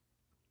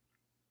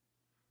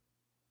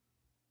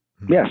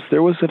 Yes,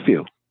 there was a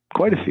few.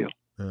 Quite a few.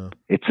 Yeah.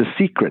 It's a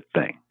secret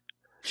thing.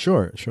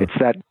 Sure. It's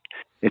that,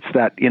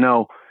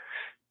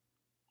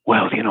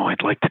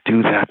 I'd like to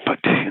do that, but,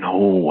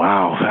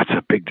 wow, that's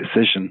a big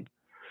decision.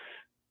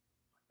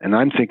 And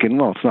I'm thinking,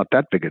 well, it's not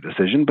that big a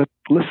decision, but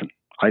listen,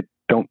 I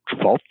don't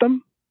fault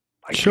them.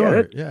 I get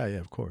it. Yeah,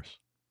 of course.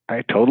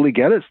 I totally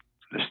get it.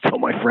 They're still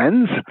my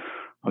friends.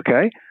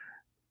 Okay.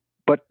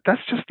 But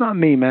that's just not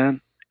me,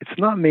 man. It's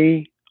not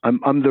me.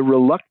 I'm a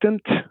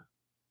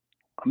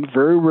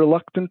very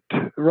reluctant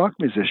rock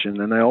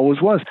musician, and I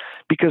always was,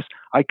 because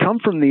I come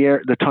from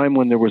the time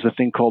when there was a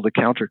thing called the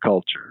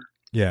counterculture.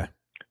 Yeah.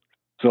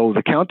 So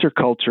the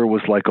counterculture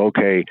was like,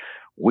 okay,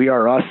 we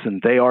are us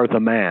and they are the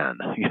man.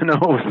 It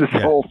was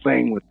this whole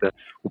thing with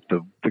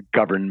the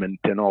government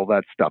and all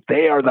that stuff.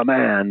 They are the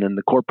man and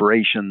the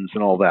corporations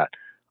and all that.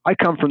 I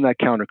come from that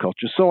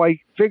counterculture. So I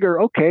figure,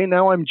 okay,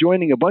 now I'm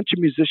joining a bunch of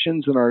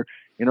musicians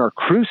in our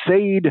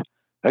crusade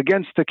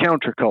against the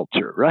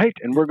counterculture, right?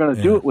 And we're going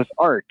to do it with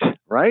art,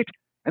 right?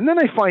 And then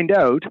I find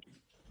out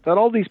that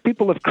all these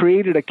people have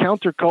created a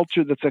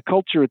counterculture that's a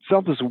culture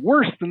itself is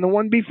worse than the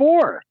one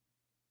before.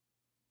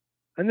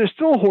 And they're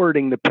still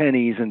hoarding the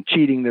pennies and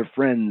cheating their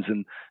friends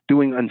and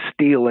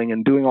stealing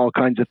and doing all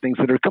kinds of things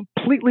that are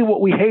completely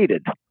what we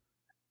hated.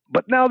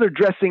 But now they're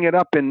dressing it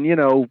up in,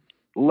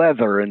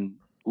 leather and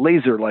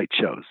laser light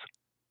shows.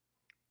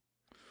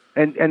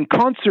 And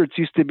concerts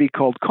used to be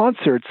called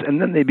concerts,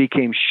 and then they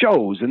became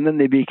shows, and then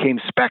they became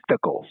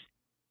spectacles.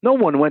 No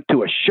one went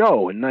to a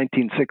show in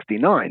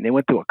 1969. They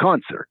went to a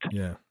concert.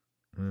 Yeah.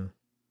 Mm.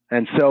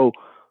 And so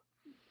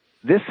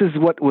this is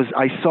what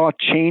I saw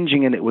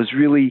changing, and it was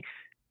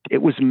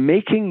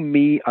making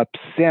me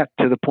upset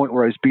to the point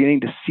where I was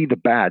beginning to see the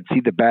bad.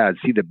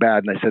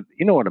 And I said,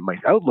 you know what, my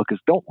outlook is,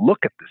 don't look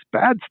at this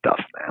bad stuff,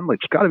 man. Like,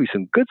 there's got to be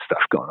some good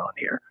stuff going on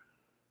here.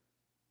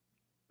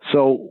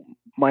 So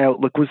my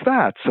outlook was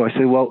that. So I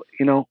said, well,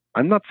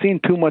 I'm not seeing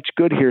too much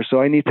good here,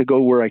 so I need to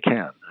go where I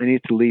can. I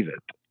need to leave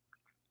it.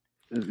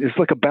 It's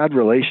like a bad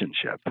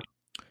relationship.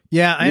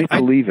 Yeah, I need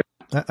to leave it.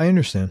 I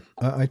understand.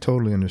 I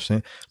totally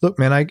understand. Look,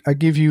 man, I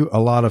give you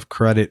a lot of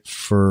credit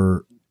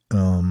for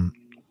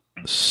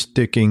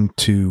sticking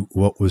to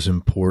what was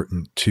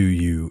important to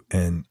you,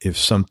 and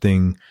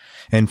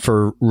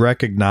for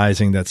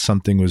recognizing that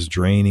something was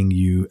draining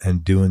you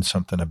and doing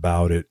something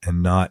about it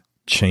and not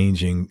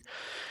changing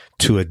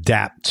to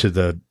adapt to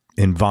the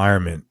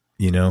environment,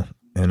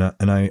 And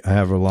I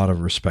have a lot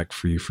of respect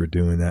for you for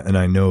doing that. And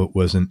I know it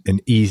wasn't an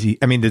easy,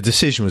 I mean, the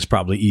decision was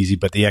probably easy,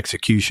 but the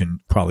execution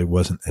probably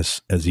wasn't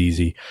as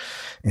easy.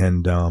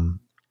 And,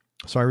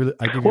 so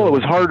I give you well, it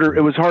was harder.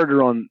 It was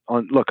harder on,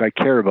 look, I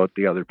care about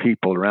the other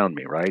people around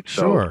me, right?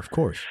 So, sure, of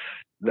course.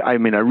 I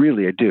mean, I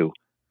do.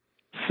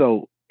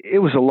 So it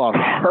was a lot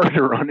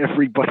harder on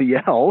everybody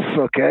else.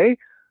 Okay.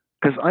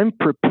 Because I'm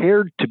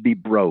prepared to be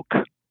broke.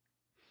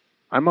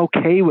 I'm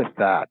okay with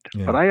that,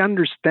 but I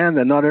understand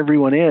that not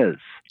everyone is.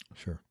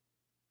 Sure.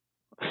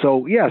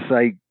 So yes,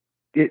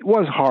 it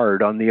was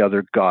hard on the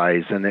other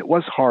guys, and it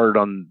was hard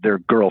on their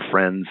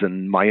girlfriends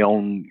and my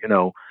own,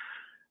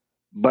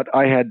 but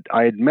I had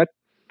met,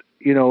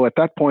 at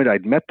that point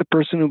I'd met the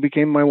person who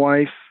became my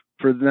wife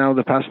for now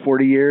the past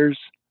 40 years.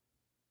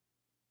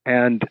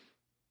 And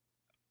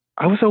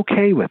I was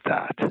okay with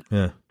that.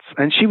 Yeah.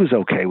 And she was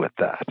okay with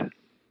that.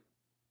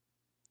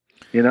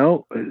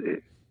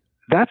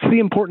 That's the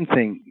important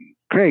thing,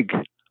 Craig.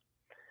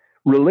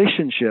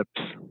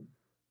 Relationships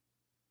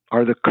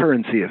are the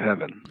currency of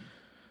heaven.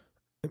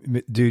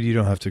 Dude, you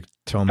don't have to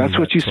tell me. That's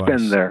what you twice.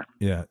 spend there.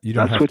 Yeah, you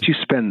don't. That's what you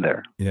spend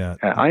there. Yeah,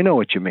 I know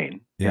what you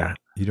mean. Yeah,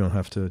 you don't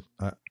have to.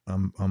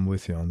 I'm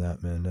with you on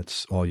that, man.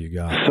 That's all you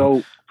got.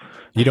 So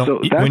you don't. So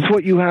that's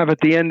what you have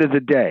at the end of the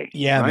day.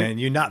 Yeah, right? Man.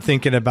 You're not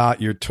thinking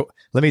about your.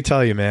 Let me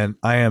tell you, man.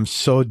 I am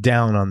so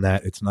down on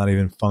that. It's not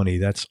even funny.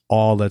 That's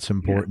all that's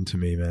important to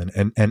me, man.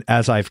 And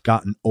as I've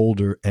gotten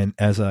older, and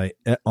as I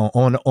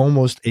on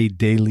almost a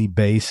daily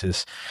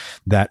basis,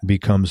 that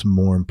becomes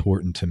more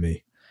important to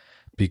me.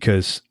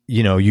 Because,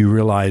 you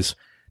realize,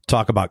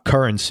 talk about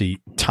currency,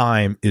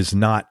 time is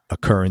not a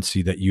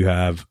currency that you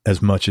have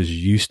as much as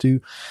you used to.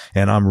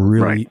 And I'm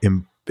really,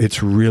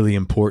 it's really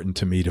important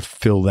to me to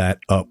fill that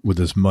up with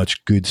as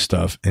much good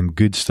stuff. And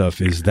good stuff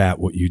is that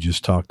what you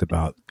just talked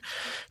about,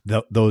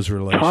 those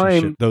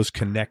relationships, those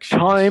connections.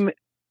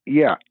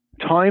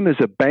 Time is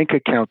a bank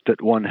account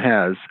that one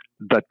has,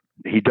 but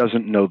he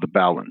doesn't know the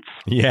balance.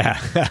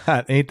 Yeah.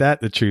 Ain't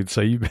that the truth?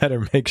 So you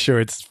better make sure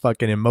it's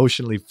fucking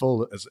emotionally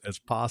full as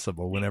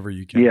possible whenever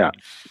you can. Yeah.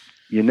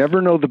 You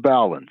never know the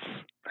balance.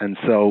 And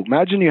so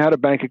imagine you had a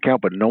bank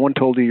account, but no one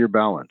told you your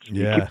balance.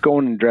 Yeah. You keep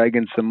going and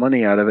dragging some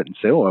money out of it and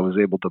say, oh, I was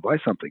able to buy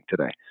something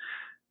today.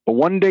 But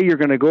one day you're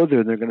going to go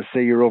there and they're going to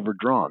say you're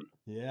overdrawn.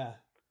 Yeah.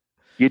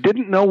 You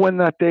didn't know when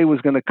that day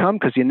was going to come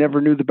because you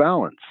never knew the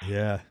balance.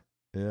 Yeah.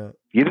 Yeah.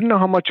 You didn't know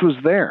how much was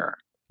there.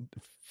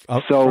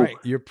 So Frank,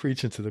 you're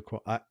preaching to the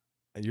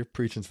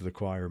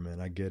choir, man.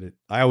 I get it.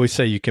 I always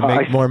say you can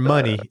make more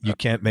money, you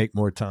can't make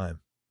more time.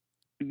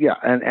 Yeah,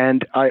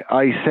 and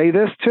I say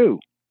this too.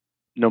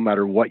 No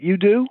matter what you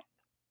do,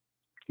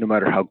 no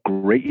matter how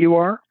great you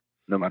are,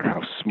 no matter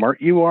how smart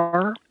you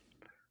are,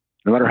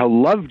 no matter how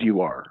loved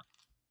you are,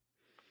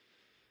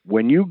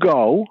 when you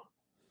go,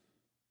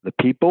 the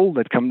people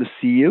that come to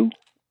see you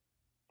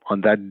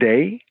on that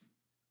day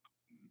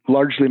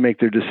largely make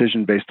their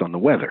decision based on the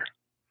weather.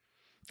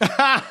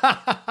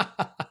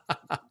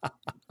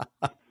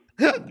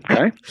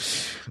 Okay.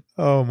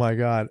 Oh my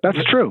God.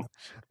 That's true.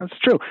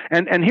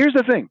 And here's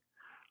the thing.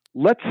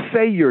 Let's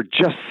say you're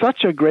just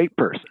such a great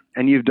person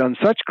and you've done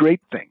such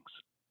great things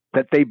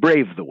that they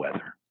brave the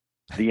weather,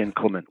 the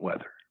inclement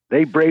weather.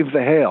 They brave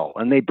the hail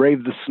and they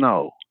brave the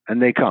snow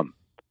and they come.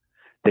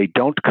 They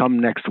don't come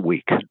next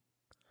week,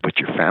 but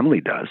your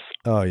family does.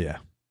 Oh yeah.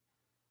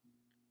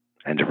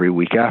 And every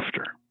week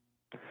after.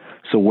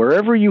 So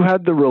wherever you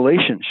had the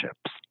relationships,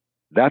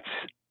 that's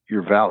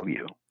your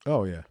value.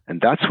 Oh, yeah.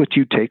 And that's what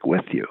you take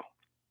with you.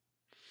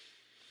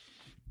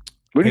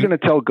 What are you going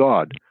to tell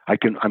God?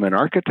 I'm an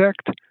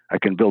architect. I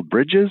can build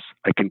bridges.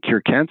 I can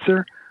cure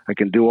cancer. I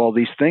can do all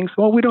these things.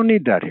 Well, we don't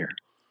need that here.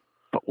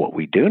 But what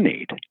we do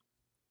need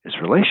is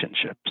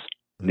relationships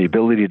and the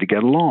ability to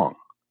get along.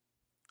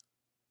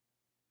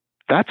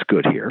 That's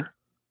good here.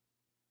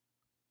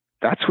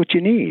 That's what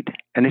you need.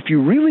 And if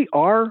you really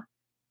are,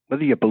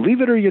 whether you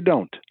believe it or you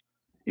don't,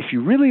 if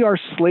you really are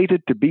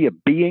slated to be a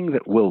being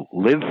that will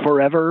live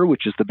forever,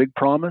 which is the big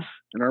promise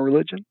in our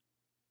religion,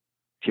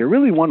 if you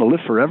really want to live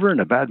forever in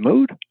a bad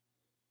mood,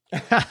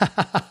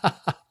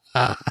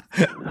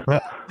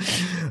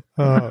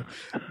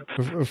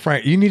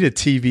 Frank, you need a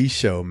TV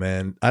show,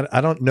 man.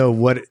 I don't know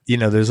what,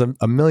 there's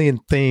a million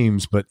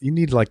themes, but you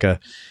need like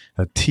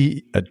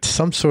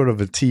some sort of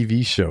a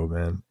TV show,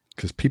 man,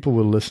 because people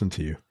will listen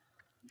to you.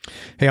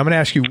 Hey, I'm going to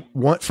ask you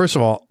first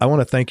of all, I want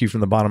to thank you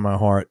from the bottom of my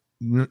heart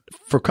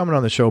for coming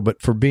on the show,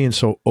 but for being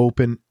so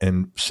open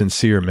and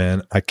sincere,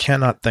 man. I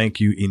cannot thank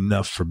you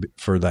enough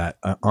for that,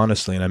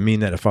 honestly. And I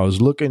mean that. If I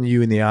was looking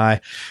you in the eye,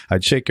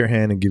 I'd shake your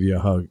hand and give you a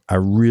hug. I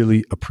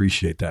really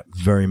appreciate that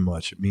very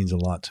much. It means a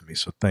lot to me.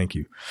 So thank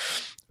you.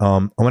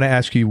 I'm going to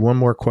ask you one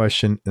more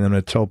question, and I'm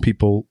going to tell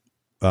people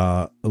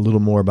a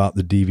little more about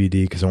the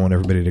DVD because I want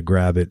everybody to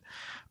grab it.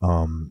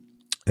 And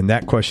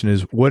that question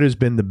is, what has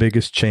been the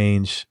biggest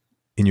change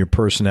in your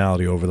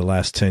personality over the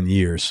last 10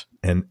 years?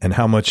 And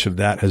how much of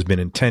that has been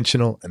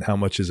intentional and how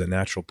much is a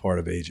natural part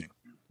of aging?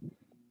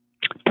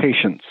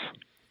 Patience.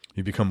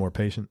 You become more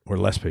patient or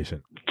less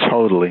patient?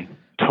 Totally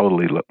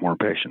more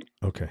patient.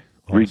 Okay.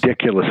 Awesome.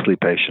 Ridiculously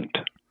patient.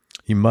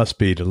 You must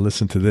be to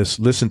listen to this.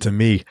 Listen to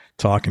me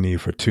talking to you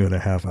for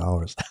 2.5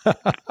 hours.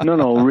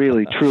 No,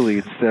 really,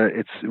 truly,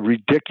 it's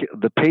ridiculous.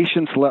 The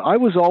patience. I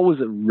was always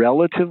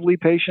relatively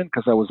patient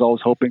because I was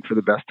always hoping for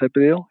the best type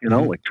of deal.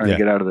 Like trying to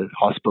get out of the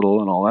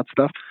hospital and all that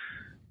stuff.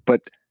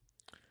 But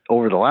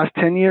over the last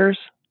 10 years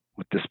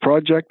with this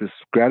project, this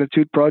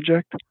gratitude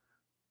project,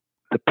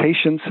 the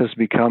patience has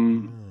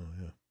become.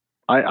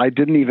 I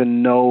didn't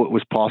even know it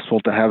was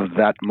possible to have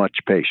that much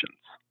patience.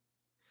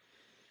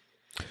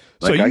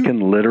 Like I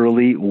can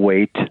literally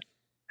wait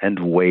and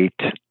wait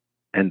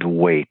and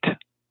wait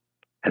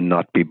and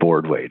not be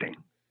bored waiting.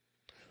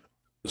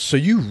 So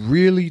you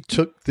really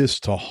took this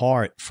to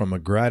heart from a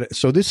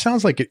So this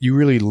sounds like you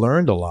really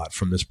learned a lot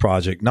from this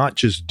project, not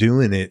just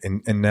doing it.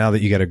 And now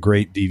that you got a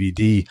great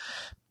DVD,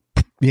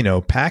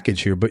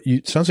 package here, but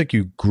it sounds like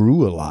you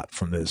grew a lot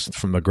from this,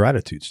 from a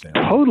gratitude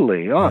standpoint.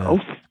 Totally.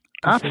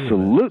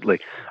 Absolutely.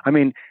 I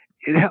mean,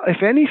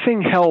 if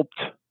anything helped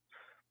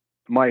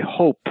my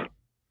hope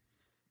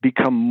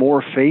become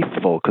more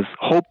faithful, because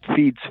hope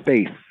feeds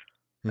faith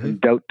and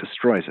doubt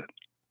destroys it.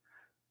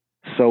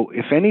 So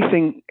if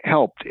anything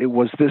helped, it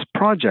was this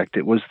project.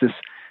 It was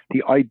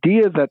the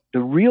idea that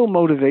the real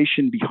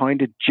motivation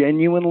behind it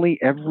genuinely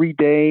every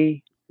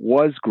day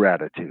was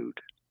gratitude.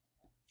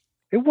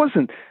 There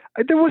wasn't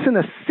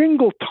a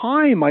single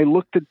time I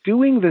looked at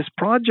doing this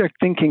project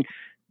thinking,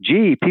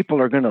 gee,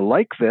 people are going to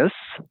like this.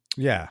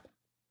 Yeah.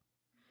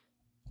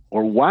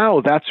 Or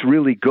wow, that's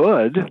really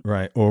good.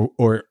 Right.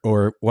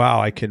 Or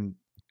wow, I can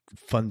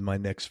fund my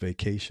next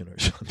vacation or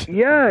something.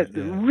 Yeah,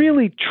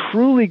 really,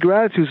 truly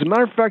gratitude. As a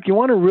matter of fact, you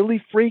want to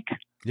really freak?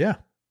 Yeah.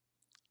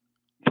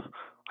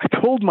 I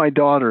told my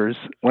daughters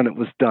when it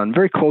was done,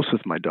 very close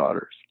with my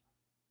daughters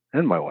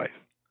and my wife,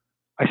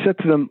 I said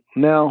to them,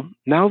 now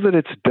that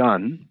it's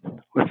done,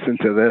 listen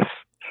to this.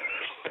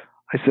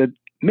 I said,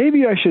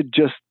 maybe I should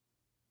just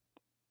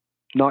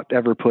not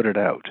ever put it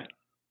out.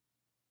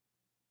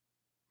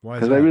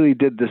 Because I really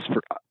did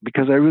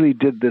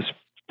this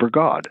for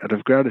God, out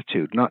of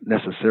gratitude, not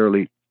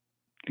necessarily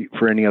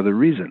for any other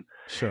reason.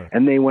 Sure.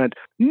 And they went,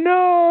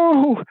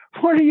 no,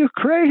 what are you,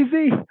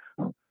 crazy?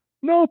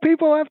 No,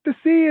 people have to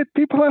see it.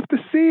 People have to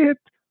see it.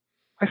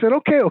 I said,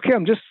 okay.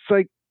 I'm just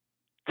like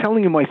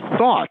telling you my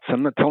thoughts.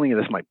 I'm not telling you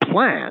this is my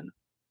plan.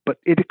 But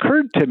it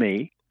occurred to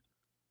me,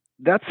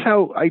 that's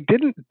how I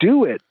didn't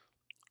do it.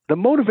 The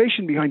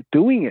motivation behind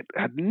doing it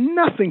had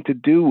nothing to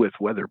do with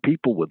whether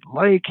people would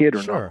like it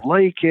or not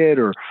like it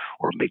or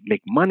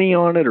make money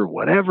on it or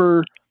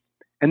whatever.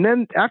 And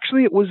then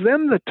actually it was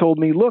them that told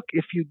me, look,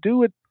 if you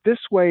do it this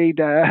way,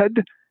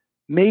 Dad,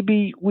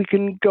 maybe we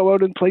can go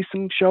out and play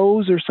some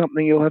shows or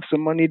something. You'll have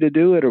some money to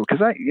do it. Or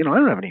because I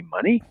don't have any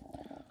money.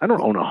 I don't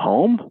own a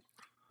home.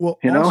 Well,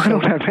 I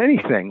don't have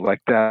anything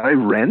like that. I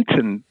rent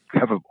and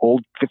have an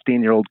old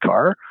 15-year-old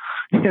car,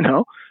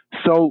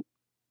 So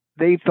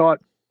they thought,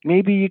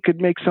 maybe you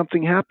could make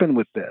something happen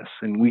with this,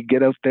 and we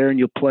get out there and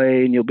you'll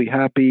play and you'll be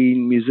happy,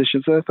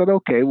 musicians. So I thought,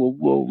 okay,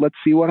 well, let's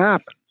see what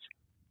happens.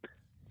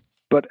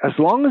 But as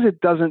long as it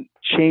doesn't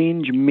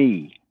change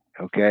me,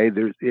 okay,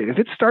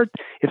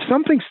 if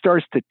something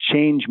starts to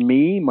change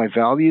me, my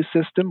value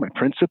system, my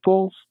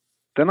principles,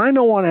 then I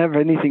don't want to have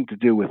anything to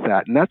do with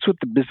that. And that's what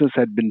the business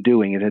had been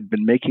doing. It had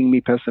been making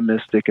me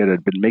pessimistic. It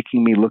had been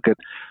making me look at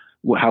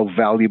how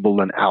valuable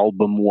an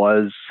album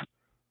was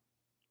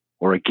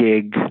or a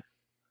gig.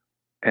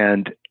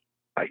 And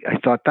I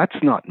thought, that's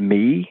not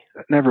me.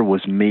 That never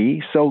was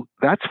me. So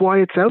that's why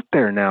it's out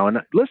there now. And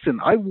listen,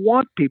 I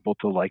want people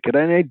to like it,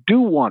 and I do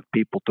want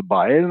people to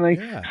buy it, and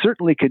I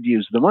certainly could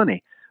use the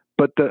money.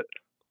 But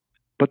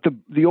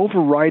the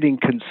overriding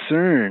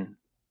concern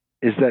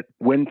is that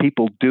when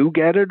people do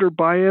get it or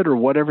buy it or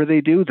whatever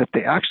they do, that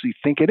they actually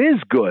think it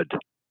is good.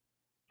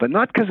 But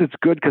not because it's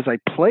good because I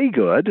play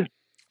good.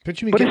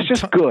 But it's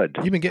just good.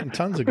 You've been getting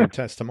tons of good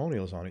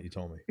testimonials on it, you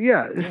told me.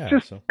 Yeah, it's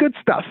just good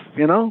stuff,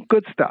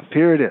 good stuff.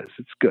 Here it is.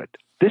 It's good.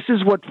 This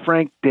is what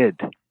Frank did.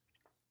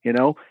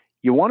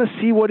 You want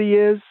to see what he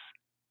is.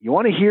 You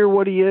want to hear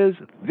what he is.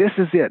 This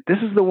is it. This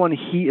is the one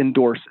he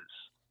endorses.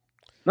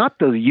 Not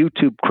the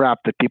YouTube crap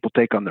that people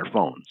take on their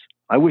phones.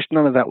 I wish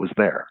none of that was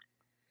there.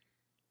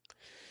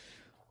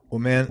 Well,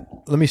 man,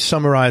 let me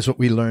summarize what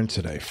we learned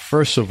today.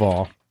 First of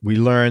all, we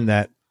learned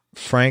that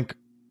Frank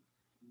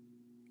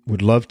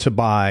would love to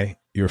buy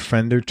your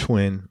Fender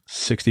Twin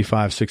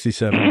 65,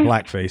 67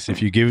 blackface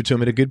if you give it to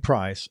him at a good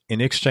price. In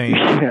exchange,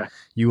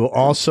 you will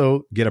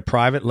also get a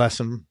private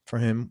lesson for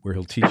him where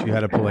he'll teach you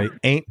how to play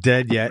Ain't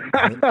Dead Yet.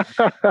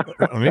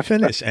 Let me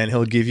finish. And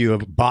he'll give you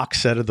a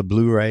box set of the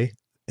Blu-ray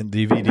and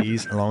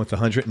DVDs along with a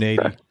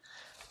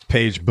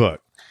 180-page book.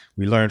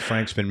 We learned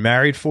Frank's been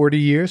married 40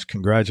 years.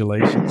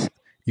 Congratulations.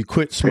 You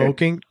quit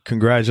smoking.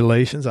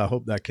 Congratulations. I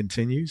hope that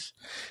continues.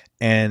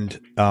 And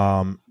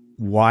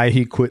why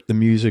he quit the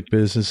music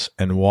business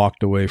and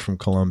walked away from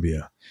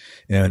Columbia.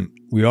 And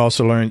we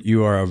also learned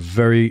you are a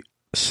very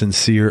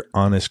sincere,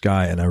 honest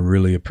guy, and I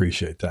really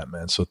appreciate that,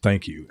 man. So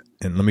thank you.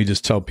 And let me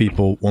just tell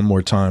people one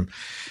more time.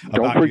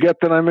 Don't forget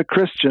that I'm a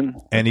Christian.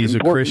 And he's a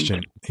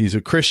Christian. He's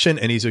a Christian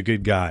and he's a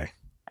good guy.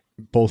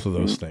 Both of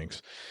those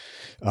things.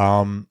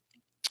 All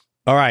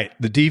right.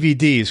 The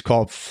DVD is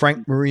called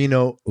Frank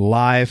Marino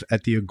Live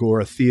at the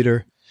Agora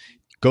Theater.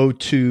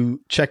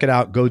 Check it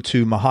out. Go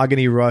to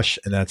Mahogany Rush,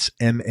 and that's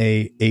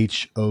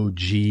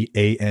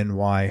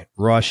MAHOGANY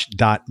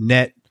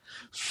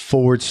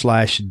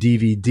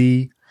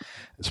rush.net/DVD.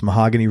 It's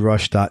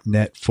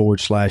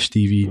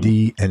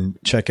mahoganyrush.net/DVD, and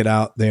check it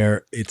out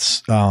there.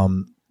 It's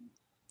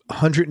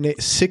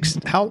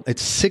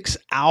 6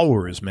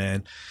 hours,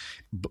 man,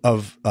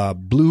 of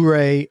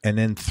Blu-ray and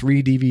then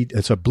 3 DVD.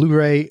 It's a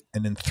Blu-ray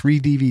and then 3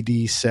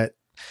 DVD set.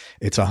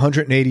 It's a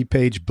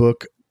 180-page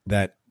book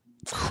that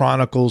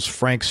chronicles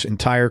Frank's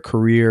entire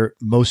career,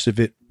 most of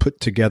it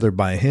put together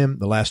by him,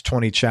 the last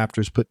 20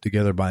 chapters put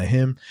together by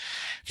him.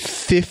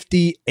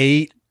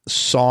 58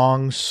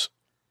 songs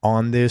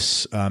on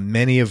this,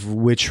 many of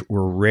which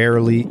were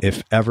rarely,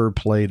 if ever,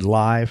 played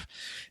live.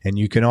 And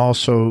you can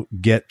also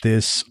get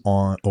this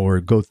on,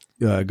 or go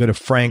to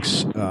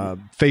Frank's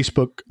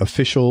Facebook,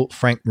 official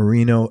Frank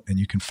Marino, and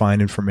you can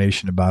find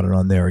information about it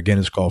on there. Again,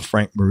 it's called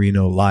Frank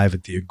Marino Live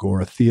at the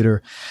Agora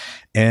Theater.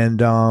 And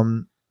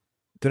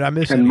did I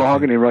miss anything?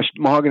 And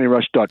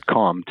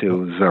mahoganyrush.com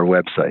too is our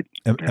website.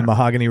 And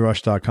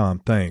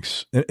mahoganyrush.com.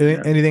 Thanks.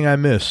 Anything I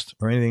missed,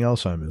 or anything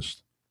else I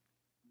missed?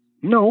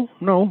 No,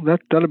 that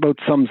about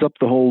sums up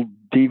the whole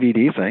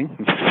DVD thing.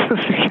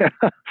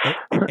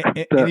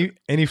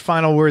 Any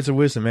final words of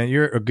wisdom, man?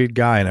 You're a good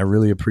guy, and I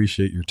really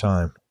appreciate your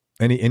time.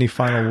 Any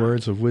final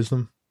words of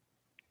wisdom?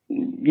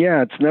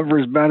 Yeah, it's never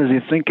as bad as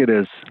you think it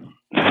is.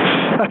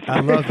 I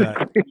love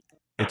that.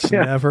 It's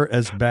never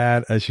as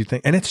bad as you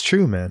think, and it's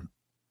true, man.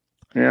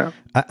 Yeah.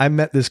 I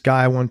met this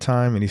guy one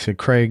time, and he said,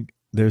 "Craig,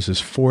 there's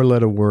this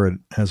 4-letter word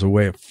has a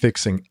way of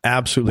fixing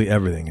absolutely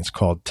everything. It's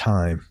called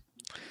time."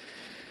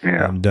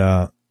 Yeah. And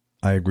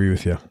I agree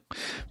with you.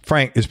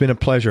 Frank, it's been a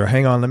pleasure.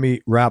 Hang on, let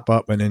me wrap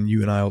up, and then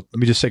let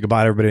me just say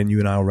goodbye to everybody, and you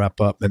and I will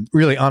wrap up. And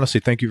really, honestly,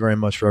 thank you very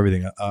much for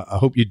everything. I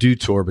hope you do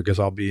tour, because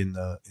I'll be in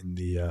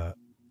the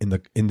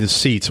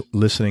seats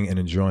listening and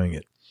enjoying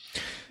it.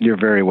 You're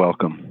very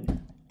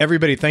welcome.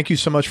 Everybody, thank you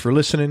so much for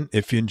listening.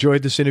 If you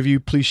enjoyed this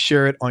interview, please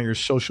share it on your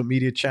social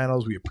media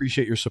channels. We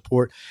appreciate your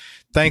support.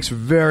 Thanks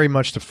very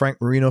much to Frank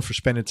Marino for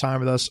spending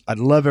time with us. I'd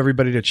love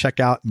everybody to check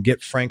out and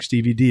get Frank's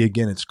DVD.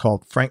 Again, it's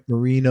called Frank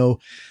Marino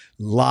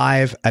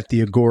Live at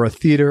the Agora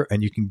Theater,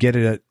 and you can get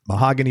it at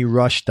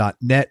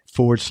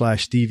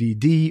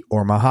mahoganyrush.net/DVD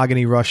or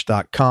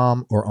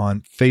mahoganyrush.com, or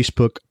on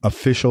Facebook,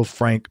 official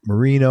Frank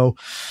Marino.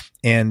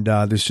 And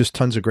there's just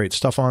tons of great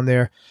stuff on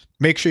there.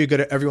 Make sure you go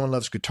to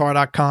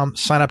everyonelovesguitar.com,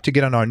 sign up to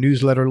get on our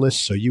newsletter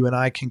list so you and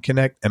I can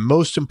connect. And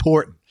most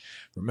important,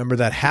 remember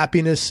that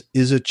happiness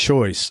is a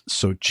choice,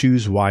 so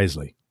choose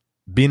wisely.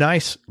 Be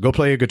nice, go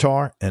play your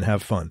guitar, and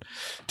have fun.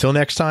 Till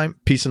next time,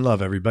 peace and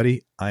love,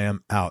 everybody. I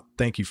am out.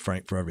 Thank you,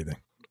 Frank, for everything.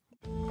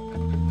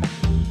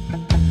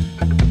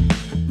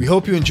 We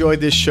hope you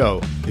enjoyed this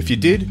show. If you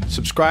did,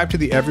 subscribe to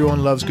the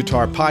Everyone Loves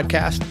Guitar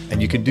podcast,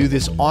 and you can do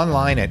this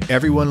online at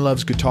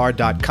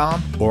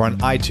everyonelovesguitar.com or on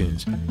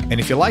iTunes. And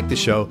if you like the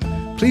show,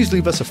 please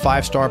leave us a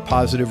 5-star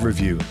positive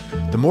review.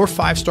 The more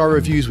 5-star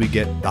reviews we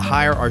get, the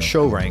higher our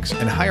show ranks,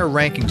 and higher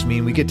rankings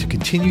mean we get to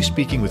continue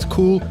speaking with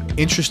cool,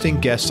 interesting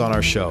guests on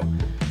our show.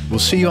 We'll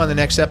see you on the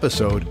next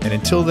episode, and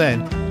until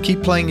then,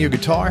 keep playing your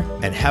guitar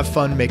and have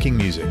fun making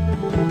music.